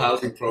affordable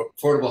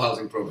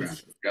housing program.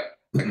 Yep,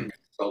 I can get it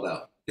spelled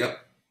out. Yep.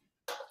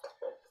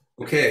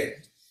 Okay.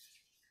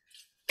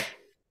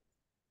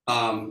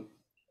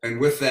 And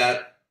with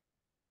that,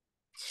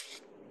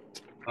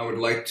 I would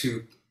like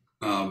to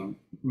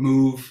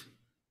move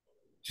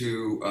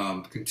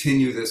to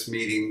continue this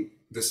meeting,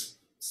 this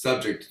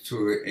subject,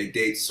 to a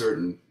date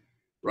certain.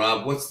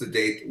 Rob, what's the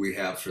date that we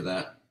have for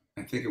that?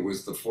 I think it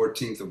was the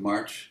 14th of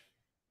March.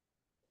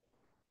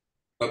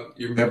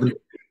 Mr.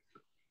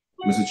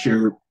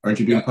 Chair, aren't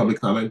you doing public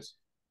comments?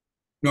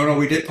 No,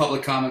 we did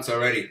public comments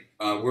already.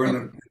 We're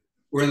in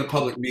the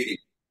public meeting.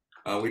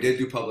 We did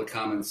do public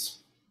comments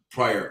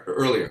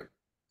earlier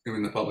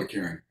in the public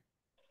hearing.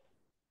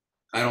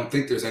 I don't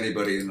think there's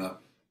anybody in the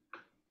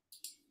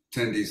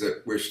attendees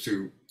that wish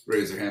to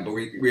raise their hand, but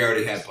we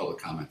already had public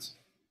comments.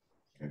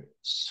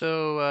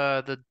 So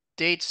the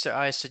dates that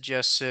I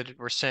suggested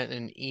were sent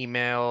in an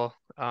email.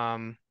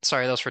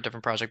 Sorry, that was for a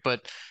different project,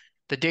 but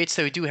the dates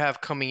that we do have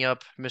coming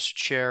up, Mr.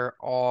 Chair,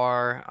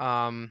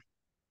 are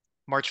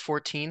March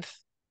 14th,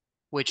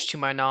 which to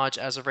my knowledge,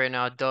 as of right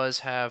now, does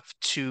have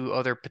 2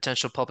 other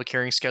potential public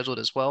hearings scheduled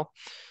as well.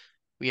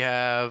 We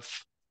have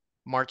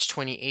March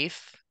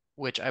 28th,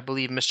 which I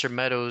believe Mr.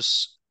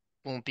 Meadows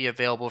won't be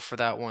available for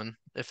that one,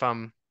 if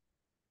I'm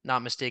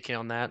not mistaken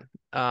on that.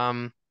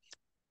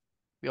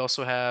 We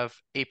also have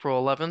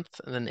April 11th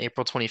and then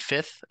April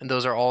 25th, and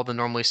those are all the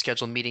normally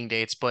scheduled meeting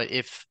dates. But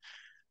if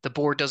the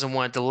board doesn't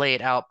want to delay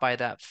it out by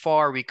that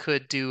far, we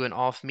could do an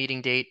off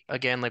meeting date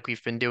again, like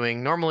we've been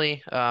doing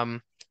normally,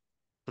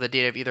 with a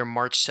date of either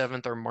March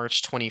 7th or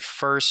March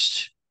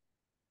 21st.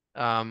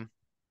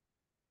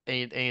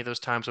 Any of those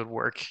times would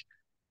work.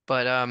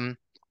 But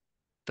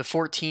the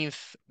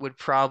 14th would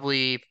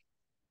probably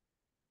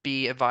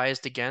be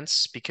advised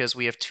against because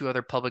we have 2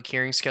 other public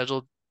hearings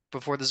scheduled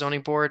before the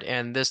zoning board,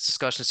 and this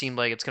discussion seemed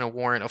like it's going to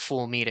warrant a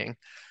full meeting.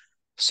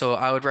 So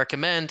I would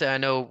recommend, and I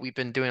know we've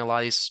been doing a lot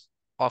of these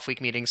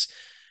off-week meetings,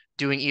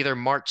 doing either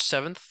March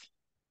 7th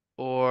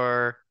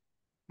or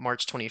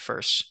March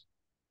 21st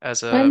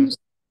as a...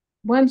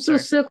 When's the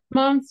 6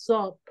 months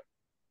up?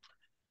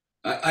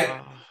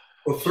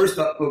 Well, first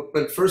off,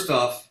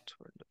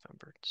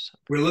 November,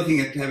 we're looking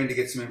at having to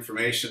get some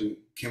information.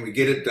 Can we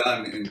get it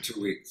done in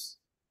 2 weeks?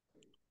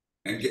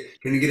 And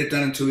can you get it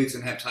done in 2 weeks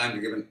and have time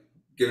to give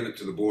it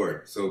to the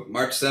board? So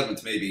March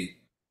 7th may be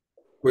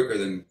quicker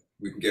than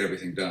we can get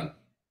everything done.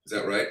 Is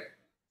that right?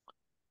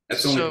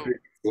 That's only 3 weeks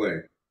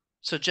away.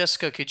 So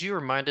Jessica, could you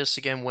remind us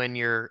again when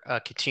your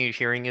continued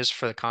hearing is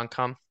for the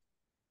Concom?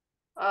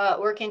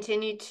 We're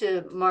continued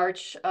to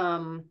March.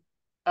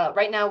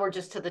 Right now, we're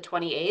just to the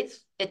 28th.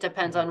 It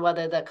depends on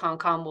whether the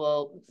Concom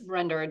will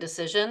render a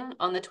decision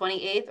on the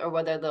 28th or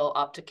whether they'll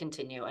opt to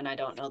continue, and I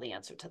don't know the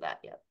answer to that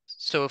yet.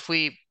 So if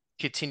we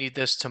continue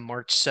this to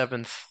March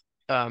 7th,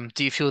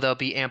 do you feel there'll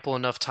be ample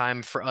enough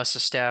time for us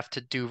as staff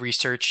to do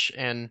research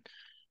and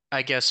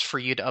I guess for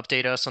you to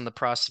update us on the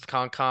process of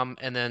Concom,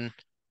 and then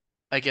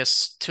I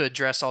guess to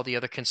address all the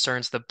other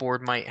concerns the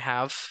board might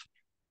have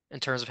in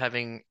terms of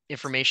having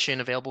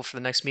information available for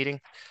the next meeting?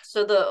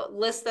 So the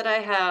list that I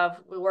have,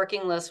 the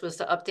working list, was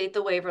to update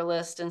the waiver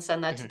list and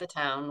send that to the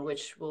town,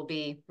 which will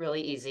be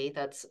really easy.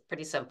 That's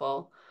pretty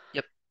simple.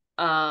 Yep.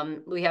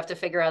 We have to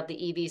figure out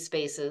the EV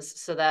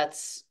spaces. So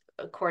that's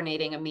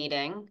coordinating a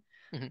meeting.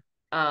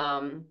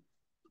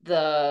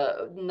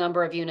 The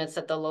number of units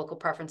that the local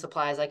preference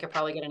applies, I could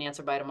probably get an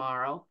answer by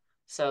tomorrow.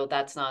 So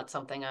that's not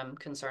something I'm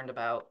concerned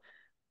about.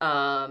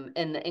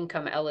 And the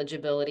income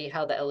eligibility,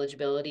 how the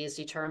eligibility is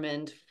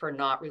determined for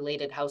not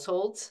related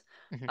households.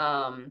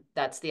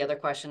 That's the other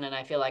question. And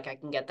I feel like I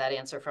can get that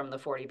answer from the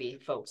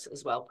 40B folks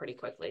as well pretty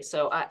quickly.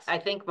 So I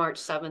think March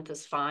 7th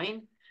is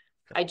fine.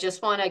 I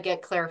just want to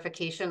get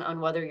clarification on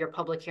whether your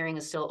public hearing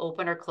is still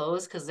open or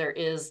closed, because there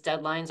is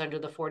deadlines under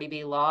the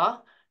 40B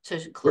law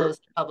to close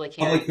the public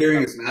hearing. Public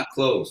hearing is not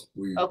closed.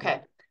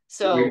 Okay.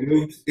 So we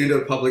moved into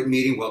a public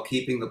meeting while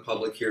keeping the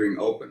public hearing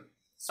open.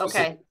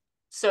 Okay.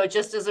 So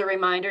just as a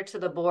reminder to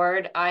the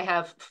board, I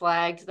have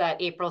flagged that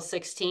April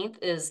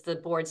 16th is the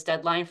board's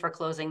deadline for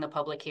closing the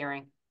public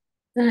hearing.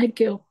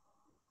 Thank you.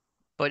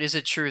 But is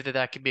it true that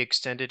that could be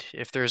extended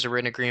if there's a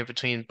written agreement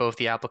between both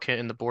the applicant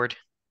and the board?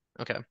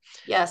 Okay.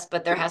 Yes,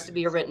 but there has to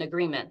be a written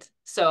agreement.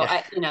 So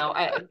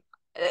Yeah.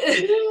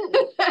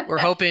 We're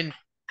hoping,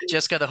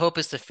 Jessica, the hope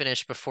is to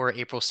finish before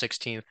April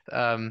 16th.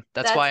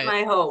 That's why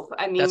my hope.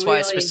 I mean, that's why I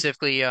really,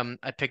 specifically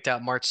I picked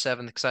out March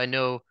 7th because I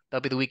know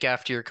that'll be the week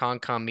after your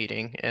Concom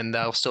meeting, and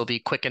that'll still be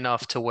quick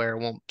enough to where it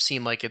won't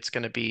seem like it's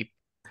going to be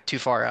too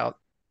far out.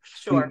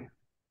 sure.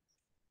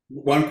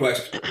 One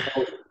question.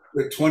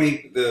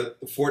 The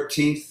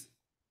 14th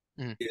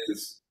Mhm.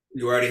 is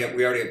we already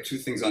have two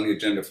things on the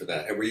agenda for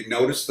that. Have we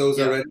noticed those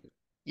Yeah. already?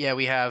 Yeah,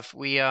 we have.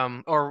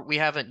 Or we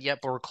haven't yet,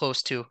 but we're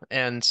close to.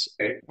 And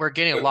Okay. we're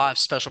getting a lot of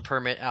special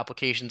permit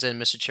applications in,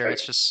 Mr. Chair. Right.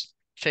 It's just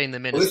fitting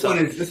them in Well, is tough.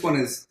 this one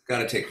is got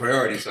to take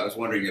priority. So I was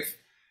wondering if,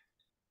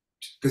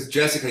 because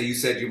Jessica, you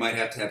said you might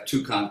have to have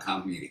two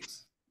Concom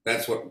meetings.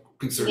 That's what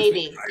concerns me.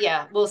 Maybe, Right?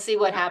 yeah. We'll see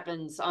what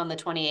happens on the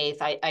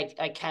 28th.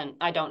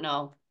 I don't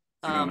know.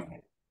 You don't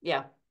know.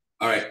 Yeah.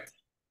 All right.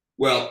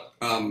 Well,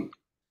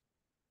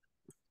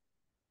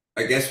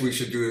 I guess we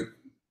should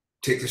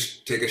take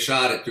a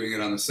shot at doing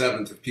it on the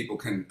 7th if people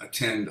can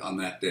attend on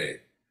that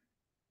day.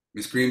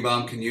 Ms.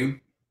 Greenbaum, can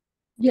you?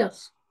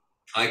 Yes.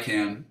 I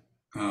can.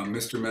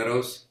 Mr.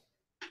 Meadows,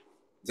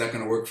 is that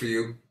going to work for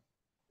you?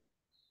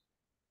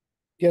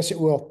 Yes, it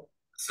will.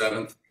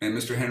 7th. And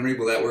Mr. Henry,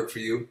 will that work for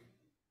you?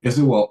 Yes,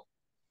 it will.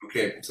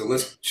 Okay, so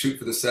let's shoot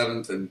for the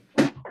 7th and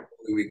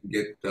hopefully we can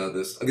get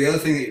this. The other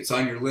thing that's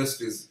on your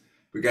list is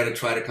we got to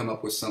try to come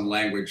up with some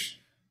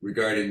language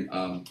regarding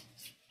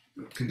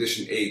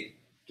condition 8,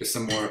 just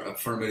some more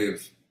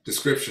affirmative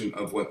description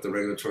of what the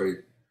regulatory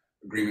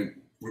agreement,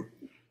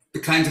 the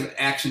kinds of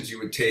actions you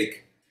would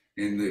take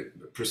in the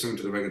pursuant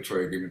to the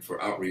regulatory agreement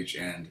for outreach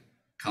and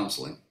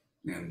counseling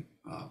and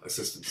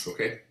assistance.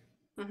 Okay.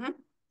 Mm-hmm.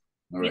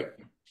 All right.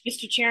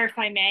 Mr. Chair, if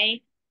I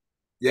may.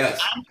 Yes.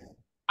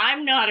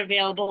 I'm not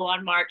available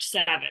on March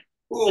 7th.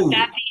 Ooh. But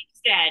that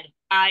being said,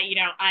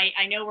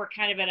 I know we're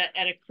kind of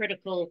at a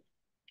critical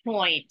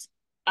point.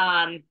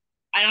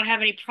 I don't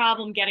have any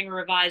problem getting a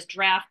revised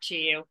draft to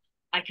you.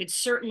 I could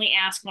certainly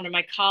ask one of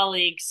my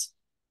colleagues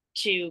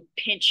to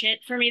pinch hit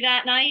for me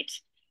that night,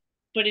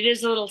 but it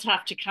is a little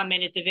tough to come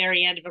in at the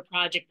very end of a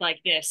project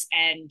like this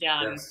and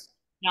Yes.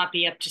 not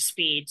be up to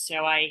speed.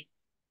 So I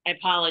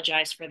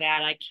apologize for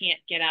that. I can't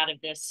get out of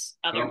this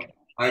other. No,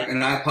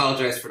 I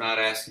apologize for not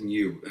asking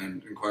you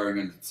and inquiring,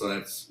 and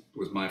so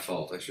was my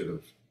fault. I should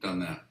have done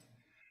that.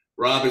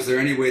 Rob, is there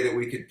any way that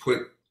we could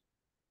put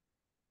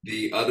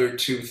the other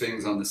two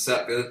things on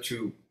the other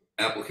two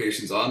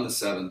applications on the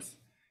 7th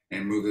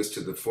and move this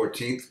to the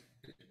 14th?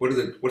 What's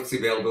the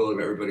availability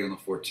of everybody on the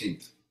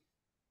 14th?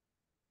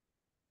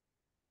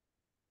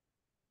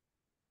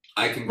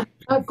 I'm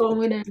not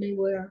going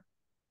anywhere.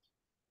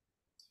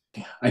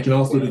 I can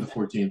also do the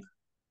 14th.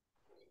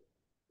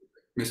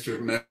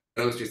 Mr.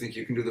 Meadows, do you think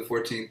you can do the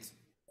 14th?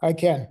 I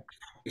can.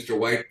 Mr.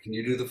 White, can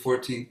you do the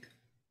 14th?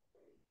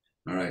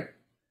 All right.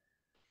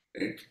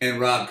 And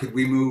Rob, could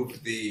we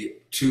move the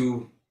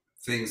two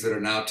things that are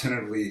now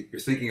tentatively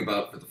you're thinking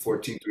about for the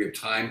 14th? Do we have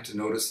time to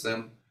notice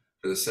them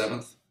for the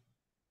 7th?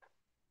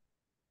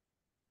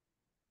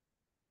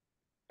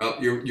 Oh,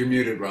 you're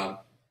muted, Rob.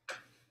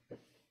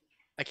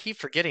 I keep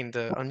forgetting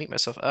to unmute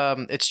myself.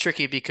 It's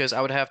tricky because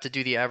I would have to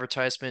do the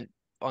advertisement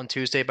on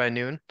Tuesday by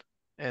noon,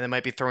 and it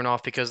might be thrown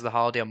off because of the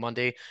holiday on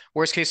Monday.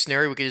 Worst case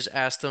scenario, we could just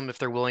ask them if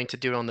they're willing to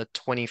do it on the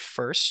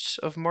 21st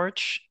of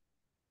March.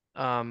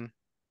 And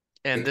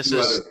this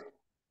is,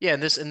 yeah,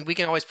 and we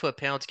can always put a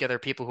panel together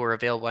of people who are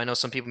available. I know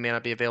some people may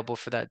not be available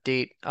for that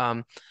date.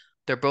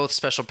 They're both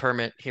special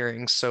permit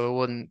hearings, so it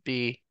wouldn't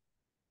be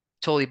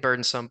totally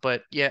burdensome.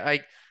 But yeah,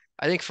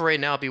 I think for right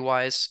now it'd be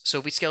wise. So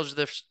if we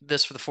schedule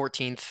this for the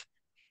 14th,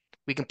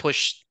 we can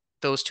push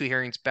those two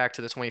hearings back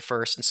to the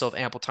 21st and still have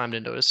ample time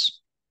to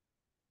notice.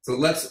 So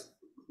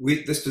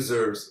this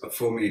deserves a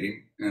full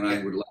meeting, and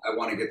I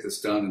want to get this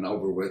done and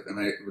over with, and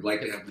I would like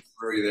to have Ms.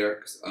 Murray there,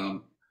 because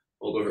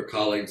although her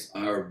colleagues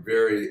are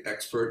very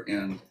expert,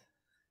 and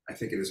I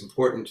think it is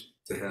important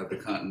to have the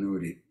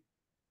continuity.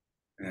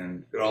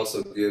 And it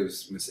also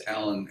gives Ms.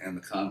 Allen and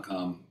the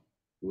Concom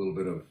a little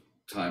bit of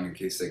time in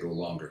case they go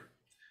longer.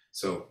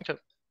 So okay.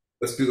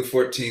 Let's do the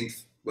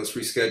 14th. Let's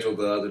reschedule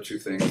the other two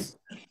things.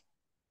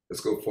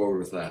 Let's go forward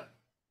with that.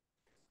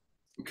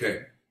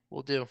 Okay.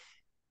 We'll do.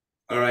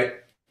 All right.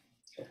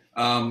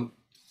 And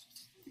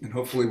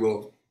hopefully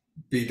we'll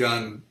be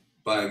done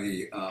by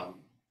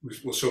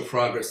we'll show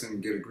progress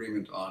and get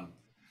agreement on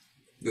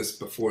this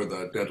before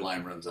the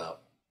deadline runs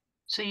out.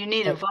 So you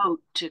need a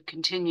vote to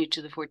continue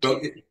to the 14th.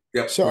 So,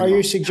 yep. So are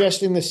you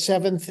suggesting the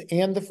 7th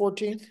and the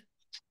 14th?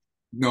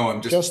 No,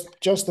 I'm just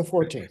the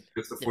 14th.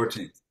 Just the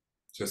 14th.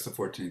 Just the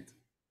 14th.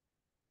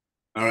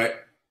 All right.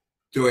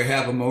 Do I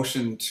have a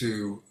motion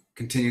to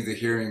continue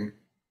the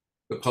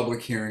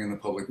public hearing and the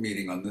public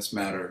meeting on this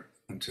matter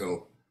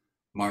until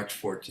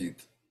March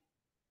 14th?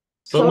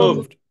 So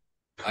moved.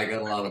 I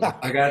got a lot of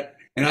I got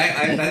And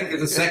I think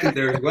there's a second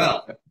there as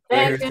well.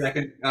 Right here,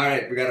 second. All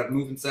right, we got a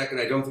move and second.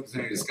 I don't think there's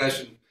any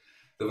discussion.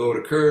 The vote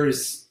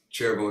occurs.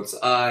 Chair votes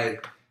aye.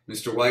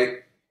 Mr.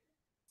 White?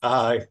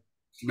 Aye.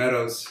 Mr.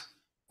 Meadows?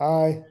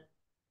 Aye.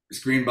 Ms.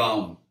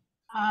 Greenbaum?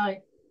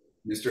 Aye.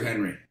 Mr.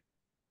 Henry?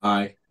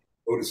 Aye.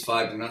 Vote is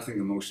 5-0. The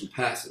motion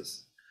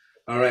passes.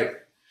 All right.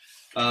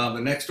 The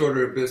next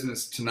order of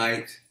business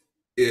tonight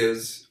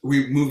is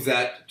we move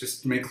that,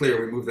 just to make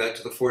clear, we move that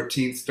to the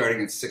 14th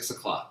starting at 6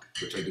 o'clock,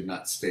 which I did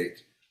not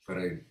state, but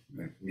I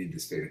need to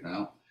state it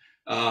now.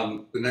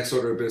 The next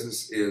order of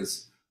business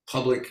is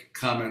public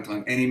comment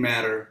on any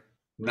matter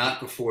not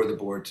before the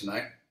board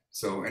tonight.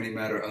 So any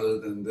matter other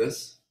than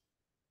this.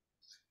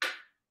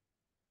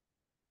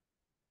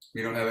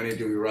 We don't have any,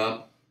 do we,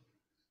 Rob?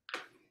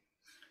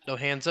 No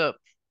hands up.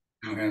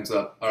 No hands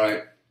up. All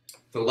right.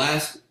 The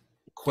last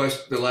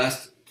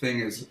thing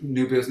is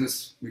new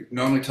business. We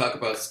normally talk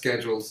about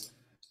schedules,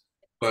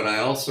 but I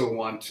also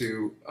want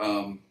to,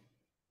 I'm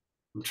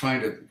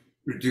trying to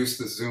reduce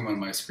the zoom on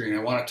my screen. I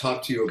want to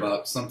talk to you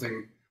about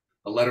something,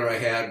 a letter I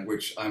had,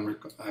 which I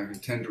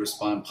intend to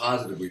respond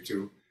positively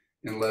to,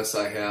 unless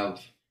I have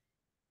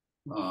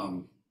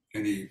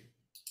any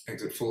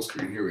exit full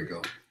screen. Here we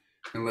go.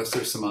 Unless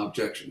there's some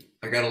objection.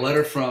 I got a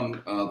letter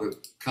from the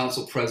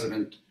council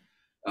president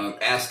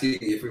asking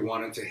if we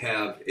wanted to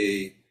have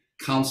a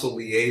council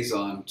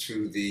liaison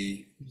to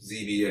the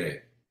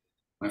ZBA.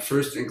 My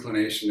first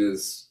inclination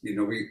is, you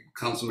know, we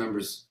council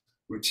members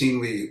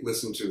routinely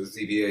listen to the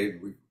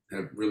ZBA. We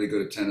have really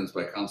good attendance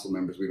by council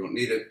members. We don't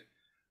need it.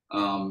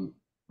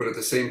 But at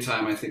the same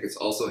time, I think it's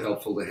also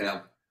helpful to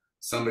have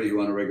somebody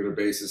who on a regular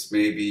basis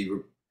may be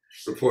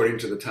reporting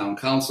to the town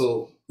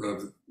council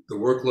of the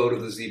workload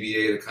of the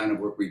ZBA, the kind of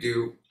work we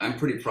do. I'm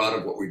pretty proud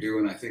of what we do,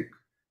 and I think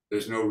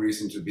there's no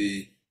reason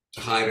to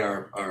hide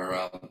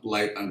our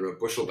light under a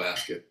bushel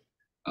basket.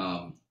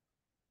 The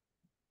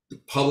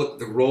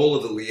role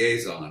of the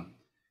liaison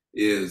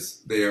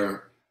is they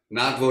are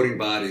not voting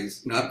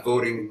bodies, not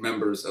voting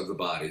members of the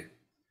body.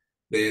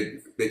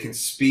 They can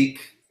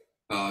speak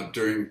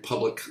during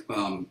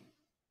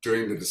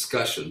the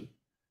discussion.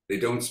 They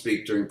don't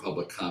speak during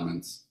public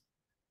comments.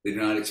 They do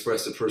not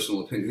express a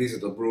personal opinion. These are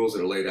the rules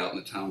that are laid out in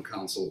the town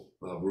council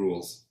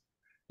rules.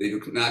 They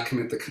do not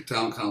commit the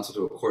town council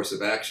to a course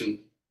of action.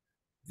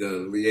 The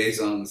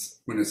liaisons,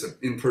 when it's an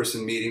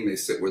in-person meeting, they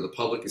sit where the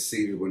public is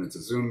seated. When it's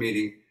a Zoom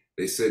meeting,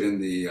 they sit in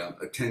the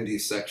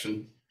attendee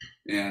section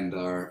and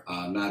are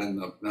not in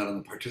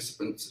the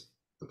participants,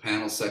 the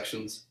panel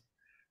sections.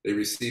 They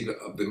receive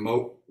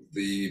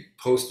the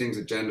postings,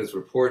 agendas,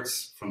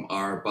 reports from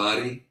our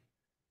body.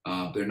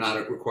 They're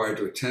not required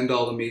to attend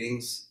all the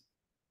meetings.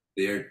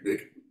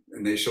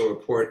 They shall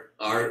report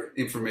our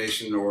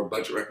information or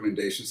budget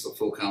recommendations to the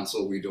full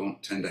council. We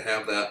don't tend to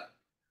have that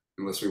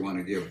unless we want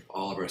to give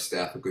all of our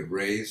staff a good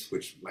raise,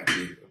 which might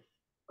be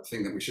a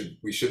thing that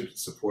we should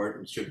support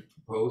and should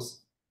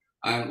propose.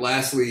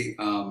 Lastly,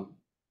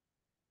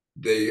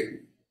 they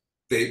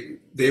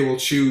will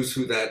choose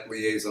who that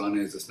liaison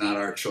is. It's not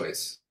our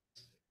choice.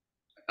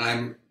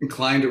 I'm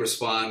inclined to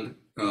respond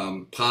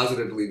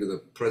positively to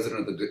the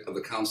president of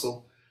the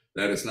council.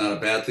 That it's not a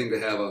bad thing to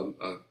have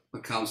a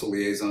council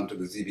liaison to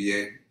the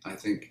ZBA. I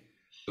think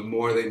the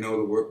more they know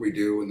the work we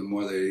do and the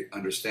more they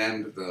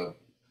understand the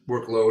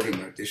workload and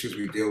the issues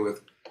we deal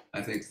with,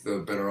 I think the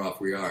better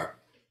off we are.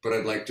 But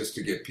I'd like just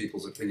to get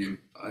people's opinion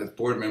as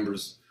board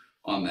members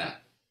on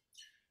that.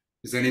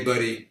 Is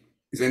anybody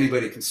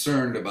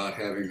concerned about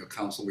having a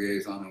council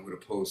liaison and would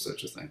oppose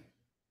such a thing?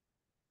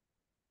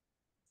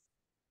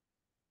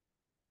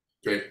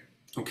 Great.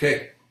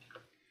 Okay.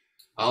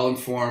 I'll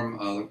inform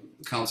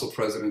the council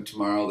president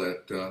tomorrow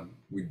that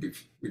we'd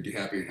be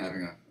happy in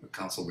having a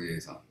council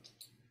liaison.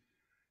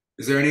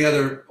 Is there any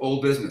other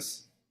old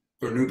business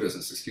or new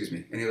business? Excuse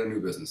me. Any other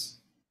new business?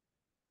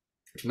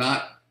 If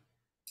not,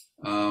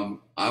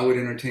 I would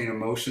entertain a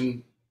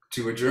motion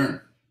to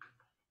adjourn.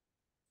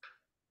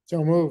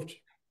 So moved.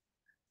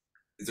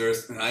 Is there?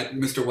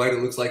 Mr. White, it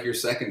looks like you're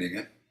seconding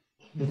it.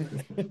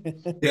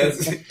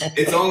 Yes,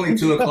 it's only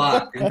 2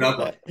 o'clock in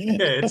Dublin. Yeah,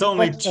 it's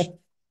only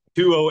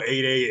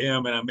 2:08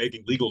 a.m. and I'm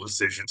making legal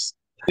decisions.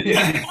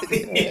 Yeah.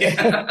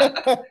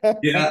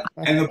 Yeah,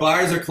 and the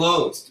bars are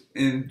closed.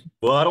 And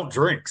well, I don't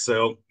drink,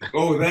 so.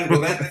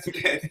 That's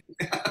okay.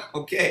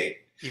 Okay.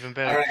 Even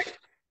better. All right.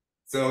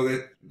 So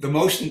the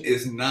motion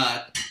is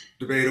not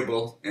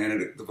debatable,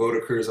 and the vote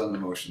occurs on the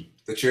motion.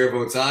 The chair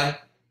votes aye.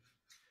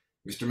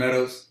 Mr.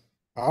 Meadows.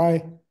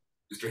 Aye.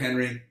 Mr.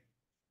 Henry.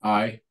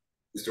 Aye.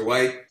 Mr.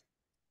 White.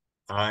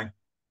 Aye.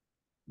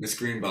 Ms.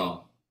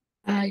 Greenbaum.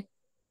 Aye.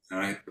 All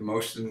right. The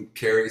motion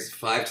carries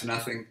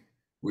 5-0.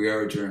 We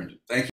are adjourned. Thank you.